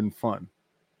having fun.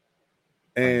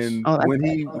 And when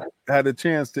he had a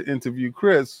chance to interview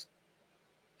Chris,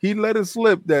 he let it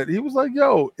slip that he was like,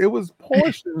 yo, it was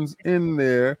portions in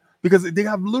there, because they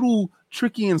have little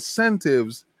tricky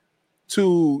incentives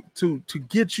to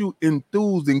get you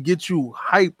enthused and get you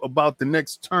hype about the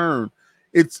next turn.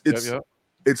 It's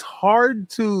hard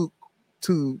to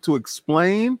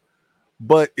explain,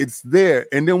 but it's there.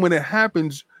 And then when it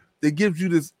happens, it gives you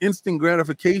this instant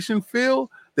gratification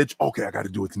feel that I got to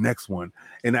do it the next one,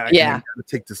 and I got to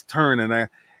take this turn,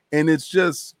 and it's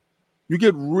just, you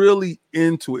get really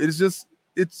into it. It's just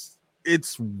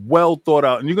it's well thought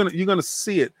out, and you're gonna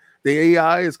see it. The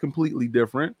AI is completely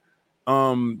different.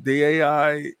 The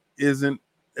AI isn't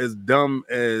as dumb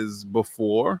as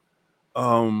before.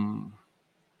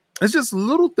 It's just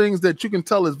little things that you can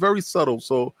tell is very subtle.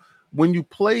 So when you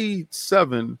play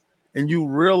 7 and you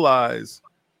realize,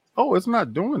 it's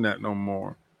not doing that no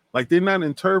more. Like, they're not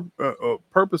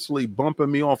purposely bumping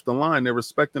me off the line. They're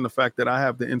respecting the fact that I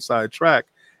have the inside track,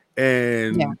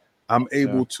 and I'm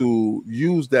able to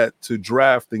use that to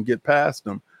draft and get past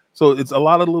them. So it's a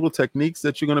lot of little techniques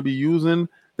that you're going to be using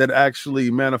that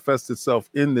actually manifests itself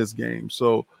in this game.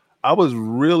 So I was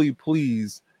really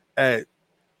pleased at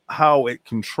how it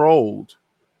controlled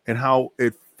and how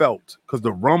it felt, because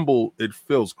the rumble, it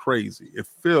feels crazy. It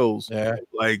feels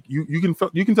like you can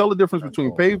tell the difference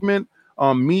between pavement,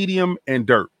 medium, and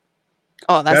dirt.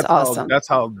 Oh, that's awesome. That's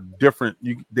how different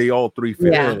they all three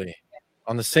feel. Yeah. Really?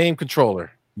 On the same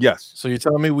controller. Yes. So you're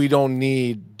telling me we don't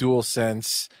need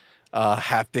DualSense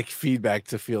haptic feedback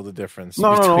to feel the difference?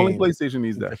 No, only PlayStation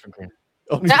needs that.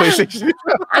 Only PlayStation.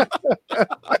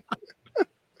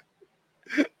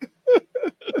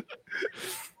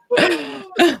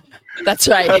 That's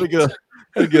right. Had to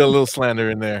get a little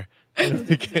slander in there.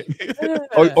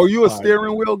 Are you a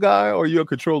steering wheel guy or are you a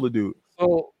controller dude?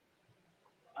 So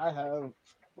I have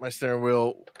my steering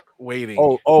wheel waiting.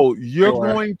 Oh, you're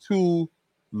going to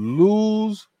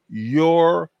lose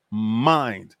your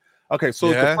mind. Okay, so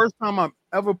it's the first time I'm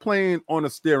ever playing on a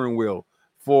steering wheel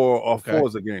for a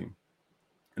Forza game.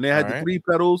 And they had the 3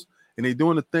 pedals and they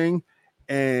doing the thing,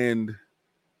 and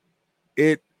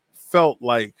it felt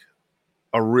like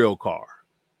a real car.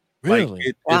 Really? Like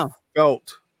it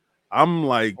felt, I'm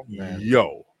like,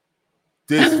 yo,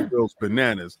 this feels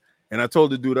bananas. And I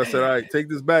told the dude, I said, all right, take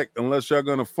this back unless y'all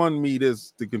gonna fund me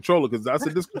the controller, because I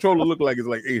said this controller looked like it's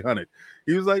like 800.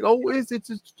 He was like, oh, it's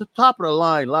the top of the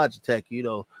line Logitech, you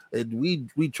know. And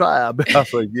we try our best. I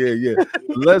was like, yeah.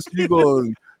 Unless you go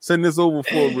and send this over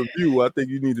for a review, I think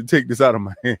you need to take this out of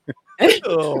my hand.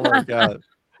 Oh my god.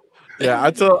 Yeah,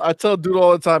 I tell dude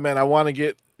all the time, man, I want to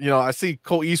get, I see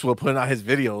Cole Eastwood putting out his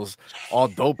videos all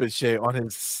dope and shit on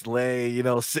his sleigh,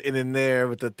 sitting in there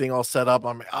with the thing all set up.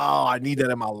 I'm like, oh, I need that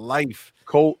in my life.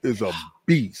 Cole is a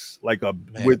beast. Like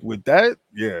with that,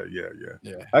 yeah.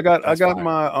 I got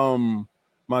fire.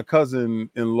 My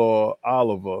cousin-in-law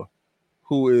Oliver,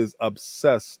 who is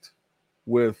obsessed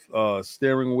with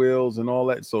steering wheels and all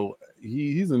that. So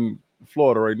he's in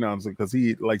Florida right now because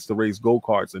he likes to race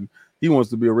go-karts and he wants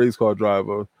to be a race car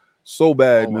driver so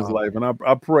bad in his life. And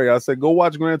I pray, I said, go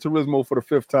watch Gran Turismo for the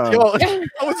 5th time. Yo, I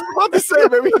was about to say,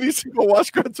 maybe he needs to go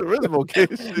watch Gran Turismo,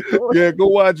 kid. Yeah, go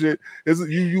watch it.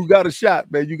 You got a shot,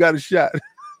 man. You got a shot.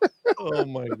 Oh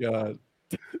my god.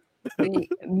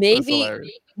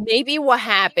 Maybe what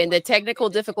happened, the technical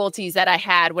difficulties that I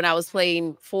had when I was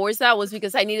playing Forza was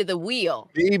because I needed the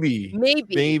wheel. Maybe.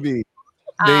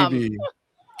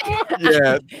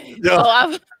 Yeah.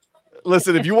 So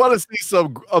listen, if you want to see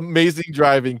some amazing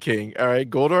driving, King, all right,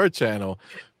 go to our channel.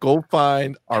 Go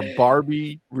find our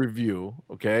Barbie review,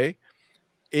 okay?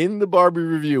 In the Barbie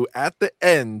review, at the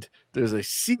end, there's a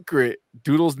secret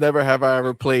Doodles Never Have I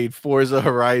Ever Played Forza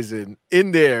Horizon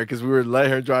in there, because we were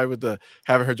having her drive with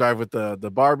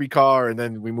the Barbie car, and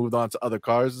then we moved on to other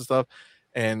cars and stuff.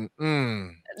 And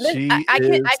I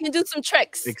can do some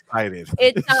tricks. Excited.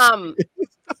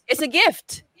 It's a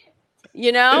gift,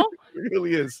 It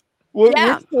really is.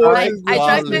 I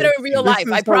drive better in real life.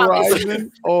 I promise.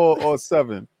 Horizon or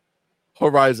 7?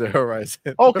 Horizon. Okay,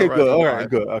 Horizon good. All right,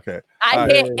 good. Okay. I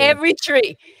hit every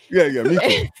tree. Yeah, me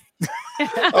too.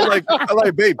 I'm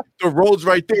like, babe, the road's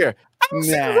right there.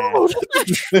 Nah.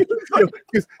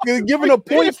 You're giving up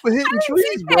points for hitting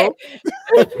trees, bro.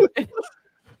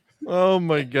 Oh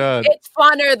my god. It's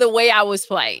funner the way I was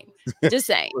playing. Just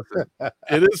saying. Listen,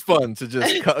 it is fun to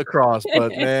just cut across, but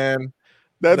man,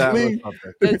 that's me.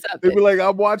 They be like,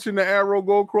 I'm watching the arrow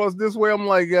go across this way. I'm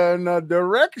like, in a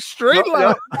direct straight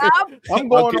line. I'm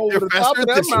going over the top of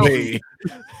that mountain.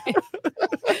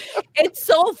 It's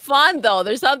so fun, though.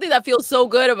 There's something that feels so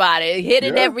good about it.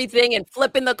 Hitting everything and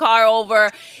flipping the car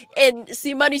over. And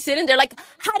see Money sitting there like,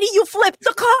 how do you flip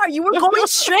the car? You were going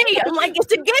straight. I'm like,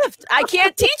 it's a gift. I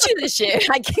can't teach you this shit.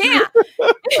 I can't.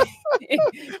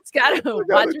 It's got to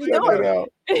watch me do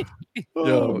it.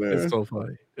 Yo, it's so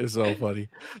funny. It's so funny.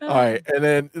 All right. And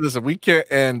then, listen, we can't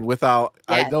end without,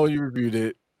 I know you reviewed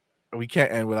it. We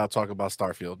can't end without talking about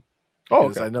Starfield. Oh,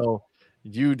 okay. I know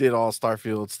you did all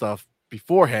Starfield stuff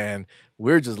beforehand.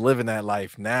 We're just living that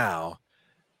life now.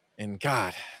 And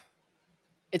God,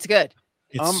 it's good.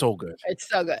 It's so good. It's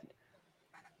so good.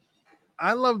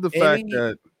 I love the fact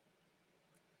that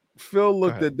Phil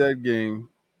looked at that game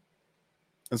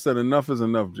and said, enough is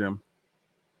enough, Jim.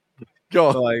 Yo,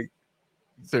 like,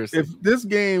 seriously, if this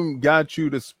game got you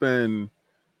to spend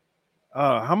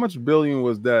how much billion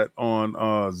was that on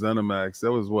ZeniMax?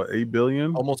 That was what, 8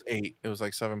 billion? Almost 8. It was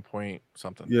like 7 point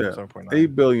something. Yeah, 7.9.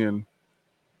 8 billion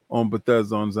on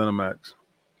Bethesda on ZeniMax.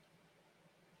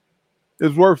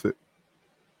 It's worth it.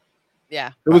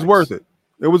 Yeah, it was worth it.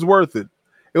 It was worth it.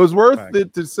 It was worth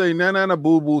it to say, "Na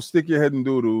boo boo, stick your head in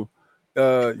doo doo."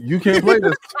 You can't play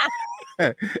this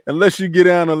unless you get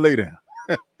down and lay down.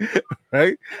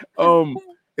 Right?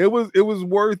 It was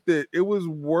worth it. It was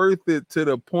worth it to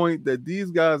the point that these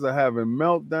guys are having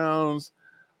meltdowns.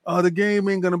 The game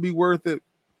ain't gonna be worth it.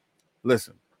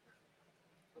 Listen,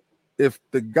 if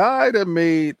the guy that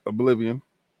made Oblivion,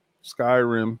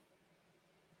 Skyrim,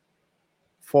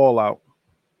 Fallout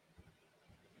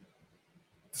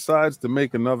decides to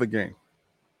make another game,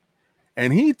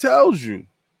 and he tells you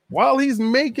while he's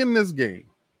making this game,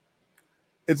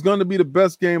 it's going to be the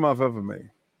best game I've ever made.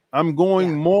 I'm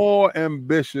going more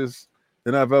ambitious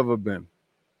than I've ever been.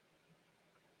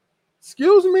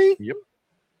 Excuse me? Yep.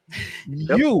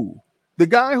 You, the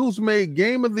guy who's made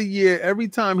Game of the Year every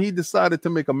time he decided to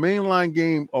make a mainline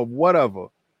game of whatever.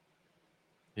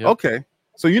 Yep. Okay.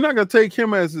 So you're not going to take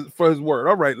him for his word.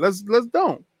 All right, let's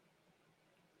don't.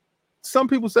 Some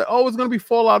people say, oh, it's going to be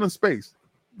Fallout in space.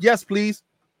 Yes, please.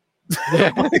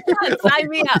 Sign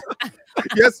me up.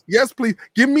 Yes, please.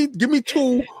 Give me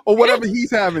 2 or whatever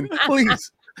he's having,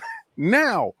 please.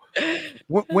 Now,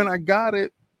 when I got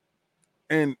it,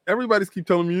 and everybody's keep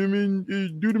telling me,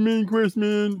 do the main quest,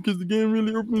 man, because the game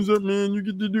really opens up, man. You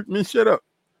get to do, man, shut up.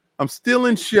 I'm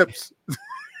stealing ships.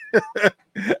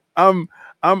 I'm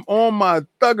on my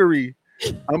thuggery.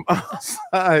 I'm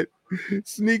outside,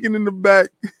 sneaking in the back,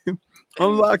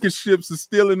 unlocking ships and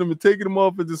stealing them and taking them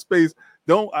off into space.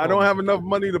 I don't have enough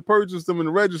money to purchase them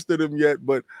and register them yet,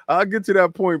 but I'll get to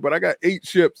that point. But I got 8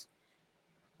 ships.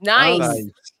 Nice.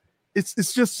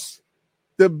 It's just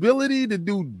the ability to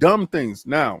do dumb things.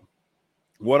 Now,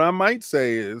 what I might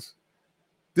say is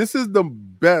this is the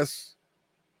best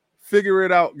figure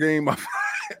it out game I've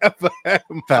ever had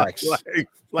in my life.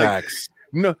 Facts.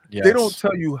 No, yes. They don't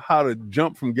tell you how to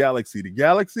jump from galaxy to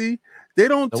galaxy. They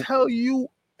don't tell you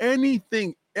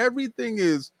anything. Everything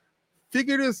is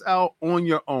figure this out on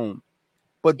your own.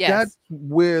 But that's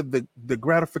where the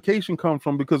gratification comes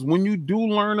from, because when you do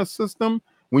learn a system,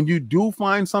 when you do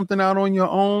find something out on your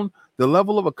own, the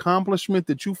level of accomplishment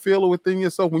that you feel within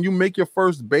yourself, when you make your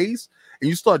first base and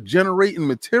you start generating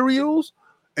materials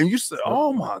and you say,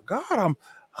 oh my God,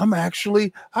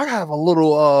 I have a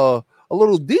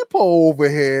little depot over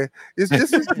here. This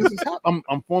is I'm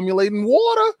formulating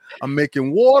water. I'm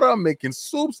making water. I'm making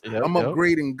soups. I'm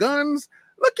upgrading guns.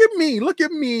 Look at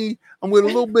me. I'm with a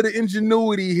little bit of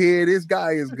ingenuity here. This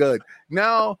guy is good.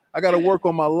 Now I got to work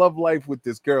on my love life with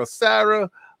this girl, Sarah.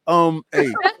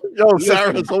 Hey, yo,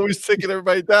 Sarah's always taking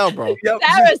everybody down, bro.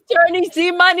 Sarah's turning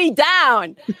C-Money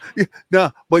down.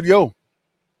 Nah, but yo,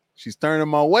 she's turning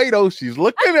my way though. She's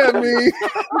looking at me.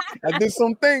 I did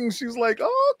some things. She's like,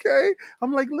 oh, okay.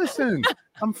 I'm like, listen,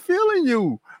 I'm feeling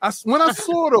you. When I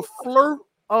saw the flirt,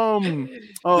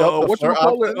 what you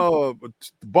call it,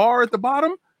 bar at the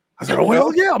bottom, I said, oh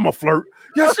hell yeah, I'm a flirt.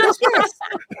 Yes.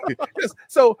 Yes.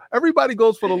 So everybody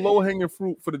goes for the low hanging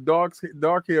fruit, for the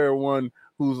dark hair one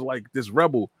who's like this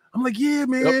rebel. I'm like, yeah,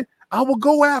 man, I will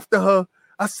go after her.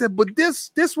 I said, but this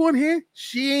one here,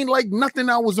 she ain't like nothing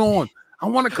I was on. I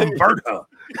want to convert her.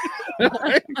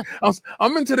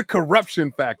 I'm into the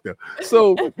corruption factor.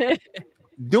 So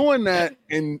doing that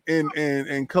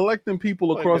and collecting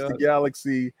people across the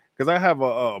galaxy, because I have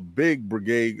a big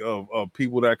brigade of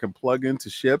people that can plug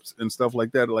into ships and stuff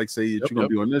like that. Like say you're going to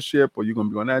be on this ship or you're going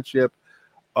to be on that ship.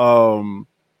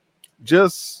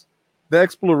 Just the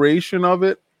exploration of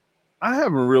it, I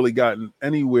haven't really gotten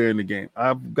anywhere in the game.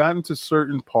 I've gotten to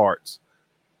certain parts,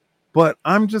 but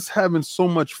I'm just having so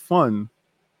much fun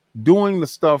doing the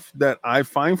stuff that I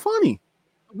find funny,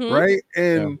 right?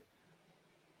 And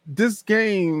this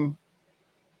game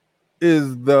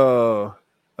is the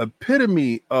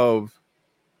epitome of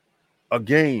a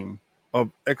game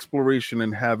of exploration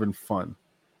and having fun.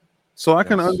 So I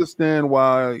can understand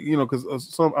why, because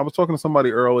I was talking to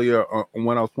somebody earlier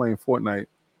when I was playing Fortnite,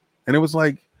 and it was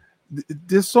like,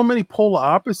 there's so many polar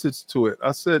opposites to it.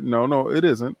 I said, no, it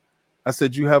isn't. I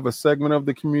said, you have a segment of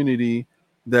the community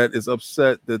that is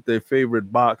upset that their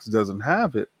favorite box doesn't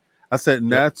have it. I said,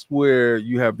 and that's where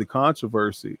you have the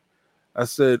controversy. I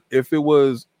said, if it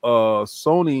was a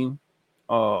Sony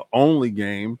only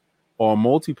game or a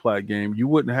multi-plat game, you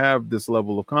wouldn't have this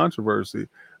level of controversy.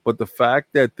 But the fact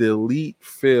that the elite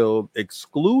felt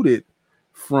excluded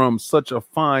from such a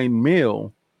fine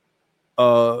meal,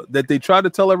 that they tried to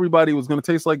tell everybody it was going to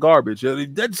taste like garbage.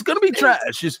 That's going to be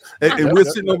trash. And we're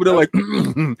sitting over there like,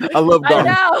 I love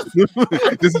garbage.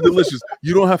 This is delicious.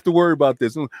 You don't have to worry about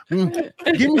this.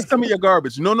 Give me some of your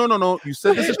garbage. No. You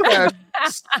said this is trash.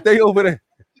 Stay over there.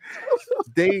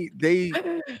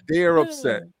 They are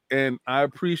upset, and I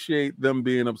appreciate them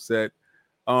being upset.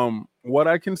 What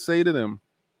I can say to them,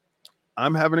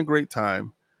 I'm having a great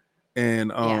time,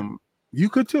 and you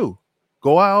could too.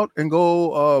 Go out and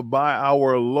go buy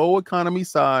our low economy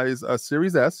size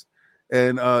Series S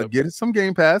and get some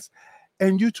Game Pass,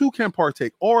 and you too can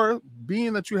partake. Or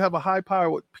being that you have a high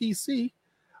powered PC,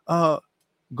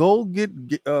 go get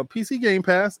PC Game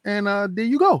Pass, and there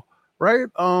you go. right?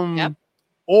 Yep.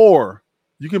 Or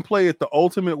you can play it the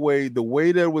ultimate way, the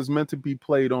way that it was meant to be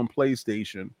played on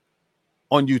PlayStation,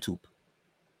 on YouTube.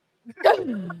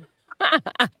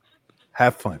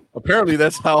 Have fun. Apparently,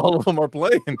 that's how all of them are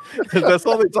playing. That's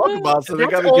all they talk about. So they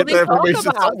got to get that information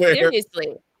somewhere.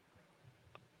 Seriously.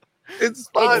 It's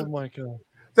fun. Oh my god.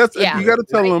 That's you got to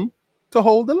tell them to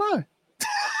hold the line.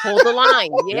 Hold the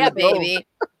line. Yeah, baby.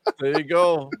 There you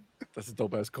go. That's a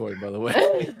dope ass coin, by the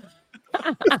way.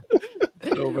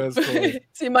 Dope ass coin.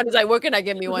 See, Money's like, where can I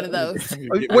get me one of those?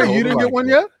 Wait, you didn't get one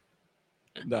yet?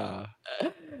 Nah.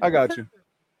 I got you.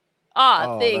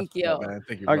 Oh, thank you.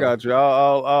 Thank you. I got you.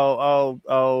 I'm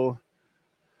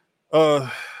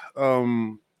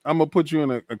gonna put you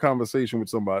in a conversation with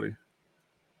somebody.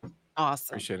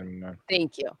 Awesome. Appreciate it, man.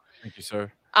 Thank you. Thank you,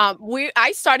 sir.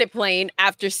 I started playing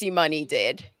after C Money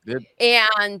did.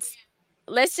 And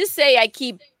let's just say I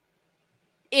keep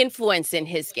influencing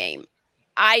his game.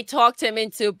 I talked him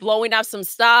into blowing up some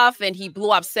stuff, and he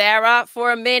blew up Sarah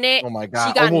for a minute. Oh my god!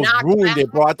 She got almost ruined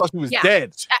it, bro. I thought she was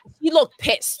dead. She looked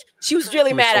pissed. She was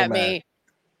really mad at me.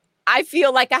 I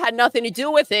feel like I had nothing to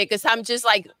do with it because I'm just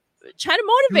like trying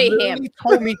to motivate him. He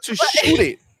told me to shoot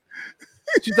it.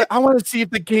 She's like, I want to see if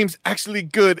the game's actually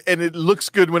good, and it looks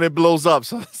good when it blows up.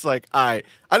 So it's like, all right.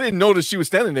 I didn't notice she was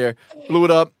standing there. Blew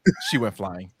it up. She went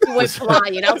flying. She went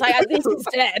flying. I was like, I think she's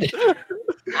dead.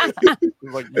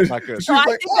 Like, not good. So I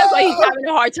think that's why he's having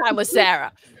a hard time with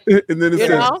Sarah. And then it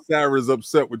says Sarah's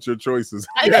upset with your choices.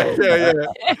 Yeah.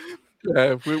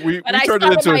 We but I turned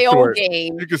it into my a own short.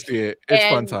 game. You can see it. It's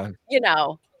fun time. You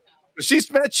know.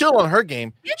 She's mad chill on her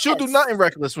game. Yes. She'll do nothing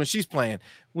reckless when she's playing.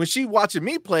 When she watching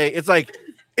me play, it's like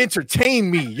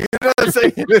entertain me. You know what I'm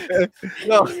saying?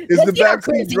 No, it's the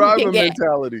backseat driver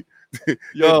mentality.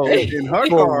 Yo, in her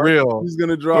car, real. She's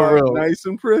gonna drive nice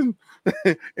and prim.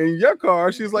 In your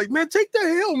car, she's like, man, take the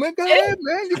hill, man. Go ahead,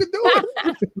 man. You can do it.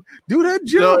 Do that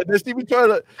jump. No, she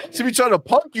be trying to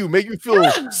punk you, make you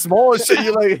feel small and shit.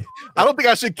 You're like, I don't think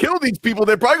I should kill these people.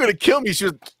 They're probably gonna kill me. She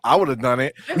was, I would have done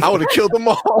it. I would have killed them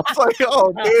all. I was like,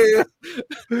 oh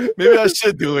man, maybe I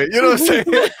should do it. You know what I'm saying?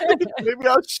 Maybe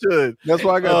I should. That's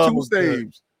why I got two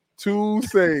saves. Two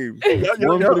saves.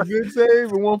 One for the good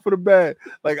save and one for the bad.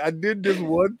 Like I did this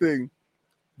one thing.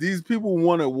 These people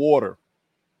wanted water.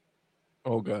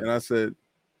 Oh God. And I said,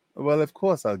 well, of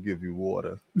course I'll give you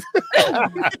water.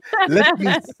 Let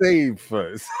me save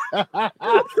first. Yes,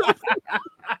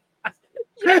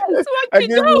 I gave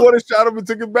you water, shot him, and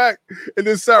took it back. And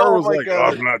then Sarah was like, oh,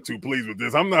 I'm not too pleased with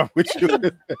this. I'm not with you.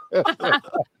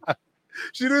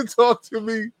 She didn't talk to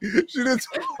me. She didn't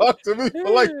talk to me for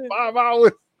like 5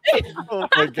 hours. Oh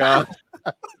my God.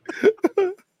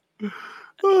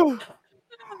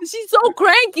 She's so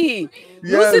cranky.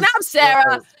 Yes, loosen up,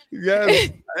 Sarah.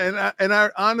 Yes. And I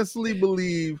honestly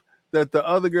believe that the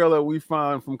other girl that we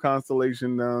found from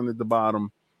Constellation down at the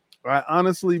bottom, I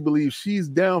honestly believe she's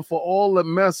down for all the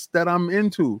mess that I'm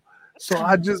into. So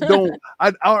I just don't.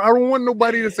 I don't want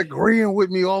nobody that's agreeing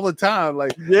with me all the time.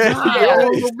 Like, a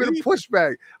little bit of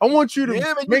pushback. I want you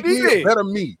to make me a better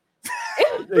me.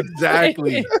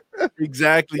 Exactly.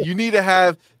 Exactly. You need to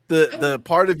have the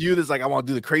part of you that's like, I want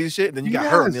to do the crazy shit, and then you got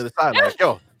her on the other side. Like,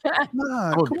 yo, I'm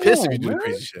gonna be pissed if you do the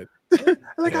crazy shit.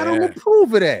 Like, I don't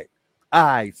approve of that. All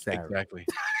right, Sarah. Exactly.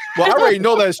 Well, I already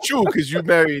know that's true because you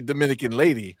married Dominican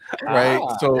lady, right?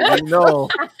 So I know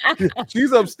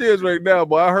she's upstairs right now,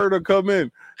 but I heard her come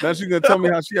in. Now she's gonna tell me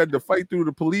how she had to fight through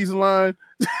the police line.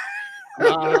 She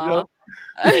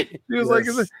was like,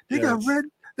 they got red,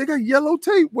 they got yellow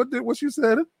tape. What she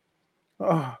said?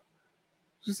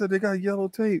 She said they got yellow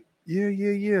tape.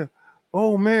 Yeah.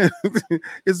 Oh man,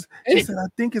 she said I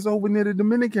think it's over near the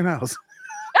Dominican house.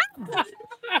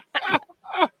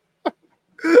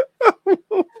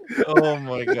 Oh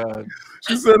my God.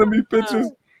 She's sending me pictures.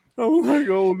 I'm like,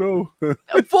 oh no.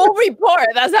 A full report.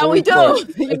 That's how we do.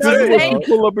 You know what I'm saying?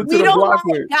 Pull up into we the don't block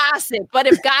like gossip, but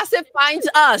if gossip finds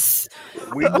us,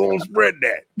 we gonna spread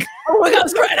that. We're gonna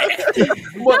spread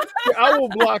it. But our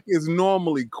block is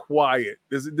normally quiet.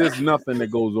 There's nothing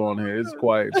that goes on here. It's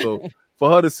quiet. So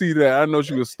for her to see that, I know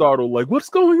she was startled. Like, what's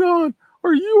going on?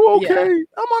 Are you okay? Yeah.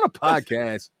 I'm on a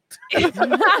podcast.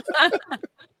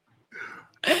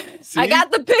 I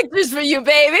got the pictures for you,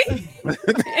 baby.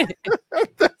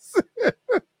 That's it.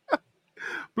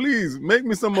 Please make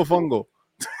me some mofongo.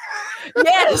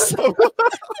 Yes.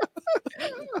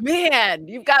 Man,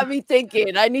 you've got me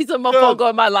thinking. I need some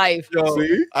mofongo in my life. Yo,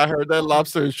 see? I heard that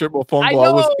lobster and shrimp mofongo.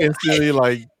 I was instantly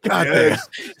like, God damn.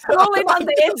 Rolling on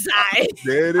the inside.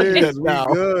 There it is. We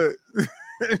good.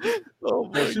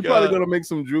 She's probably gonna make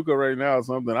some juca right now or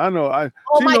something. I know.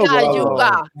 Oh my God,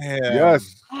 juca.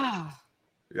 Yes.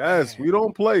 Yes, we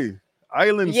don't play.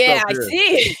 island Yeah, stuff I here.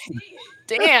 see.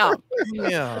 Damn.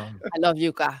 Yeah. I love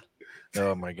Yuka.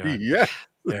 Oh my god. Yeah.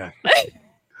 Yeah. I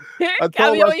told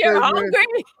Camille, her, you're man,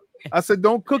 hungry. I said,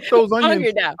 don't cook those onions.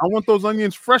 Hungry now. I want those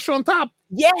onions fresh on top.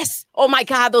 Yes. Oh my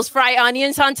God, those fried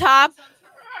onions on top.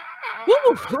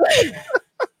 Woo.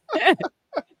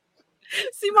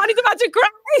 See, Monty's about to cry.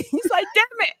 He's like, damn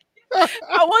it.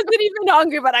 I wasn't even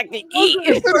hungry, but I can eat.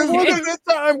 It is one of the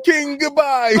time, King.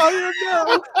 Goodbye.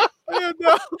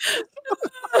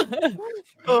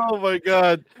 Oh my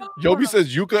god. Joby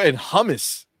says yuca and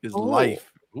hummus is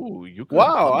life. Ooh, yuca.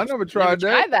 Wow, I never tried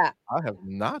Try that. I have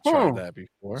not tried that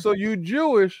before. So you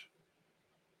Jewish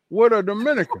with a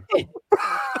Dominican.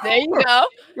 There you go.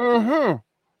 Uh-huh.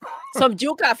 Some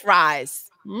yuca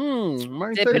fries.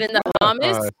 Might Dip it in the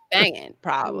hummus. Banging,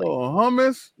 probably.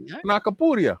 Hummus,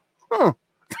 Nakapuria. Huh.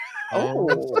 Oh,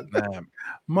 snap.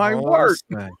 My word.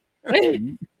 Snap.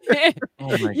 You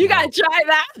God. gotta try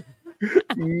that.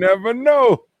 Never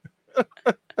know.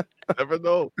 Never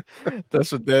know. That's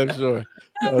for damn sure.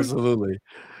 Absolutely.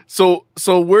 So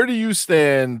where do you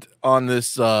stand on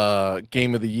this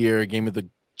game of the year, game of the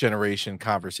generation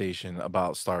conversation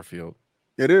about Starfield?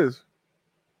 It is.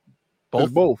 Both?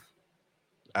 It's both.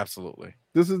 Absolutely.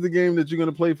 This is the game that you're going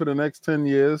to play for the next 10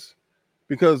 years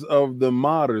because of the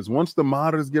modders. Once the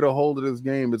modders get a hold of this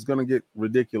game, it's going to get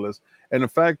ridiculous. And the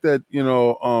fact that,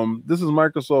 this is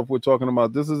Microsoft we're talking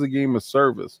about. This is a game of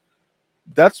service.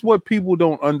 That's what people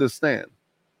don't understand.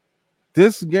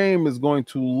 This game is going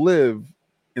to live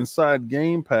inside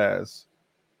Game Pass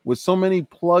with so many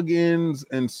plugins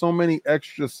and so many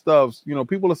extra stuffs.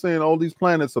 People are saying all these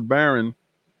planets are barren.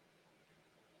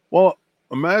 Well,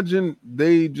 imagine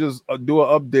they just do an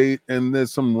update and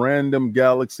there's some random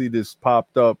galaxy that's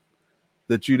popped up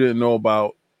that you didn't know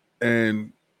about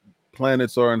and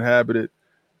planets are inhabited.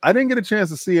 I didn't get a chance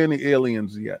to see any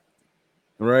aliens yet,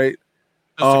 right?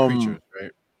 Just the creatures,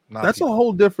 right? Not That's people. a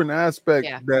whole different aspect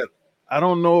that I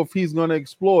don't know if he's going to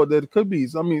explore. That could be.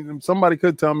 I mean, somebody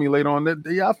could tell me later on that,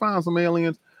 I found some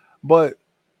aliens, but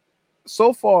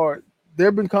so far,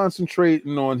 they've been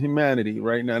concentrating on humanity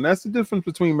right now. And that's the difference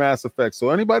between Mass Effect. So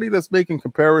anybody that's making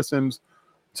comparisons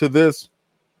to this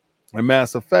and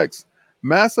Mass Effects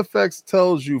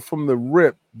tells you from the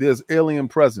rip, there's alien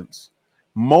presence,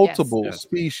 multiple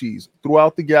species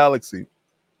throughout the galaxy.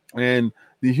 And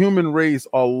the human race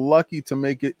are lucky to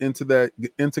make it into that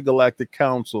intergalactic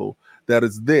council that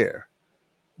is there.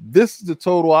 This is the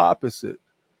total opposite.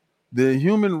 The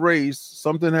human race,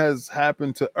 something has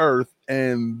happened to Earth,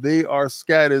 and they are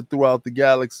scattered throughout the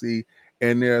galaxy,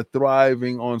 and they're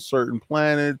thriving on certain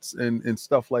planets and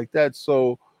stuff like that.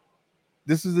 So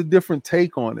this is a different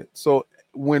take on it. So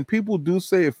when people do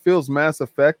say it feels Mass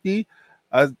Effect-y,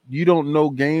 you don't know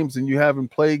games and you haven't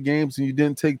played games and you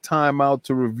didn't take time out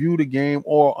to review the game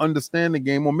or understand the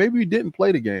game, or maybe you didn't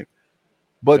play the game.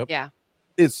 But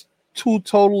it's two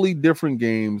totally different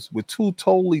games with two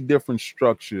totally different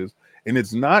structures. And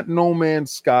it's not No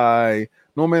Man's Sky.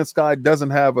 No Man's Sky doesn't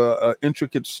have a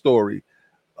intricate story.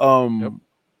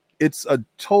 It's a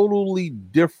totally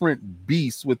different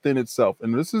beast within itself.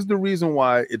 And this is the reason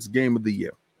why it's Game of the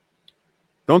Year.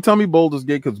 Don't tell me Baldur's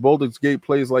Gate, because Baldur's Gate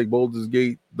plays like Baldur's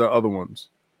Gate, the other ones,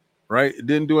 right? It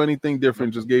didn't do anything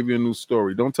different, just gave you a new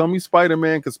story. Don't tell me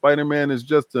Spider-Man, because Spider-Man is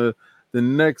just the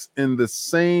next in the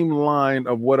same line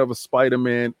of whatever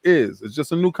Spider-Man is. It's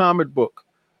just a new comic book.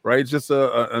 Right, it's just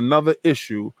another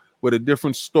issue with a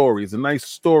different story. It's a nice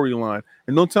storyline.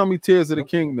 And don't tell me Tears of the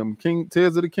Kingdom.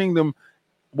 Tears of the Kingdom.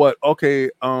 What?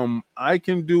 Okay, I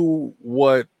can do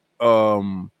what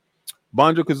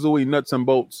Banjo-Kazooie Nuts and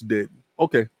Bolts did.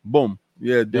 Okay, boom.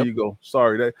 Yeah, there you go.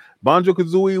 Sorry, that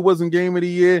Banjo-Kazooie wasn't Game of the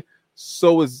Year.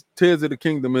 So is Tears of the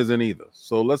Kingdom isn't either.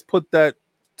 So let's put that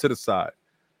to the side.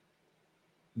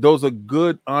 Those are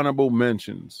good honorable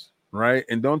mentions, right?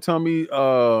 And don't tell me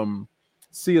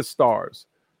Sea of Stars.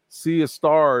 Sea of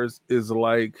Stars is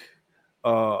like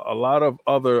a lot of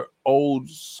other old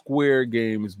Square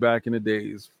games back in the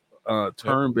days,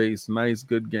 turn-based, nice,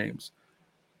 good games.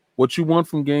 What you want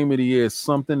from Game of the Year is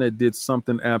something that did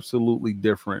something absolutely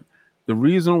different. The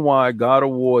reason why God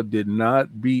of War did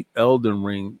not beat Elden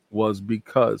Ring was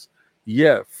because,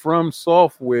 From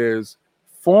Software's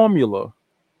formula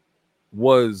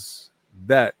was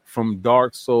that from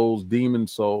Dark Souls, Demon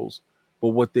Souls. But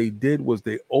what they did was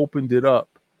they opened it up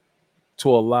to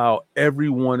allow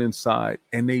everyone inside,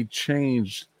 and they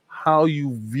changed how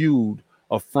you viewed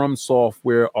a From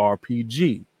Software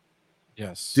RPG.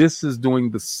 Yes. This is doing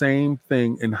the same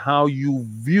thing in how you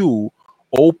view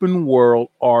open world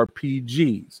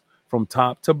RPGs from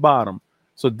top to bottom.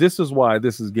 So this is why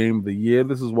this is Game of the Year.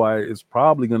 This is why it's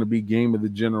probably going to be Game of the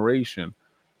Generation.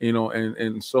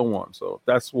 and so on. So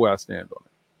that's where I stand on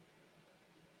it.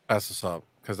 That's what's up,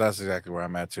 because that's exactly where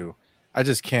I'm at too. I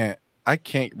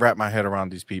can't wrap my head around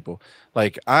these people.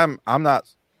 Like I'm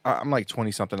like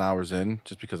 20 something hours in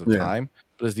just because of time,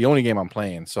 but it's the only game I'm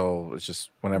playing. So it's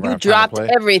just whenever you dropped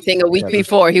everything a week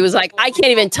before. He was like, I can't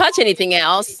even touch anything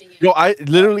else. Yo, I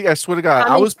swear to God,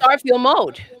 I was Starfield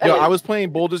mode. Yo, I was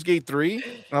playing Baldur's Gate 3 and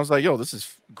I was like, yo, this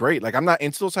is great. Like I'm not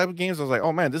into those type of games. I was like,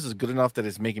 oh man, this is good enough that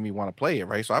it's making me want to play it,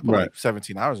 right? So I put like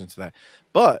 17 hours into that.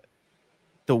 But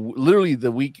literally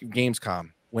the week of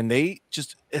Gamescom, when they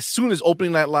just, as soon as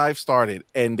opening that live started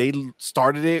and they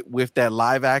started it with that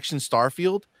live action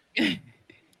Starfield,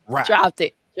 dropped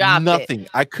it. Nothing.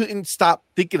 I couldn't stop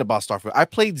thinking about Starfield. I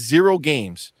played 0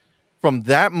 games from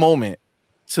that moment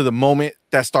to the moment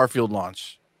that Starfield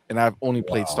launched. And I've only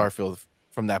played Starfield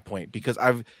from that point because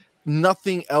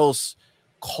nothing else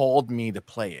called me to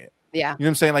play it. Yeah. You know what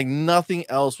I'm saying? Like nothing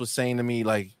else was saying to me,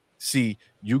 like, see,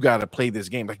 you got to play this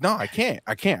game. Like, no, I can't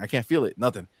feel it.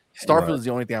 Nothing. Starfield is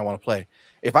the only thing I want to play.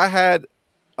 If I had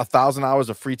 1,000 hours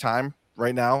of free time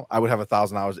right now, I would have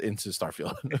 1,000 hours into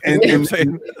Starfield.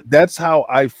 and that's how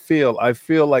I feel. I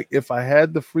feel like if I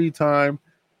had the free time,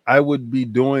 I would be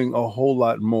doing a whole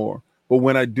lot more. But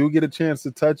when I do get a chance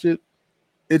to touch it,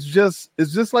 it's just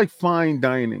like fine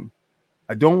dining.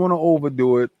 I don't want to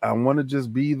overdo it. I want to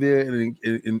just be there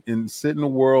and sit in the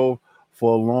world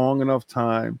for a long enough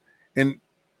time. And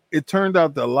it turned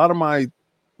out that a lot of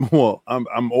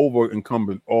I'm over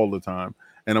incumbent all the time.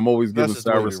 And I'm always giving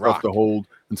Cyrus stuff to hold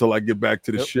until I get back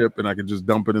to the ship and I can just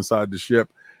dump it inside the ship.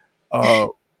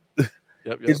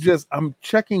 It's just, I'm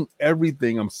checking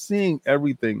everything. I'm seeing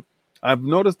everything. I've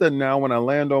noticed that now when I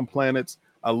land on planets,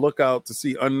 I look out to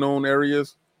see unknown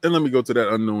areas. And let me go to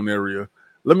that unknown area.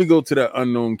 Let me go to that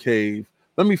unknown cave.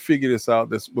 Let me figure this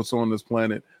out. That's what's on this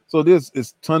planet. So there's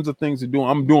tons of things to do.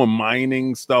 I'm doing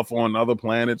mining stuff on other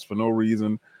planets for no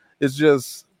reason. It's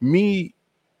just me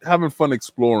having fun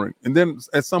exploring. And then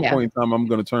at some point in time, I'm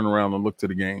going to turn around and look to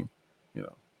the game,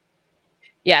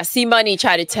 Yeah, C-Money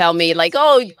tried to tell me, like,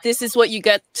 oh, this is what you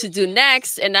got to do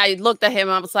next. And I looked at him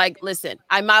and I was like, listen,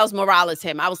 I Miles Morales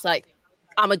him. I was like,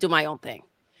 I'm going to do my own thing.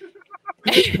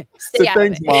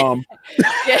 Thanks, Mom.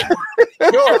 Yo,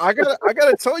 I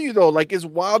gotta tell you though, like it's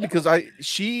wild because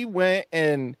she went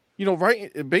and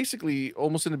right basically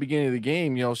almost in the beginning of the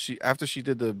game, after she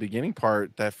did the beginning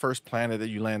part, that first planet that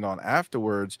you land on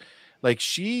afterwards, like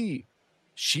she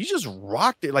just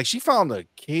rocked it. Like she found a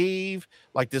cave,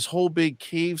 like this whole big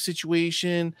cave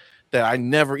situation that I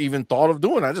never even thought of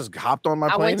doing. I just hopped on my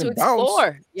plane and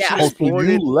explore. Bounced. Yeah,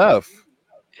 you left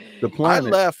the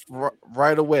planet. I left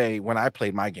right away when I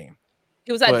played my game.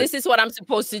 He was like, "This is what I'm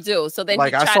supposed to do." So then,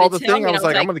 like, I saw the thing, I was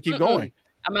like, "I'm going to keep going."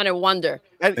 I'm going to wonder.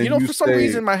 And for some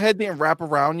reason, my head didn't wrap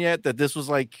around yet that this was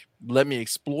like, let me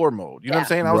explore mode. You know what I'm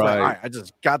saying? I was like, all right, I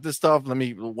just got this stuff.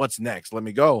 What's next? Let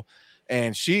me go.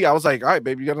 And I was like, all right,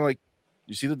 baby, you got to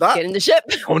you see the dot? Get in the ship.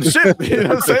 On the ship. You know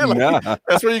what I'm saying? Like,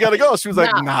 that's where you got to go. She was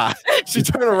like, nah. She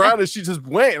turned around and she just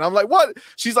went. And I'm like, what?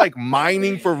 She's like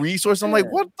mining for resources. I'm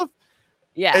like, what the?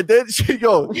 Yeah. And then she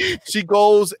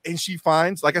goes and she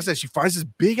finds, like I said, she finds this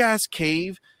big ass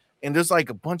cave. And there's like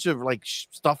a bunch of like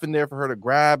stuff in there for her to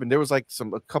grab. And there was like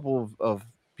a couple of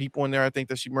people in there, I think,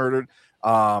 that she murdered.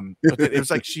 But it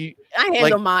was like I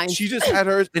handle mine. She just had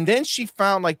hers. And then she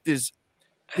found like this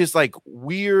like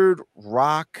weird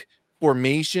rock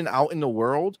formation out in the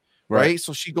world. Right.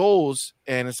 So she goes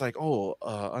and it's like,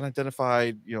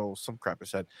 unidentified, some crap it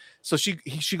said. So she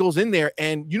goes in there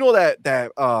and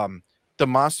that the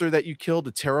monster that you killed,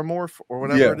 the Terramorph or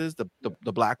whatever it is,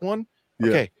 the black one. Yeah.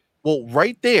 Okay. Well,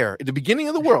 right there at the beginning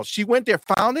of the world, she went there,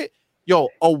 found it.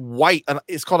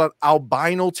 It's called an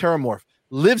albino Terramorph.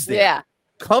 Lives there. Yeah.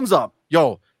 Comes up.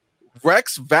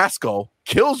 Rex Vasco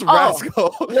kills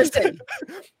Vasco. Listen,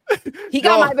 he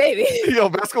got my baby.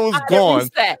 Vasco was gone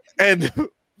and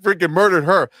freaking murdered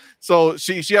her. So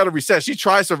she had to reset. She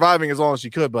tried surviving as long as she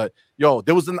could, but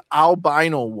there was an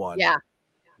albino one. Yeah.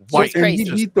 White. And he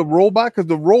beat the robot because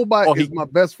the robot is my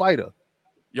best fighter.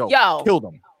 Killed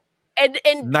him.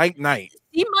 And night.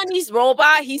 C-Money's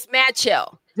robot, he's mad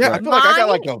chill. Yeah, I feel like I got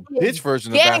like a bitch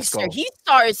version of Vasco. He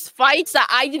starts fights that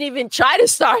I didn't even try to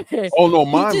start. Oh no,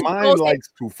 mine likes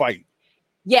to fight.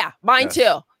 Yeah, mine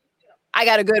too. I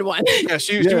got a good one. Yeah,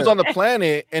 she was on the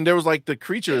planet and there was like the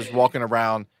creatures walking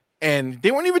around and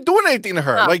they weren't even doing anything to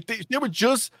her. Like they were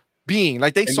just being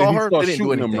like they saw her, they didn't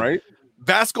do anything. Right?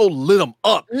 Vasco lit them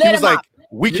up. He was like,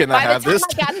 we cannot have this. By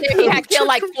the time I got there, he had killed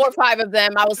like 4 or 5 of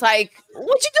them. I was like,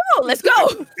 what you doing? Let's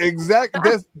go. Exactly.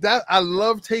 That I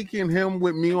love taking him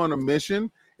with me on a mission.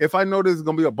 If I know there's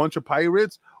going to be a bunch of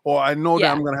pirates or I know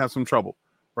that I'm going to have some trouble,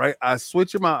 right? I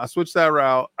switch him out. I switch that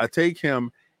route. I take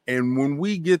him. And when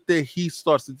we get there, he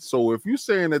starts to. So if you're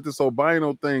saying that this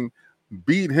albino thing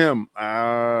beat him,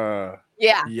 yeah,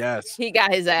 yes, he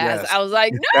got his ass. Yes. I was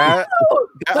like, no,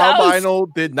 that albino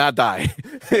did not die.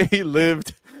 He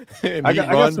lived. And he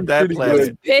run that place.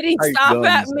 Did he stop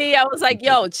at me? I was like,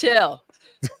 yo, chill.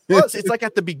 Plus, it's like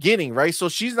at the beginning, right? So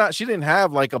she didn't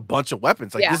have like a bunch of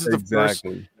weapons. Like this is the first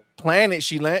planet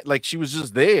she landed. Like she was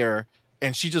just there,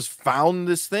 and she just found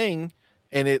this thing.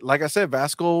 And it, like I said,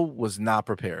 Vasco was not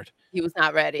prepared. He was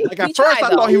not ready. Like at first, I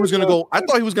thought he was gonna go. I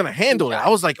thought he was gonna handle it. I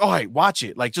was like, "All right, watch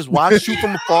it. Like just watch, shoot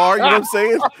from afar." You know what I'm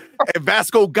saying? And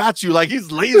Vasco got you. Like he's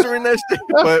lasering that shit.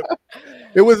 But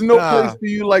it was no place for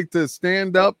you like to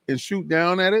stand up and shoot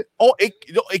down at it. Oh,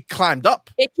 it climbed up.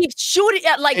 It keeps shooting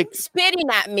at spitting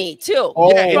at me too.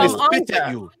 Oh, yeah, and it spits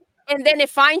at you. And then it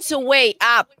finds a way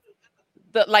up.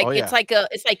 It's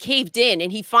like caved in,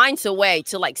 and he finds a way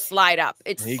to like slide up.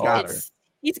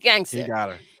 He's gangster. He got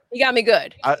her. He got me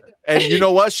good. And you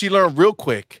know what? She learned real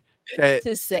quick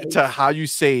to how you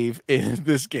save in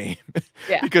this game.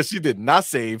 Yeah. Because she did not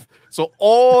save. So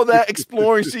all that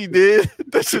exploring she did,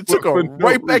 that shit took her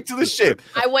right back to the ship.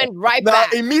 I went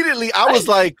back. Immediately, I was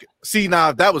like, see, now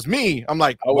if that was me, I'm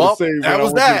like, well, that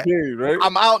was that. Game, right?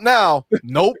 I'm out now.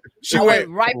 Nope. She went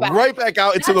right back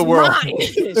out into the world.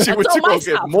 She went to go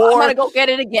get more. I'm going to go get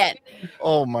it again.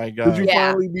 Oh, my God. Did you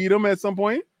finally beat him at some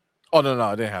point? Oh, no,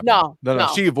 it didn't happen. No.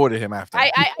 She avoided him after.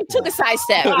 I took a side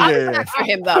step. I'll be back for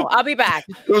him, though. I'll be back.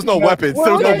 There was no weapons.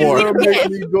 There was no more. Make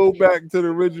me go back to the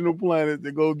original planet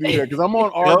to go do that because I'm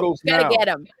on Argos now. Gotta get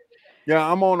him. Yeah,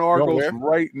 I'm on Argos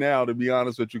right now, to be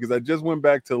honest with you, because I just went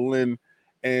back to Lynn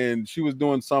and she was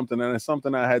doing something, and it's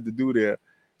something I had to do there.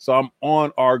 So I'm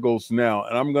on Argos now,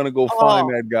 and I'm going to go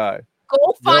find that guy.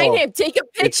 Go find him. Take a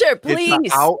picture,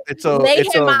 please.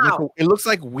 It looks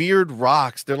like weird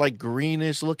rocks. They're like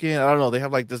greenish looking. I don't know. They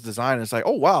have like this design. It's like,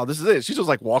 oh wow, this is it. She's just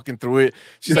like walking through it.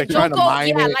 She's like trying to mine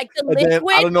it. Yeah, like the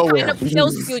liquid kind of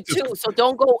kills you too. So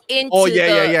don't go into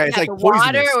It's like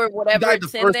water or whatever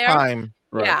it's in there.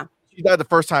 Right. Yeah, she died the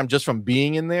first time just from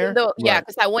being in there. Yeah,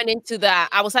 because I went into that.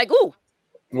 I was like, ooh.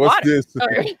 What's this?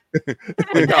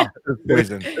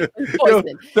 Poison.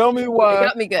 Tell me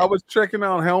why I was checking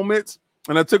out helmets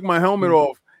and I took my helmet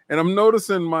off and I'm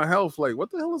noticing my health. Like, what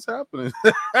the hell is happening?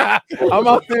 I'm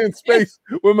out there in space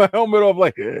with my helmet off.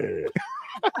 Like, I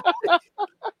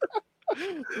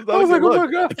was like, oh my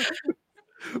God,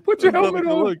 put your helmet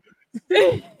on.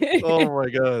 Oh my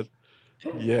God.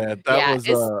 Yeah,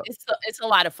 it's a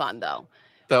lot of fun though.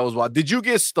 That was wild. Did you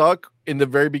get stuck in the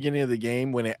very beginning of the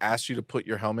game when it asked you to put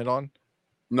your helmet on?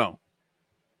 No.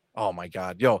 Oh my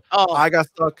God. Yo, I got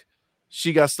stuck.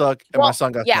 She got stuck, and my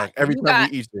son got stuck. Every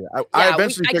time we each did. I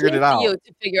eventually figured it out. To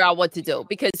figure out what to do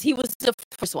because he was the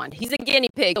first one. He's a guinea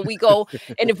pig. And we go,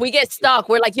 and if we get stuck,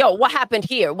 we're like, yo, what happened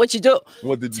here? What you do?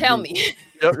 What did you tell do? me?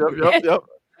 Yep.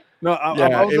 No,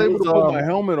 I was able to put my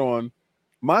helmet on.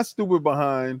 My stupid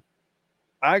behind.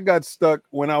 I got stuck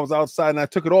when I was outside and I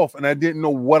took it off and I didn't know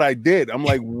what I did. I'm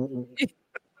like,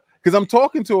 because I'm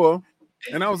talking to her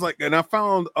and I was like, and I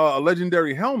found a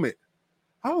legendary helmet.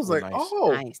 I was like,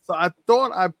 nice. So I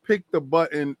thought I picked the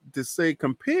button to say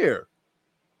compare.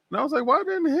 And I was like, why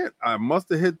didn't it hit? I must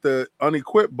have hit the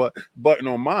unequipped button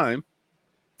on mine.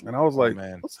 And I was like,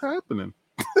 what's happening?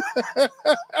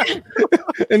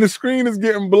 And the screen is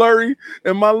getting blurry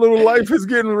and my little life is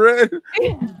getting red.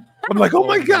 I'm like, oh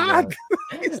my God.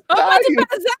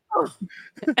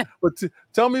 But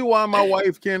tell me why my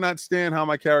wife cannot stand how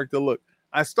my character looked.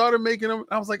 I started making them.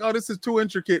 I was like, oh, this is too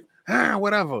intricate.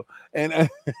 Whatever. And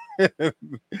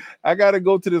I got to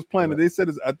go to this planet. They said,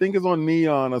 I think it's on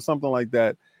Neon or something like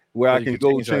that, where I can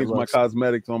go change my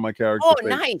cosmetics on my character. Oh,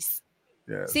 nice.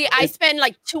 Yeah. See, I spent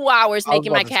like 2 hours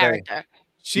making my character.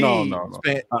 No.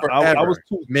 Spent I was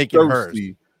too making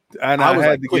thirsty, and I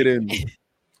had to get in.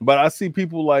 But I see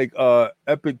people like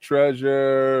Epic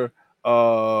Treasure.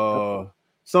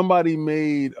 Somebody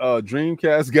made a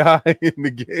Dreamcast guy in the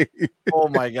game. Oh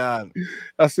my God!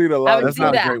 I see it a lot. That's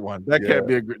not a great one. That can't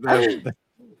be a great.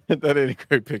 That ain't a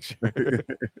great picture.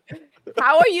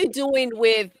 How are you doing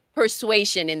with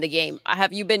persuasion in the game?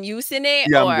 Have you been using it?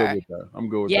 Yeah, I'm good with that. I'm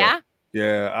good with that.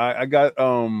 Yeah, I got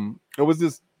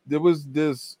there was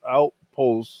this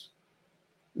outpost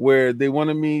where they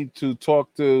wanted me to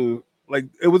talk to, like,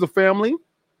 it was a family.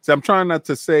 So I'm trying not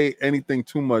to say anything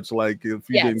too much, like if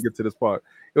you didn't get to this part.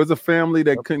 It was a family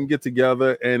that couldn't get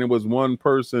together, and it was one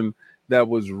person that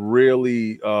was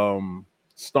really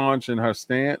staunch in her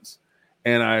stance,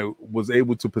 and I was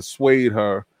able to persuade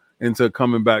her into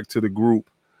coming back to the group,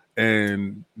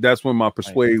 and that's when my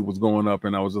persuade was going up,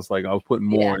 and I was just like, I was putting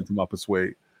more into my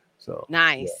persuade. So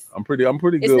nice. Yeah, I'm pretty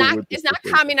good. It's not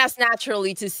coming as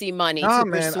naturally to see money. Nah, to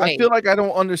man. persuade. I feel like I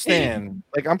don't understand.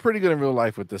 Like I'm pretty good in real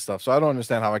life with this stuff, so I don't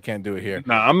understand how I can't do it here.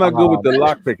 Nah, I'm not good with the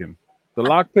lock picking. The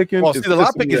lock picking. Well, see, the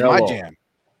lock pick is my jam.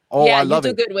 Oh, yeah, I love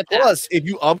you it. do good with that. Plus, if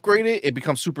you upgrade it, it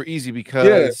becomes super easy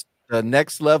because the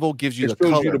next level gives you it the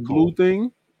shows color you the blue code.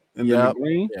 thing and then the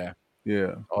green.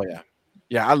 Yeah. Oh yeah.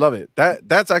 Yeah, I love it.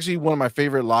 That's actually one of my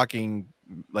favorite locking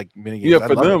like mini games. Yeah,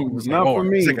 for them, not for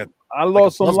me. I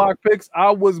lost some lock picks.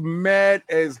 I was mad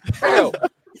as hell.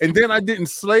 And then I didn't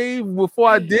slave before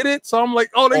I did it. So I'm like,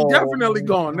 oh, they definitely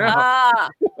gone now.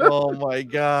 Oh my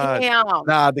God. Damn.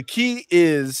 Nah, the key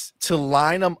is to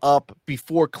line them up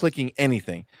before clicking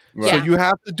anything. Right. So you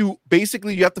have to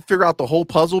you have to figure out the whole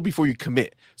puzzle before you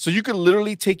commit. So you could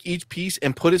literally take each piece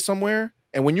and put it somewhere.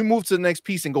 And when you move to the next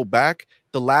piece and go back,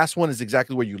 the last one is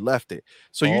exactly where you left it.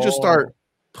 So you just start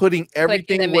putting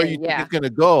everything where you think it's going to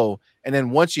go. And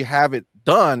then once you have it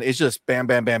done, it's just bam,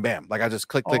 bam, bam, bam. Like I just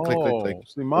click.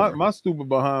 See, my stupid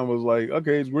behind was like,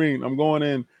 okay, it's green. I'm going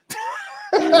in.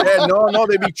 Yeah, no,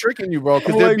 they be tricking you, bro.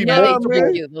 Because they'd be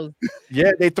multiple.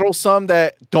 Yeah, they throw some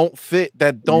that don't fit,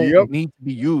 that don't need to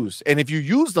be used. And if you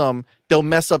use them, they'll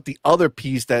mess up the other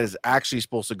piece that is actually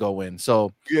supposed to go in.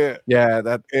 So that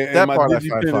my part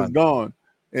DigiPin is gone.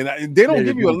 And they don't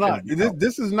give you a lot.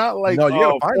 This is not like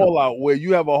Fallout where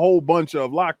you have a whole bunch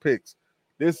of lock picks.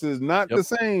 This is not the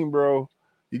same, bro.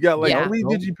 You got like 3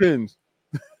 DigiPins.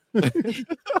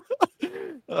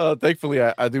 Thankfully,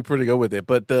 I do pretty good with it.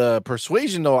 But the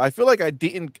persuasion, though, I feel like I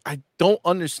don't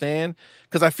understand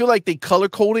because I feel like they color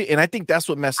code it, and I think that's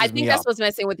what messes me up. I think that's what's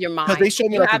messing with your mind. Because they show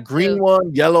me like a green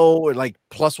one, yellow, or like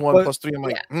 +1, +3. I'm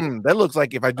like, that looks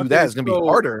like if I do that, it's gonna be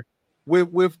harder.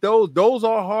 With those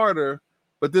are harder,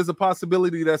 but there's a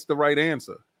possibility that's the right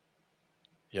answer.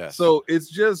 Yeah. So it's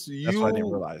just that's what I didn't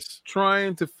realize.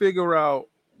 Trying to figure out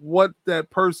what that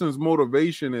person's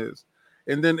motivation is.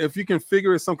 And then if you can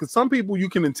figure it because some people you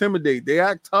can intimidate, they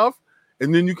act tough,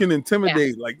 and then you can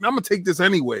intimidate, like, I'm gonna take this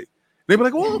anyway. They be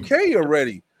like, well, okay, you're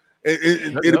ready.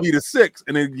 It'll be the 6,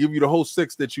 and it'll give you the whole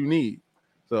 6 that you need.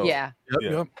 So yeah,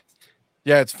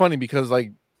 it's funny because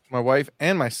like my wife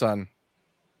and my son,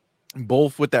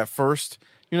 both with that first,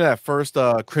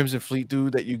 Crimson Fleet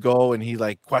dude that you go and he's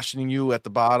like questioning you at the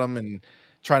bottom and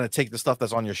trying to take the stuff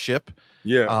that's on your ship.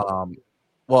 Yeah.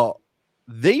 Well,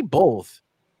 they both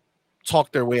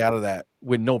talked their way out of that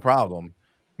with no problem.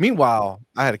 Meanwhile,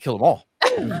 I had to kill them all.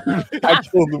 I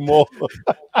killed them all.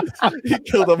 He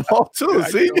killed them all too.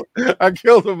 See, I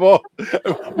killed them all.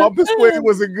 My persuasion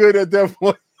wasn't good at that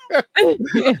point.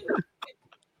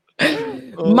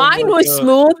 Mine was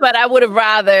smooth, but I would have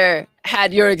rather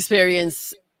had your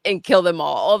experience and kill them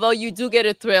all. Although you do get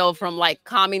a thrill from like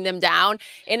calming them down.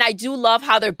 And I do love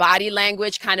how their body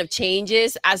language kind of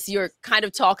changes as you're kind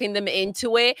of talking them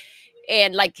into it.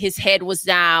 And like his head was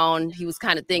down, he was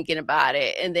kind of thinking about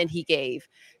it, and then he gave.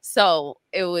 So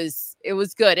it was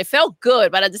good. It felt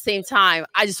good, but at the same time,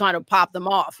 I just wanted to pop them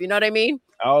off. You know what I mean?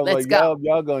 I was Let's go.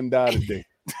 Y'all gonna die today.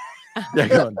 You're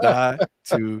gonna die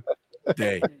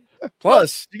today.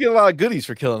 Plus, you get a lot of goodies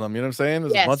for killing them. You know what I'm saying?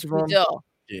 There's a bunch of them.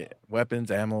 Yeah,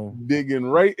 weapons, ammo, digging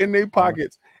right in their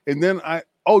pockets. And then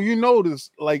you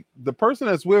notice like the person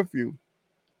that's with you,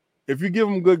 if you give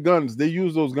them good guns, they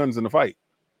use those guns in the fight.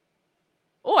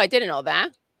 Oh, I didn't know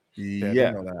that. Yeah. I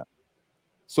didn't know that.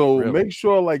 So make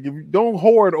sure, like, if you don't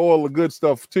hoard all the good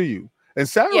stuff to you. And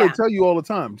Sarah will tell you all the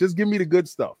time, just give me the good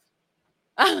stuff.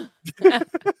 So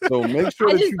make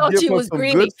sure that you give her some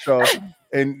good stuff,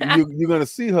 and you're gonna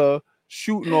see her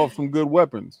shooting off some good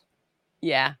weapons.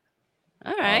 Yeah.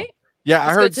 All right. Yeah,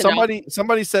 I heard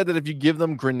somebody said that if you give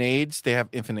them grenades, they have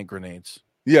infinite grenades.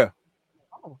 Yeah.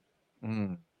 Oh.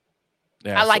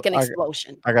 Yeah, I like an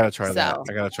explosion. I gotta try that.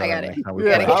 I gotta try that next time.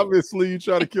 Yeah, obviously you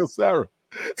try to kill Sarah.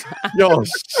 Yo,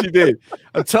 she did.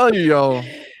 I'm telling you, yo,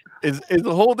 it's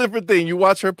a whole different thing. You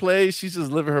watch her play, she's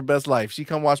just living her best life. She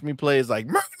come watch me play, it's like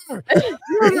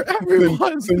murder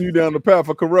everyone. Send you down the path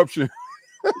of corruption.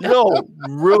 Yo,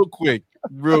 real quick.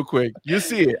 You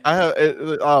see it. I have.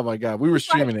 Oh my God, we were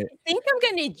streaming it. I think I'm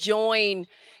gonna join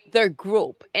their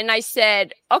group, and I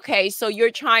said, okay, so you're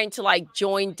trying to like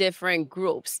join different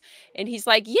groups, and he's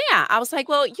like, yeah. I was like,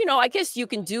 well, I guess you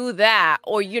can do that,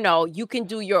 or you can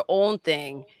do your own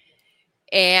thing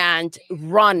and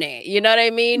run it. You know what I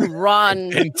mean?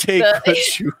 Run and take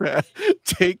what you have.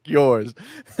 Take yours.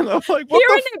 And I'm like,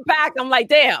 hearing it back, I'm like,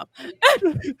 damn.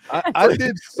 I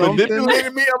did something.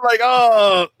 Manipulating me. I'm like,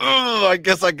 I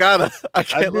guess I gotta. I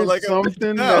can't look like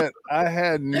something that I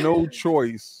had no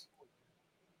choice.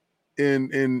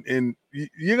 In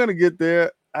you're gonna get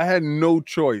there. I had no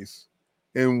choice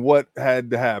in what had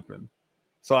to happen.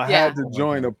 So I had to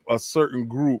join a certain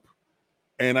group,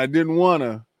 and I didn't want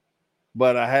to,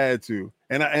 but I had to.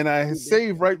 And I had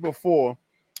saved right before,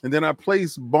 and then I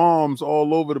placed bombs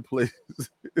all over the place.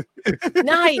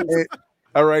 Nice.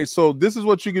 All right, so this is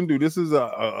what you can do. This is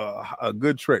a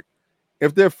good trick.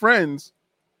 If they're friends,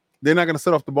 they're not going to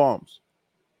set off the bombs.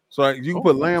 So you can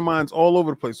put landmines all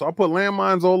over the place. So I put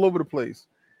landmines all over the place.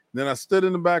 Then I stood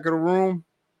in the back of the room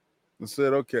and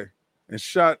said, okay, and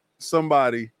shot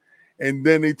somebody. And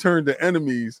then they turned to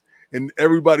enemies, and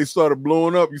everybody started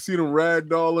blowing up. You see them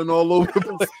ragdolling all over the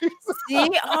place. See?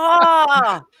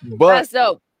 But that's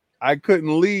dope. I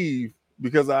couldn't leave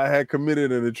because I had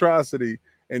committed an atrocity.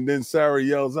 And then Sarah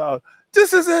yells out,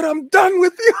 "This is it. I'm done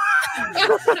with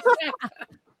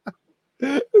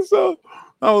you." So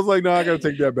I was like, no, I got to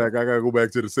take that back. I got to go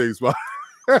back to the safe spot.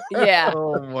 Yeah.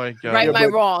 Oh, my God. Right my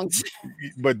wrongs.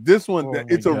 But this one,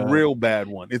 it's a real bad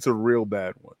one. It's a real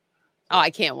bad one. Oh, I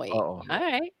can't wait. All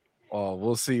right. Oh,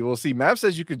 we'll see. We'll see. Mav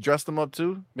says you could dress them up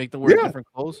too, make them wear different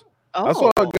clothes. Oh. I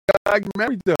saw a guy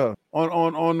married to her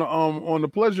on the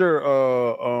pleasure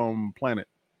planet.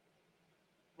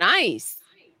 Nice.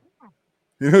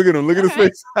 You look at him. Look at his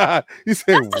face. He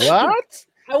said, "What?"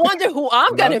 I wonder who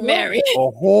I'm gonna marry a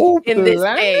whole in this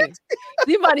game.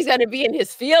 Somebody's gonna be in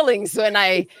his feelings when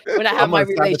I have my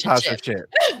relationship.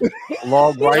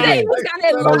 Log right in.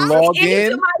 Log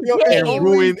in and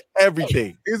ruin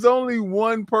everything. There's only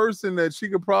one person that she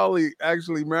could probably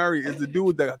actually marry is the dude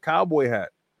with the cowboy hat.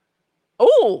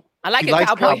 Oh, I like a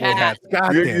cowboy hat.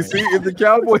 You see, it's the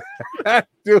cowboy hat,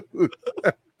 dude.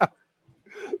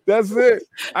 That's it.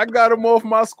 I got him off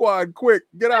my squad quick.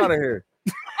 Get out of here.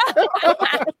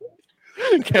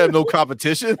 Can't have no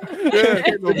competition.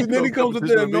 Yeah. Then he comes with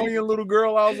that annoying little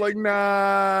girl. I was like,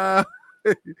 nah.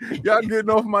 Y'all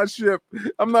getting off my ship.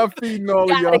 I'm not feeding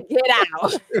all of y'all. Get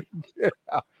out.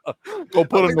 Go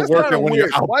put him to work at one of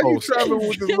your outposts. Why are you traveling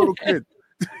with this little kid?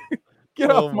 Get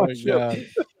off my ship.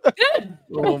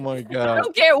 Oh my God. I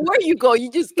don't care where you go. You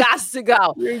just got to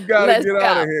go. You gotta get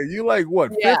out of here. You like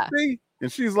what, 50?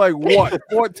 And she's like, what,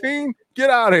 14? Get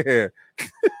out of here.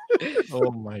 Oh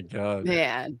my God.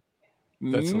 Man.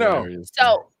 That's hilarious.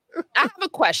 So I have a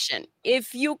question.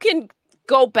 If you can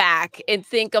go back and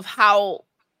think of how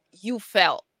you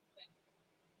felt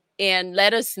and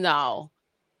let us know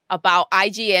about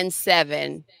IGN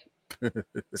 7 to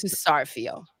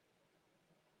Starfield.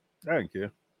 I don't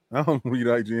care. I don't read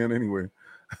IGN anyway.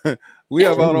 We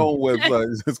have our own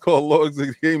website. It's called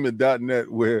logsgaming.net,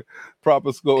 where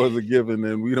proper scores are given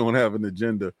and we don't have an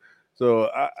agenda. So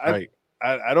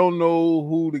I don't know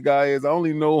who the guy is. I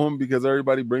only know him because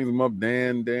everybody brings him up.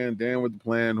 Dan with the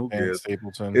plan. Who cares?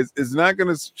 Stapleton. It's not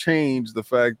going to change the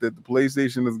fact that the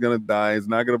PlayStation is going to die. It's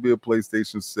not going to be a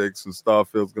PlayStation 6, and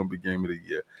Starfield's going to be Game of the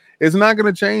Year. It's not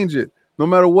going to change it. No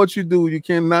matter what you do, you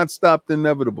cannot stop the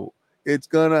inevitable. It's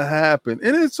going to happen.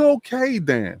 And it's okay,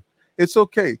 Dan. It's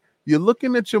okay. You're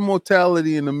looking at your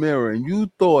mortality in the mirror, and you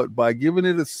thought by giving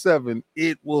it a 7,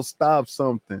 it will stop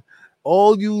something.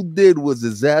 All you did was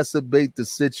exacerbate the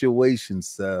situation,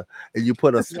 sir, and you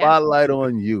put a spotlight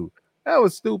on you. That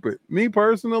was stupid. Me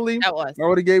personally, I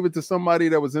would have gave it to somebody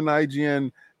that was in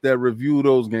IGN that reviewed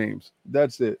those games.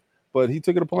 That's it. But he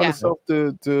took it upon himself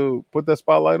to put that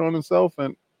spotlight on himself,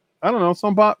 and I don't know.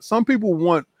 Some people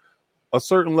want a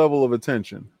certain level of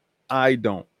attention. I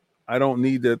don't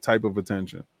need that type of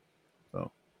attention.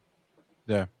 So,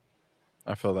 yeah,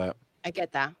 I feel that. I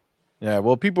get that. Yeah,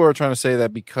 well, people are trying to say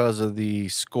that because of the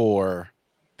score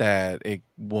that it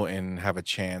wouldn't have a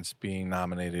chance being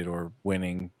nominated or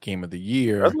winning Game of the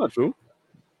Year. That's not true.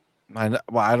 I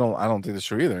don't think that's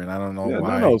true either, and I don't know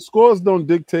why. No, scores don't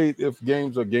dictate if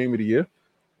games are Game of the Year.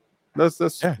 That's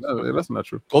not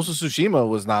true. Ghost of Tsushima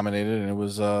was nominated, and it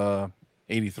was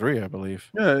 83, I believe.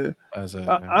 Yeah,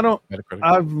 Metacritic.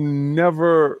 I've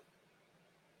never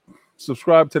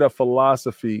subscribed to that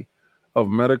philosophy of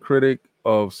Metacritic,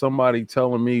 of somebody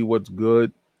telling me what's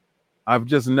good. I've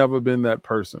just never been that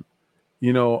person.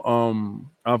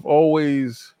 I've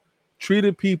always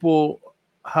treated people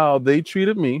how they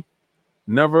treated me,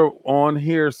 never on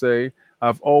hearsay.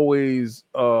 I've always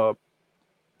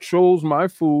chose my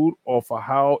food off of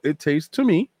how it tastes to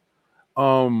me.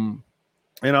 And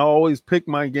I always pick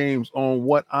my games on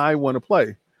what I want to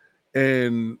play.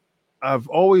 And I've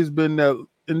always been that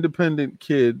independent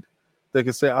kid that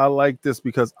can say, I like this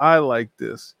because I like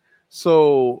this.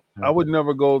 So I would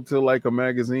never go to like a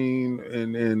magazine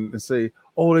and say,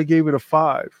 oh, they gave it a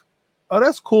 5. Oh,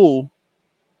 that's cool.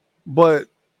 But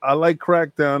I like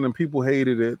Crackdown and people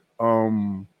hated it.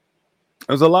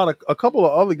 There's a couple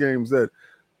of other games that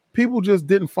people just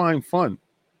didn't find fun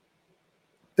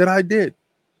that I did.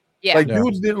 Yeah. Like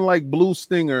dudes didn't like Blue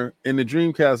Stinger in the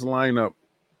Dreamcast lineup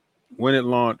when it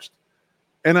launched,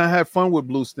 and I had fun with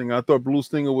Blue Stinger. I thought Blue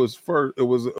Stinger was first. It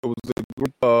was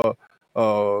a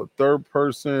third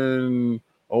person,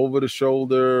 over the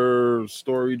shoulder,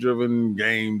 story driven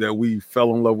game that we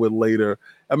fell in love with later.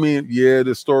 I mean, yeah,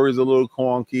 the story's a little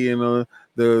clunky and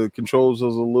the controls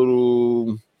was a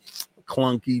little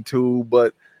clunky too,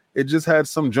 but it just had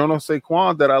some je ne sais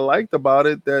quoi that I liked about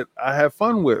it that I had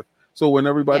fun with. So when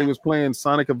everybody was playing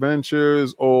Sonic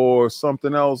Adventures or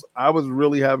something else, I was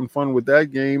really having fun with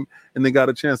that game, and they got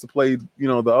a chance to play, you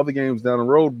know, the other games down the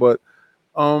road. But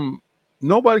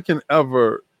nobody can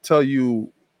ever tell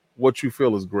you what you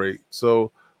feel is great.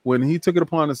 So when he took it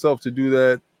upon himself to do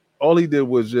that, all he did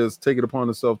was just take it upon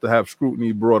himself to have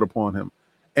scrutiny brought upon him.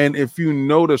 And if you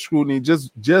know the scrutiny,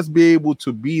 just be able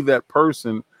to be that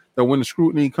person that when the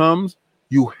scrutiny comes,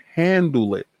 you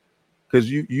handle it. Because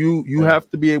you have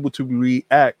to be able to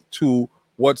react to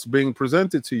what's being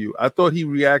presented to you. I thought he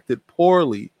reacted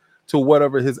poorly to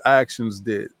whatever his actions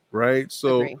did, right?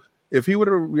 So if he would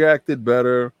have reacted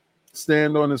better,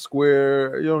 stand on the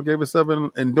square, you know, gave a 7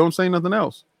 and don't say nothing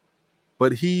else.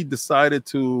 But he decided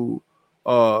to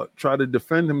try to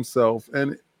defend himself,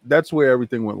 and that's where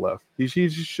everything went left. He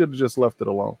should have just left it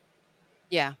alone.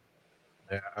 Yeah.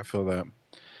 Yeah, I feel that.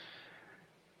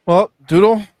 Well,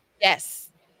 Doodle? Yes.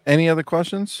 Any other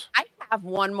questions? I have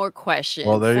one more question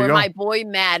for my boy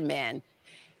Madman.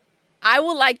 I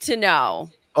would like to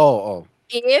know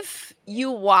if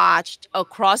you watched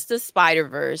Across the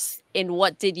Spider-Verse, and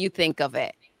what did you think of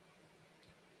it?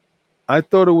 I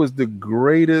thought it was the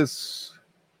greatest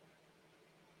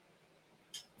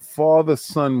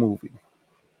father-son movie.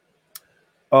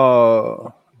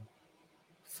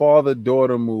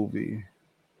 Father-daughter movie.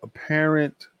 A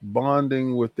parent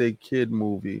bonding with a kid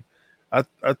movie. I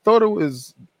thought it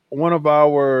was one of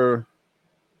our,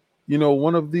 you know,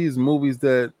 one of these movies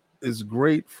that is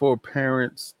great for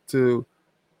parents to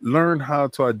learn how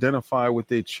to identify with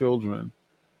their children,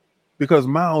 because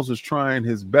Miles was trying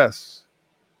his best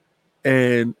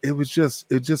and it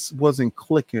just wasn't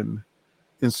clicking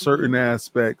in certain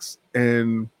aspects.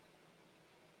 And,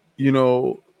 you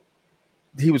know,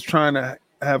 he was trying to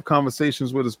have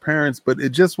conversations with his parents, but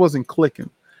it just wasn't clicking.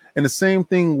 And the same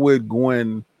thing with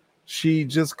Gwen. She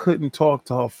just couldn't talk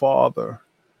to her father,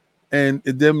 and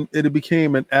it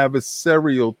became an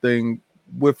adversarial thing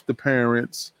with the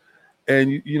parents.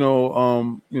 And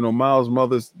Miles'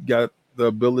 mother's got the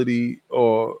ability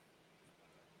or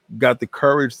got the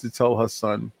courage to tell her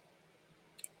son,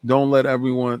 "Don't let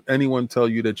anyone tell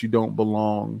you that you don't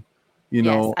belong." You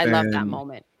know, I love that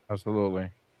moment. Absolutely.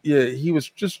 Yeah, he was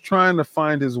just trying to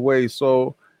find his way.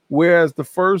 So whereas the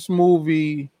first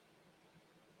movie,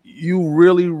 you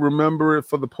really remember it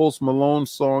for the Post Malone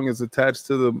song is attached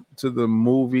to the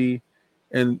movie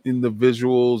and in the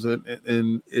visuals,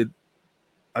 and it,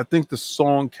 I think the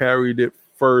song carried it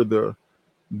further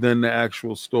than the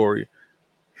actual story.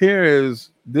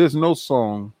 There's no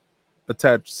song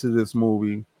attached to this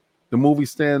movie. The movie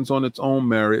stands on its own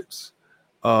merits.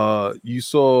 You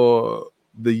saw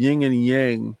the yin and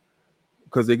yang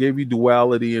because they gave you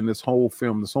duality in this whole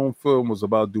film. This whole film was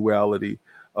about duality.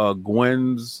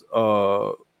 Gwen's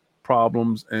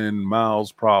problems and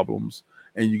Miles' problems,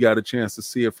 and you got a chance to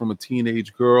see it from a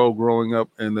teenage girl growing up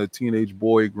and a teenage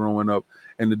boy growing up,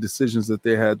 and the decisions that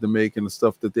they had to make and the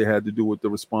stuff that they had to do with the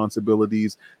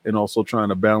responsibilities and also trying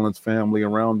to balance family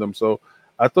around them. So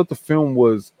I thought the film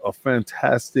was a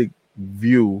fantastic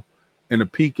view and a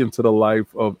peek into the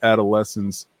life of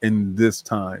adolescents in this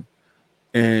time.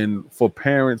 And for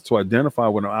parents to identify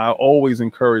with them, I always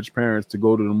encourage parents to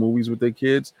go to the movies with their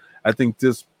kids. I think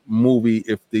this movie,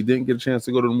 if they didn't get a chance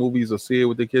to go to the movies or see it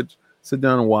with their kids, sit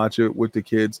down and watch it with the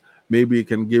kids. Maybe it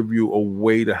can give you a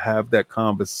way to have that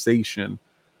conversation,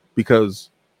 because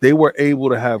they were able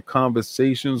to have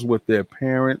conversations with their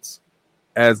parents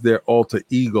as their alter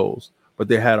egos, but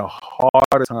they had a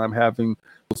harder time having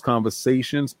those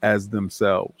conversations as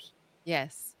themselves.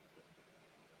 Yes.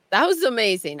 That was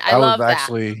amazing. I love that.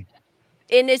 Actually,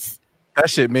 and that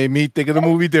shit made me think of the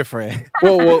movie different.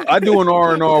 Well, I do an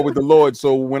R&R with the Lord,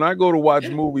 so when I go to watch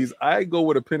movies, I go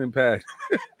with a pen and pad.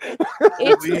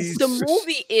 The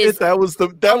movie is that was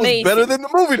better than the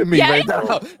movie to me right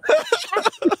now.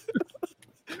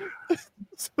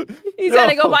 He's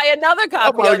gonna go buy another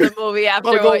copy of the movie after.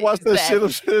 I'm gonna go watch that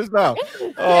shit now.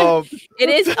 It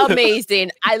is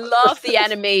amazing. I love the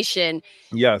animation.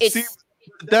 Yes.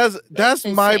 That's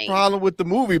my problem with the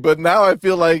movie, but now I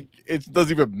feel like it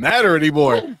doesn't even matter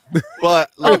anymore.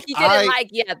 But he didn't like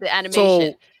the animation.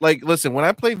 So, listen, when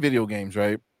I play video games,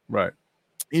 right,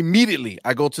 immediately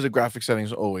I go to the graphic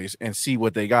settings always and see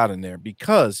what they got in there,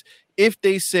 because if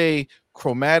they say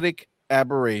chromatic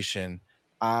aberration,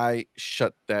 I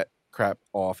shut that crap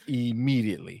off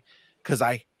immediately because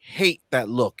I hate that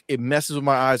look. It messes with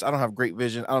my eyes. I don't have great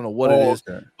vision. I don't know what it is,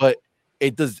 but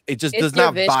it just does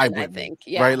not vibe with me,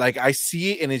 right? Like I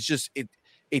see it and it's just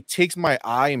it takes my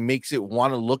eye and makes it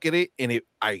want to look at it, and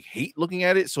I hate looking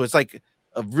at it. So it's like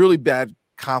a really bad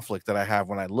conflict that I have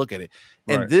when I look at it.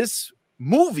 And this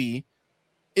movie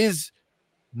is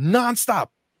nonstop.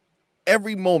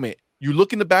 Every moment you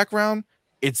look in the background,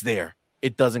 it's there.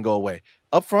 It doesn't go away.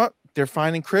 Up front, they're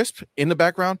fine and crisp. In the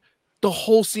background, the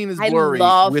whole scene is blurry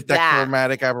with that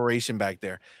chromatic aberration back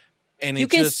there. And you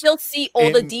can still see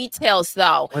all the details,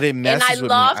 though. But it messes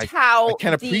and I loved how I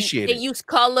can't appreciate they use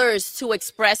colors to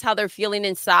express how they're feeling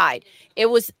inside.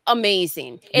 It was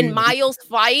amazing. And Miles'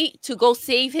 fight to go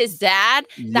save his dad,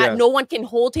 that no one can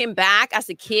hold him back as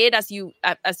a kid, as you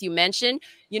mentioned.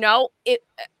 You know,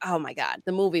 oh my God,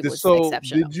 the movie was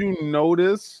exceptional. Did you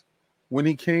notice when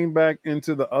he came back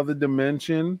into the other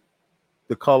dimension,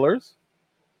 the colors?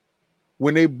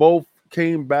 When they both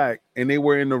came back and they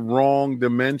were in the wrong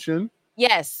dimension.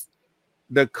 Yes.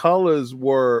 The colors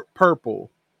were purple,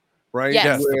 right?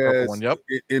 Yes, Whereas the purple one, yep.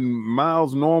 In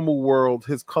Miles' normal world,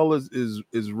 his colors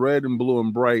is red and blue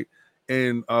and bright.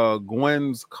 And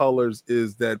Gwen's colors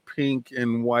is that pink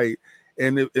and white.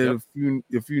 And if you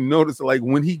notice, like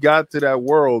when he got to that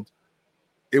world,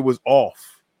 it was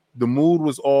off. The mood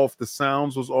was off, the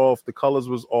sounds was off, the colors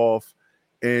was off,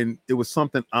 and it was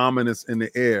something ominous in the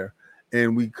air.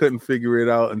 And we couldn't figure it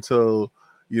out until,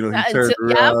 you know, he turned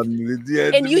around.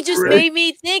 And you just made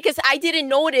me think, because I didn't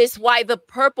notice why the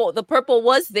purple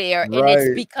was there. And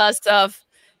it's because of,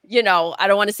 you know, I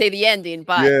don't want to say the ending,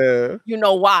 but you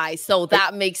know why. So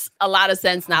that makes a lot of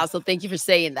sense now. So thank you for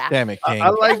saying that. Damn it, King. I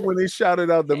like when they shouted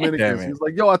out Dominicans. He's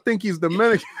like, yo, I think he's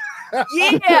Dominican.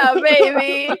 Yeah,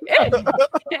 baby.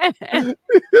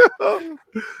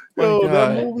 Yo,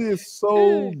 that movie is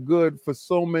so good for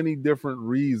so many different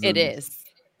reasons. It is.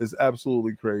 It's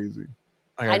absolutely crazy.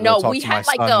 I know we had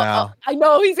like I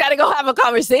know he's got to go have a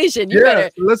conversation.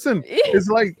 Listen, it's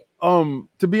like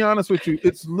to be honest with you,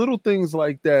 it's little things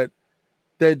like that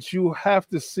you have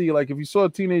to see. Like if you saw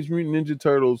Teenage Mutant Ninja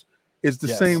Turtles, it's the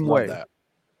same way.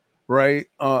 Right?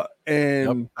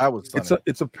 And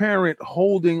it's a parent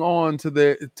holding on to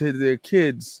their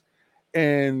kids,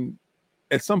 and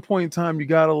at some point in time, you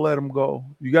gotta let them go.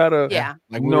 You gotta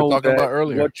like we were talking about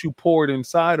earlier. What you poured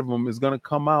inside of them is gonna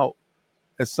come out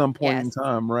at some point in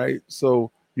time, right?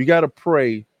 So you gotta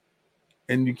pray,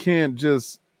 and you can't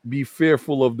just be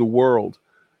fearful of the world.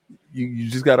 You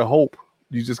just gotta hope.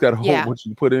 You just gotta hope what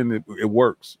you put in it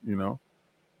works. You know.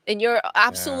 And you're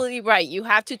absolutely right. You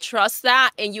have to trust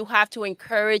that, and you have to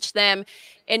encourage them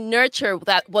and nurture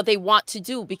that what they want to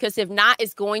do, because if not,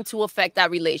 it's going to affect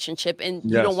that relationship, and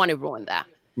you don't want to ruin that.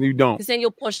 You don't, because then you'll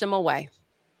push them away.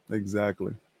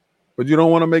 Exactly, but you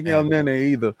don't want to make El Nene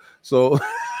either. So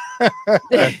that's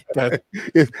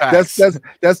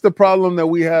the problem that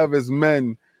we have as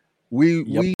men.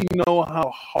 We know how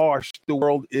harsh the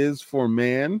world is for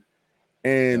man.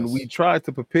 And we try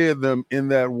to prepare them in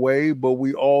that way, but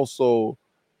we also,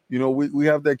 you know, we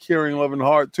have that caring, loving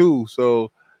heart too.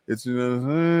 So it's,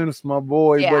 it's my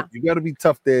boy, but you got to be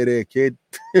tough there, kid.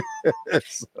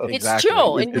 It's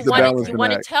true, and you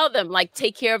want to tell them, like,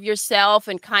 take care of yourself,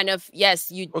 and kind of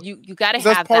you got to have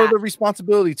that's part of the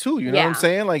responsibility too. You know what I'm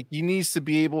saying? Like, he needs to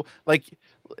be able, like,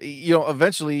 you know,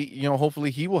 eventually, you know, hopefully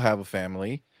he will have a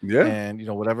family, and you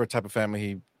know, whatever type of family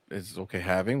he is okay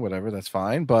having, whatever, that's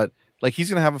fine, but. Like,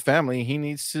 he's gonna have a family. He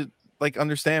needs to like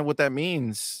understand what that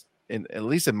means. And at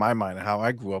least in my mind, how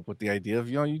I grew up with the idea of,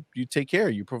 you know, you take care,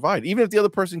 you provide. Even if the other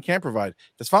person can't provide,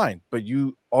 that's fine. But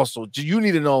you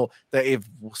need to know that if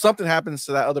something happens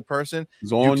to that other person,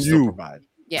 it's on you. Still provide.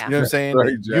 Yeah. You know what I'm saying? Right,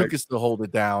 like, you can still hold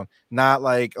it down. Not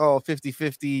like,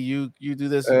 50-50, you do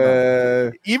this.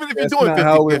 Even if you're doing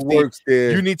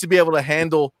 50-50, you need to be able to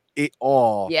handle it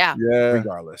all. Yeah. Exactly.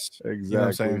 Regardless. You know what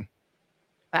I'm saying?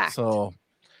 Fact. So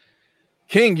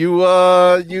King, you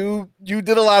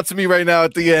did a lot to me right now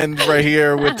at the end, right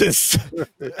here with this.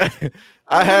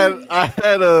 I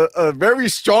had a very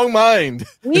strong mind.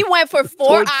 We went for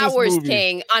 4 hours,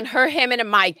 King, on him and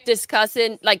Mike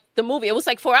discussing like the movie. It was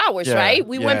like 4 hours, right?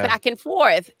 We went back and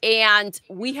forth, and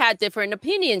we had different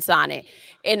opinions on it.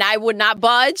 And I would not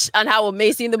budge on how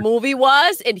amazing the movie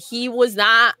was, and he was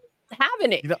not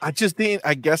having it. You know, I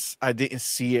guess I didn't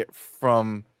see it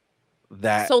from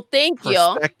that thank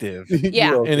perspective.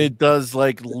 Yeah. And it does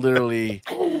like literally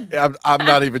I'm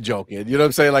not even joking. You know what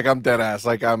I'm saying? Like, I'm dead ass.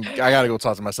 Like, I gotta go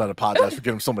talk to my son and apologize for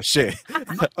giving him so much shit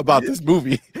about this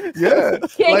movie. Yeah.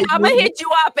 King, like, I'm gonna hit you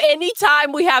up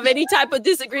anytime we have any type of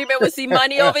disagreement with C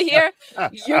Money over here.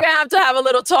 You're gonna have a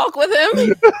little talk with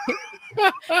him.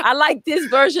 I like this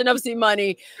version of C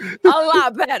Money a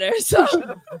lot better. So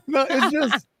no, it's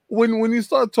just when you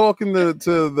start talking to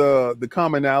the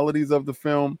commonalities of the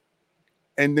film,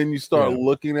 and then you start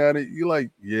looking at it, you're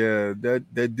like, yeah,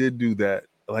 that did do that.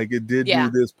 Like, it did do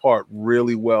this part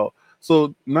really well.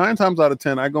 So 9 times out of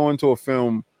 10, I go into a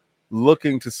film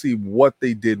looking to see what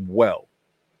they did well,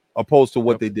 opposed to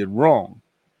what they did wrong.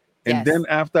 And then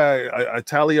after I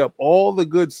tally up all the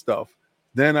good stuff,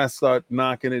 then I start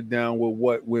knocking it down with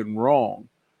what went wrong.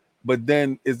 But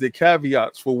then is the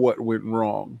caveats for what went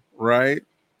wrong, right?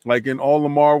 Like in all the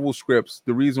Marvel scripts,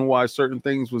 the reason why certain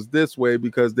things was this way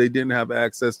because they didn't have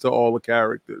access to all the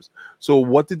characters. So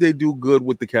what did they do good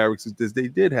with the characters that they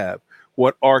did have?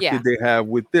 What arc did they have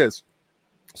with this?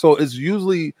 So it's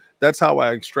usually that's how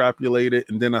I extrapolate it,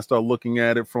 and then I start looking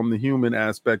at it from the human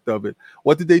aspect of it.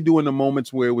 What did they do in the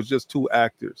moments where it was just 2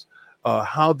 actors?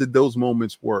 How did those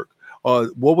moments work?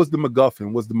 What was the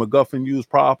MacGuffin? Was the MacGuffin used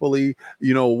properly?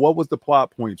 You know, what was the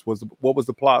plot points? What was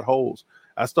the plot holes?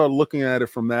 I started looking at it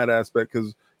from that aspect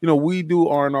because, you know, we do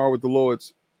R&R with the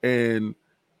Lords, and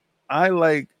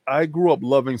I grew up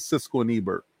loving Siskel and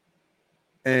Ebert,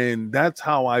 and that's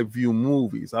how I view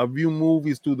movies. I view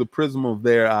movies through the prism of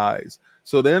their eyes.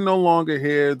 So they're no longer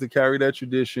here to carry that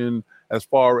tradition as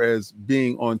far as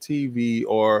being on TV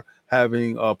or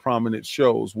having prominent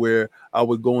shows where I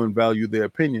would go and value their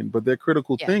opinion. But their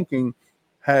critical thinking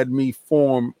had me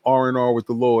form R&R with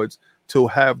the Lords to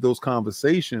have those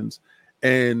conversations.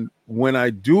 And when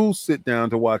I do sit down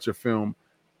to watch a film,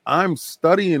 I'm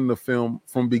studying the film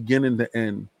from beginning to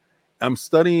end. I'm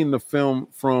studying the film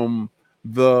from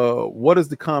what is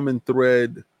the common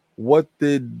thread? What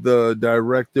did the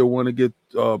director want to get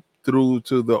through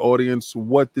to the audience?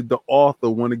 What did the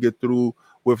author want to get through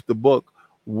with the book?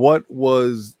 What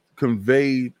was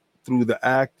conveyed through the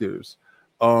actors?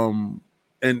 And,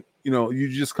 you know, you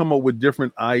just come up with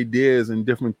different ideas and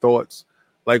different thoughts.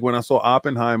 Like when I saw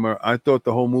Oppenheimer, I thought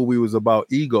the whole movie was about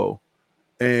ego.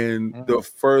 And the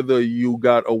further you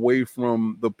got away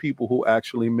from the people who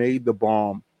actually made the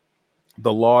bomb,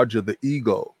 the larger the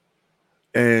ego.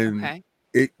 And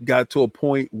it got to a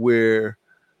point where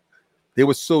they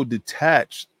were so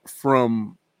detached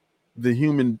from the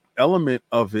human element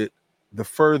of it. The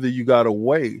further you got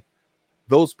away,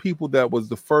 those people that was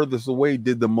the furthest away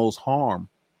did the most harm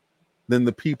than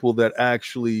the people that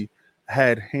actually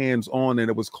had hands on and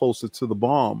it was closer to the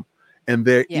bomb, and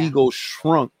their ego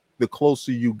shrunk the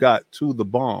closer you got to the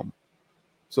bomb.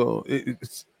 So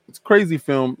it's crazy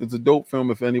film. It's a dope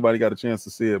film if anybody got a chance to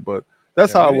see it, but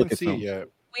that's how I look at film.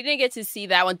 We didn't get to see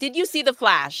that one. Did you see The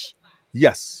Flash?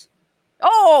 Yes.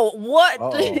 Oh, what?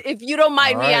 If you don't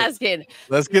mind me asking.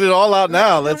 Let's get it all out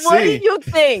now. Let's see. What did you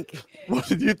think? What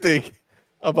did you think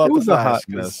about it was The a Flash? hot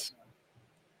mess.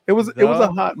 It was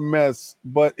a hot mess,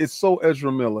 but it's so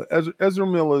Ezra Miller. Ezra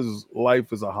Miller's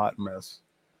life is a hot mess.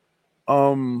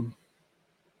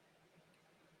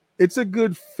 It's a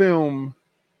good film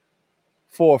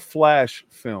for a Flash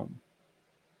film.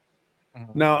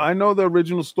 Now, I know the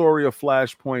original story of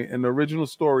Flashpoint, and the original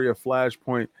story of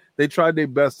Flashpoint, they tried their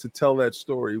best to tell that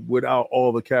story without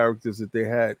all the characters that they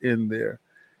had in there.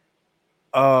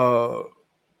 I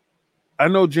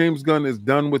know James Gunn is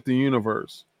done with the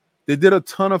universe. They did a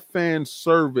ton of fan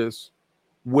service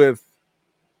with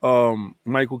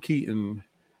Michael Keaton,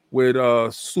 with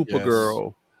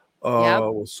Supergirl,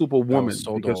 Superwoman,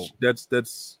 so because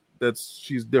dope. that's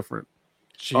she's different.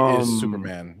 She is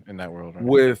Superman in that world. Right?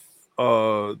 With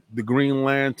the Green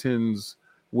Lanterns,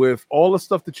 with all the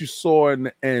stuff that you saw in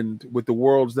the end, with the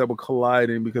worlds that were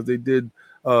colliding, because they did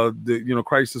the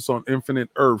Crisis on Infinite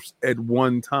Earths at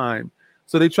one time.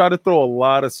 So they try to throw a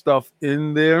lot of stuff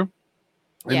in there,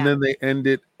 and then they end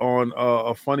it on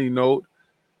a funny note.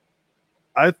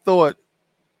 I thought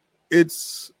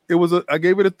I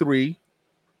gave it a 3.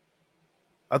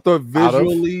 I thought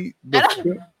visually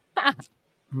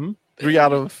Three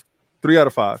out of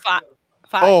 5.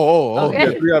 5.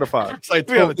 Okay. Yeah, 3 out of 5. It's like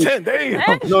 3 out of 10.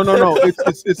 Damn. No.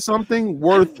 It's something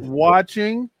worth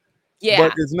watching. Yeah.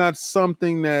 But it's not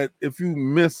something that if you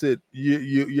miss it,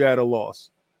 you at a loss,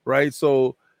 right?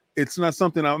 So it's not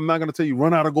something I'm not going to tell you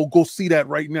run out and go see that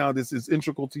right now. This is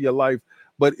integral to your life.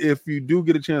 But if you do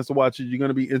get a chance to watch it, you're going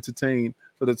to be entertained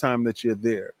for the time that you're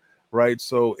there, right?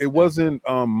 So it wasn't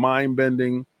mind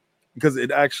bending because it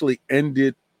actually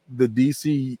ended the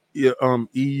DC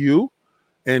EU,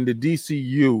 and the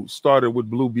DCU started with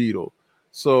Blue Beetle.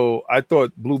 So I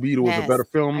thought Blue Beetle was a better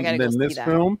film than this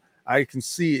film. I can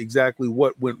see exactly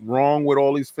what went wrong with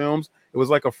all these films. It was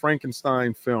like a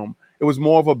Frankenstein film. It was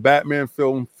more of a Batman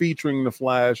film featuring the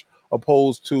Flash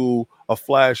opposed to a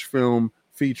Flash film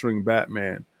featuring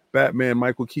Batman.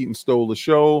 Michael Keaton stole the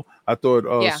show. I thought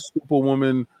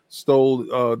Superwoman stole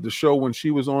the show when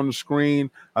she was on the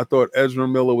screen. I thought Ezra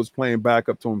Miller was playing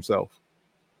backup to himself.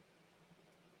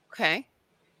 Okay.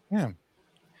 Yeah.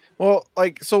 Well,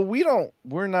 like, so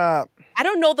we're not. I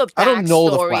don't know the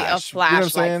backstory of Flash,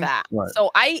 you know like that. Right.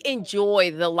 So I enjoy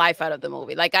the life out of the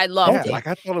movie. Like I loved it. Like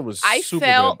I thought it was. I super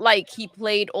felt good. like he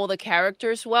played all the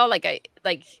characters well. Like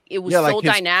it was like so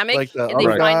dynamic. Like the and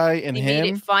other guy and he him.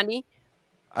 made it funny.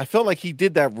 I felt like he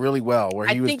did that really well. Where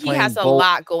I think he has a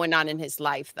lot going on in his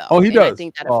life, though. Oh, he does. I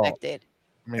think that affected.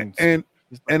 I mean,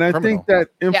 and I think that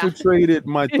infiltrated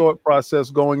my thought process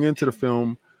going into the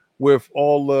film with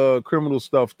all the criminal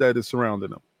stuff that is surrounding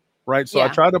him. Right. So I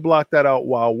try to block that out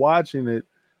while watching it,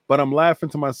 but I'm laughing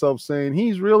to myself saying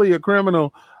he's really a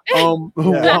criminal while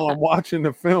I'm watching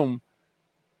the film.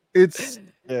 It's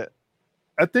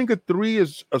I think a 3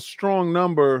 is a strong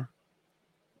number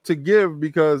to give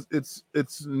because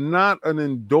it's not an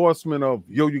endorsement of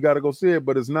you got to go see it,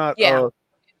 but it's not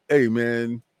hey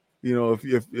man, you know,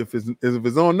 if it's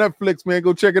on Netflix, man,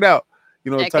 go check it out.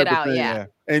 You know, check type it out, of thing.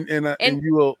 And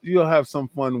you'll have some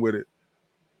fun with it.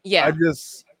 Yeah.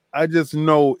 I just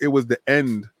know it was the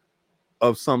end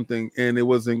of something and it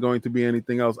wasn't going to be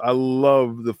anything else. I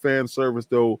love the fan service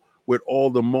though, with all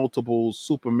the multiple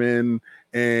Supermen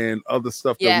and other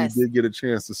stuff that we did get a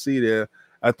chance to see there.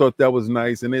 I thought that was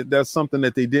nice. And that's something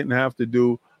that they didn't have to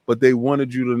do, but they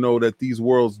wanted you to know that these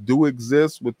worlds do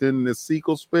exist within the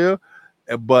sequel sphere,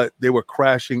 but they were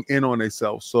crashing in on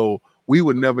themselves. So we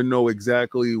would never know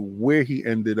exactly where he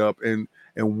ended up and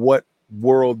what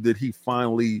world did he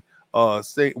finally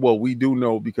say. Well, we do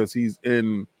know because he's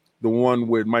in the one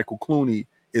where Michael Clooney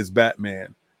is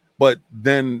Batman, but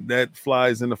then that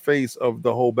flies in the face of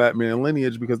the whole Batman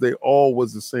lineage because they all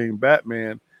was the same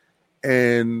Batman,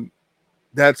 and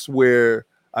that's where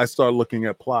I start looking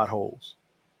at plot holes.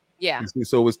 Yeah.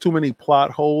 So it's too many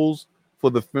plot holes for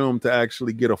the film to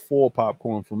actually get a 4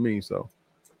 popcorn from me. So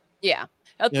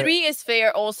a 3 is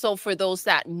fair also for those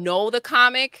that know the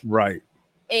comic, right?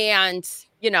 And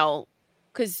you know,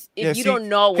 because if you don't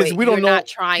know it, we don't know. Not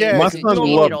trying. My son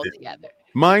loved it. Together.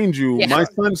 Mind you, my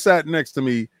son sat next to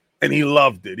me and he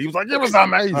loved it. He was like, "It was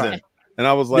amazing." Right. And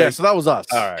I was like, so that was us.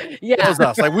 All right. Yeah. That was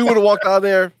us. Like we would have walked out of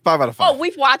there 5 out of 5. Oh,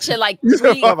 we've watched it like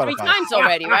three times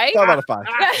already, right? 5 out of 5.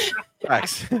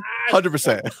 Facts.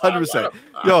 100%.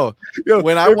 Yo,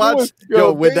 when I watched,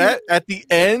 when that at the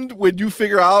end, when you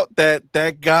figure out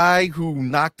that guy who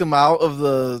knocked him out of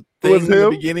the thing in the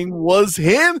beginning was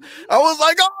him, I was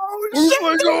like,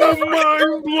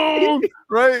 mind blown.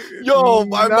 Right? Yo,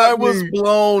 my mind was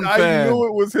blown. I knew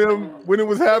it was him when it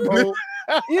was happening.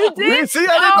 You did? See,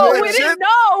 I didn't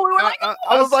know. We were like,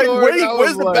 I was like, wait,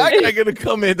 where's the bad guy gonna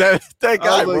come in? That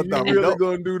guy. You really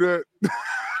gonna do that?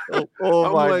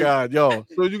 Oh my God, yo!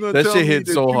 So you're gonna that tell shit me hit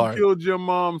that so you hard. Killed your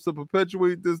mom to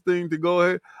perpetuate this thing to go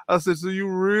ahead? I said, so you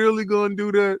really gonna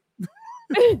do that?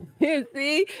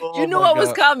 See, you knew what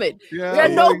was coming. Yeah, we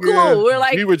had no clue. We're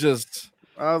like, we were just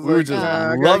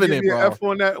loving it, bro. F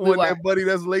on that one, that buddy.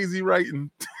 That's lazy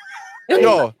writing.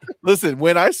 Yo, listen,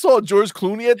 when I saw George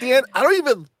Clooney at the end, I don't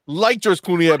even like George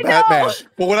Clooney at Batman.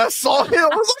 But when I saw him, I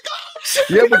was like, oh, shit.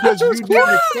 Yeah, because you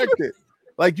didn't expect it.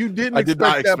 Like you didn't I did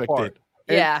not expect part.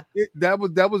 it.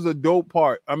 That was a dope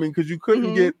part. I mean, because you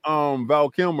couldn't get Val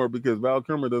Kilmer because Val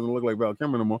Kilmer doesn't look like Val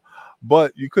Kilmer anymore.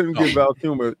 But you couldn't get Val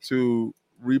Kilmer to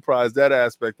reprise that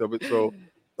aspect of it. So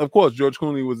of course George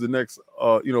Clooney was the next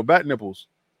bat nipples.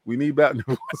 We need bat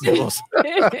nipples.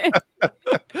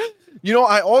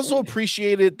 I also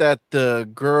appreciated that the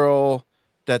girl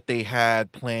that they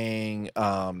had playing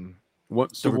the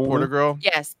reporter girl.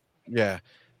 Yes. Yeah.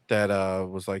 That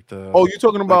was like the you're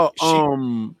talking about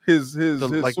his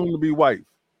soon to be wife.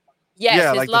 Yes,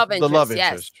 his like love interest. The love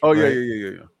interest. Yes. Oh right?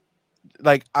 Yeah.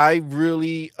 Like I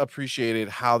really appreciated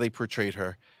how they portrayed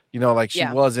her. Like she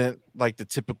wasn't like the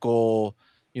typical,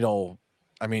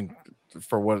 I mean,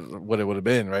 for what it would have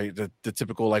been, right? The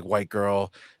typical like white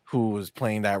girl who was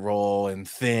playing that role and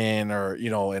thin or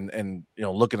and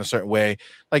looking a certain way.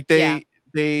 Like they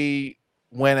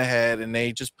went ahead and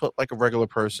they just put like a regular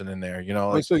person in there,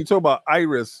 like, so you talk about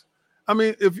Iris. I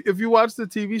mean, if you watch the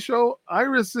TV show,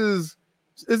 Iris is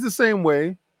the same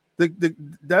way.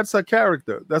 That's a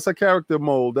character. That's a character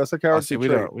mold. That's a character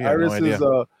trait. Iris is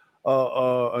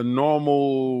a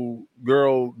normal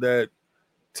girl that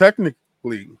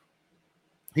technically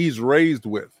he's raised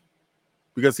with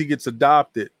because he gets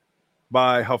adopted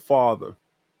by her father.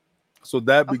 So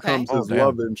that becomes his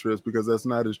love interest because that's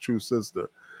not his true sister.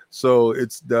 So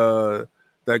it's the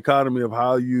dichotomy of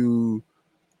how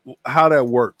that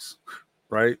works,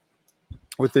 right?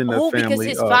 Within the family. Because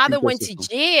his father went to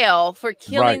jail for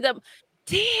killing them.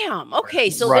 Damn. Okay,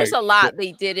 so there's a lot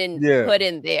they didn't put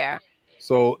in there.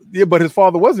 So but his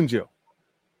father was in jail.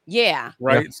 Yeah.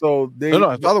 Right. Yeah. So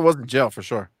his father was in jail for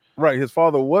sure. Right. His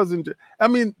father wasn't. I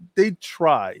mean, they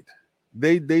tried.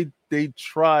 They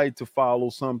tried to follow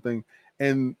something,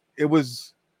 and it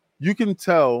was. You can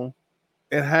tell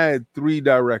it had 3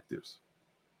 directors,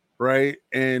 right?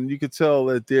 And you could tell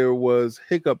that there was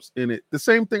hiccups in it. The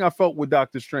same thing I felt with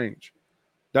Doctor Strange.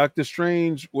 Doctor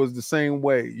Strange was the same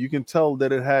way. You can tell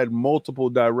that it had multiple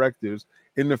directors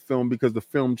in the film because the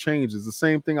film changes. The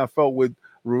same thing I felt with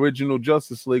original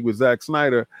Justice League with Zack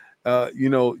Snyder.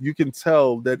 You can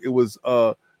tell that it was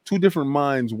 2 different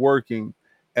minds working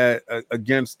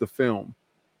against the film.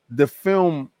 The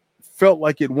film felt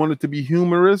like it wanted to be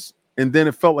humorous, and then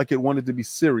it felt like it wanted to be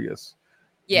serious.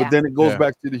 Yeah. But then it goes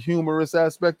back to the humorous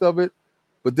aspect of it,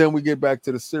 but then we get back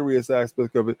to the serious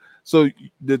aspect of it. So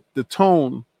the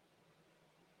tone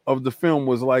of the film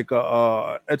was like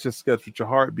a Etch-a-Sketch with your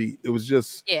heartbeat. It was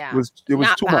just it was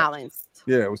not too balanced. Much.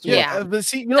 Yeah, it was too much. But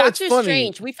see, Doctor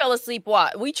Strange, we fell asleep.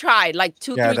 We tried like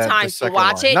 2-3 times to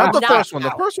watch it. Not the first one.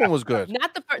 The first one was good.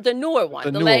 Not the newer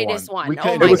one. The latest one. Oh my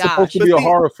gosh. It was supposed to be a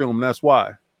horror film. That's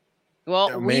why.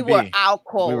 Well, we were out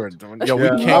cold. We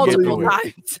can't get through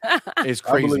it. It's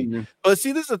crazy. But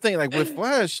see, this is the thing. Like with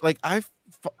Flash, like I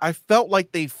felt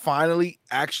like they finally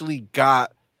actually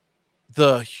got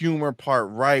the humor part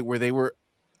right, where they were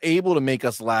able to make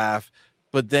us laugh,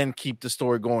 but then keep the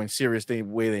story going serious the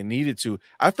way they needed to.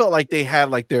 I felt like they had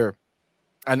like their,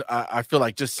 and I feel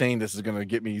like just saying this is gonna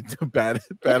get me a bad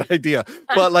idea,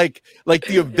 but like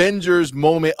the Avengers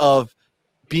moment of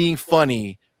being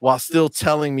funny while still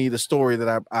telling me the story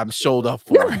that I'm showed up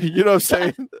for. You know what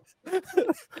I'm saying?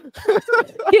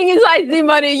 King is like,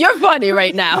 Z-Money, you're funny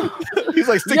right now. He's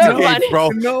like, stick to games, bro.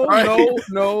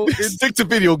 No. Stick to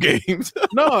video games.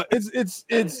 No, it's.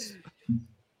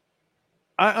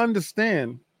 I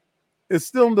understand. It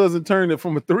still doesn't turn it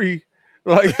from a 3.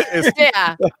 Like,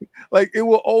 like it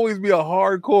will always be a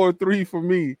hardcore 3 for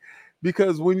me,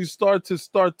 because when you start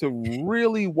to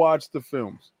really watch the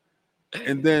films,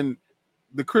 and then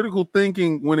the critical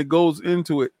thinking, when it goes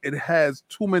into it, it has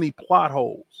too many plot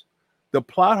holes. The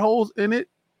plot holes in it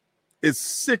is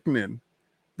sickening.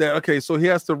 So he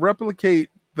has to replicate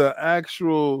the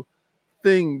actual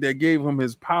thing that gave him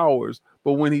his powers,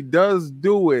 but when he does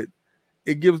do it,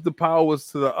 it gives the powers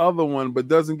to the other one, but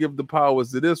doesn't give the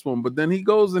powers to this one. But then he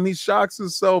goes and he shocks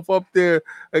himself up there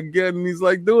again, and he's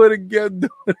like, do it again.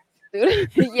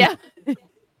 Yeah.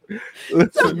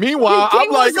 Listen, meanwhile,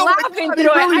 I'm like, he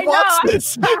really wants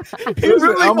this. He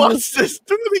really wants this.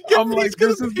 I'm like,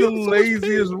 this is the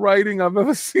laziest writing I've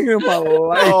ever seen in my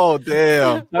life. Oh,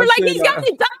 damn. We're like, he's got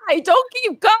to die. Don't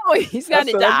keep going. He's got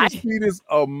to die. The speed is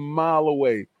a mile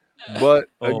away. But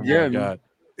again,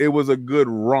 it was a good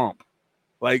romp.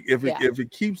 Like if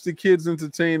it keeps the kids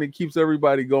entertained, it keeps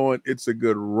everybody going, it's a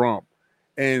good romp.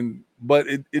 But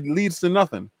it leads to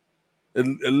nothing.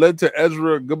 It led to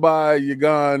Ezra, goodbye, you're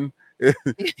gone.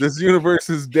 This universe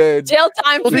is dead. Jail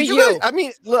time for you. I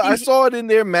mean, look, I saw it in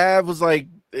there. Mav was like,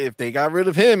 if they got rid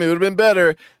of him, it would have been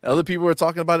better. Other people were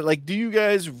talking about it. Like, do you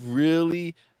guys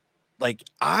really like?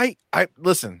 I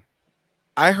listen.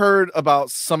 I heard about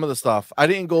some of the stuff. I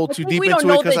didn't go too deep into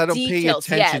it because I don't pay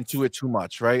attention to it too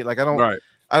much, right? Like,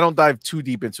 I don't dive too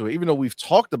deep into it. Even though we've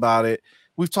talked about it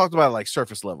like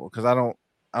surface level, because I don't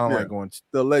like going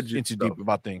the legend into deep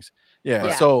about things.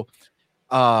 Yeah.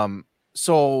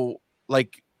 So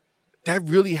like that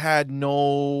really had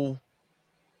no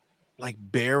like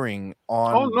bearing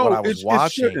on what I was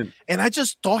watching, and I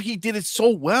just thought he did it so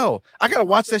well. I gotta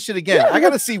watch that shit again. I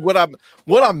gotta see what I'm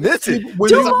missing. 2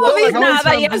 movies now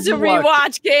that you have to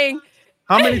rewatch, King.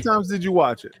 How many times did you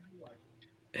watch it?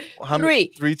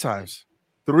 3 times.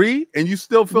 3, and you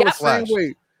still feel the same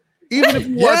way. Even if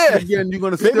you watch it again, you're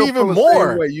gonna still feel the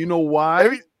same way. You know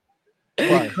why?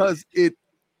 Because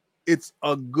it's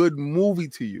a good movie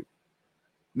to you.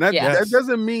 That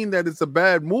doesn't mean that it's a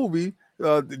bad movie.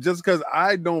 Just because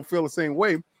I don't feel the same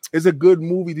way, it's a good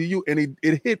movie to you, and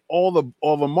it hit all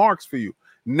the marks for you.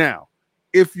 Now,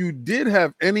 if you did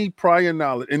have any prior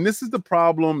knowledge, and this is the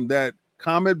problem that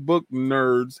comic book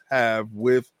nerds have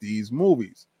with these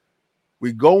movies,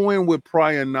 we go in with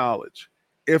prior knowledge.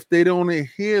 If they don't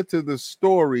adhere to the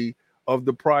story of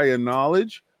the prior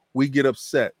knowledge, we get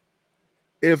upset.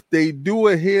 If they do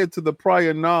adhere to the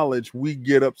prior knowledge, we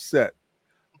get upset.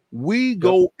 we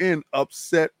go in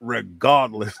upset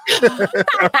regardless.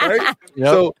 Right? Yep.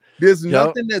 So there's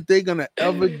nothing that they're gonna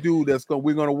ever do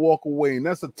we're gonna walk away, and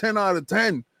that's a 10 out of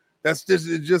 10. It's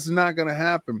just not gonna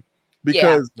happen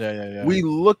because we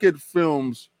look at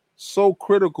films so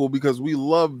critical because we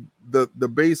love the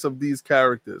base of these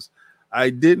characters. I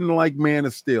didn't like Man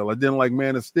of Steel. I didn't like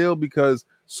Man of Steel because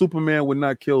Superman would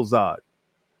not kill Zod,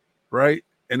 right?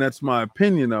 And that's my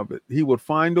opinion of it. He would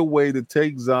find a way to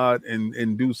take Zod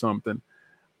and do something.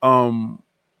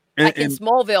 Like in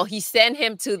Smallville, he sent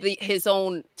him to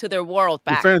their world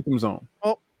back. The Phantom Zone.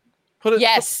 Oh,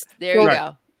 there you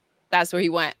go. That's where he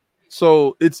went.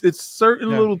 So it's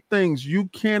certain little things you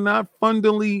cannot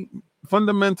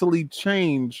fundamentally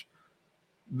change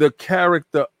the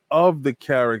character of the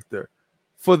character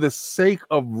for the sake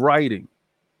of writing.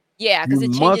 Yeah, because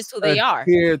it changes who they are.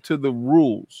 Adhere to the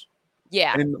rules.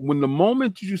 Yeah. And when the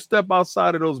moment you step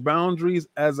outside of those boundaries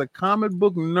as a comic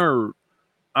book nerd,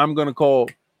 I'm going to call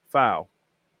foul.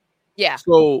 Yeah.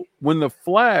 So when the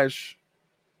Flash,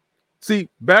 see,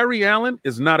 Barry Allen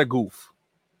is not a goof.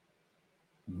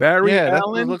 Barry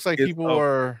Allen looks like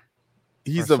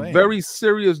he's a very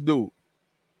serious dude.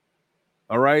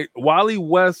 All right. Wally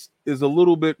West is a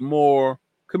little bit more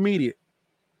comedic,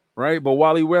 right? But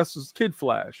Wally West is Kid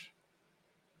Flash.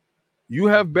 You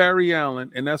have Barry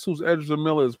Allen, and that's who Ezra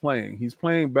Miller is playing. He's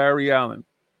playing Barry Allen.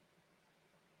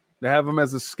 They have him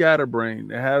as a scatterbrain.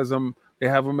 They have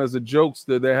him as a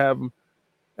jokester. They have him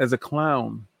as a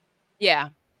clown. Yeah.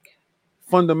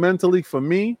 Fundamentally, for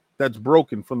me, that's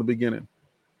broken from the beginning.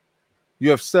 You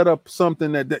have set up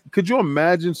something that could you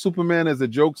imagine Superman as a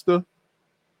jokester?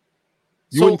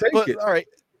 You wouldn't take it. All right.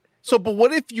 So, but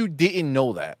what if you didn't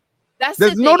know that? That's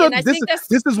the thing.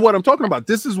 This is what I'm talking about.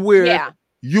 This is where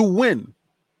you win,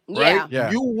 right?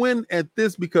 Yeah. You win at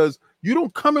this because you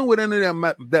don't come in with any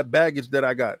of that baggage that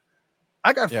I got.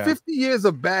 I got 50 years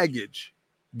of baggage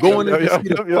going into see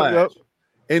the Flash.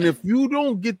 And if you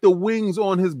don't get the wings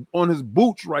on his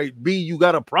boots right, B, you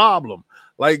got a problem.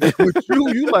 Like with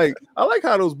you like, I like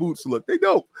how those boots look. They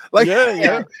dope. Like,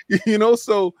 you know,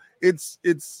 so it's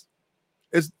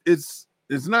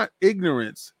not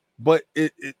ignorance, but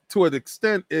it to an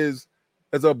extent is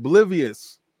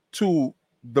oblivious to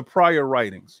the prior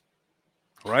writings,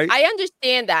 right? I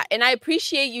understand that, and I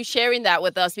appreciate you sharing that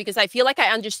with us because I feel like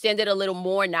I understand it a little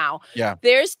more now. Yeah.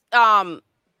 There's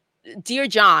Dear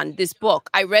John, this book.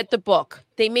 I read the book.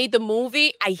 They made the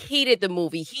movie. I hated the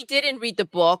movie. He didn't read the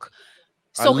book.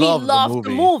 So he loved the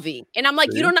movie. And I'm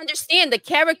like, you don't understand. The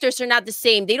characters are not the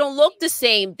same. They don't look the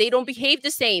same. They don't behave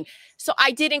the same. So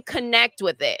I didn't connect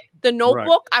with it. The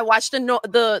Notebook, I watched the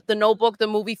Notebook, the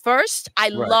movie first. I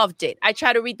loved it. I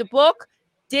tried to read the book,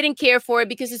 didn't care for it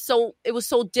because it was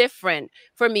so different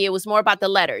for me. It was more about the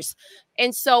letters.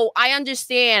 And so I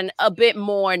understand a bit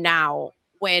more now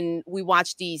when we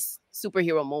watch these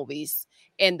superhero movies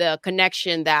and the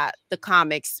connection that the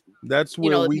comics, that's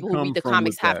where the people who read the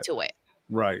comics have to it.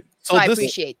 Right. So I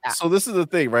appreciate that. So this is the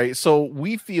thing, right? So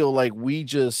we feel like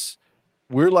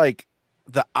we're like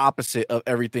the opposite of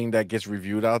everything that gets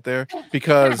reviewed out there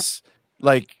because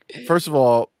like, first of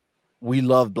all, we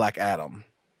love Black Adam,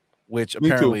 which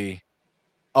apparently,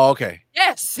 okay.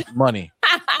 Yes. Money.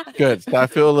 Good. I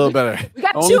feel a little better. We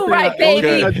got two right, baby.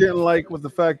 Only thing I didn't like was the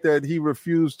fact that he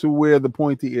refused to wear the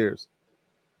pointy ears.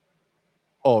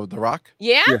 Oh, The Rock?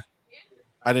 Yeah.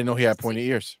 I didn't know he had pointy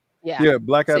ears. Yeah,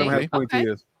 Black Adam has pointy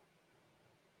ears.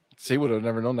 See, would have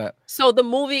never known that. So the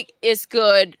movie is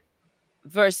good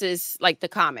versus like the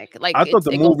comic. Like I thought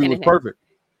the movie was perfect.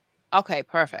 Okay,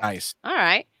 perfect. Nice. All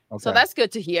right. Okay. So that's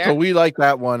good to hear. So we like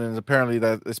that one, and apparently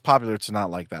that it's popular to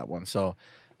not like that one. So,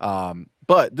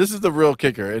 but this is the real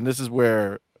kicker, and this is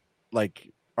where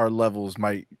like our levels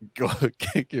might go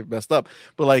get messed up.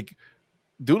 But like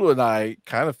Doodle and I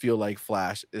kind of feel like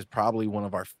Flash is probably one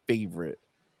of our favorite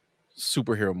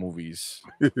superhero movies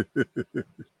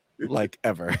like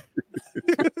ever.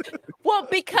 Well,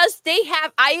 because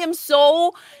I am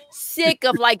so sick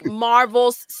of like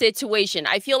Marvel's situation.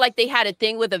 I feel like they had a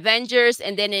thing with Avengers,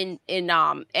 and then in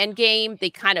Endgame they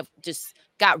kind of just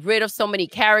got rid of so many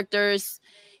characters.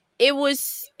 It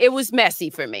was messy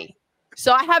for me.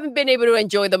 So I haven't been able to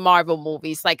enjoy the Marvel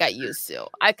movies like I used to.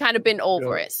 I've kind of been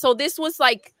over it. So this was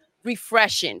like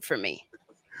refreshing for me.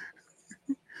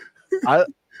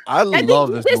 I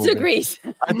love this disagrees.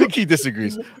 movie. I think he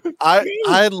disagrees.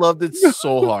 I loved it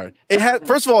so hard. It had,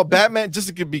 first of all, Batman,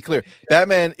 just to be clear,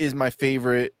 Batman is my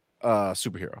favorite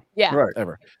superhero. Yeah. Right.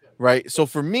 Ever. Right. So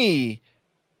for me,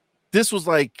 this was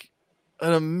like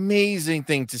an amazing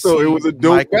thing to see. So it was a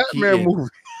dope Michael Batman Keaton. movie.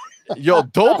 Yo,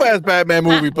 dope ass Batman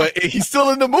movie, but he's still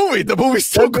in the movie. The movie's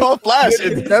still called Flash.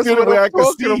 That's what I'm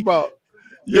talking about.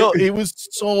 Yo, it was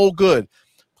so good.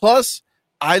 Plus,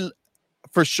 I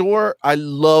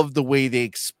love the way they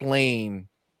explain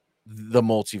the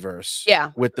multiverse.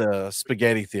 Yeah. With the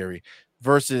spaghetti theory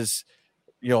versus,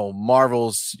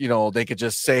 Marvel's, they could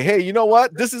just say, hey, you know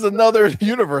what? This is another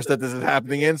universe that this is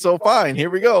happening in. So fine,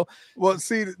 here we go. Well,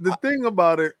 see, the thing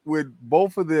about it with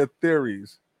both of their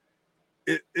theories,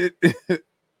 they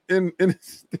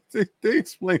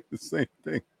explain the same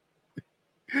thing.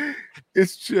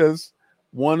 It's just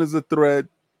one is a thread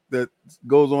that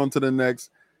goes on to the next.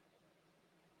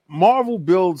 Marvel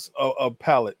builds a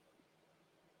palette.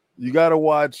 You got to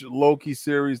watch Loki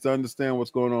series to understand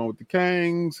what's going on with the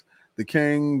Kangs. The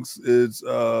Kangs is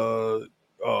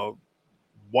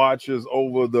watches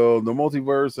over the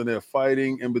multiverse, and they're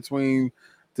fighting in between.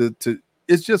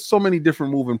 It's just so many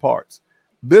different moving parts.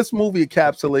 This movie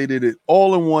encapsulated it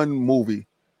all in one movie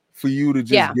for you to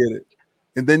just get it.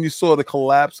 And then you saw the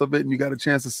collapse of it, and you got a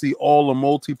chance to see all the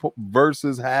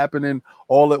multiverses happening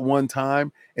all at one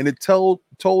time. And it told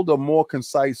a more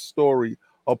concise story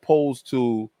opposed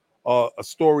to a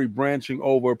story branching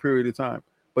over a period of time.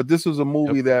 But this was a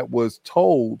movie that was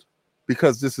told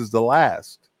because this is the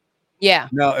last. Yeah.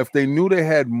 Now, if they knew they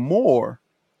had more,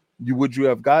 would you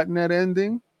have gotten that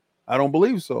ending? I don't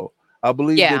believe so. I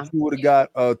believe that you would have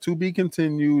got to be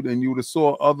continued, and you would have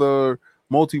saw other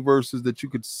multiverses that you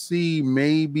could see.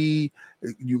 Maybe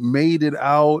you made it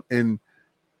out, and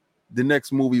the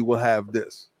next movie will have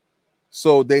this.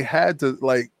 So they had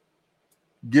to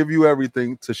give you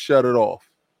everything to shut it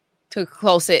off, to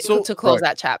close it, to close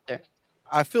that chapter.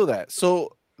 I feel that.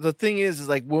 So the thing is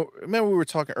remember we were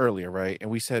talking earlier, right? And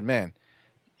we said, man,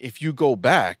 if you go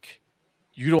back,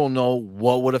 you don't know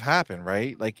what would have happened,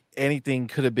 right? Like anything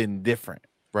could have been different,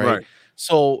 right?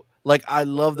 So I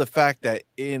love the fact that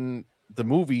in the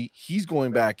movie, he's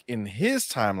going back in his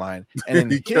timeline, and in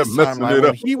his timeline,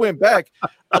 when he went back,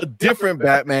 a different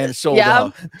Batman showed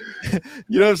up.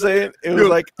 You know what I'm saying? It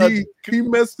was he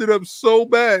messed it up so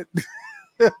bad.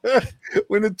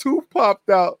 When the tooth popped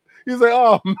out, he's like,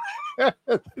 "Oh man!"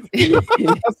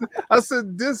 I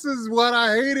said, "This is what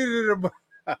I hated it about.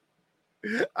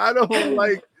 I don't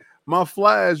like my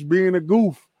Flash being a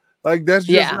goof. That's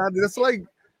just not. That's like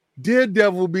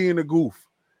Daredevil being a goof.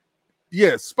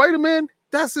 Yes, Spider-Man,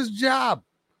 that's his job,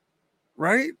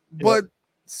 right? But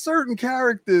certain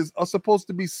characters are supposed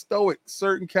to be stoic.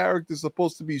 Certain characters are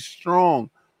supposed to be strong.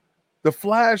 The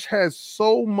Flash has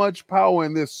so much power,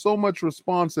 and there's so much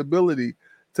responsibility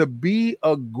to be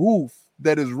a goof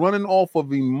that is running off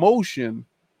of emotion.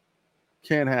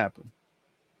 Can't happen.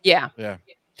 Yeah.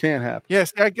 Can't happen.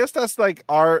 Yes, I guess that's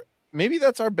maybe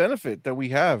that's our benefit that we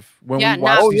have when we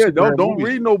watch. Oh yeah, don't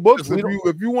read no books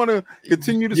if you want to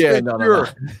continue to stay pure.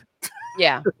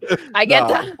 Yeah, I get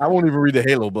that. I won't even read the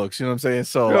Halo books. You know what I'm saying?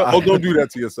 So don't do that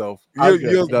to yourself.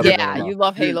 You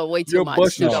love Halo way too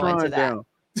much. You go into that. Down.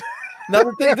 Now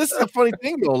the thing, this is a funny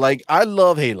thing though. I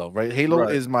love Halo, right? Halo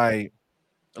is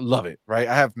love it, right?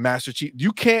 I have Master Chief.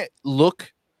 You can't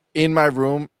look in my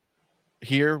room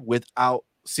here without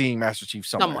seeing Master Chief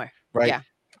somewhere. Right? Yeah.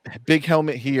 Big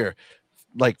helmet here,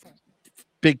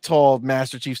 big tall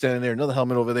Master Chief standing there, another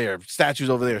helmet over there, statues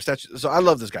over there, So I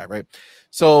love this guy, right?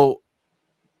 So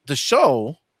the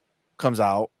show comes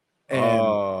out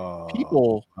and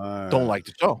people don't like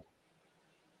the show.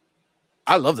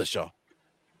 I love the show.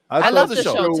 I love the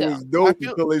show too. Was dope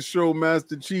until they show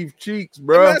Master Chief cheeks,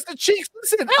 bro. Master Chief,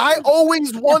 listen, I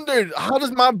always wondered, how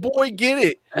does my boy get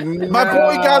it? My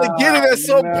boy got to get it at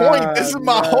some point. This is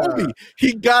my homie.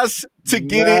 He got to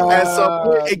get it at some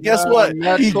point. And guess what?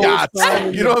 He got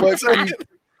it. You know what I'm saying?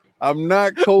 I'm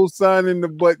not co-signing the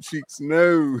butt cheeks.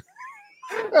 No.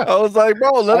 I was like,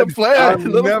 bro, let him play. Let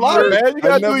him fly, man. You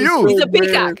got to do you. He's a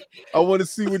peacock. I want to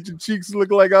see what your cheeks look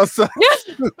like outside.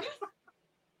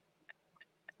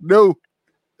 No.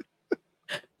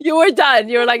 You were done.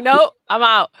 You were like, no, I'm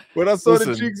out. When I saw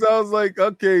the cheeks, I was like,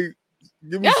 okay,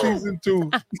 give me season 2.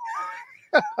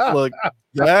 Look,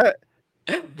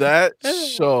 that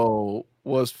show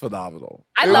was phenomenal.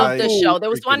 I love the show.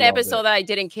 There was one episode that I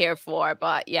didn't care for,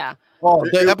 but yeah. Oh,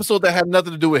 the episode that had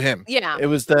nothing to do with him. Yeah. It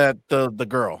was the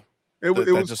girl. It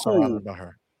was just cool. About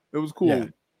her. It was cool. Yeah.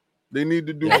 They need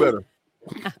to do better.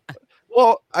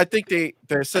 Well, I think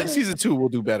their season 2 will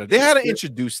do better. They had to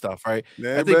introduce stuff, right?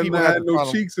 I think people had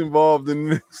no cheeks involved in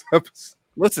the next episode.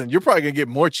 Listen, you're probably gonna get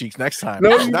more cheeks next time.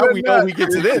 No, now we know he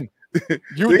gets it in.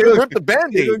 You can rip the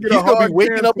Band-Aid. He's gonna be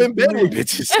waking up in bed with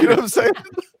bitches. You know what I'm saying?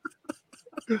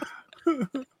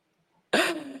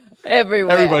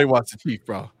 Everywhere. Everybody wants a chief,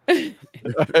 bro. Right?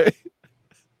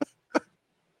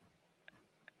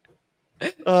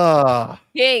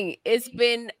 King, it's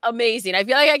been amazing. I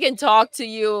feel like I can talk to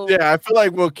you. Yeah, I feel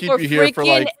like we'll keep you here for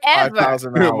like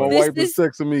 5,000 hours. My wife is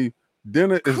texting me.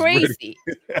 Dinner is crazy.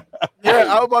 Yeah,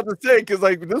 I was about to say because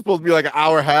like this is supposed to be like an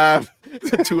hour and a half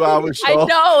to 2 hour show. I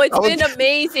know it's been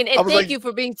amazing, and thank you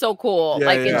for being so cool.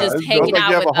 And just hanging out.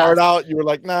 You have a heart out. You were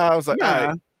like, nah. I was like,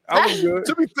 nah. I was good.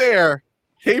 To be fair,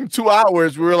 came 2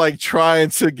 hours. We were like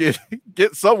trying to get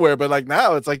somewhere, but like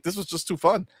now it's like this was just too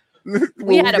fun.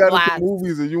 We had a blast.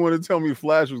 Movies, and you want to tell me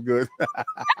Flash was good?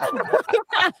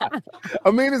 I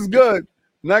mean, it's good,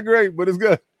 not great, but it's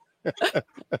good. 5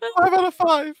 out of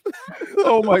 5.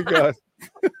 Oh my god.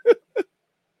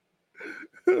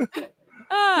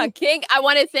 King, I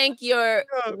want to thank your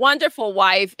wonderful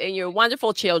wife and your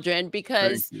wonderful children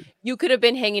because you could have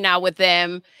been hanging out with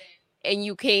them and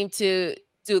you came to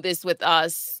do this with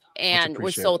us, and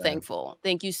we're so thankful.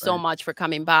 Thank you so much for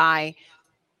coming by.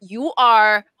 You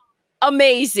are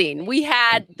amazing. We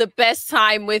had the best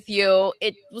time with you.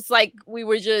 It was like we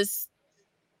were just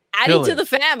adding to the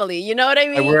family. You know what I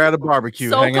mean? And we're at a barbecue,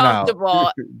 so hanging comfortable.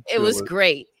 Out. It was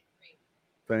great.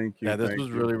 Thank you. Yeah, this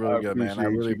was really, really good, man. I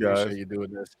really appreciate you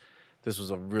doing this. This was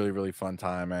a really, really fun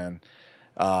time, man.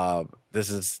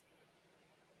 This is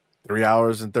 3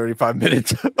 hours and 35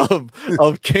 minutes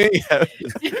of King,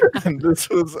 and this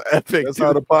was epic. That's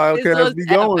how the podcast be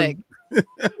going.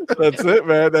 That's it,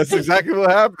 man. That's exactly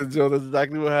what happens, Joe. That's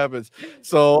exactly what happens.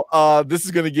 So this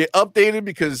is gonna get updated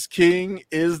because King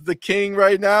is the king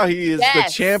right now. He is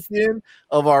the champion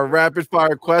of our rapid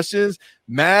fire questions.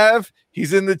 Mav,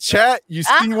 he's in the chat. You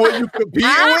see what you compete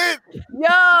with?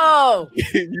 Yo,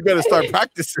 you better start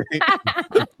practicing.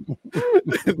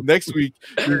 Next week,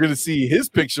 you're gonna see his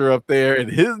picture up there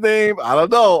and his name. I don't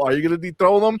know. Are you gonna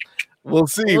dethrone him? We'll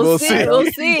see. We'll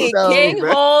see. King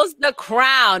holds the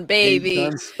crown, baby.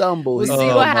 We'll see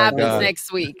what happens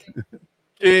next week.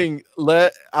 King,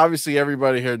 obviously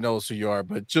everybody here knows who you are,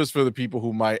 but just for the people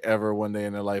who might ever one day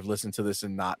in their life listen to this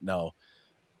and not know,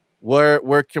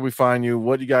 where can we find you?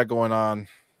 What you got going on?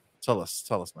 Tell us,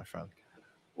 my friend.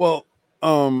 Well,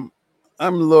 I'm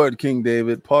Lord King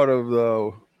David, part of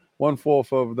the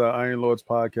 1/4 of the Iron Lords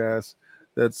podcast.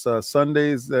 That's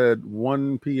Sundays at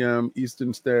 1 p.m.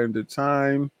 Eastern Standard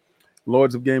Time.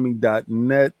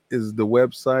 Lordsofgaming.net is the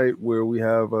website where we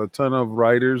have a ton of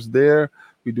writers there.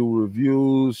 We do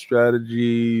reviews,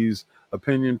 strategies,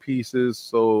 opinion pieces.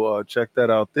 So check that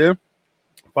out there.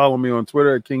 Follow me on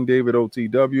Twitter at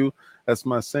KingDavidOTW. That's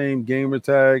my same gamer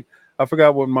tag. I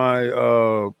forgot what my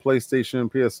PlayStation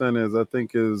PSN is. I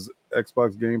think is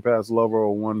Xbox Game Pass Lover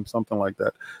or one, something like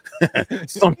that.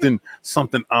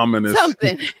 something ominous.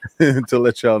 Something to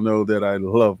let y'all know that I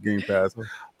love Game Pass.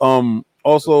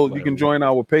 Also, you can join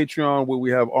our Patreon where we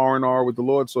have R&R with the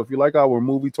Lord. So if you like our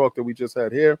movie talk that we just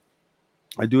had here,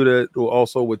 I do that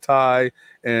also with Ty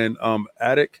and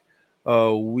Attic.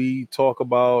 We talk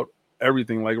about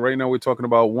everything. Like right now, we're talking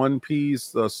about One Piece,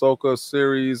 the Ahsoka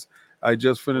series. I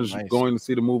just finished going to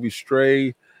see the movie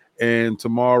Stray, and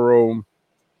tomorrow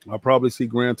I'll probably see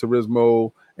Gran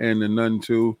Turismo and The Nun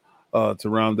 2 to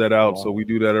round that out. So we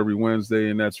do that every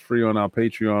Wednesday, and that's free on our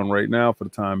Patreon right now for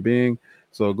the time being.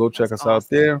 So go check us out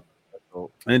there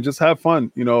and just have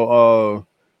fun.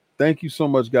 Thank you so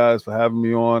much, guys, for having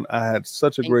me on. I had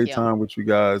such a great time with you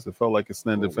guys. It felt like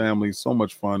extended family. So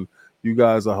much fun. You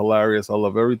guys are hilarious. I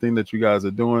love everything that you guys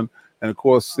are doing. And of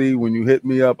course, see, when you hit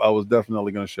me up, I was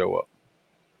definitely going to show up.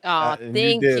 Oh,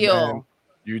 thank you. Man.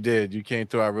 You did. You came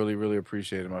through. I really, really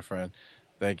appreciate it, my friend.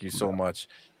 Thank you so much.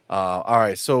 All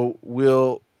right. So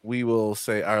we will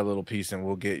say our little piece and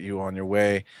we'll get you on your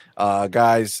way.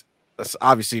 Guys,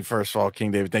 obviously, first of all,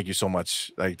 King David, thank you so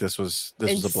much. Like this was a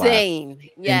blast.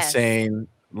 Insane.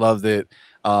 Loved it.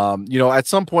 At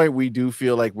some point we do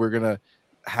feel like we're gonna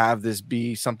have this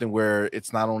be something where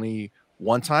it's not only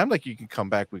one time, like you can come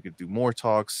back, we could do more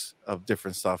talks of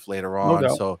different stuff later on.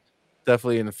 So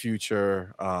definitely in the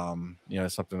future,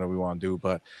 it's something that we want to do.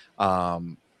 But I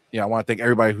want to thank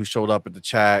everybody who showed up at the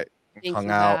chat, hung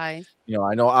out. Guys.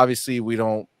 I know obviously we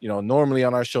don't, normally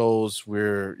on our shows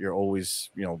you're always,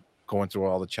 going through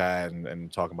all the chat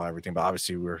and talking about everything, but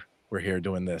obviously we're here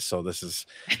doing this. So this is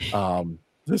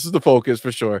this is the focus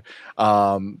for sure.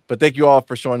 But thank you all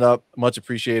for showing up. Much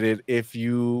appreciated. If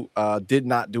you did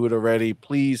not do it already,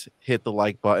 please hit the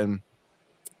like button.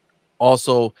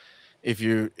 Also, if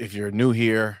you're new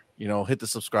here, hit the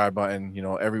subscribe button.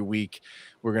 Every week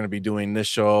we're going to be doing this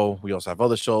show. We also have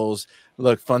other shows.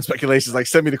 Look, Fun Speculations, like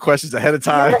send me the questions ahead of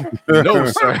time. No,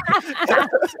 sir.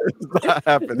 It's not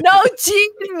happening. No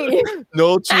cheating.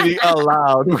 No cheating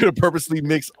allowed. We're going to purposely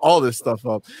mix all this stuff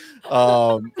up.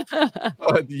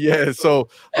 Yeah, so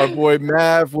our boy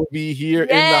Mav will be here in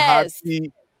the hot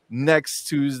seat next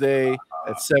Tuesday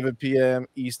at 7 p.m.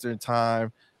 Eastern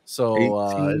time. So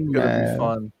it's going to be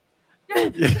fun.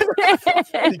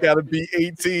 You got to be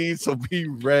 18, so be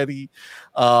ready.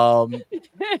 And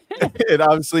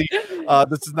obviously,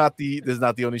 this is not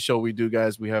the only show we do,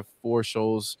 guys. We have 4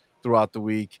 shows throughout the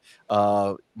week.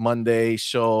 Monday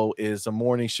show is a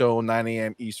morning show, 9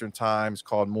 a.m. Eastern time. It's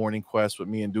called Morning Quest with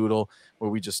me and Doodle, where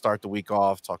we just start the week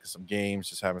off talking some games,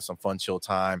 just having some fun, chill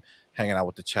time, hanging out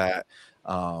with the chat.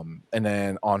 And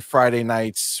then on Friday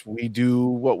nights, we do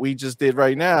what we just did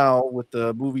right now with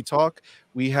the movie talk.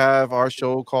 We have our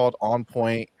show called On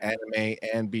Point Anime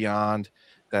and Beyond.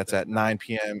 That's at 9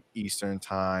 p.m. Eastern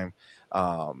time.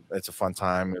 It's a fun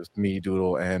time. It was me,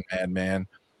 Doodle, and Madman.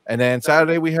 And then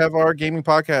Saturday, we have our gaming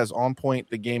podcast, On Point,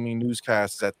 the gaming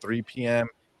newscast at 3 p.m.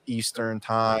 Eastern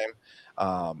time.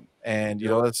 And,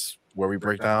 that's where we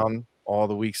break down all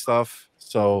the week stuff.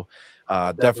 So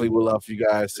definitely would love for you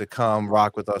guys to come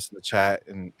rock with us in the chat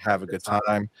and have a good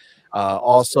time.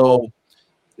 Also,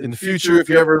 in the future, if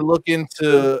you're ever looking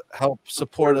to help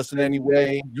support us in any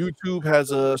way, YouTube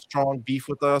has a strong beef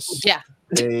with us. Yeah.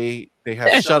 They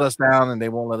have shut us down and they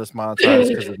won't let us monetize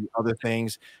because of the other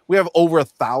things. We have over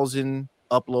 1,000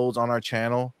 uploads on our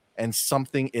channel, and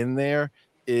something in there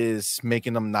is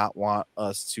making them not want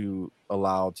us to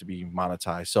allow to be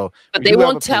monetized. So, but they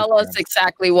won't tell us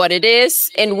exactly what it is,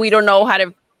 and we don't know how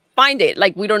to find it.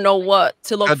 Like, we don't know what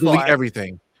to look for.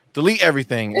 Delete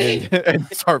everything and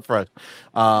start fresh.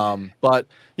 But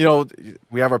we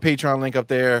have our Patreon link up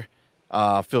there.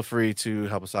 Feel free to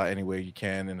help us out any way you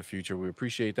can in the future. We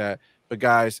appreciate that. But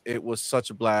guys, it was such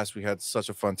a blast. We had such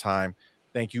a fun time.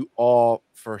 Thank you all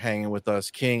for hanging with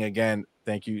us. King, again,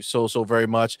 thank you so very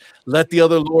much. Let the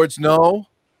other lords know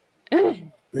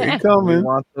they're coming. We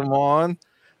want them on.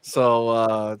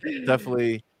 So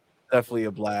definitely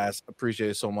a blast.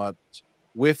 Appreciate it so much.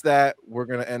 With that, we're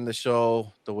going to end the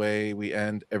show the way we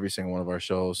end every single one of our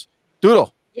shows.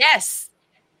 Doodle. Yes.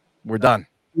 We're done.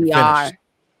 We are.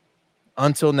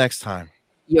 Until next time.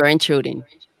 You're intruding.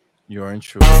 You're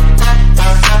intruding.